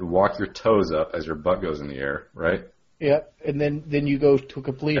 and then walk your toes up as your butt goes in the air, right? Yep, and then you go to a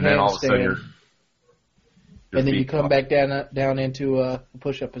complete And then all of a sudden handstand, your and then you feet come pop. back down into a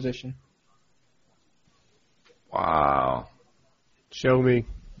push-up position. Wow. Show me.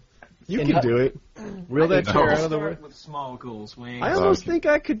 You And can I- do it. Wheel that chair out of the way. with small goals, Wayne. I almost think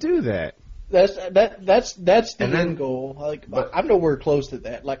I could do that. That's the And then- end goal. Like, but- I'm nowhere close to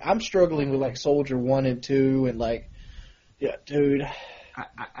that. Like, I'm struggling with like Soldier 1 and 2, and like, yeah, dude.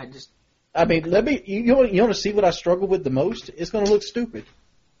 I just... I mean, you want to see what I struggle with the most? It's going to look stupid.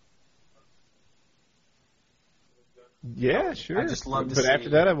 Yeah, sure. I just love to But see after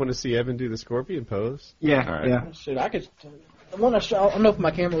that, I want to see Evan do the scorpion pose. Yeah, All right. yeah. Shit, I could. I want to show. I don't know if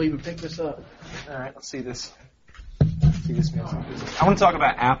my camera will even pick this up. All right, let's see this. See this. I want to talk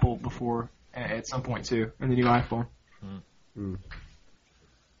about Apple before at some point too, and the new iPhone.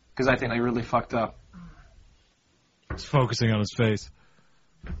 Because I think they really fucked up. He's focusing on his face.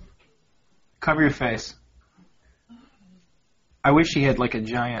 Cover your face. I wish he had like a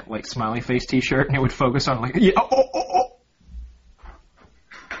giant like smiley face T-shirt, and it would focus on like oh.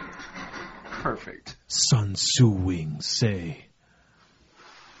 Perfect. Sun Tzu Wing say.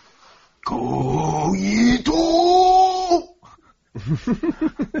 Go Yito!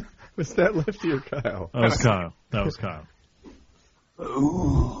 Was that Lefty or Kyle? That was Kyle. That was Kyle.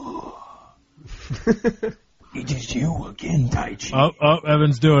 It is you again, Taichi. Oh,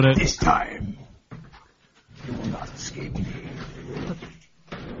 Evan's doing it. This time, you will not escape me.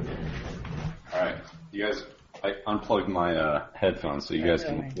 All right. You guys, I unplugged my headphones so you guys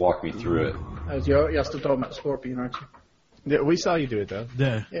can walk me through it. Y'all still talking about Scorpion, aren't you? Yeah, we saw you do it, though.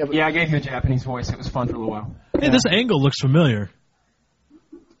 Yeah. Yeah, I gave you a Japanese voice. It was fun for a little while. Hey, this angle looks familiar.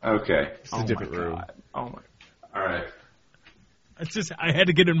 Okay. It's a different room. Oh my! All right. It's just I had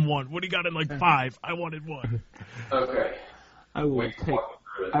to get in one. What do you got in like 5? I wanted one. Okay. I will Wait, take. walk me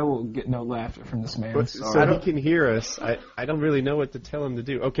through it. I will get no laughter from this man. But, Sorry. so he can hear us. I don't really know what to tell him to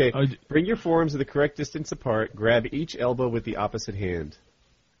do. Okay, bring your forearms to the correct distance apart. Grab each elbow with the opposite hand.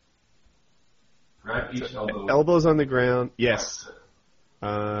 Grab each elbow. Elbows on the ground. Yes.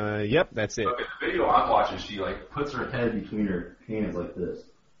 Yep, that's it. Okay, the video I'm watching, she like puts her head between her hands like this.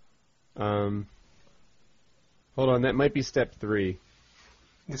 Hold on, that might be step 3.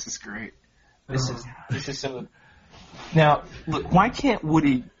 This is great. This is so. Now, look, why can't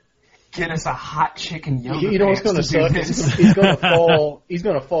Woody get us a hot chicken yoga You know what's going to pants do suck? this? He's going to fall. He's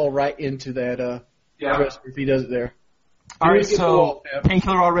going to fall right into that Yeah. dress if he does it there. All right, Get the so wall, Pep.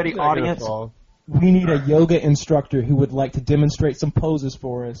 Painkiller already, Not gonna audience. fall. We need a yoga instructor who would like to demonstrate some poses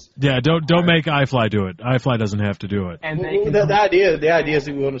for us. Yeah, don't make iFly do it. iFly doesn't have to do it. And Well, they can the idea is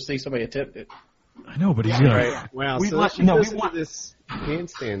that we want to see somebody attempt it. I know, but he's gonna. Right. Wow, We so want- she no, we does want- this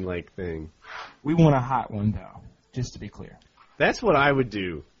handstand-like thing. We want a hot one, though, just to be clear. That's what I would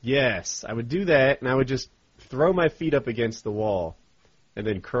do. Yes, I would do that, and I would just throw my feet up against the wall and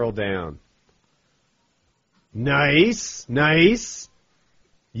then curl down. Nice, nice.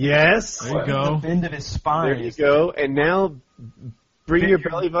 Yes. There you go. The bend of his spine. There you go. And now bring your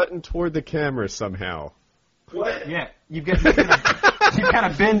belly button toward the camera somehow. Yeah, you've got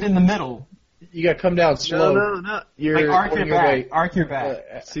to bend in the middle. You got to come down slow. No. You're Like arc your back. weight. Arc your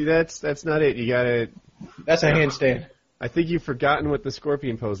back. See, that's not it. You gotta. That's a handstand. I think you've forgotten what the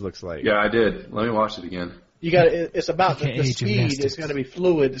scorpion pose looks like. Yeah, I did. Let me watch it again. You got. It's about the AKA speed. gymnastics. It's got to be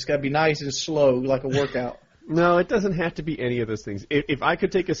fluid. It's got to be nice and slow, like a workout. No, it doesn't have to be any of those things. If I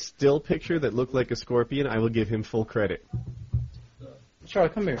could take a still picture that looked like a scorpion, I will give him full credit. Charlie,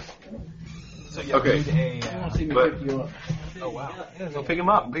 come here. So you Okay. need I want to see me But- pick you up. oh wow. Yeah, go pick him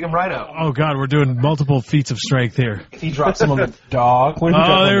up. Pick him right up. Oh God, we're doing multiple feats of strength here. If he drops him on the dog. What if he Oh, drops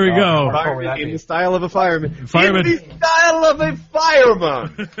him on there the we dog? go. How hard would that In be? the style of a fireman. Fireman. In the style of a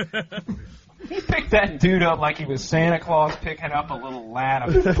fireman. He picked that dude up like he was Santa Claus picking up a little lad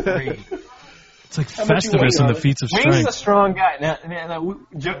of 3. It's like much you weigh, Festivus in the Harley? feats of Wings is a strength. strong guy. Now,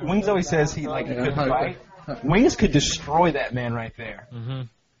 Wings always says he couldn't fight. Wings could destroy that man right there. Mhm.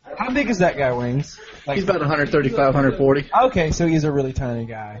 How big is that guy, Wings? Like, He's about 135, 140. Okay, so he's a really tiny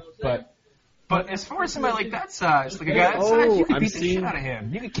guy, but as far as somebody like that size, like a guy that size, you could I'm beat the seeing- shit out of him.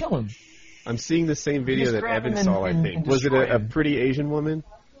 You could kill him. I'm seeing the same video just that grab Evan him saw, I and think. Was it destroy a him. pretty Asian woman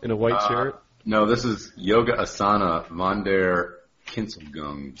in a white shirt? No, this is Yoga Asana Mandir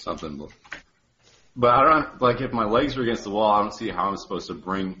Kinselgung, something. But I don't, like, if my legs are against the wall, I don't see how I'm supposed to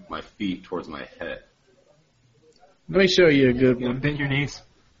bring my feet towards my head. Let me show you a good one. Bend your knees.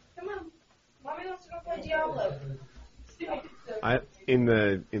 Come on. Mommy wants to go play Diablo. In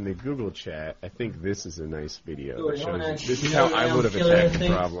the Google chat, I think this is a nice video that Jordan, shows you. This is how I would have attacked the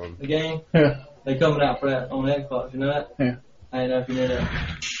problem. The game, Yeah. they coming out for that on Xbox. You know that? Yeah. I didn't know if you knew that.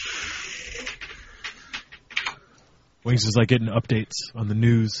 Wings is like getting updates on the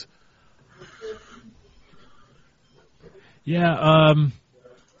news. Yeah,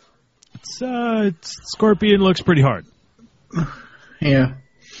 Scorpion looks pretty hard. Yeah.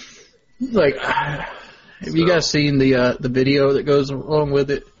 Like, have you guys seen the video that goes along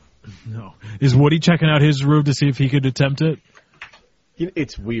with it? No, is Woody checking out his room to see if he could attempt it?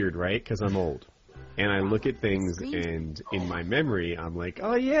 It's weird, right? Because I'm old. And I look at things, and in my memory, I'm like,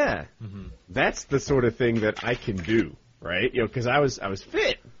 oh, yeah, that's the sort of thing that I can do, right? You know, because I was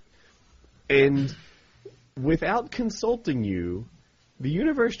fit. And without consulting you, the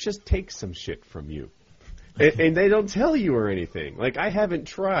universe just takes some shit from you. And they don't tell you or anything. Like, I haven't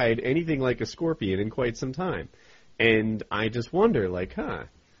tried anything like a scorpion in quite some time. And I just wonder, like,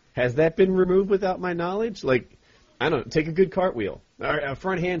 has that been removed without my knowledge? Like, I don't know, take a good cartwheel, or a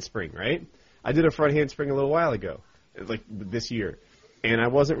front handspring, right? I did a front handspring a little while ago, like this year. And I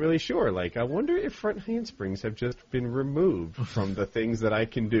wasn't really sure. Like, I wonder if front handsprings have just been removed from the things that I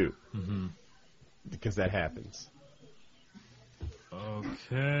can do. Mm-hmm. Because that happens.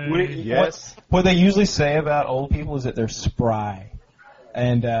 Okay. Yes. what they usually say about old people is that they're spry.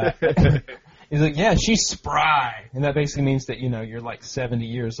 And he's like, yeah, she's spry. And that basically means that, you're like 70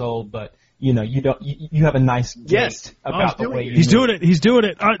 years old, but, you have a nice gait about the way you He's move. doing it. He's doing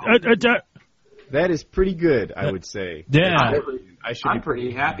it. That is pretty good, I would say. Yeah. I'm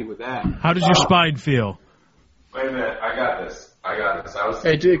pretty happy with that. How does your spine feel? Wait a minute, I got this. I was.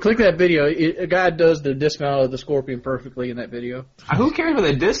 Hey, dude, click that video. A guy does the dismount of the scorpion perfectly in that video. Who cares about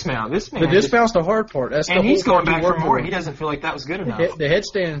the dismount? This man. The dismount's the hard part. That's and the he's whole going part back you for work more. on. He doesn't feel like that was good enough. The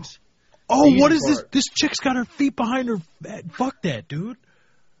headstands. Oh, the what easy is this? part. This chick's got her feet behind her. Fuck that, dude.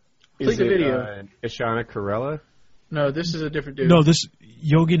 Click the video. Ishana Karela? No, this is a different dude. No, this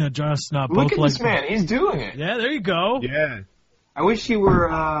Yogi Najasana both Look at legs. this man. He's doing it. Yeah, there you go. Yeah. I wish he were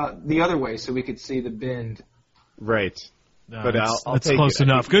the other way so we could see the bend. Right. No, But that's I'll that's take close it.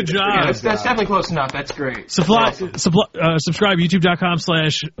 enough. Good Yeah, job. that's definitely close enough. That's great. Subscribe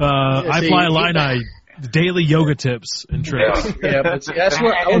youtube.com/iFlyIllini daily yoga tips and tricks. Yeah, but see, that's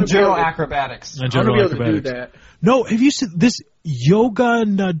what I want and to be general able to, acrobatics. And I want to general be able to do acrobatics. that. No, have you seen this Yoga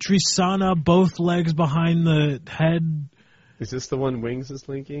Nadrisana, both legs behind the head? Is this the one Wings is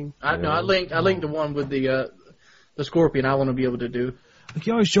linking? I linked the one with the scorpion. I want to be able to do. Like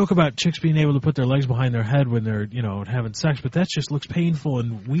you always joke about chicks being able to put their legs behind their head when they're, having sex, but that just looks painful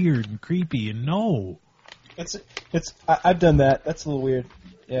and weird and creepy and no. I've done that. That's a little weird.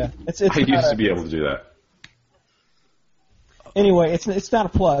 Yeah. It's I used to be able to do that. Anyway, it's not a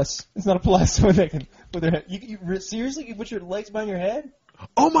plus. It's not a plus when they can with their head. You seriously you put your legs behind your head?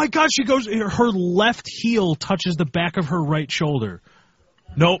 Oh my God, she goes, her left heel touches the back of her right shoulder.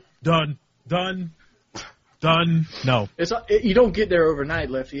 Nope, done. No. You don't get there overnight,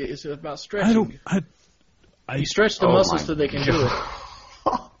 Lefty. It's about stretching. You stretch the muscles so they can do it.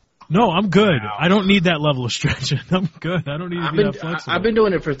 No, I'm good. I don't need that level of stretching. I'm good. I don't need to be that flexible. I've been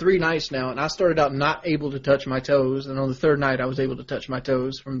doing it for 3 nights now, and I started out not able to touch my toes, and on the 3rd night I was able to touch my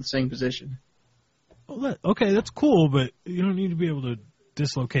toes from the same position. Well, okay, that's cool, but you don't need to be able to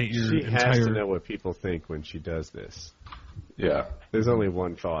dislocate your She entire... has to know what people think when she does this. Yeah. There's only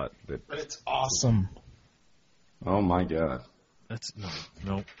one thought. But it's awesome. Oh my god. That's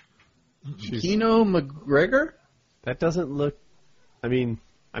no. Keno McGregor? That doesn't look... I mean,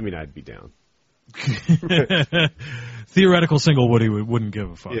 I'd be down. Theoretical single Woody wouldn't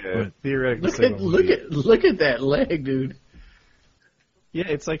give a fuck. Yeah, But theoretically. Look at that leg, dude. Yeah,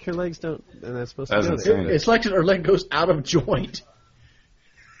 it's like her legs don't... And that's supposed to That's go insane. there. It's like her leg goes out of joint.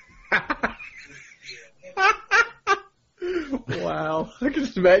 Wow. I can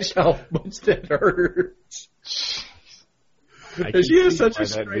just imagine how much that hurts. I can She has see such why a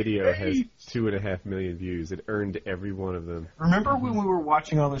that straight video has face. 2.5 million views. It earned every one of them. Remember when we were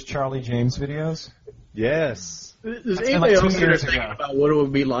watching all those Charlie James videos? Yes. Does been anybody like 2 else here years thinking ago. about what it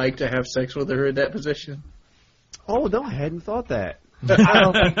would be like to have sex with her in that position? Oh, no, I hadn't thought that.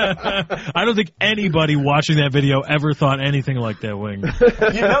 I don't think anybody watching that video ever thought anything like that, Wing.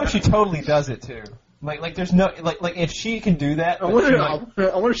 You know she totally does it too. Like there's no like if she can do that. I but wonder, she, like,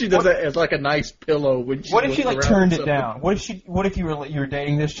 I wonder if she does that as like a nice pillow when she what if she like looks around turned or it something. down? What if you were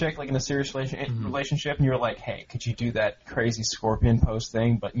dating this chick like in a serious relationship and you were like, hey, could you do that crazy scorpion pose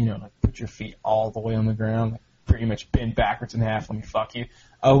thing, but like put your feet all the way on the ground, like, pretty much bend backwards in half, let me fuck you?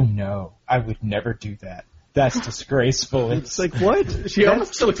 Oh no, I would never do that. That's disgraceful. It's like, what? She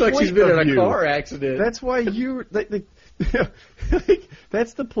almost looks like she's been in a car accident. That's why you... Like,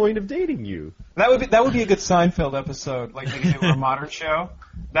 that's the point of dating you. That would be a good Seinfeld episode, like they do a modern show.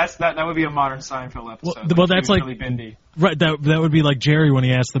 That would be a modern Seinfeld episode. Well, that's like really bendy. Right. That would be like Jerry when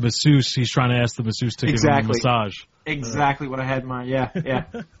he asked the masseuse. He's trying to ask the masseuse to give him a Exactly. massage. Exactly what I had in mind. Yeah.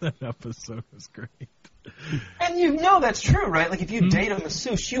 That episode was great. And you know that's true, right? Like if you date a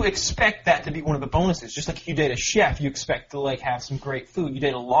masseuse, you expect that to be one of the bonuses. Just like if you date a chef, you expect to like have some great food. You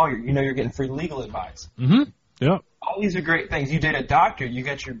date a lawyer, you know you're getting free legal advice. Mm-hmm. Yep. All these are great things. You date a doctor, you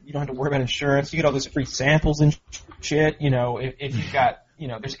don't have to worry about insurance. You get all those free samples and shit. If you've got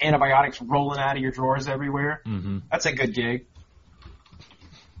there's antibiotics rolling out of your drawers everywhere. Mm-hmm. That's a good gig.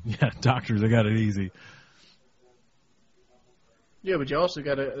 Yeah, doctors, they got it easy. Yeah, but you also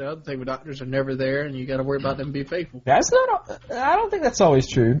got the other thing with doctors are never there, and you got to worry about them being faithful. That's not. I don't think that's always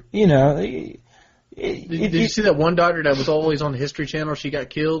true. Did you see that one doctor that was always on the History Channel? She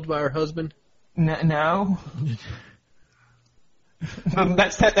got killed by her husband. No.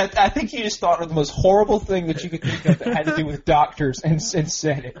 I think you just thought of the most horrible thing that you could think of that had to do with doctors and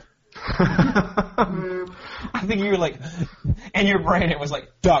said it. I think you were like, in your brain it was like,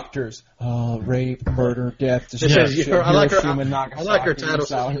 doctors, rape, murder, death, destruction, I like her Nagasaki, title.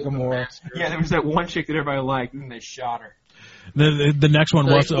 Sodom and Gomorrah. Yeah, there was that one chick that everybody liked, and they shot her. The next one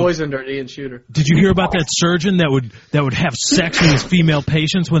They was. poisoned her. They didn't shoot her. Did you hear about that surgeon that would have sex with his female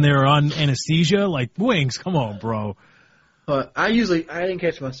patients when they were on anesthesia? Like, Wings, come on, bro. I didn't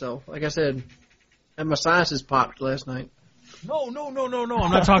catch myself. Like I said, and my sinuses popped last night. No. I'm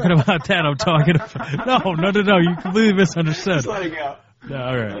not talking about that. I'm talking about no. You completely misunderstood. Just let it go. No,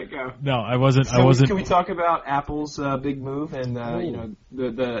 all right. Let it go. No, I wasn't. Can we talk about Apple's big move and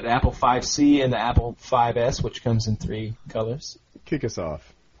the Apple 5C and the Apple 5S, which comes in 3 colors? Kick us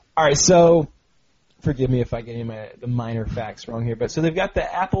off. All right, so forgive me if I get any of the minor facts wrong here, but so they've got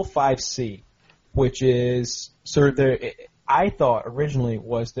the Apple 5C, which is sort of I thought originally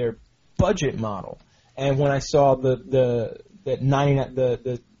was their budget model, and when I saw the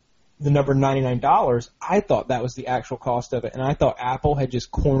number $99, I thought that was the actual cost of it, and I thought Apple had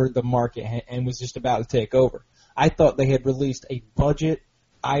just cornered the market and was just about to take over. I thought they had released a budget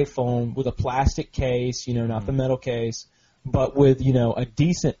iPhone with a plastic case, not the metal case, but with, a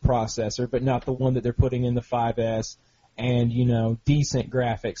decent processor, but not the one that they're putting in the 5S, and, decent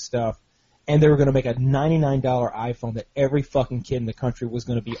graphics stuff. And they were going to make a $99 iPhone that every fucking kid in the country was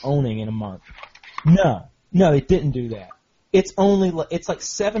going to be owning in a month. No, they didn't do that. It's like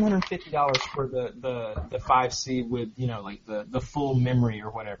 $750 for the 5C with, like the full memory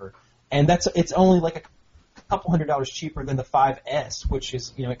or whatever. And it's only like a couple $100 cheaper than the 5S, which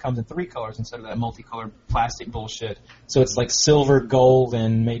is, it comes in 3 colors instead of that multicolored plastic bullshit. So it's like silver, gold,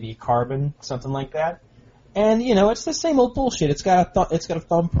 and maybe carbon, something like that. And, it's the same old bullshit. It's got a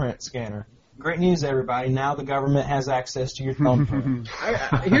thumbprint scanner. Great news, everybody. Now the government has access to your thumbprint.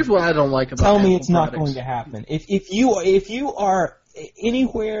 Here's what I don't like about Tell me Apple it's not products. going to happen. If you are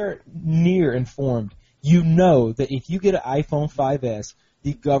anywhere near informed, you know that if you get an iPhone 5S,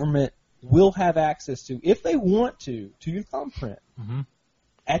 the government will have access to, if they want to your thumbprint. Mm-hmm.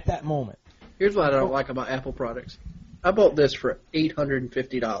 at that moment. Here's what I don't like about Apple products. I bought this for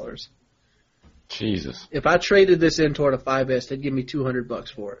 $850. Jesus. If I traded this in toward a 5S, they'd give me $200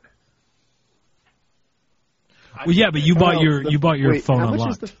 for it. Well, yeah, but you bought your Wait, phone how much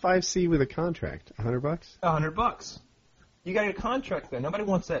unlocked. is the 5C with a contract? $100? $100. You got a contract there. Nobody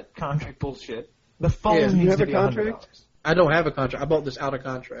wants that contract bullshit. The phone Yeah, needs you have to a be contract? $100. I don't have a contract. I bought this out of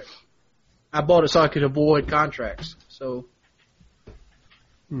contract. I bought it so I could avoid contracts. So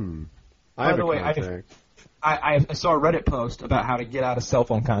I By have the a way, contract. I saw a Reddit post about how to get out of cell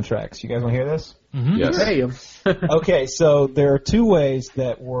phone contracts. You guys want to hear this? Yes. damn. Okay, so there are two ways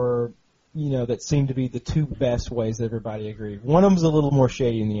that were, that seem to be the two best ways that everybody agreed. One of them is a little more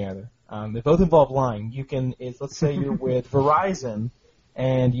shady than the other. They both involve lying. Let's say you're with Verizon,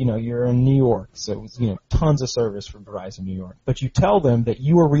 and you're in New York, so tons of service from Verizon New York. But you tell them that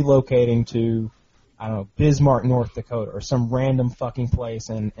you are relocating to, I don't know, Bismarck, North Dakota, or some random fucking place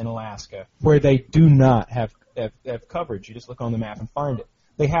in Alaska where they do not have coverage. You just look on the map and find it.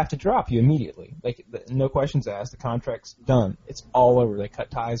 They have to drop you immediately. No questions asked. The contract's done. It's all over. They cut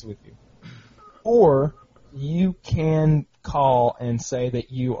ties with you. Or you can call and say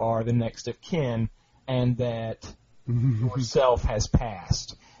that you are the next of kin and that yourself has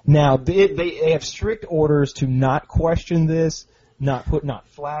passed. Now, they have strict orders to not question this, not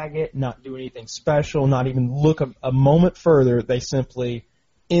flag it, not do anything special, not even look a moment further. They simply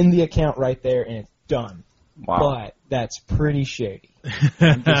end the account right there and it's done. Wow. But that's pretty shady.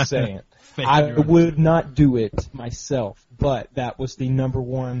 I'm just saying. I would not do it myself, but that was the number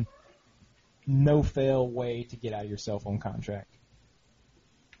one no-fail way to get out of your cell phone contract.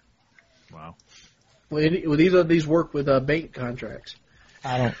 Wow. Well, these work with bank contracts.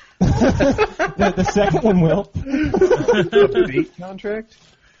 I don't. the second one will. A bait contract?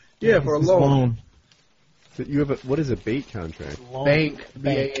 Yeah, for a loan. So you have what is a bait contract? Bank.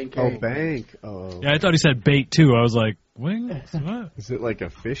 B-A-N-K. Oh, bank. Oh. Yeah, I thought he said bait too. I was like, wings? What? Is it like a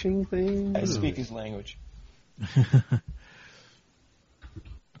fishing thing? I speak his language.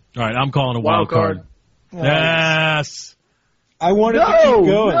 All right, I'm calling a wild card. Yes. I wanted to keep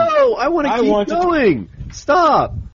going. No, I want to keep going. Stop.